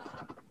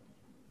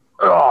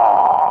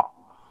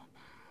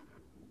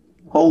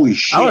 Holy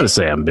shit! I want to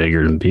say I'm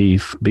bigger than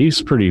Beef.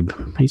 Beef's pretty.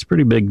 He's a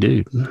pretty big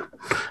dude.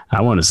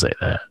 I want to say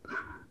that.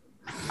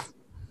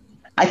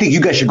 I think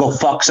you guys should go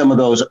fuck some of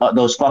those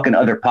fucking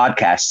other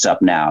podcasts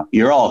up now.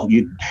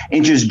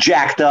 Inches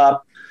jacked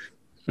up.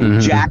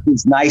 Jack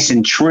is nice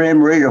and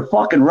trim, ready to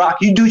fucking rock.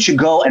 You dudes should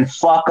go and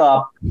fuck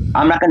up.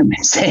 I'm not going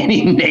to say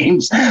any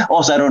names.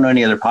 Also, I don't know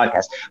any other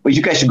podcasts, but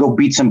you guys should go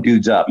beat some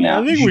dudes up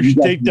now. I think we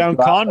should take down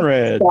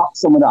Conrad. Fuck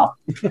someone up.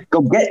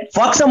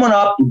 Fuck someone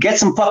up, get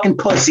some fucking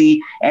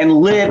pussy, and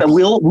live. And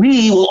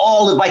we will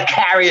all live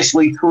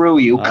vicariously through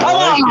you. Come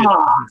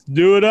on,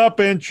 do it up,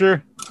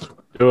 Incher.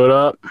 Do it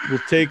up.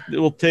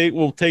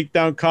 We'll take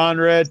down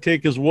Conrad.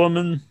 Take his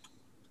woman.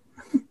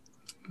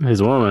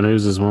 His woman.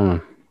 Who's his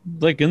woman?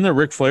 Like, isn't that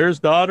Ric Flair's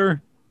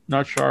daughter?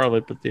 Not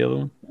Charlotte, but the other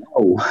one.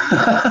 Oh.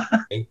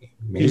 He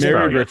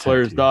married Ric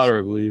Flair's daughter,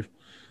 I believe.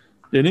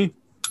 Didn't he?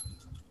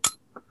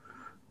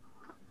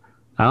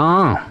 I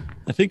don't know.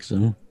 I think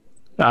so.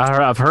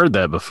 I've heard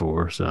that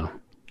before, so.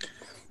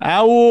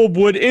 Owl,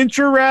 would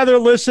Incher rather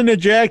listen to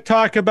Jack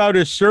talk about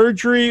his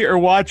surgery or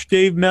watch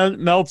Dave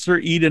Meltzer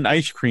eat an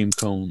ice cream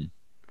cone?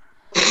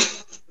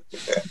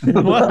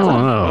 What? I don't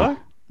know.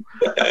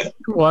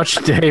 Watch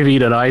Dave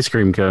eat an ice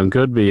cream cone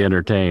could be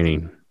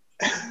entertaining.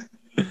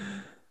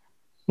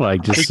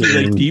 Like just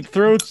like deep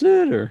throats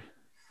it, or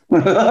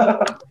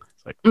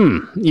like,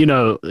 you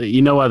know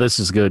why this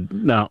is good.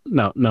 No,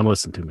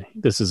 listen to me.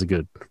 This is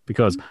good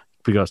because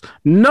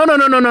no.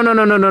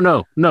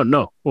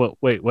 Well,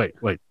 wait.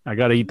 I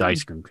gotta eat the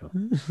ice cream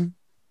cone.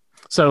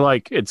 So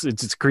like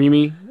it's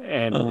creamy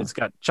and it's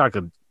got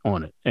chocolate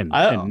on it and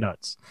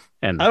nuts.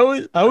 And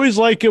I always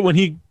like it when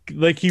he's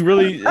like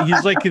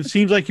it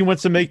seems like he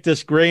wants to make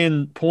this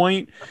grand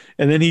point,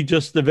 and then he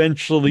just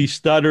eventually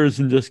stutters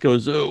and just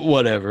goes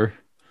whatever.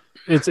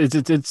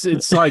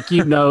 It's like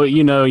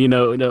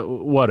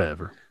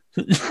whatever.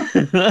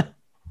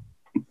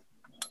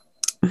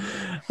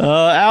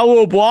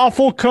 Owl,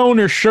 waffle cone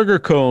or sugar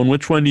cone?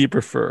 Which one do you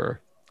prefer?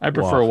 I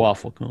prefer a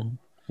waffle cone.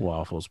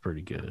 Waffle's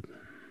pretty good.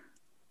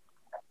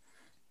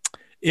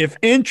 If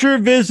Incher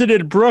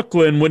visited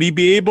Brooklyn, would he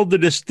be able to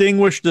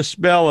distinguish the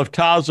smell of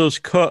Tazo's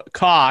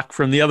cock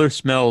from the other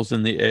smells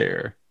in the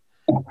air?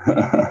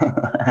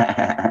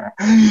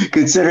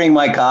 Considering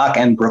my cock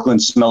and Brooklyn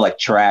smell like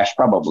trash,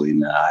 probably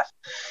not.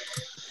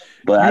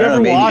 But I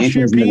don't know. Wash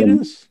your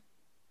penis?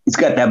 He's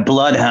got that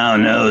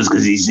bloodhound nose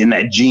because he's in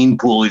that gene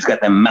pool. He's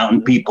got that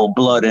mountain people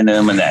blood in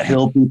him and that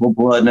hill people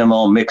blood in him,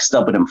 all mixed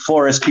up with them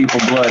forest people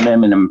blood in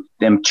him and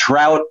them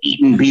trout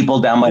eating people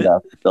down by the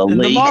lake.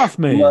 The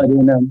Mothman. Blood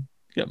in him.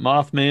 Got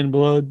Mothman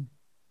blood.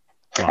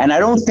 And I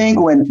don't think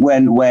when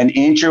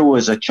Incher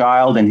was a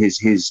child and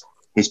his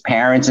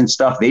parents and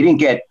stuff, they didn't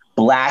get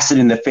blasted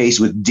in the face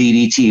with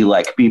DDT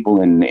like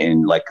people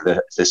in like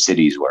the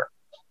cities were.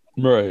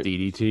 Right.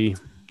 DDT.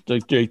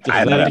 Like Jake the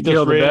Snake. Snake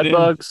Kill the bed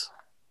bugs.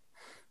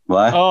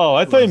 What? Oh,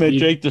 I thought you meant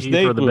Jake the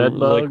Snake for the was bed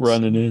bugs? like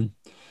running in.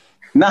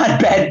 Not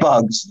bed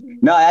bugs.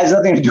 No, it has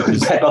nothing to do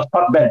with bed bugs.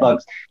 Fuck bed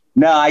bugs.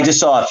 No, I just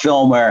saw a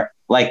film where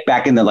like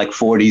back in the like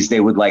 40s,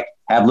 they would like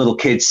have little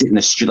kids sit in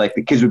the street, like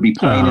the kids would be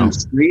playing in the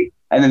street,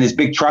 and then this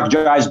big truck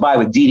drives by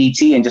with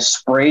DDT and just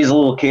sprays the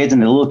little kids,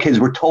 and the little kids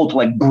were told to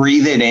like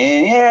breathe it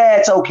in. Yeah,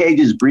 it's okay,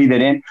 just breathe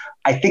it in.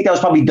 I think that was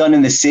probably done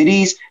in the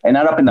cities and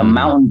not up in the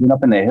mountains and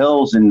up in the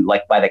hills and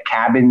like by the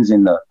cabins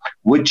and the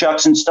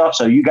woodchucks and stuff.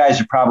 So you guys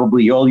are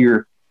probably all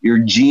your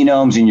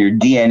genomes and your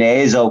DNA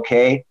is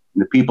okay.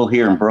 And the people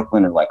here in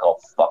Brooklyn are like all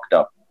fucked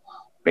up.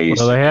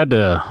 Basically.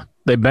 Well,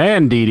 they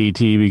banned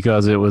DDT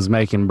because it was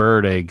making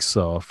bird eggs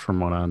soft,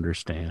 from what I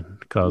understand,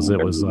 because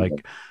it was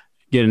like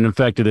getting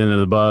infected into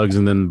the bugs,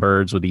 and then the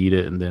birds would eat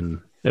it, and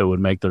then it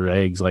would make their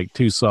eggs like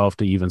too soft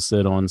to even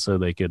sit on, so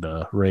they could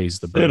raise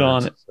the birds. Sit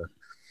on it.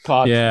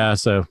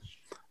 So,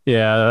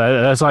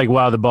 that's like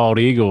why the bald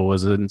eagle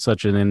was in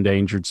such an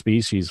endangered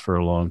species for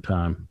a long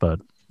time, but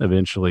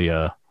eventually,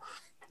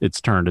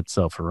 it's turned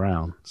itself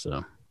around.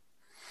 So.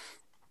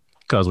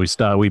 Because we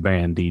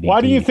banned DDT.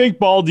 Why do you think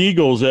bald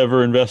eagles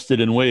ever invested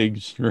in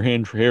wigs or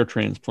hair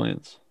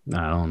transplants?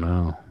 I don't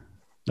know.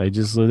 They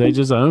just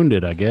owned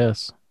it, I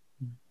guess.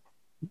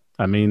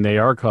 I mean, they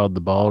are called the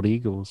bald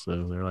eagles,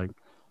 so they're like,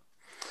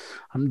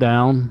 I'm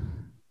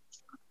down.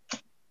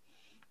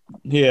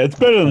 Yeah, it's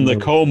better than the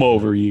comb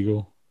over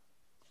eagle.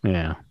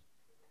 Yeah.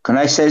 Can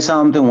I say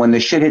something? When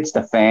the shit hits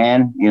the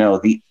fan,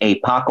 the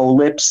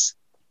apocalypse,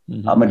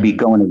 I'm going to be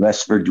going to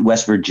West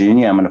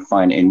Virginia. I'm going to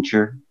find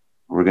Incher.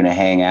 We're going to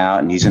hang out,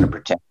 and he's going to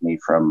protect me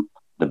from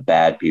the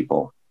bad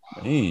people.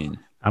 Man.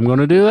 I'm going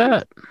to do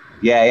that.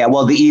 Yeah.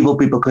 Well, the evil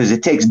people, because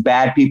it takes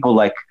bad people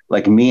like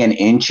me and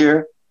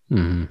Incher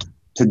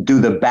to do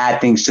the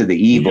bad things to the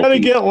evil. You got to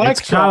get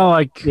Lex kind of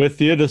like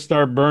with you to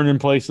start burning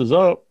places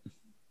up.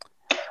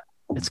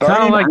 It's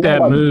kind of like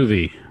that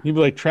movie. He'd be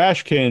like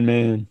Trash Can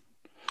Man.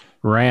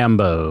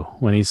 Rambo,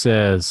 when he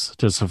says,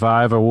 to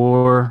survive a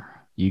war,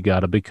 you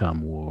got to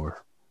become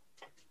war.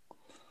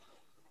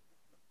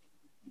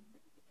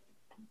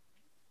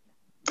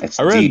 That's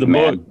I read deep, the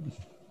man. book.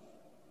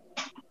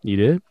 You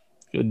did?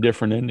 A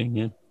different ending,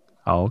 yeah.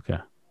 Oh, okay.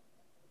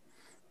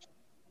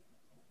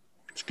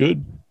 It's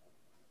good.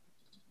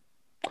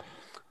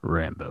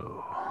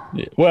 Rambo.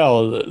 Yeah.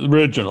 Well, the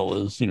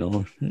original is,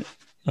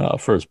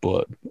 First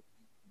Blood.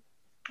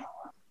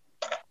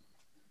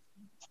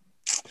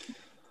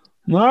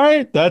 All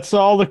right, that's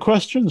all the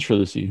questions for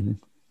this evening.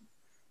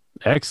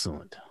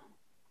 Excellent.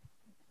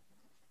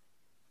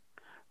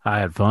 I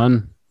had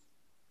fun.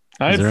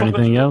 I Is had there fun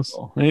anything as else?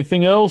 well.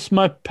 Anything else,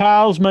 my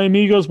pals, my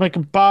amigos, my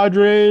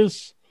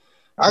compadres?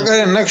 I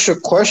got an extra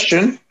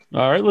question.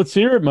 All right, let's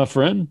hear it, my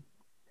friend.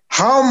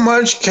 How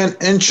much can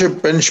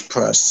Incher bench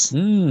press?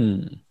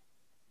 I'm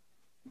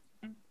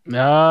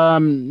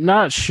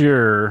not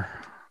sure.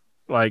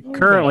 Like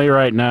currently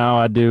right now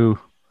I do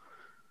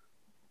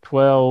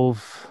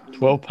 12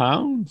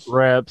 pounds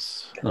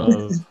reps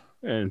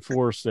and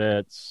 4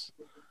 sets.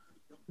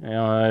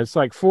 It's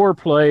like 4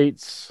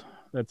 plates.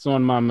 That's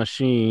on my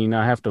machine.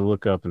 I have to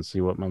look up and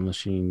see what my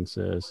machine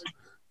says.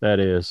 That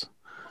is.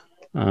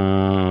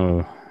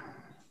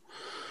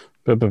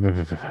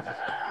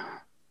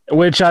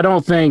 Which I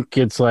don't think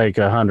it's like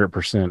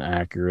 100%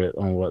 accurate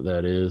on what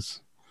that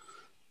is.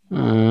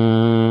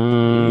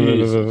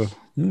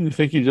 You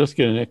think you just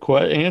get an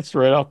answer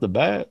right off the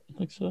bat? I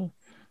think so.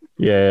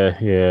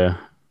 Yeah.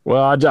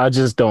 Well, I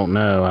just don't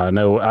know. I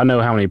know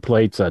how many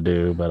plates I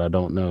do, but I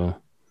don't know.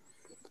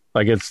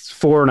 Like it's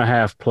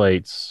 4.5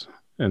 plates,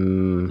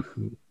 and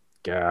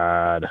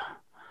God,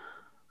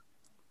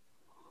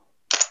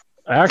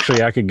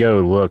 actually, I could go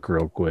look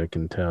real quick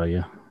and tell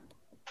you,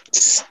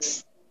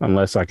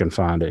 unless I can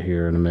find it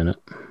here in a minute.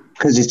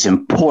 Because it's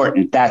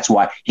important. That's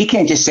why he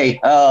can't just say,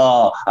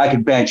 "Oh, I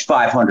can bench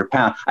 500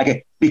 pounds."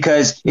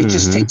 Because it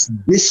just takes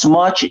this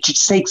much. It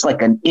just takes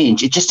like an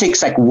inch. It just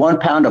takes like 1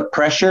 pound of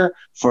pressure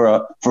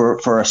for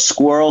a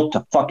squirrel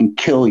to fucking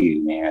kill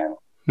you, man.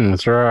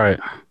 That's right.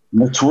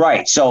 That's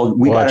right. So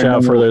we watch gotta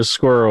out know for those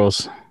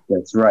squirrels.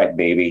 That's right,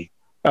 baby.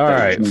 All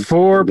right,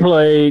 4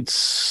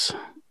 plates.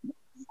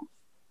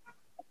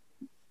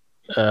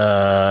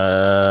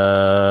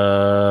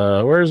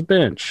 Where's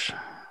bench?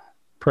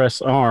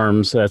 Press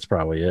arms. That's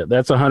probably it.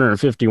 That's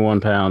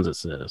 151 pounds, it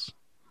says.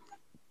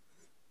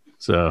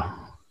 So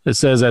it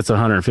says that's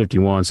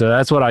 151. So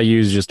that's what I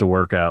use just to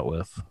work out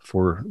with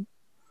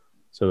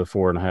so the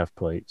 4.5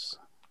 plates.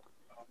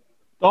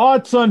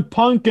 Thoughts on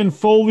Punk and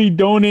Foley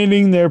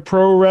donating their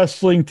pro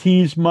wrestling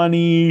tees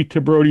money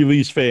to Brody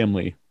Lee's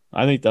family?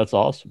 I think that's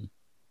awesome.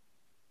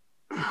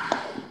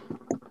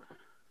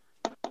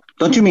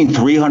 Don't you mean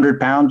 300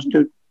 pounds,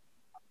 dude?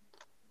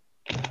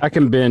 I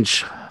can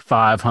bench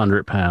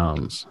 500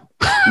 pounds.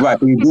 Right,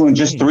 but you're doing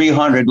just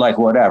 300, like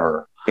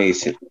whatever,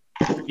 basically.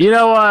 You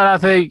know what? I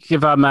think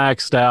if I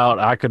maxed out,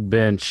 I could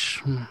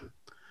bench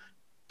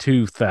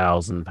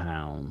 2,000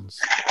 pounds.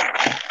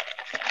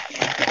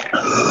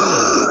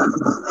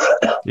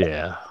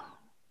 Yeah.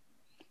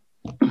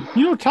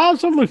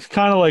 Thompson looks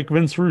kind of like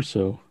Vince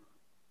Russo.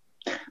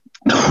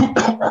 Do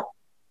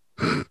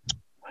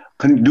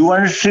you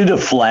want to see the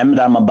phlegm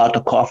that I'm about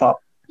to cough up?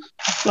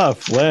 It's not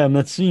phlegm,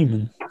 that's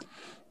semen.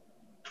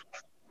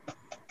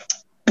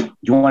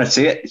 You want to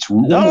see it? That's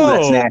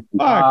nasty.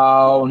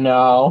 Oh,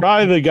 no.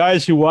 Probably the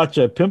guys who watch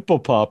that Pimple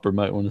Popper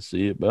might want to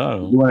see it, but I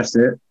don't know. You want to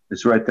see it?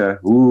 It's right there.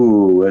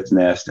 Ooh, that's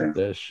nasty.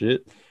 That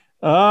shit.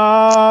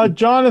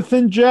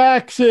 Jonathan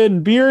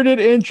Jackson, bearded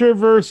incher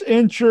versus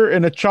incher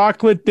in a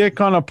chocolate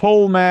dick on a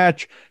pole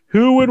match.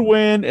 Who would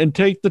win and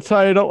take the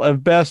title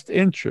of best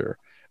incher?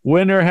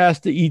 Winner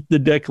has to eat the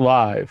dick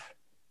live.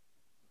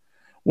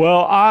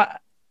 Well,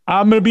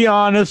 I'm going to be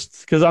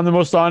honest because I'm the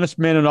most honest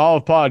man in all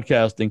of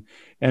podcasting.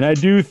 And I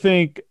do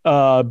think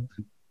Smooth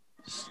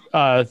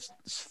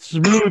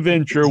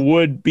Incher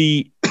would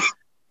beat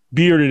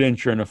Bearded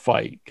Incher in a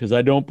fight because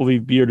I don't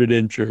believe Bearded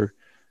Incher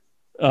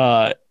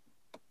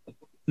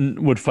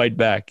would fight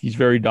back. He's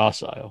very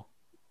docile.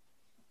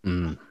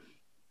 I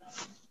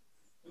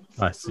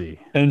see.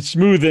 And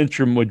Smooth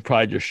Incher would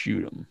probably just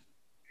shoot him.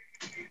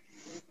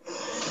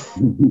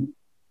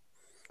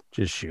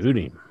 Just shoot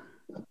him.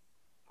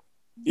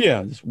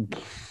 Yeah, just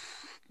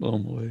blow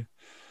him away.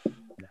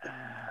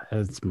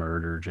 That's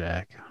murder,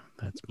 Jack.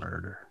 That's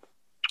murder.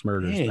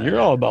 Murder's Man, bad. you're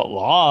all about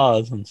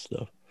laws and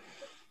stuff.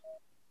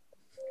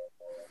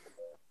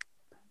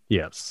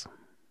 Yes.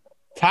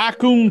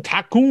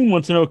 Takun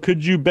wants to know,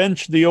 could you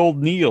bench the old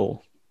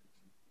Neil?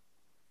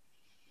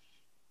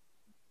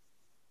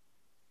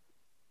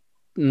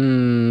 I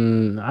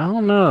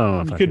don't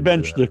know. You could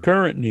bench the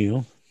current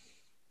Neil.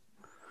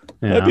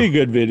 Yeah. That'd be a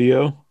good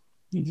video.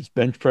 You just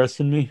bench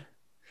pressing me.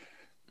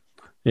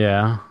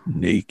 Yeah.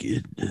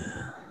 Naked.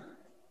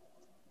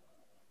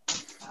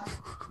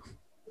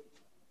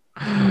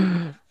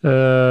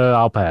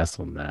 I'll pass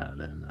on that.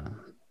 And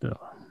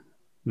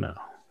no.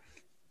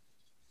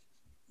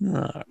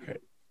 All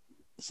right.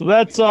 So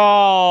that's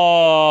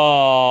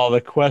all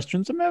the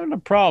questions. I'm having a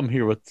problem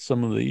here with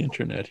some of the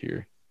internet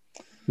here.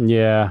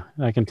 Yeah,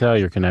 I can tell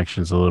your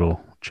connection's a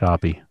little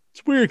choppy.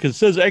 It's weird because it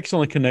says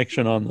excellent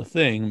connection on the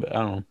thing, but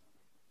I don't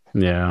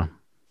know. Yeah.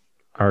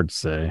 Hard to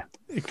say.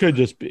 It could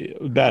just be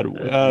bad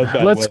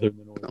let's weather.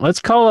 let's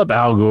call up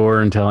Al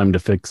Gore and tell him to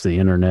fix the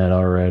internet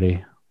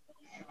already.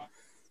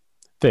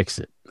 Fix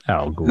it,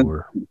 Al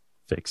Gore.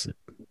 Fix it.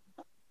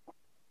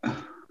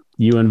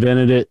 You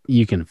invented it.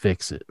 You can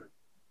fix it.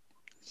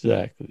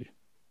 Exactly.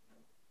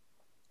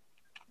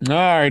 All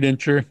right,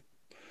 Incher.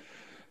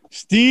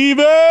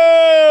 Steven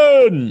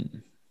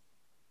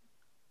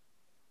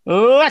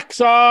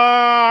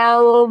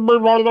Lexar,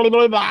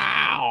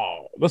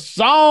 the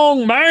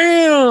song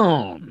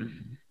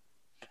man,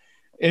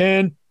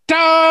 and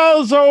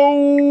Tazo.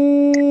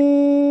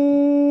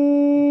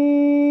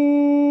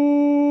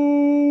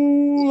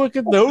 Look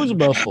at those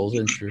muscles,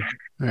 Incher.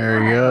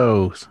 There he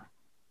goes.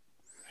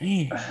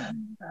 Man.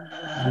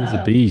 He's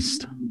a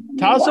beast.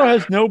 Tazo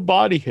has no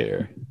body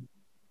hair.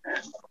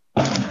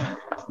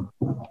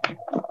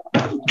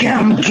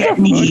 Come get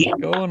me,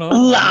 going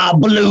on? La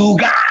blue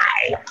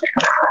guy.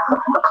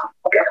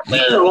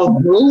 Little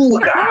blue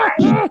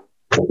guy.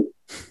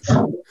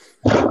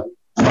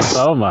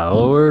 Oh my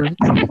lord!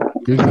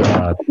 Good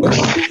God!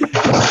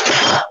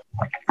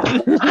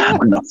 I'm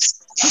gonna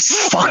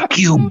fuck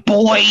you,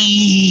 boy.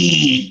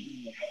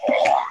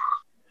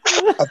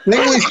 I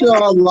think we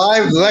saw a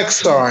live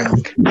Lexar.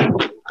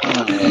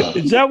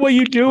 Is that what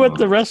you do at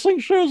the wrestling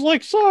shows,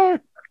 Lexar?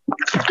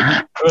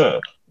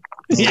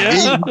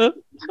 Yeah.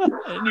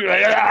 And you're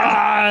like,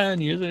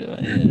 and you're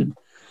like,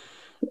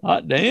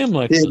 hot damn,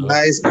 Lexar.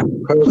 Nice,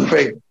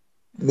 perfect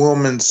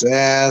woman's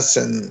ass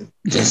and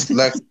just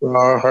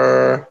Lexar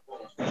her.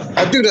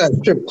 I do that at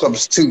strip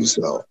clubs too,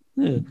 so.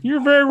 Yeah, you're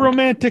a very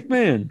romantic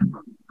man.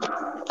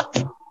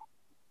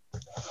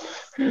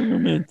 Very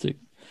romantic.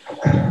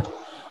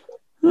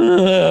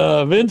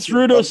 Vince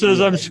Rudo says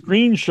I'm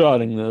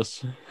screenshotting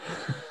this.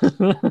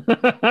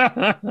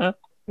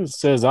 It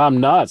says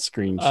I'm not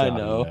screenshotting I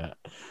know. that.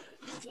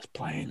 Just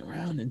playing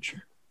around and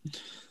sure.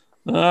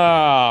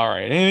 All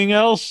right. Anything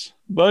else,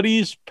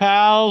 buddies,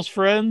 pals,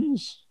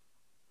 friends?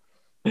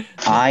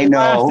 I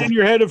know. Last in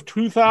your head of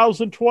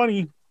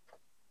 2020.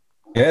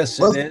 Yes,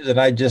 it is. And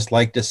I'd just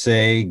like to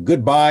say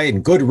goodbye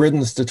and good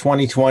riddance to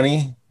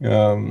 2020.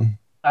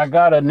 I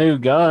got a new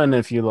gun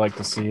if you'd like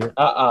to see it.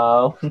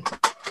 Uh-oh.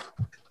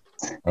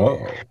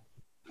 Oh.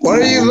 What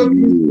are you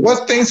looking?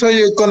 What things are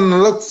you going to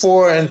look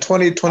for in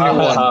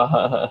 2021?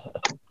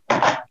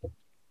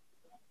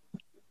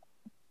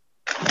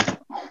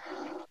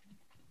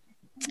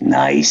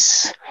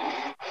 Nice.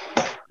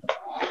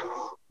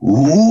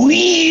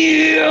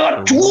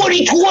 Yeah,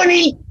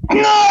 2020.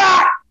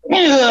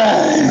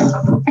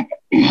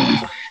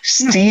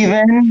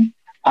 Steven,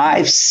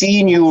 I've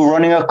seen you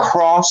running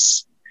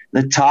across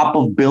the top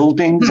of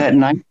buildings at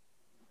night.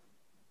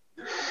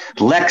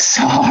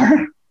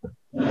 Lexar,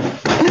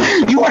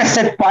 you want to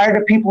set fire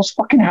to people's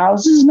fucking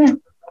houses, man?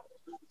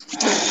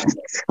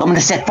 I'm going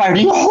to set fire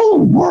to the whole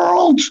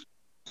world.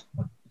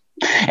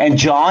 And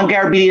John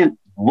Garabedian,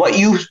 what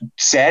you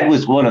said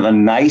was one of the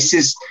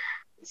nicest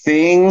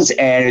things,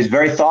 and is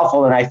very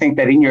thoughtful. And I think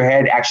that in your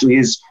head actually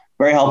is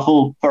very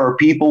helpful for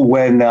people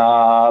when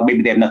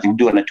maybe they have nothing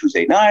to do on a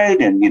Tuesday night,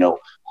 and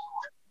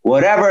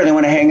whatever, and they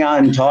want to hang out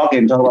and talk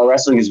about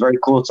wrestling. Is very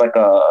cool. It's like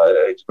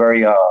it's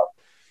very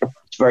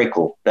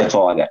cool. That's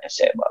all I got to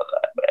say about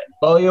that, man.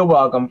 Well, you're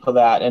welcome for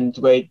that, and it's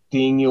great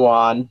seeing you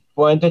on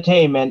for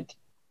entertainment.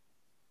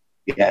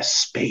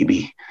 Yes,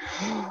 baby.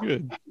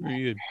 Good.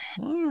 Very good.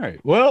 All right.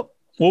 Well,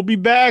 we'll be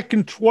back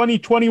in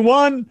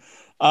 2021.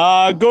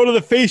 Go to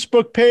the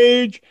Facebook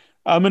page.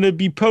 I'm going to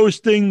be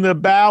posting the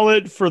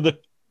ballot for the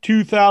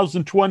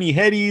 2020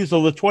 headies,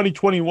 or the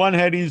 2021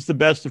 headies, the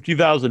best of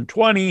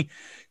 2020.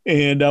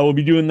 And we'll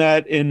be doing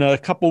that in a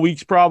couple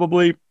weeks,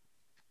 probably.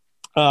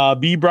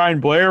 B. Brian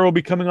Blair will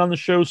be coming on the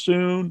show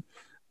soon.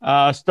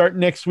 Starting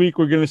next week,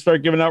 we're going to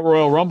start giving out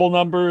Royal Rumble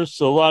numbers.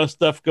 So a lot of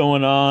stuff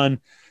going on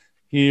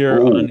here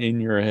on In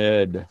Your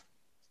Head.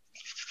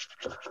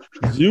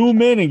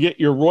 Zoom in and get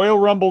your Royal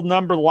Rumble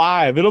number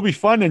live. It'll be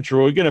fun,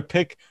 intro. We're going to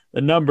pick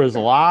the numbers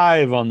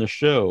live on the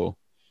show.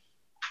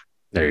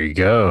 There you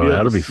go.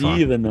 That'll be fun.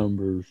 See the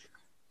numbers.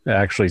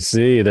 Actually,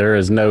 see, there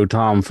is no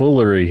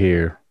tomfoolery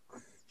here.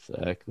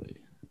 Exactly.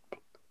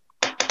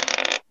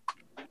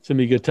 It's going to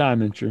be a good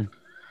time, intro.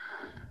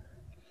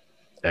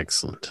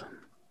 Excellent.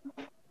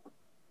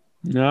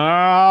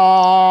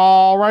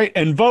 All right.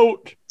 And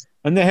vote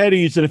on the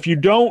headies. And if you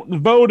don't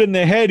vote in the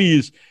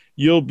headies,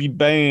 you'll be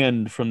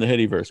banned from the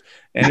Headyverse.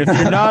 And if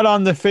you're not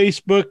on the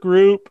Facebook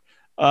group,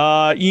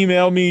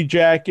 email me,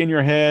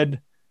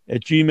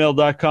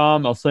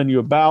 jackinyourhead@gmail.com. I'll send you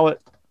a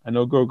ballot. I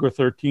know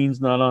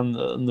Groger13's not on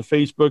the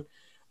Facebook.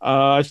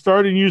 I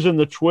started using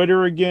the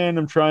Twitter again.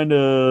 I'm trying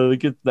to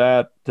get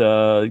that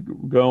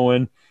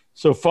going.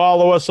 So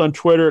follow us on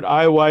Twitter at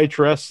iWhite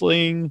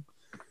Wrestling.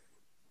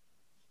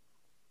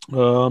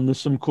 There's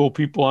some cool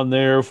people on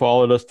there who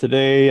followed us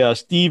today.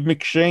 Steve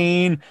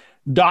McShane,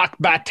 Doc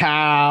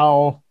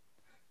Batow,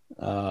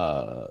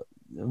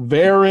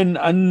 Varen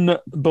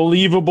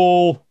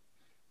Unbelievable,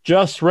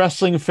 Just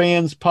Wrestling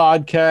Fans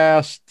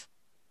Podcast,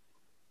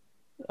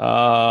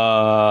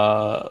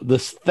 the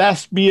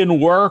Thespian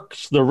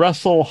Works, the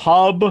Wrestle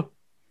Hub,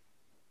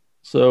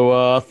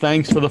 So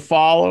thanks for the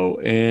follow,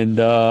 and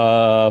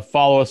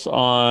follow us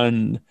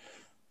on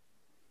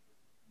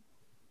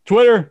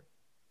Twitter.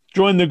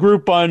 Join the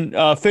group on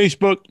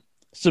Facebook.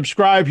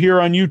 Subscribe here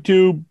on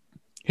YouTube.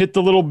 Hit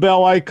the little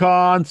bell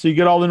icon so you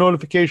get all the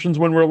notifications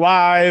when we're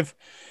live.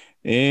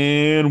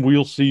 And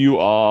we'll see you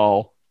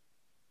all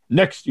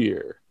next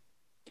year.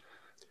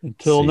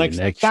 Until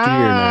next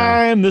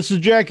time, this is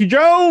Jackie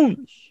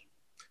Jones.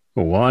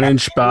 1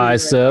 inch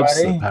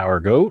biceps, the Power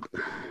Goat.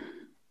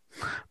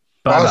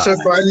 Sponsored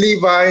by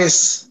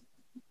Levi's.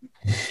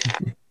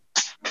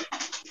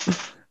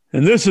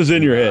 And this is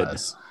In Your Head.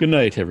 Good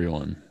night,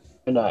 everyone.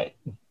 Good night.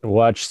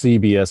 Watch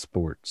CBS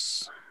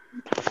Sports.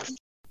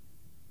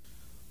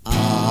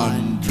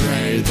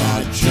 Andre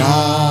the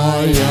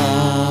Giant.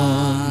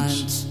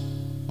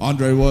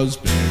 Andre was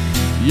big.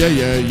 Yeah,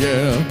 yeah,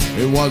 yeah.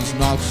 It was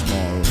not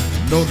small.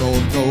 No, no,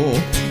 no.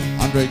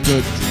 Andre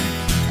could drink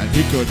and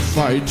he could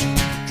fight.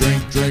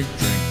 Drink, drink,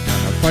 drink.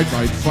 And a fight,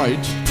 fight,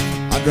 fight.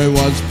 Andre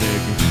was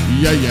big.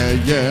 Yeah, yeah,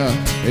 yeah.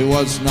 It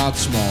was not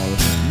small.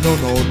 No,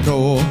 no,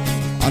 no.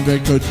 Andre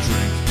could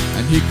drink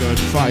and he could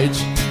fight.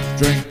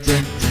 Drink,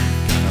 drink, drink.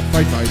 And a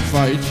fight, fight,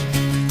 fight.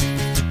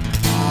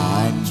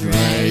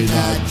 Andre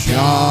the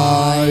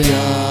Giant.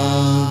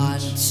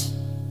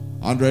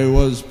 Andre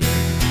was big.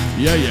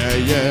 Yeah, yeah,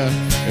 yeah.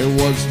 It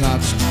was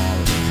not small.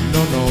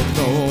 No, no,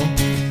 no.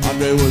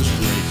 Andre was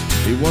great.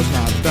 He was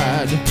not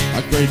bad.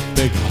 A great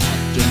big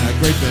heart and a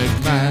great big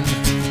man.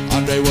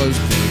 Andre was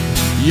big.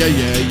 Yeah,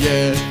 yeah,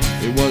 yeah.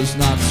 It was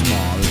not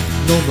small.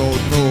 No, no,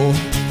 no.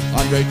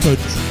 Andre could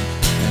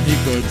drink and he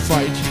could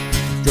fight.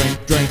 Drink,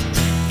 drink, drink.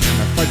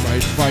 And a fight,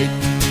 fight, fight.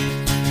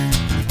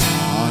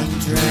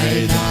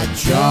 Andre the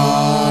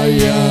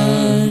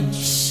Giant.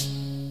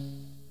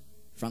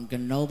 From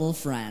Grenoble,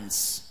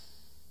 France.